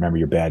wins, you remember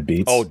your bad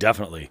beats. Oh,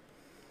 definitely.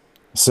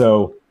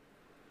 So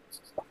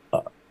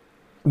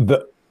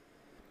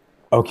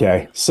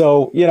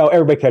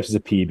everybody catches a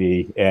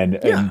PB,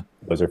 and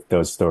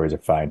those stories are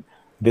fine.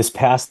 This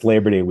past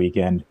Labor Day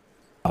weekend,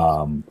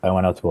 I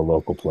went out to a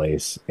local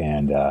place,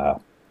 and I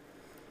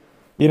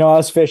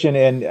was fishing,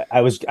 and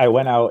I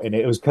went out, and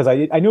it was because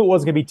I knew it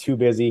wasn't gonna be too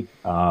busy.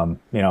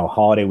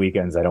 Holiday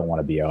weekends, I don't want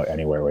to be out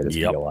anywhere where there's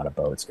gonna be a lot of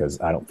boats because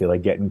I don't feel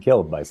like getting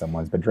killed by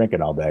someone who's been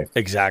drinking all day.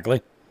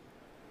 Exactly.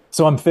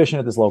 So I'm fishing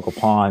at this local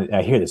pond, and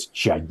I hear this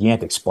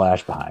gigantic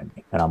splash behind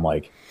me. And I'm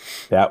like,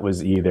 that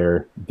was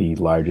either the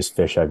largest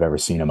fish I've ever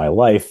seen in my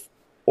life,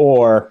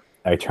 or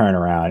I turn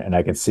around and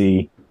I can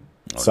see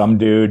some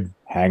dude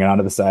hanging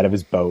onto the side of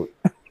his boat.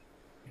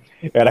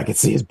 And I can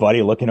see his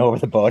buddy looking over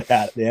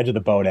the edge of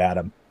the boat at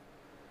him.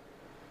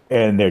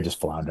 And they're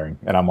just floundering.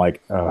 And I'm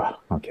like, oh,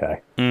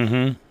 okay.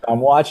 Mm-hmm. I'm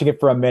watching it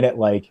for a minute,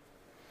 like,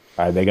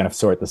 are they going to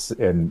sort this?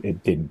 And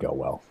it didn't go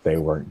well. They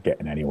weren't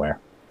getting anywhere.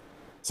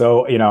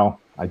 So,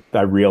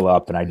 I reel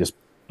up and I just,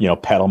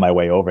 pedal my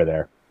way over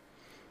there.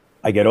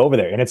 I get over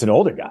there and it's an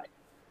older guy.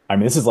 I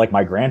mean, this is like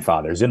my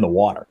grandfather's in the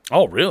water.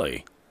 Oh,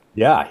 really?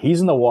 Yeah, he's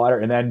in the water.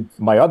 And then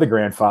my other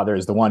grandfather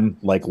is the one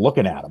like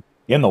looking at him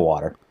in the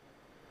water.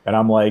 And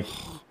I'm like,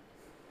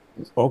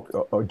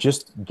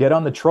 just get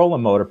on the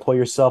trolling motor, pull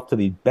yourself to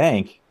the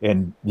bank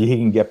and he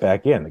can get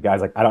back in. The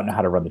guy's like, I don't know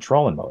how to run the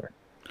trolling motor.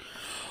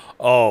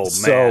 Oh,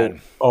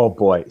 man. Oh,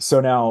 boy. So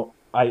now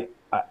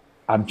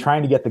I'm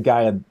trying to get the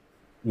guy,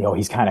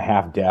 he's kind of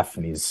half deaf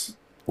and he's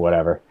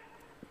whatever.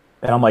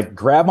 And I'm like,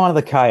 grab onto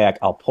the kayak.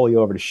 I'll pull you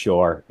over to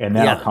shore. And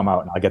then I'll come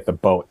out and I'll get the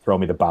boat, throw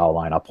me the bow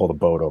line. I'll pull the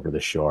boat over the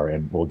shore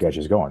and we'll get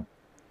you going.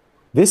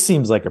 This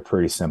seems like a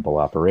pretty simple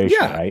operation,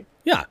 right?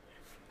 Yeah.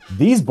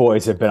 These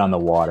boys have been on the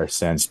water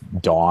since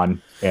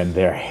dawn and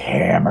they're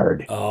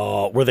hammered.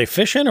 Oh, were they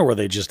fishing or were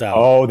they just out?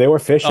 Oh, they were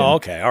fishing. Oh,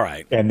 okay. All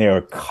right. And they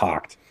were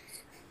cocked.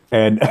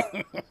 And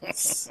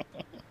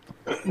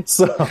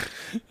so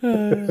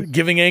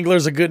giving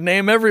anglers a good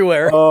name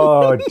everywhere.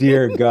 Oh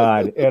dear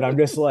God. And I'm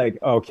just like,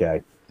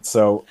 okay.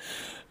 So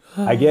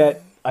I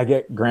get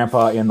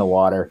Grandpa in the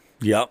water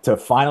to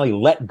finally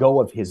let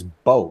go of his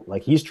boat.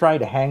 Like he's trying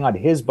to hang on to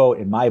his boat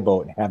and my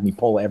boat and have me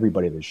pull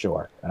everybody to the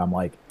shore. And I'm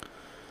like,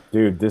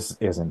 dude, this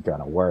isn't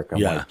gonna work.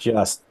 I'm like,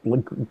 just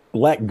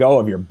let go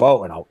of your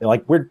boat,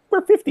 and we're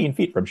 15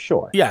 feet from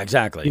shore. Yeah,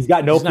 exactly. He's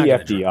got no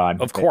PFD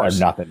on, of course, or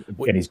nothing,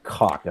 and he's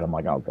cocked. And I'm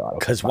like, oh God,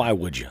 because why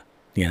would you?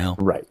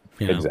 Right?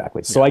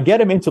 Exactly. So I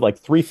get him into like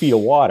 3 feet of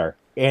water,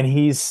 and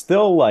he's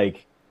still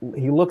like,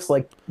 he looks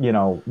like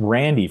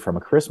Randy from A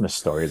Christmas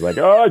Story. He's like,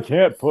 oh, I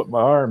can't put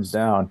my arms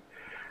down,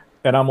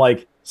 and I'm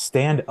like,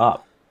 stand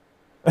up.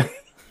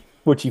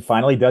 Which he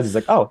finally does. He's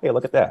like, oh, hey,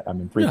 look at that.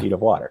 I'm in 3 feet of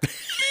water.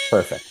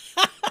 Perfect.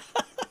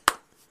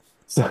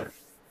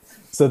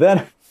 So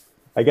then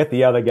I get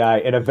the other guy,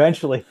 and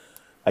eventually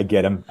I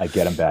get him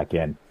back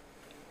in.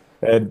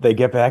 And they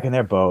get back in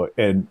their boat,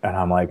 and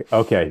I'm like,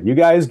 okay, you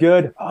guys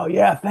good? Oh,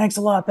 yeah, thanks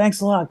a lot.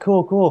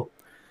 Cool.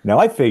 Now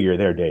I figure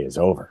their day is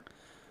over.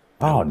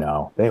 Oh,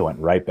 no, they went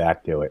right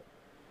back to it.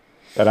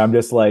 And I'm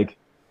just like,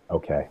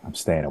 okay, I'm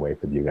staying away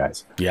from you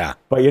guys. Yeah.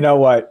 But you know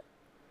what?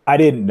 I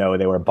didn't know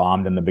they were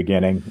bombed in the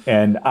beginning,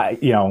 and I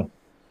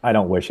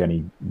don't wish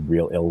any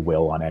real ill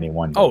will on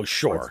anyone. Oh,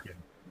 sure.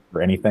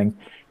 Or anything.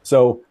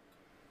 So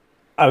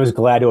I was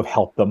glad to have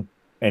helped them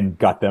and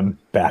got them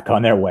back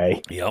on their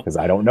way. Because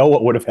I don't know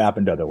what would have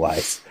happened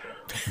otherwise.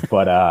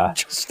 But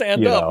just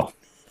stand up.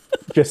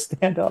 Just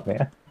stand up,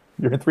 man.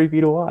 You're in 3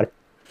 feet of water.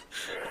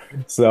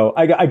 So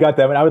I got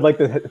them, and I would like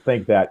to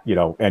think that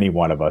any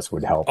one of us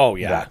would help. Oh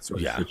yeah, that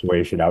sort of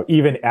situation out,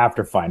 even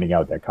after finding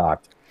out they're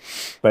cocked.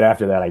 But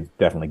after that, I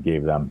definitely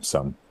gave them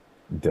some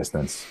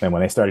distance. And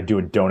when they started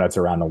doing donuts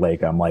around the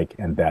lake, I'm like,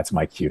 and that's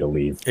my cue to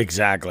leave.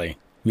 Exactly.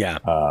 Yeah.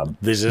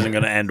 This isn't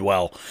going to end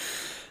well.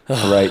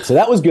 Right. So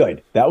that was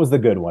good. That was the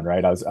good one,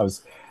 right?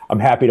 I'm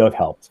happy to have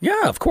helped.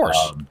 Yeah, of course.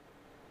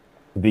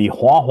 The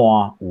Hua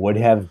Hua would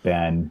have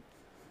been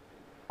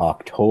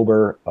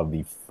October of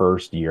the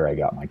first year I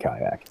got my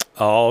kayak.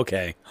 Oh,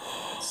 okay.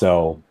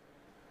 So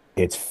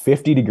it's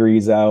 50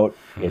 degrees out.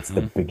 It's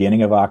the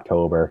beginning of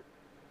October.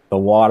 The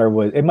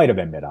water it might have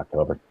been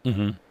mid-October.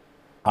 Mm-hmm.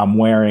 I'm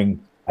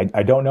wearing,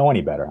 I don't know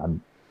any better.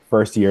 I'm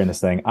first year in this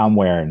thing. I'm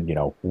wearing,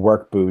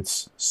 work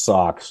boots,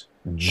 socks,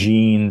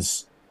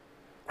 jeans,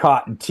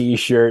 cotton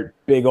t-shirt,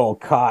 big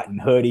old cotton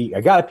hoodie.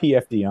 I got a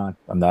PFD on.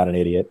 I'm not an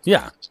idiot.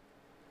 Yeah.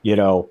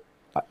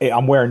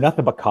 I'm wearing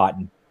nothing but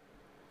cotton.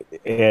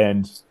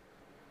 And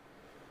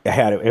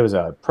it was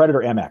a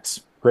Predator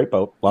MX. Great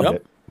boat. Loved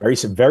it. Very,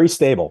 very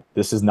stable.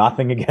 This is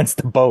nothing against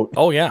the boat.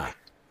 Oh, yeah.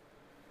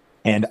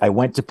 And I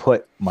went to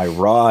put my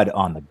rod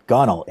on the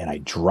gunnel and I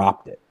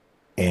dropped it.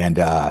 And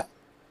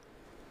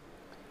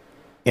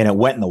it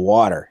went in the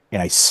water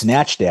and I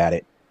snatched at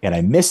it and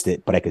I missed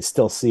it, but I could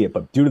still see it.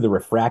 But due to the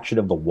refraction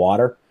of the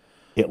water,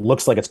 it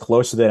looks like it's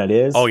closer than it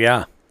is. Oh,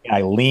 yeah. And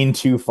I leaned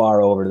too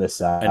far over to the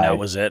side. And that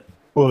was it.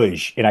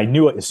 Boosh. And I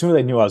knew it. As soon as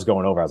I knew I was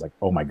going over, I was like,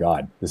 oh my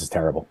God, this is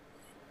terrible.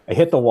 I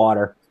hit the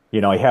water.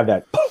 I have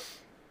that.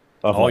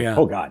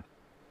 Oh God.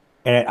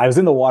 And I was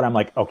in the water. I'm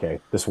like,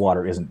 okay, this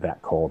water isn't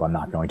that cold. I'm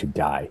not going to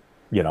die,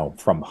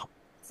 from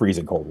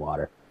freezing cold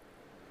water.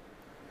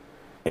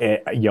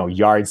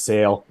 Yard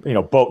sail,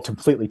 boat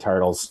completely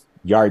turtles,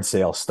 yard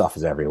sail, stuff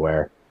is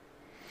everywhere.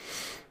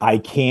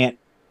 I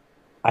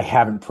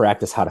haven't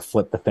practiced how to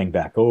flip the thing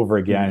back over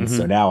again. Mm-hmm.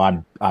 So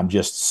now I'm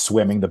just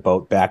swimming the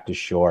boat back to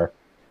shore.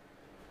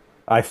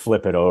 I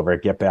flip it over,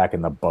 get back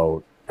in the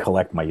boat,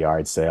 collect my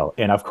yard sail.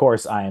 And of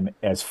course, I'm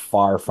as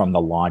far from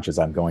the launch as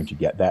I'm going to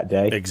get that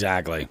day.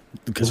 Exactly.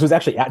 This was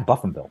actually at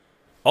Buffinville.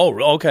 Oh,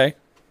 okay.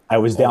 I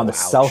was down the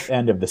south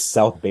end of the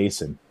South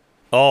Basin.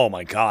 Oh,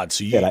 my God.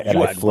 So you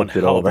I flipped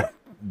it over.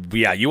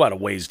 Yeah, you had a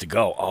ways to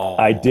go. Oh,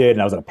 I did.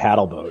 And I was on a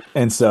paddle boat.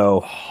 And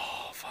so,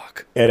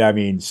 fuck. And I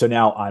mean, so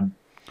now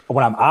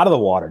when I'm out of the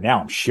water,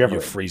 now I'm shivering.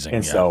 You're freezing.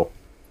 And so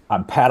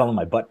I'm paddling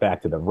my butt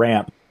back to the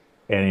ramp.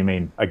 And I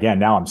mean, again,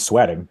 now I'm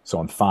sweating, so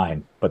I'm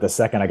fine. But the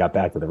second I got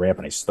back to the ramp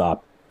and I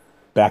stopped,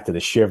 back to the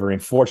shivering.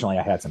 Fortunately,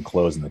 I had some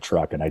clothes in the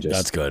truck, and I just—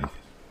 That's good.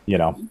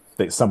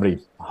 Somebody,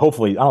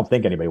 hopefully, I don't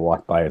think anybody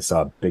walked by and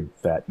saw a big,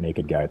 fat,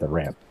 naked guy at the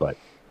ramp, but,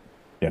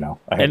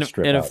 I had to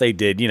strip out. If they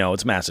did,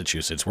 it's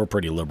Massachusetts. We're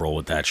pretty liberal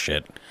with that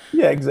shit.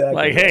 Yeah, exactly.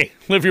 Like, hey,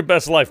 live your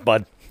best life,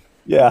 bud.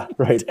 Yeah,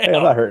 right. Hey,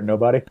 I'm not hurting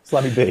nobody. Just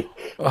let me be.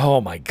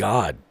 Oh, my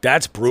God.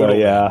 That's brutal. So,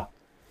 yeah.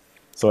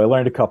 So I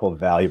learned a couple of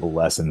valuable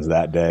lessons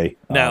that day.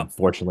 Now,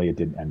 fortunately, it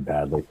didn't end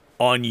badly.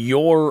 On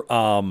your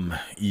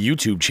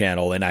YouTube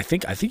channel, and I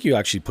think you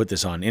actually put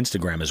this on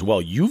Instagram as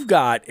well, you've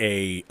got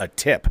a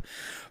tip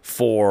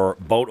for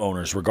boat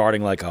owners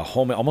regarding like a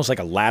almost like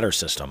a ladder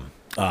system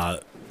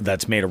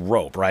that's made of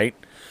rope, right?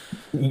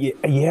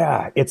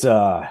 Yeah, it's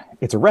a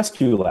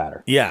rescue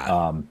ladder.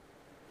 Yeah.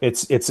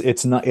 It's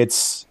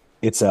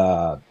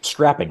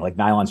strapping, like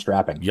nylon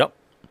strapping. Yep.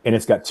 And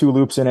it's got two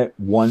loops in it.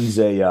 One's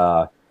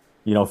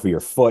for your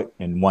foot,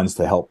 and one's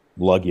to help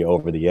lug you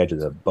over the edge of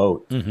the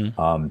boat.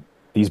 Mm-hmm.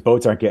 These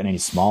boats aren't getting any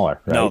smaller.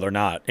 Right? No, they're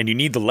not. And you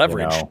need the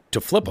leverage to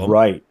flip them.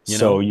 Right.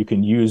 So you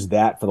can use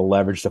that for the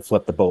leverage to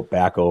flip the boat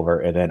back over,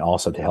 and then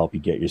also to help you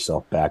get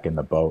yourself back in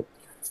the boat.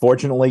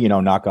 Fortunately,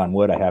 knock on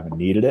wood, I haven't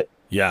needed it.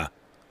 Yeah.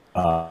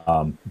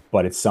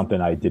 But it's something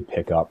I did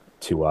pick up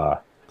to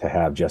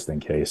have just in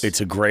case.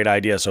 It's a great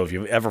idea. So if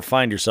you ever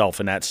find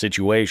yourself in that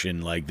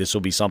situation, like this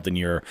will be something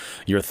you're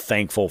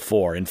thankful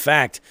for. In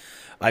fact,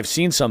 I've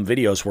seen some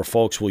videos where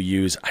folks will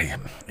use, I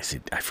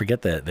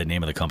forget the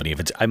name of the company.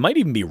 I might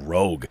even be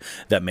Rogue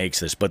that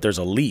makes this, but there's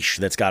a leash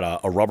that's got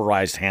a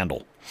rubberized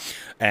handle.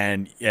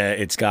 And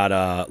it's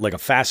got like a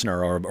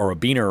fastener or a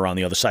beaner on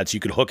the other side, so you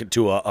could hook it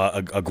to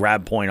a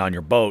grab point on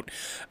your boat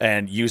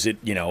and use it,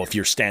 if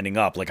you're standing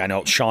up. Like I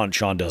know Sean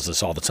does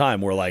this all the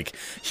time, where like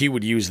he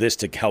would use this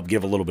to help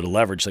give a little bit of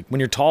leverage. Like when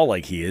you're tall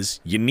like he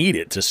is, you need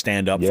it to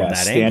stand up from that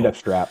angle. Stand up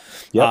strap.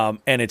 Yep.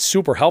 And it's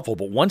super helpful.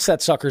 But once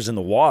that sucker's in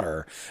the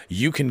water,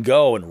 you can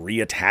go and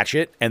reattach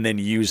it and then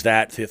use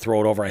that to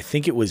throw it over. I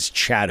think it was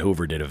Chad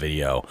Hoover did a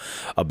video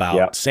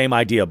about same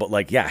idea, but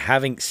like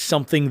having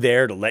something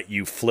there to let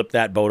you flip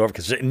that boat over,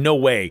 because in no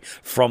way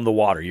from the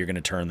water you're going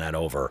to turn that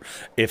over.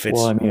 If it's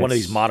one of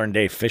these modern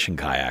day fishing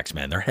kayaks,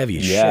 man, they're heavy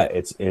as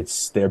shit.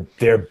 Yeah,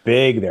 they're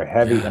big, they're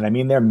heavy, and I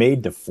mean they're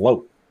made to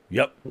float.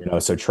 Yep.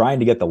 So trying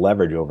to get the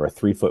leverage over a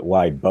 3-foot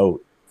wide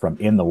boat from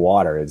in the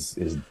water is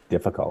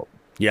difficult.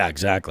 Yeah,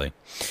 exactly.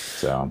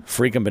 So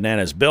freaking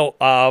bananas. Bill,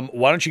 why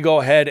don't you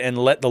go ahead and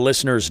let the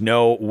listeners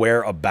know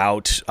where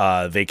about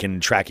they can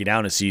track you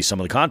down and see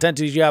some of the content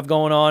that you have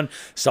going on,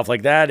 stuff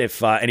like that.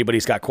 If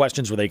anybody's got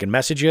questions where they can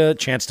message you,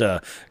 chance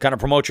to kind of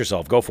promote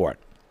yourself, go for it.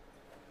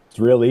 It's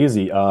real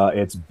easy.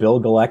 It's Bill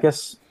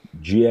Galekas,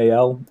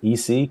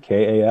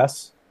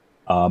 GALECKAS,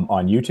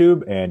 on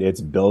YouTube, and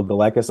it's Bill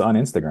Galekas on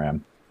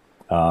Instagram.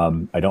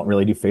 I don't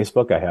really do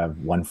Facebook. I have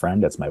one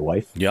friend, that's my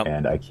wife, Yep.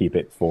 and I keep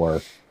it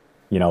for,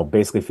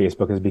 basically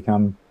Facebook has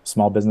become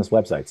small business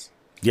websites.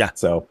 Yeah.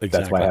 So that's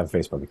exactly. why I have a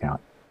Facebook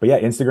account. But yeah,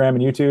 Instagram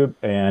and YouTube.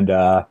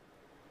 And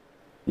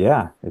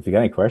yeah, if you got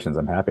any questions,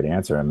 I'm happy to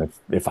answer them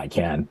if I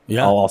can.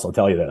 Yeah. I'll also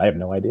tell you that I have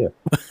no idea.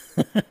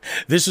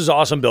 This is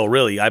awesome, Bill.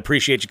 Really, I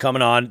appreciate you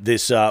coming on.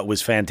 This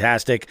was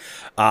fantastic.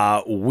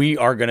 We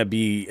are going to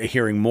be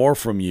hearing more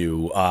from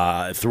you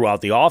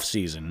throughout the off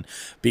season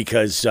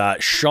because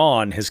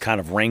Sean has kind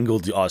of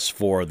wrangled us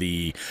for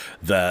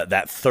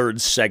that third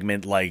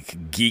segment,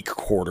 like geek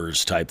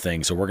quarters type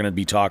thing. So we're going to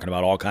be talking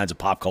about all kinds of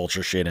pop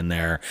culture shit in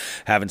there,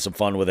 having some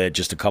fun with it.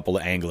 Just a couple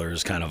of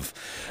anglers kind of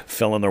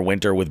filling their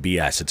winter with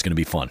BS. It's going to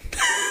be fun.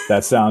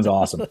 That sounds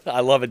awesome.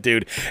 I love it,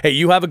 dude. Hey,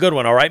 you have a good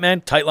one. All right,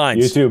 man. Tight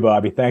lines. You too,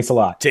 Bobby. Thanks a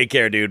lot. Take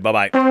care, dude.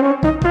 Bye-bye.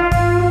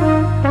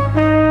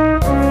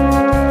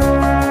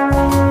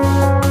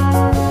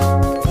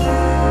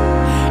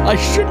 I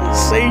shouldn't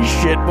say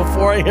shit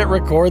before I hit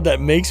record that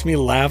makes me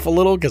laugh a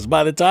little because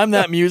by the time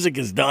that music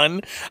is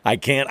done, I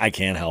can't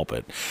help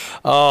it.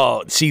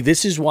 Oh, see,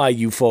 this is why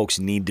you folks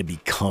need to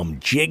become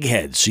jig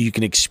heads so you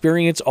can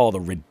experience all the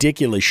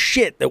ridiculous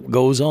shit that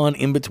goes on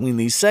in between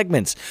these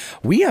segments.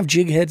 We have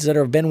jig heads that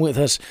have been with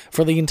us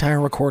for the entire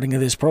recording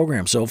of this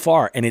program so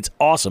far, and it's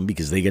awesome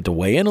because they get to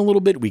weigh in a little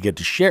bit, we get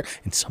to share,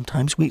 and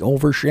sometimes we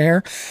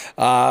overshare.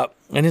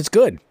 And it's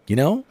good,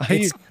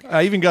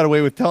 I even got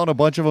away with telling a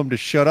bunch of them to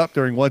shut up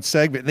during one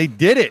segment. They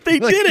did it. They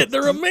did it.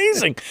 They're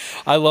amazing.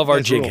 I love our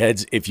That's jig cool.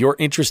 heads. If you're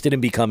interested in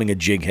becoming a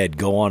jig head,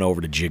 go on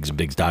over to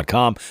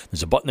jigsandbigs.com.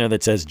 There's a button there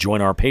that says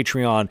join our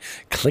Patreon.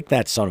 Click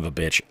that son of a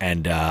bitch.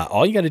 And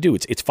all you got to do,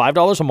 it's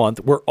 $5 a month.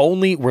 We're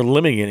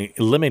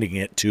limiting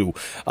it to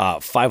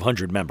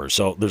 500 members.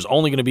 So there's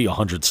only going to be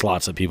 100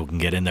 slots that people can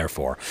get in there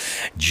for.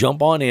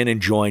 Jump on in and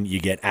join.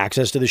 You get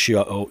access to the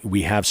show.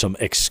 We have some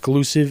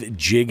exclusive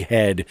jig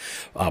head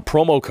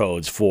promo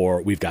codes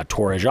for, we've got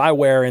Torres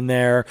Eyewear in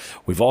there.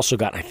 We've also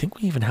got, I think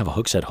we even have a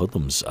Hookset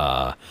Hoodlums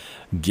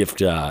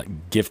gift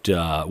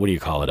what do you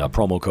call it, a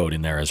promo code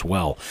in there as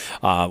well.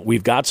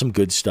 We've got some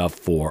good stuff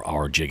for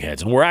our jig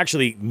heads, and we're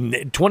actually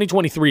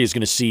 2023 is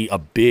going to see a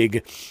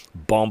big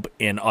bump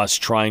in us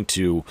trying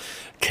to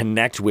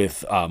connect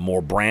with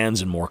more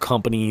brands and more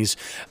companies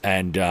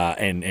and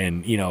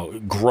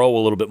grow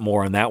a little bit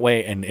more in that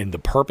way, and the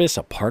purpose,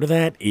 a part of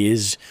that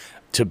is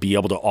to be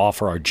able to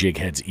offer our jig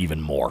heads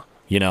even more.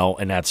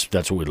 And that's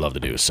what we'd love to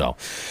do. So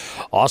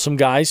awesome,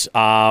 guys.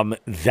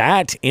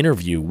 That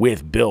interview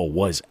with Bill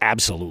was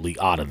absolutely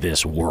out of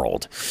this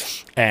world.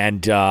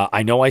 And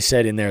I know I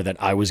said in there that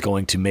I was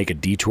going to make a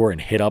detour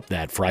and hit up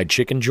that fried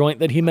chicken joint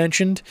that he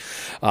mentioned.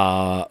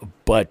 But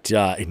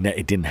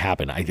it didn't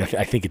happen. I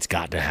think it's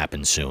got to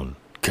happen soon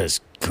because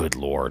good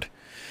Lord.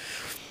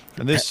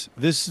 And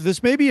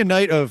this may be a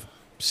night of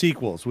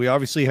sequels. We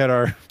obviously had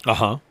our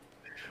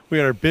we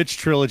had our bitch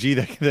trilogy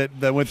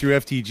that went through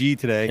FTG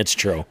today. It's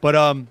true.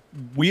 But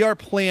we are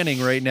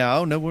planning right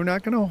now. No, we're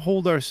not going to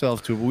hold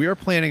ourselves to it. But we are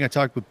planning. I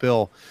talked with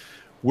Bill.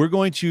 We're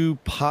going to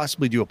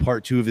possibly do a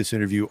part 2 of this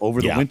interview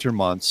over the winter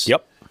months.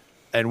 Yep.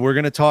 And we're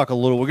going to talk we're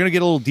going to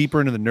get a little deeper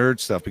into the nerd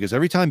stuff because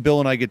every time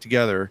Bill and I get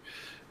together,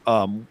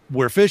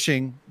 we're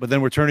fishing, but then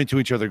we're turning to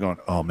each other going,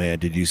 oh man,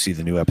 did you see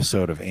the new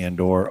episode of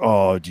Andor?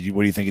 Oh, what do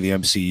you think of the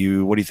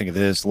MCU? What do you think of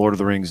this? Lord of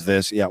the Rings,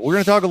 this? Yeah, we're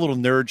going to talk a little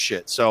nerd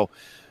shit. So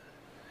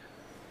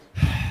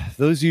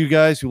those of you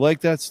guys who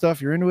like that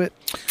stuff, you're into it,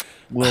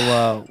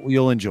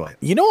 you'll enjoy it.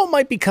 You know what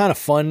might be kind of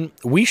fun?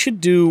 We should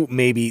do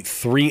maybe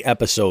 3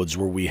 episodes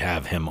where we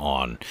have him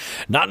on.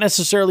 Not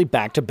necessarily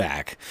back to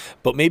back,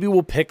 but maybe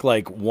we'll pick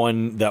like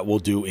one that we'll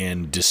do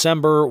in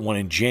December, one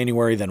in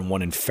January, then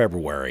one in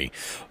February.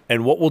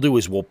 And what we'll do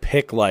is we'll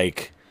pick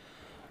like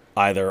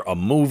either a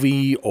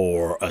movie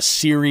or a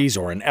series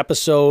or an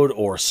episode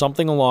or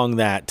something along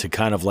that to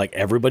kind of like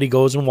everybody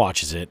goes and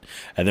watches it.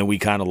 And then we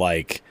kind of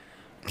like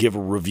give a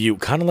review,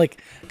 kind of like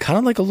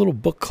a little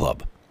book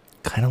club,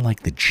 kind of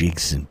like the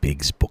Jigs and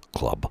Bigs book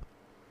club.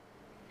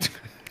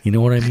 You know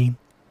what I mean?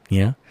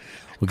 Yeah.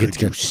 We'll get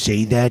Could you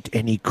say that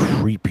any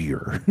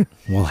creepier?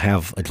 We'll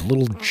have a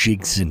little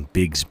Jigs and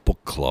Bigs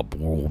book club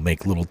where we'll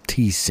make little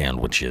tea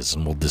sandwiches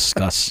and we'll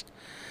discuss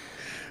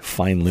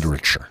fine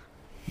literature.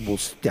 We'll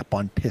step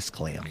on piss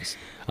clams.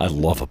 I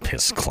love a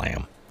piss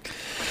clam.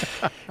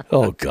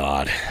 Oh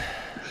God.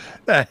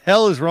 The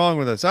hell is wrong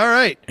with us? All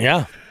right.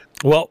 Yeah.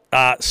 Well,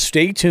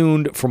 stay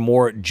tuned for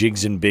more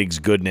Jigs and Bigs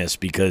goodness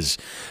because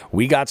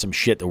we got some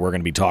shit that we're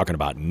going to be talking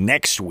about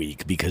next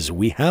week because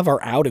we have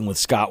our outing with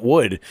Scott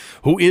Wood,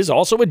 who is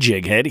also a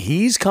jig head.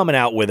 He's coming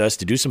out with us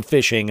to do some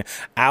fishing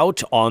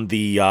out on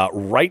the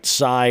right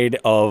side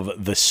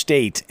of the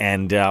state,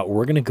 and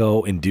we're going to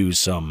go and do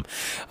some.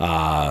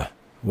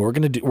 We're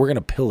going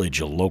to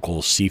pillage a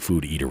local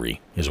seafood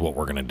eatery is what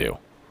we're going to do.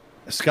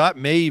 Scott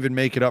may even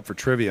make it up for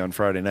trivia on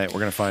Friday night. We're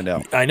going to find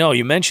out. I know.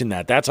 You mentioned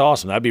that. That's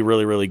awesome. That'd be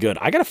really, really good.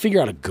 I got to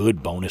figure out a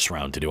good bonus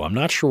round to do. I'm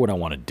not sure what I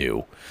want to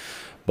do,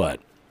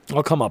 but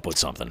I'll come up with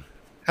something.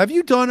 Have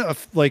you done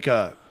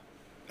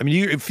a I mean,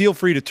 you feel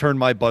free to turn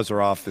my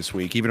buzzer off this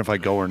week, even if I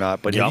go or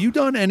not. But have you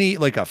done any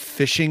like a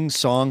fishing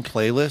song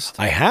playlist?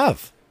 I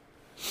have.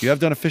 You have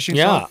done a fishing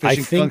song?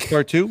 Fishing Songs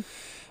Part 2?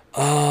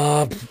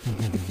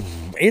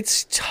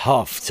 It's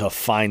tough to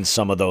find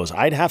some of those.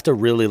 I'd have to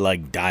really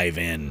like dive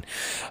in.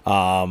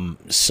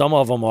 Some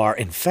of them are,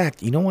 in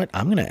fact, you know what?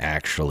 I'm going to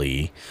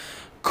actually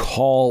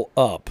call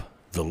up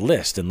the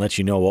list and let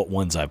you know what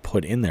ones I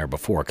put in there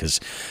before, because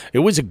it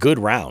was a good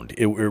round.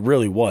 It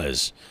really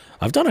was.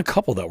 I've done a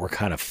couple that were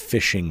kind of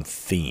fishing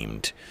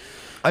themed.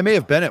 I may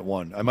have been at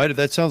one. I might have.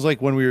 That sounds like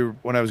when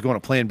I was going to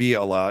Plan B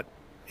a lot,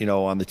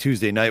 on the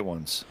Tuesday night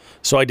ones.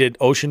 So I did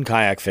ocean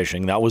kayak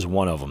fishing. That was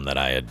one of them that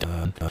I had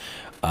done.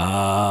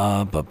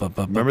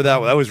 Remember that?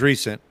 That was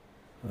recent.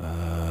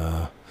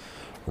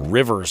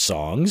 River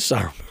songs. I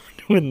remember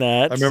doing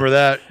that. I remember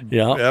that.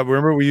 Yeah.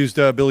 Remember we used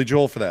Billy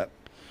Joel for that.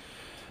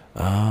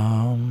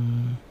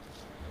 In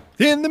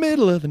the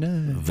middle of the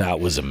night. That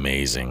was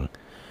amazing.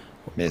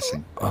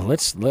 Missing.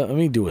 Let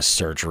me do a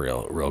search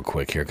real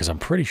quick here, because I'm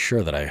pretty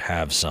sure that I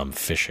have some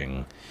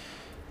fishing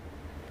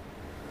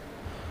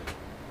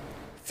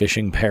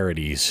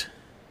parodies.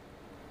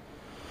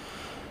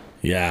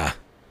 Yeah,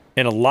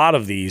 and a lot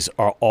of these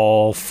are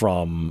all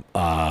from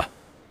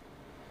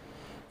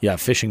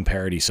fishing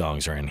parody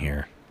songs are in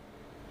here.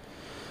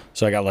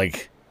 So I got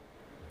like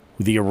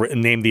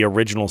name the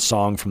original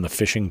song from the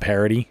fishing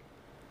parody.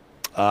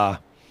 I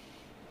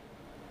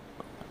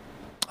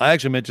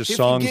actually meant just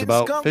songs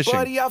about fishing.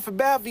 Buddy off of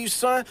Bellevue,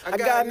 son. I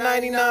got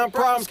 99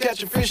 problems,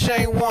 catching fish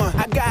ain't one.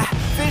 I got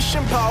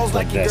fishing poles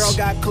like your girl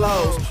got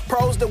clothes.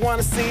 Pros that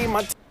want to see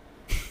my...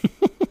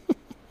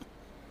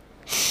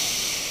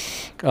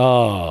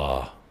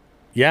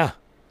 Yeah,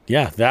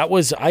 that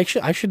was... I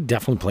should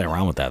definitely play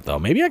around with that, though.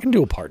 Maybe I can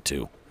do a part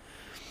 2.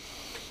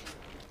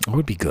 That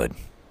would be good.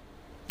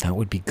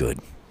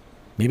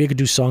 Maybe I could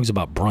do songs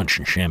about brunch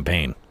and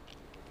champagne.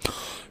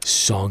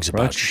 Songs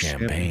about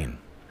champagne.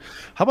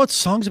 How about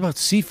songs about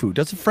seafood?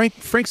 Doesn't Frank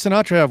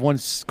Sinatra have one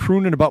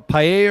crooning about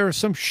paella or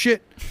some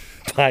shit?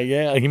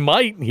 Yeah, he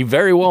might. He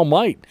very well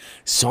might.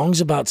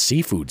 Songs about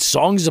seafood.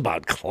 Songs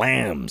about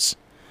clams.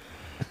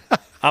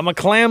 I'm a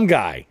clam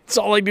guy. That's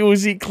all I do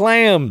is eat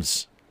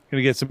clams.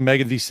 Gonna get some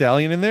Megan Thee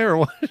Stallion in there or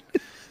what?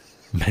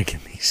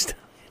 Megan Thee Stallion.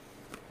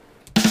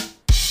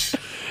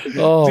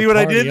 Oh, see what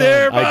I did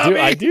there, Bobby?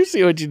 I do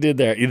see what you did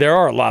there. There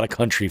are a lot of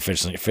country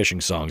fishing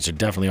songs. There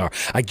definitely are.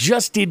 I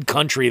just did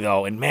country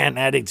though, and man,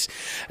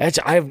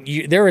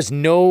 there is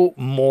no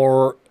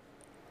more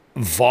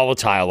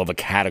volatile of a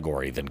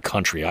category than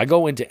country. I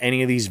go into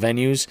any of these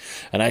venues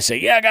and I say,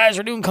 "Yeah, guys,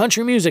 we're doing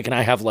country music," and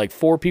I have like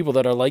 4 people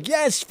that are like,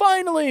 "Yes,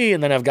 finally,"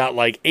 and then I've got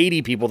like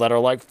 80 people that are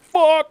like,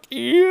 "Fuck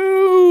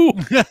you."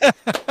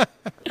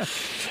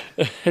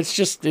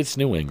 It's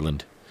New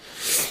England.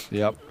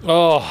 Yep.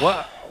 Oh.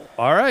 What?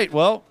 All right.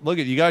 Well, look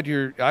at you got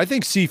your. I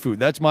think seafood.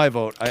 That's my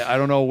vote. I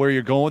don't know where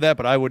you're going with that,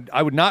 but I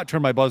would not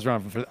turn my buzzer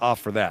off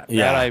for that.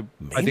 Yeah. That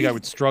I think I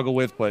would struggle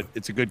with, but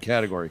it's a good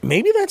category.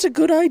 Maybe that's a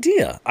good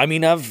idea. I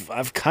mean,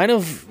 I've kind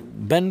of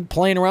been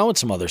playing around with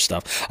some other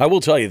stuff. I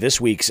will tell you,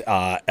 this week's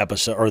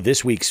episode or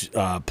this week's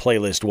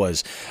playlist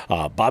was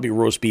Bobby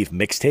Roast Beef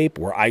Mixtape,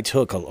 where I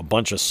took a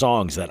bunch of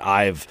songs that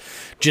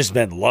I've just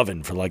been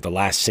loving for like the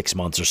last 6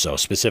 months or so,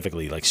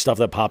 specifically like stuff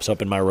that pops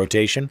up in my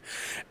rotation,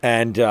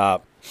 and.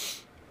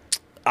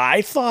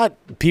 I thought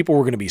people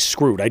were going to be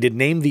screwed. I did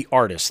name the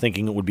artist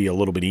thinking it would be a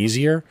little bit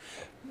easier,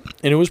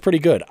 and it was pretty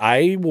good.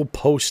 I will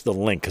post the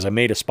link because I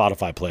made a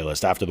Spotify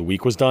playlist after the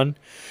week was done.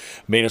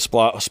 Made a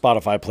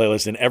Spotify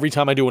playlist, and every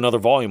time I do another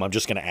volume, I'm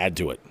just going to add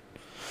to it.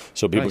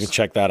 So people can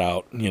check that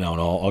out, and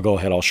I'll go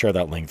ahead. I'll share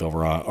that link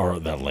over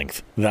on, that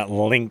link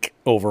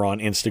over on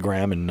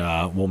Instagram,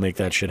 and we'll make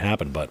that shit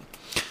happen. But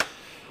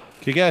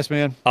kick ass,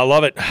 man. I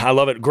love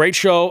it. Great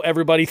show,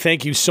 everybody.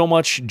 Thank you so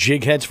much,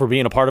 Jigheads, for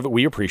being a part of it.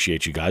 We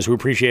appreciate you guys. We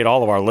appreciate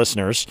all of our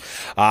listeners.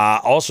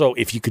 Also,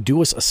 if you could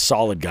do us a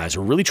solid, guys,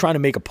 we're really trying to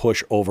make a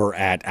push over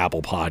at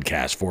Apple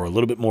Podcasts for a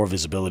little bit more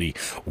visibility.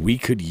 We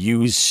could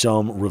use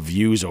some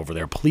reviews over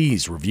there.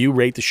 Please review,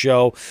 rate the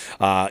show.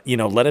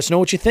 Let us know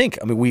what you think.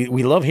 I mean,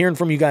 we love hearing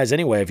from you guys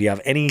anyway. If you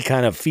have any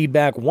kind of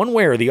feedback, one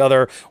way or the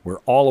other, we're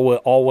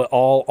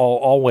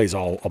always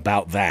all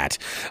about that.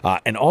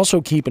 And also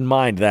keep in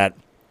mind that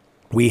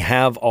we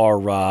have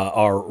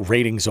our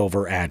ratings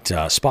over at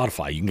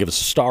Spotify. You can give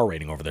us a star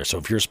rating over there. So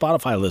if you're a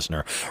Spotify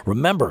listener,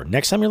 remember,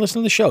 next time you're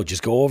listening to the show,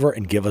 just go over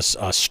and give us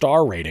a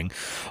star rating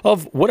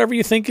of whatever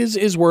you think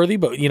is worthy.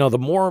 But, the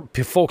more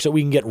folks that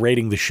we can get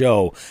rating the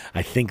show,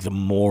 I think the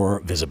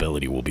more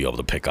visibility we'll be able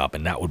to pick up.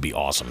 And that would be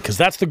awesome, because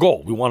that's the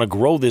goal. We want to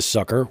grow this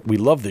sucker. We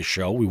love this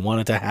show. We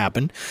want it to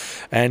happen.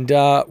 And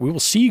we will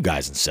see you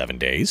guys in 7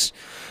 days.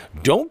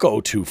 Don't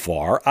go too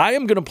far. I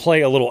am going to play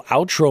a little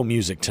outro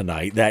music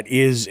tonight that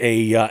is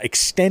a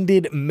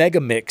extended mega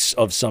mix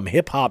of some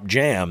hip-hop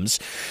jams,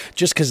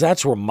 just because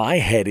that's where my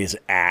head is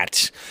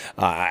at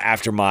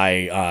after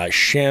my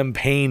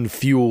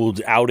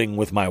champagne-fueled outing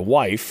with my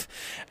wife.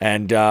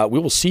 And we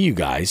will see you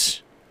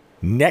guys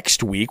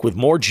next week with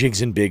more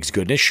Jigs and Bigs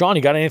goodness. Sean,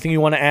 you got anything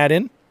you want to add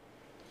in?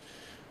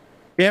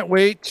 Can't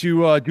wait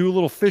to do a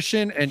little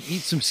fishing and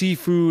eat some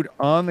seafood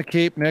on the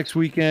Cape next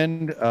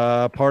weekend.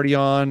 Party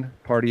on.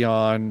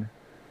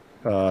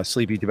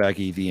 Sleepy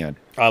Tobacco, the end.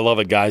 I love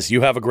it, guys.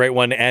 You have a great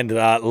one. And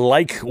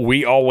like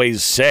we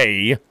always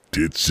say,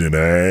 tits and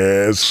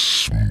ass,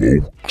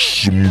 smoke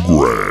some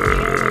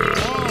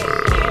grass.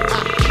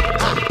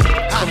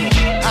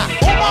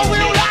 On my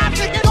real life,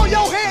 nigga, throw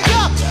your hands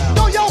up.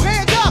 Throw your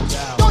hands up.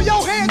 Throw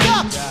your hands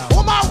up.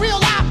 On my real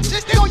life,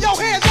 just throw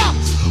your hands up.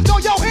 Throw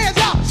your hands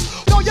up.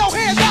 Throw your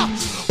hands up.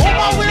 On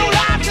my real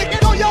life, nigga,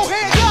 throw your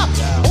hands up.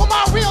 On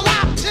my real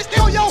life, just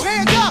throw your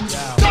hands up.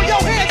 Throw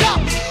your hands up.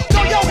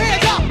 Throw your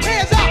hands up.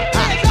 Hands up.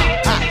 Hands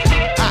up.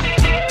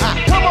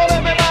 Come on,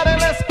 everybody,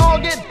 let's all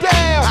get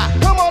down.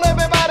 Come on,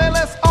 everybody,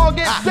 let's all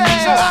get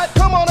down.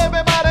 Come on,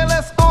 everybody,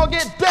 let's all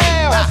get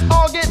down. Let's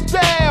all get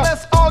down.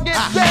 Let's all get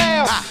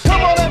down.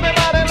 Come on,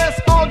 everybody, let's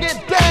all get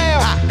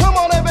down. Come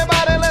on,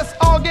 everybody, let's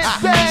all get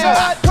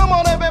down. Come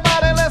on,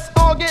 everybody, let's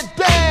all get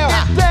down.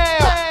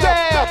 Down,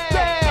 down,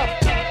 down.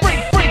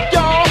 Freak, freak,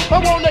 y'all. I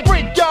wanna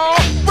freak, y'all.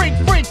 Freak,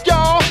 freak,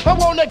 y'all. I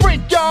wanna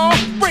freak, y'all.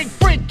 Freak,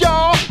 freak,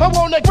 y'all. I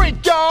wanna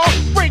freak, y'all.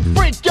 Freak,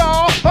 freak,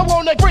 y'all. I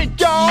wanna freak,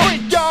 y'all.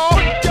 Freak, y'all.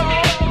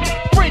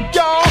 Freak,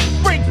 y'all.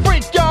 Freak,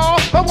 freak, y'all.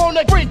 I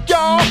wanna freak,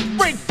 y'all.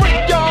 Freak,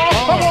 freak, y'all.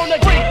 I wanna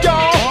freak,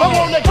 y'all. I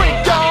wanna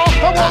freak, y'all.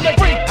 I wanna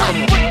freak.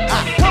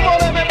 Come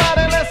on,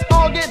 everybody, let's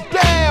all get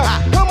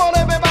down. Come on,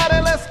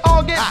 everybody, let's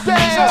all get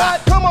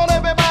down. Come on,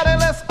 everybody,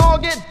 let's all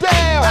get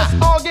down. Let's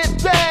all get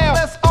down.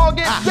 Let's all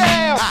get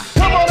down.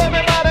 Come on,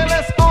 everybody,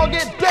 let's all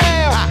get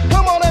down.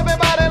 Come on,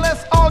 everybody,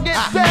 let's all get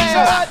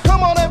down.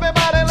 Come on,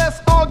 everybody, let's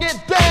all get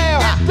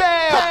down.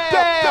 Down,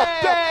 down,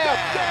 down.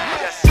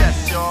 Yes,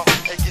 yes, y'all,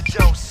 and you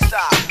don't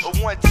stop.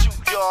 1, 2,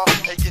 y'all,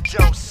 and you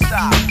don't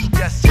stop.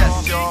 Yes,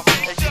 yes, y'all,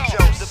 and you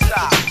don't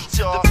stop.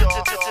 Y'all, and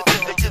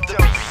you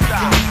don't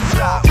stop.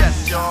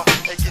 Yes, y'all,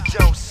 and you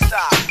don't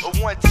stop.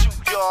 1, 2,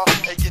 y'all,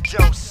 and you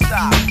don't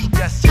stop.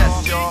 Yes,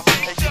 yes, y'all,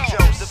 and you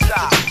don't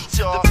stop.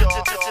 Y'all, and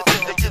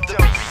you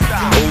don't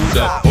stop. Hold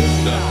up,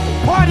 hold up.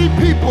 Party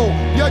people,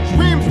 your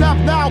dreams have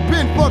now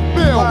been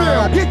fulfilled.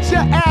 Get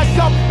your ass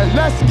up and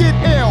let's get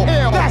ill.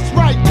 That's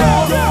right,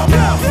 y'all.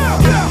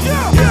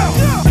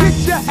 Get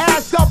your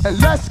ass up and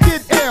let's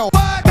get ill.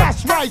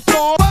 That's right,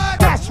 y'all.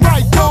 That's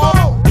right,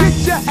 y'all. Get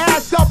your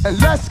ass up and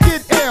let's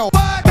get ill.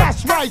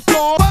 That's right,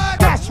 y'all.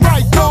 That's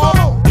right,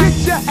 y'all. Get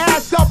your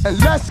ass up and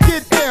let's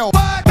get ill.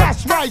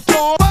 That's right,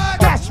 y'all.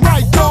 That's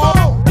right,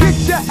 y'all. Get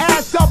your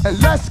ass up and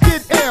let's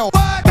get ill.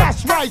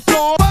 That's right,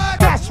 y'all.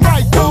 That's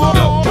right,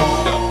 y'all.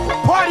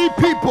 Party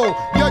people,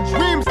 your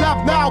dreams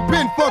have now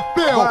been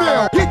fulfilled.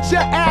 Get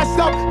your ass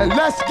up and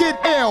let's get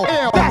ill.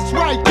 That's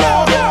right,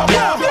 y'all.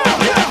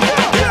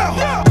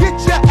 Get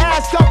your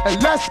ass up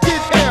and let's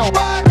get ill.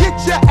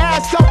 Get your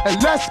ass up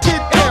and let's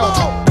get ill.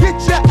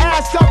 Get your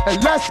ass up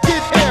and let's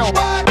get ill.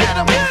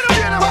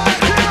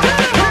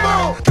 Come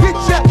on. Get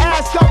your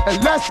ass up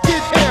and let's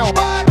get ill.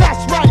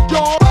 That's right,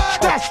 y'all.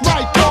 That's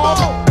right,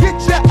 y'all.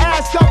 Get your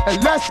ass up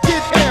and let's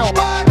get ill.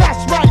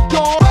 That's right,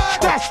 y'all.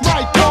 That's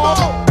right,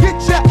 y'all.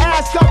 Get your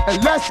ass up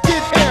and let's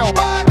get ill.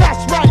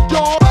 That's right,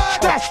 y'all.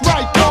 That's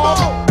right,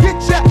 y'all.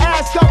 Get your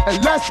ass up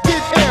and let's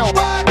get ill.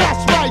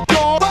 That's right,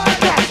 y'all.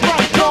 That's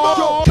right,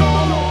 y'all.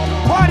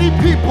 Party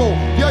people,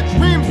 your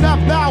dreams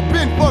have now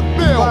been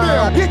fulfilled.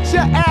 Get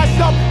your ass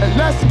up and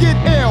let's get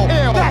ill.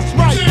 That's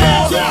right, y'all.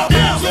 Hands up,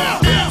 hands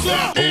up, hands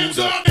up, hands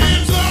up,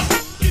 hands up.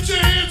 Get your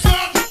hands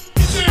up,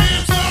 get your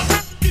hands up,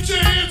 get your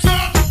hands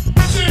up,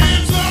 get your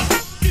hands up,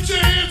 get your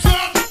hands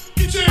up,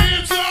 get your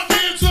hands up,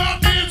 hands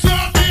up, hands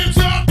up, hands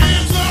up,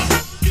 hands up,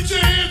 get your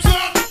hands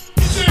up,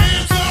 get your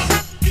hands up,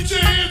 get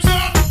your hands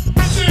up,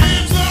 get your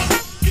hands up,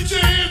 get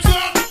your hands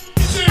up,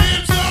 get your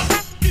hands up,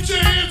 get your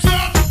hands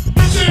up,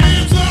 get your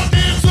hands up,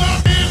 hands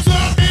up, hands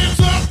up, hands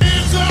up,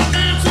 hands up,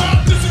 hands up.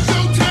 This is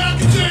your time.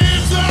 Get your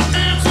hands up,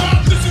 hands up.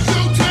 This is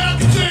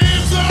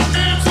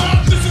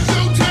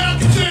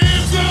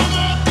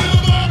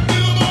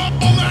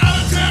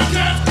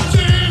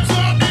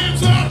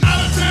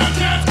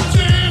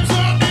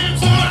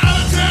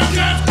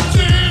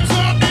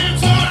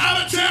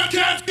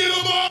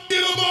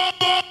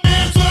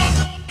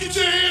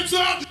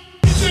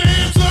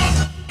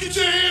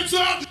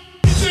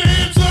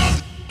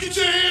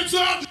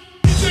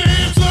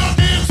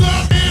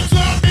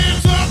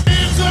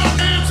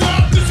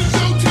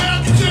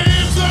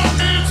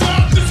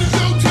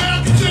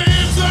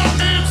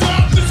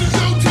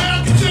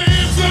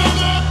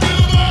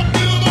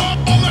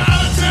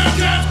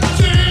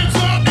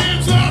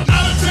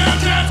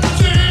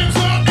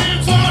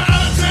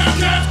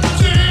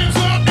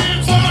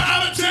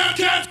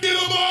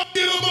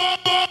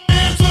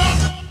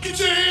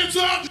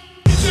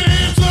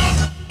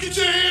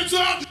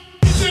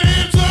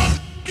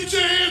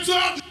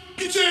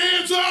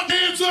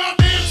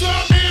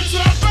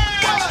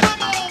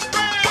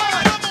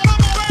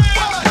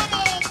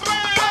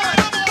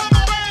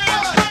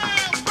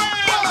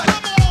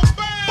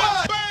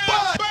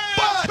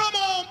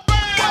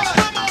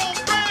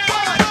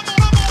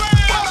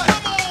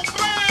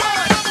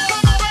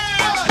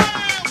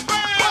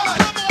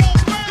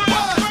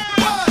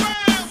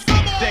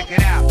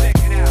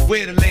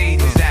Where the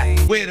ladies at?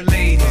 Where the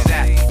ladies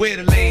at? Where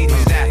the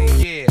ladies at?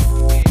 Yeah.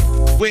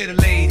 Where the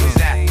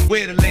ladies at?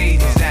 Where the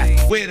ladies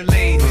at? Where the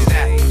ladies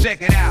at?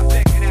 Check it out.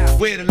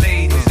 Where the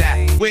ladies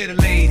at? Where the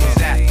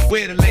ladies at?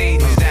 Where the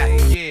ladies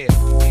at? Yeah.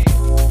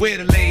 Where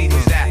the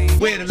ladies at?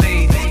 Where the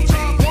ladies at?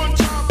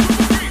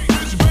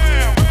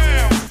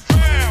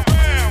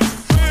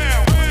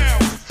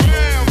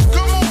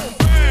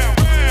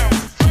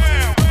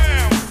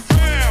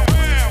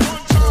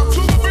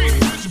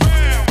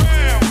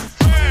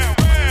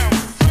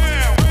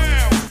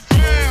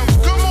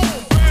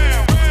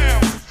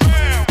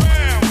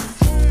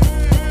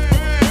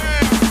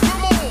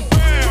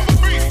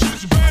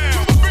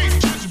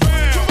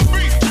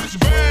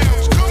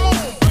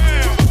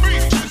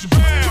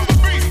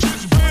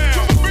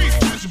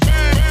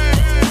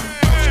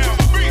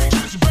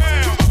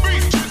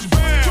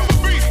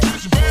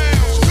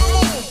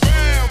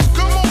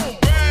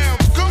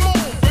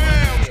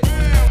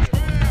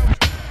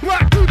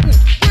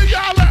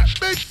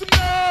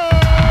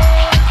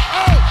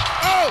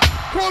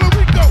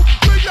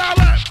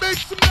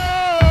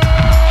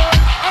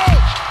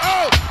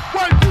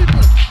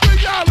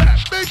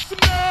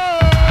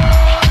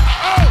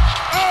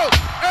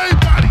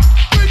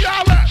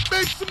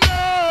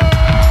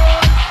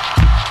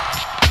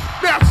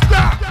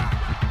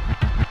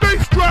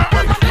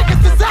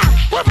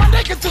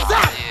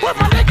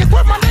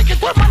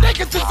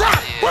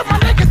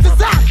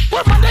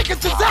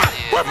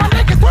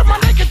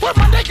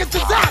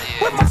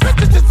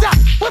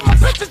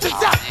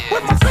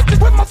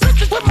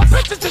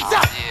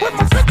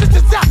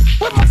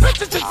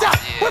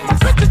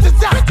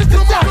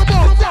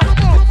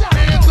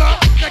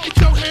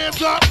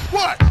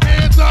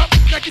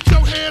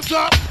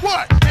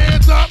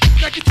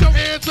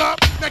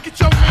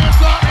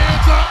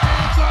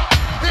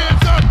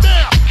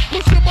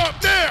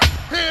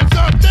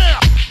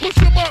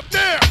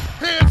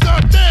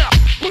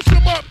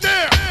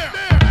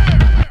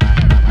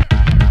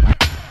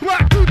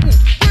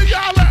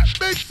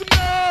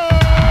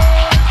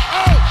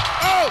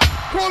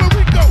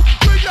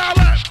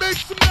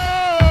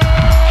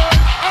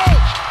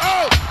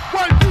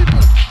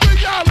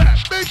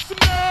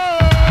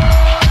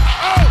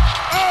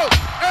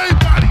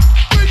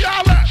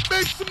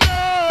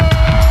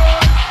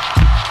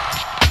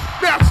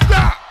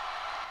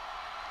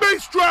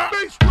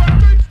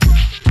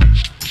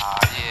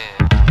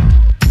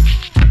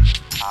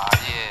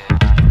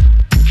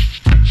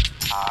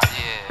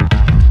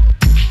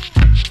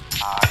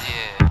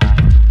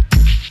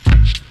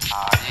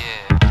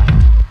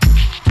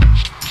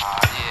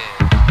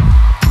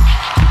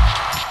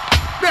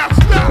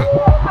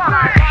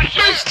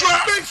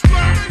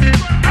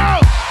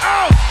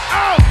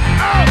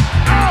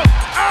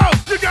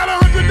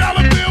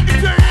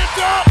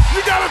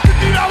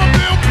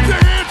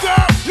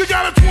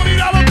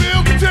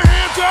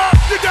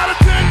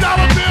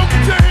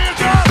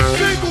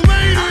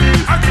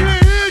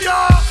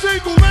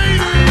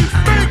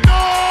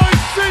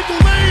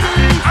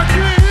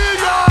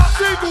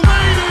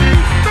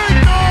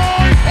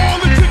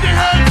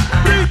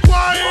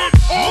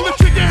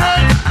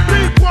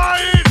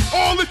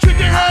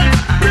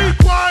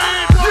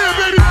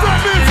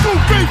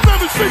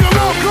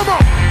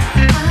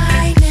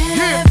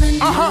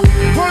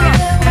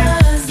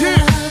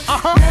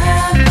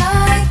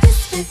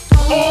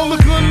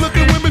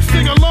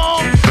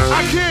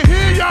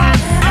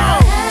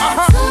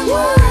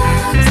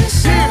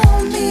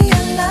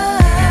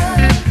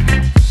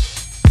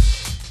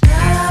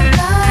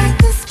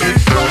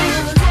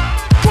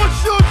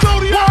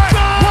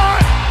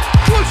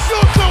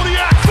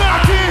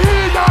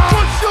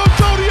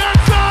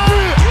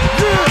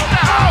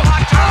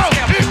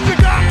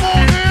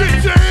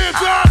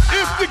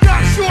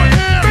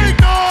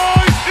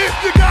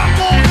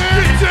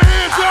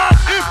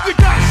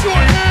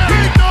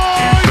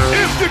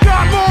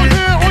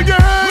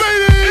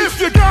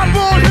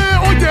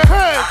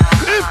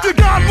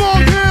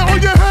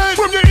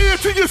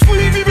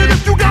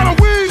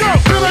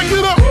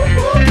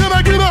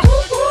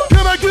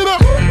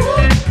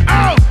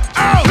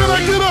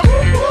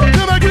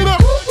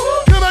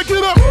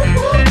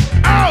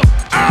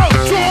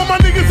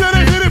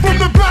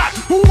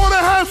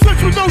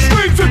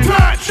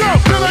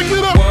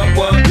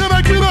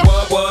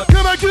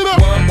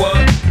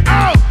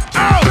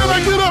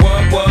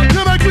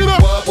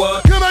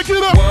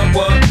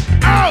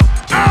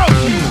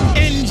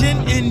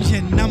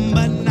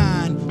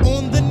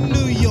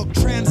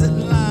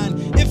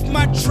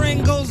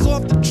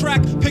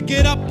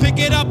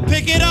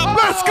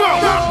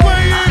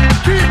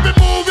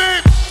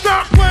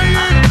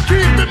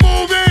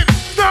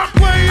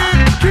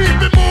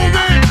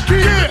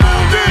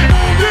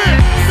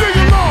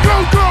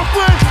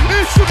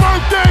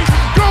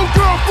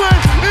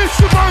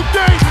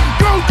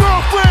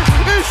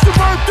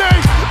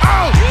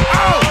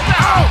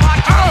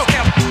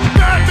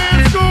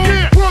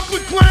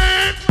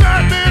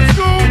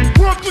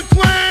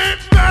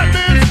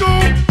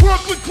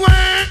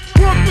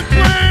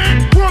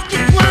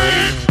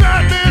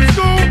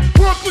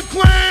 Brooklyn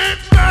Clan,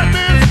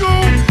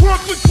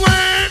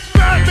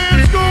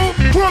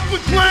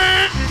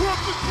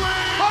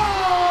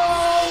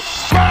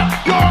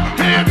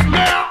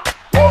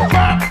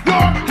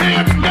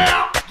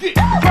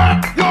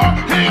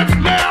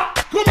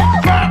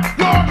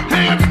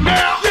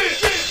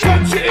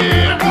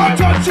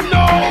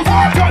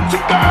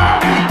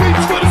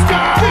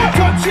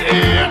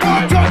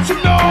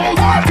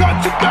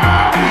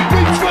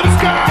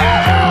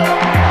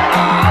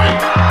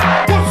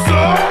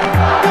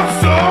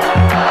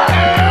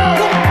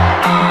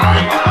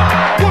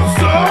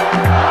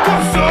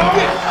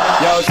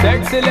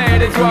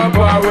 ladies want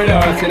war with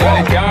us.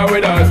 Inna the car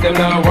with us, them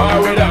not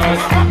war with us.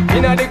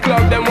 Inna the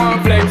club, them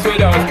want flex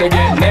with us. To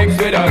get next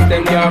with us,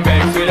 them can't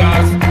vex with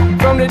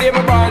us. From the day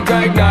my bond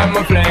to ignite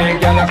my flame,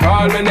 girl I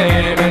call my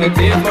name and it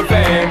is my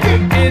fame.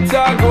 It's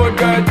a good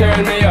girl,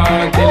 turn me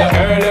on till the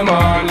early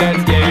morn.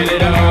 Let's get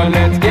it on,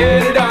 let's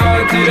get it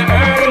on till the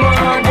early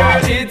morn,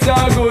 girl. It's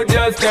a good,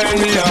 just turn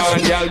me on,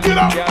 girl. Get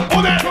up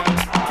on that.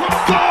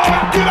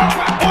 Get up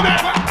on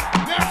that.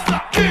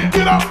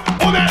 Get up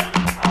on that.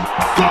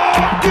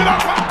 Get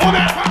up on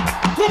that.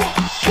 Come on,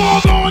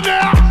 fall on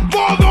now,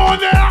 fall on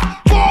now,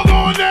 fall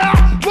on now,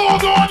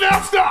 fall on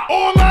now. Stop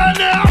online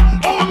now,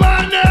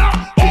 online now,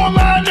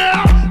 online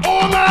now,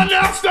 online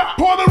now. Stop.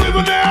 Pour the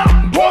river now,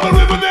 pour the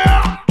river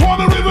now, pour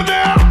the river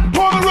now,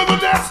 pour the river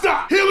now.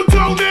 Stop. Heel the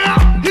toe now,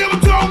 heel the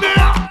toe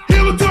now,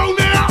 heel the toe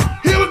now,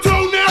 heel the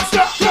toe now.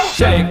 Stop.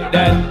 Shake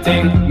that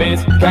thing,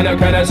 miss. Can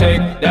I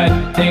shake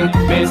that thing,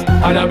 miss?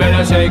 And I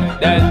better shake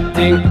that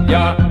thing,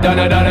 yeah.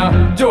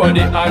 Donna,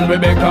 Jody and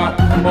Rebecca,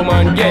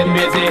 woman get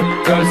busy.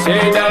 Just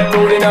shake that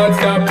booty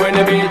non-stop when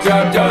the beat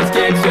drop. Just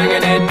keep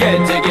swinging it, get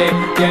jiggy.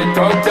 Get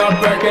drunk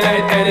up,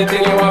 percolate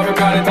anything you want.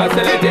 Call it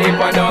oscillate if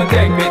I don't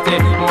take pity.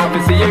 Want to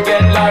see you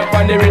get life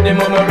on the rhythm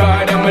of my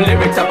ride. And my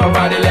lyrics up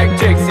about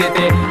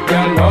electricity.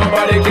 Girl,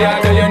 nobody can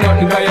do you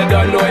nothing cause you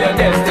don't know your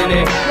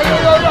destiny.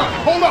 Yo,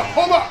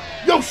 hold up.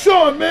 Yo,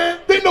 Sean, man,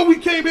 they know we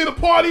came here to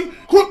party.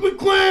 Crooklyn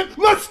Clan,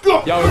 let's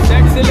go. Yo,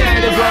 sexy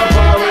ladies want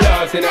war with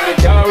us. Inna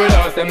the car with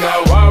us, them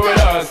not war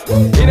with us.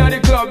 Inna the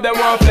club, them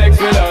want flex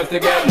with us. To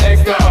get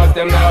next to us,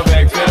 them not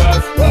vex with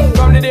us.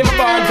 From the day my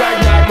bond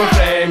ignite my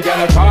flame, girl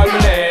I call my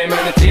name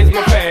and it is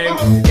my fame.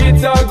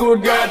 It's a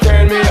good girl,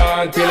 turn me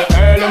on till the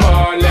early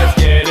morn. Let's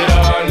get it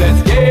on,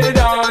 let's get it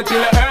on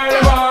till the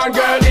early morn,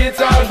 girl.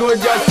 It's all good,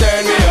 just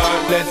turn me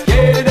on. Let's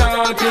get it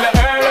on till the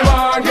early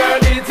morn, girl.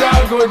 It's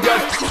all good,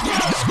 just.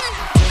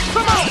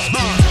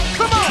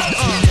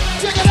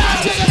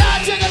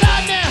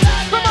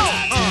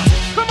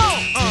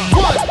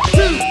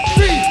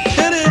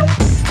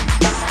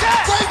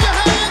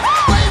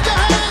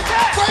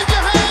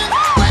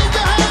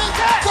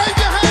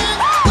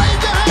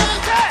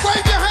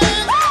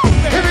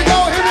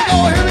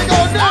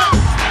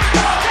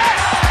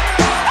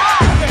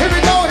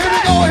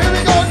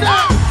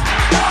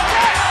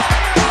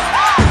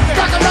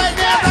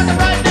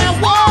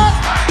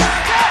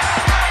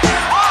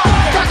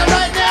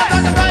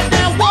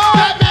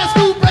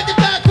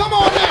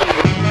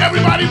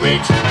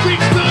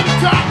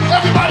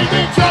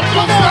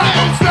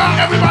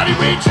 Everybody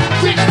reach to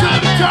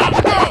the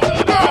top. Go.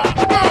 Go.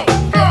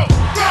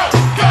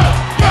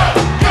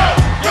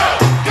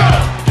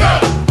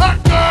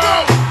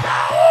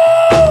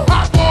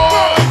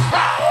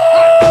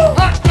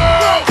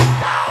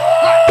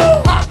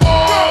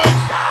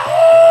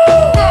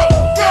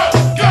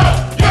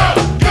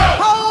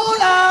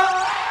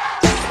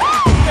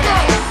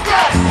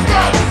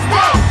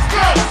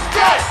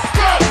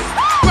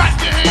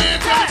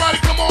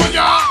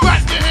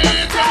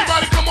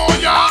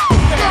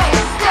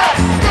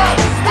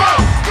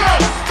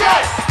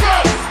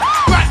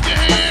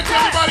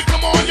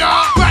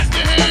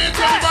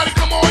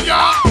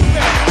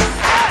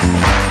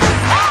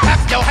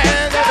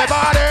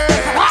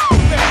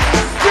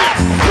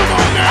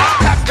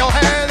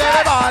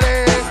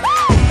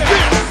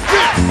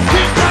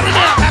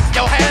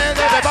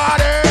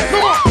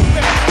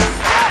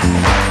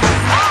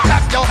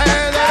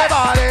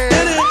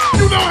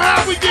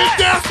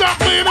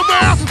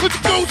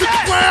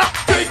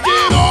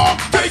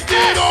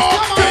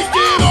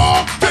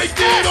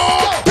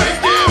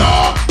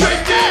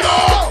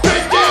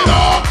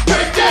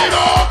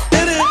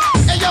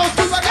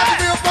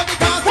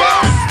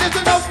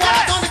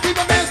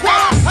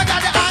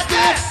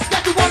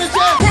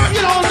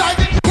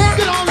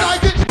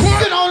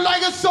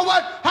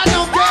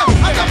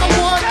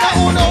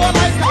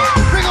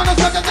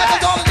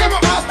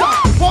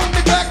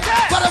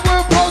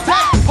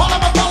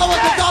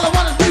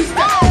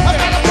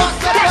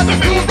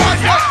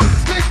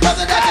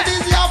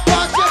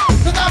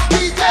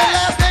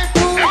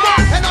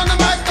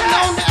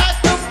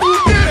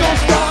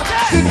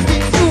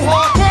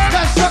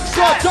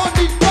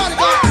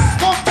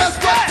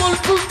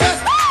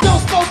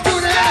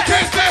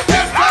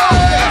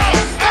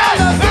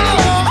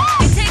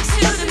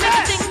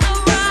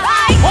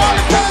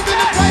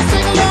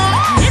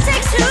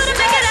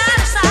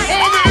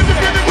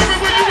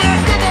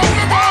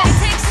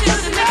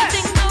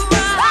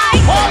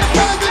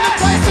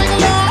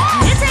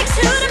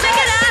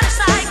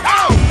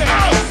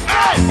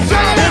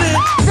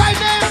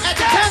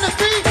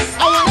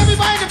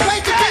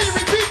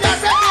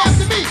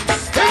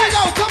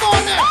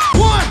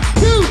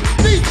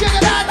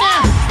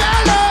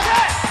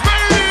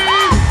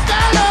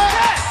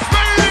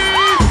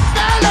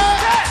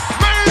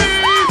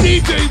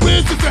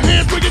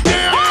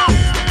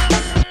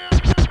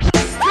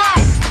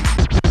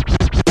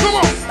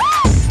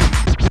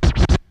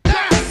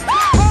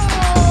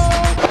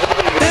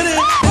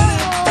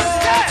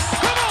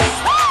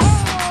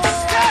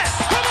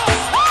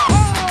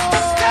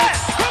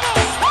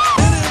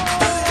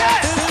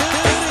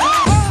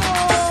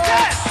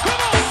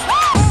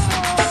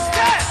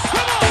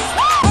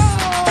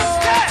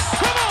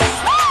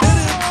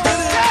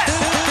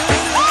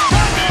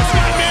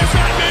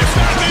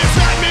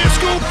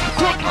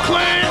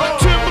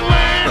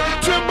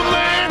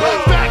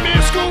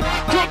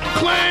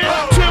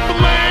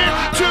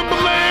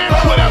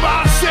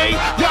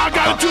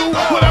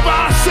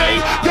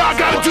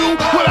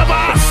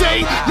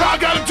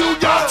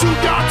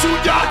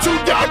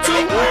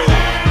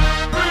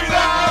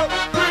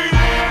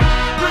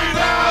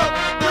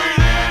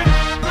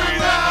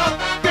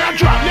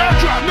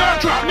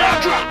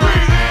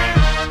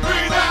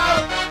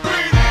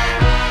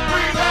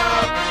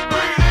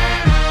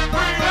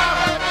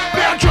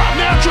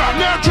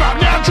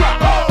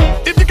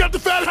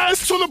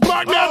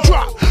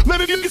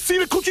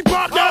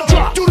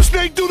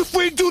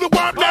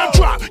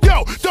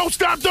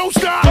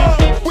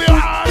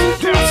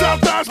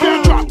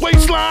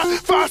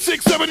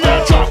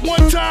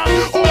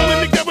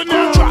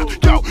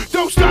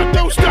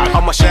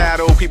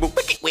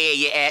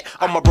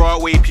 All my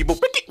Broadway people,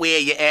 where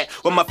you at?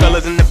 With my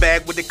fellas in the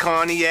back with the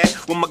cognac.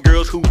 With my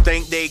girls who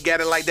think they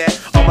got it like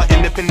that. All my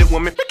independent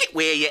women,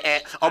 where you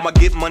at? All my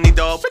get money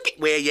dog,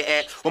 where you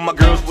at? With my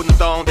girls with the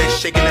thong, they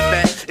shaking the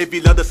fat. If you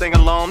love to sing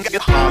along,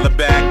 holler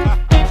back.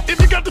 If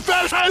you got the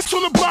fattest ass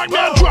on the block,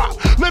 now drop.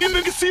 Let me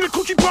niggas see the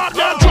coochie pop,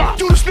 now drop.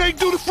 Do the snake,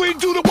 do the freak,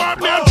 do the wop,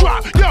 now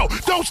drop. Yo,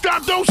 don't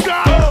stop, don't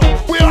stop.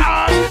 Wheel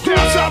eyes,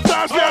 down south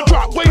thighs, now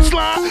drop.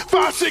 Waistline,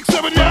 5, 6,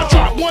 7, now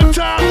drop. One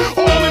time,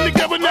 all in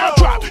together, now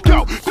drop.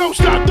 Yo, don't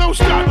stop, don't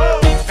stop.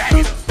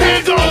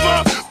 Bend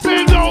over,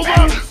 bend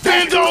over,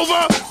 bend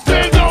over,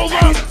 bend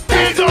over,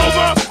 bend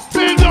over,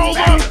 bend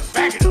over.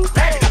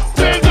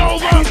 Bend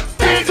over,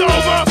 bend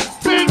over,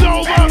 bend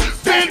over,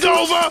 bend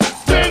over,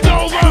 bend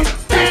over,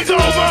 bend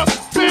over,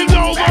 bend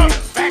over.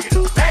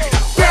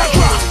 Now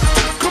drop.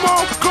 Come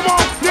on, come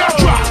on, now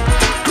drop.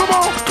 Come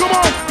on, come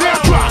on, now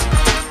drop.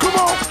 Come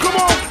on, come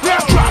on, now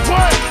drop.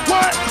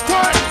 What,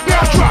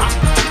 now drop.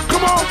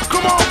 Come on,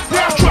 come on,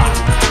 now drop.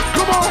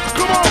 Come on,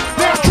 come on,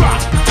 now drop.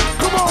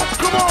 Come on,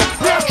 come on,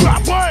 now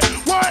drop. What,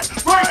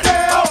 right now.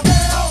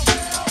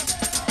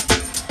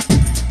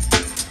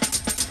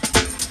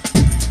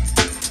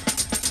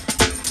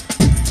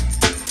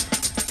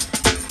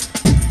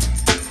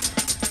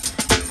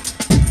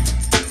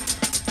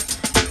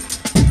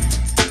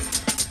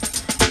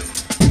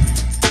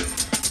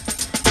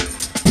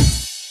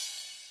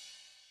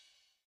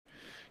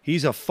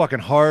 He's a fucking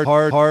hard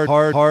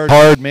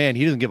man.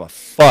 He doesn't give a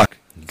fuck.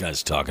 You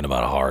guys talking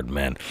about a hard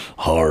man.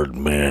 Hard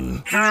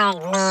men.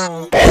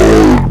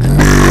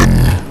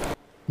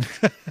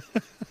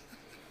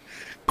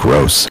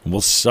 Gross.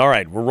 Well, all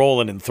right, we're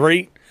rolling in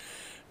 3,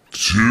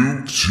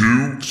 2,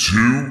 2,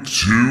 2, 2,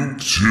 2,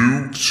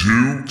 2,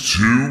 2,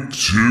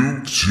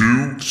 2,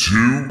 2,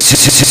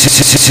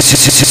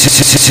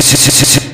 2.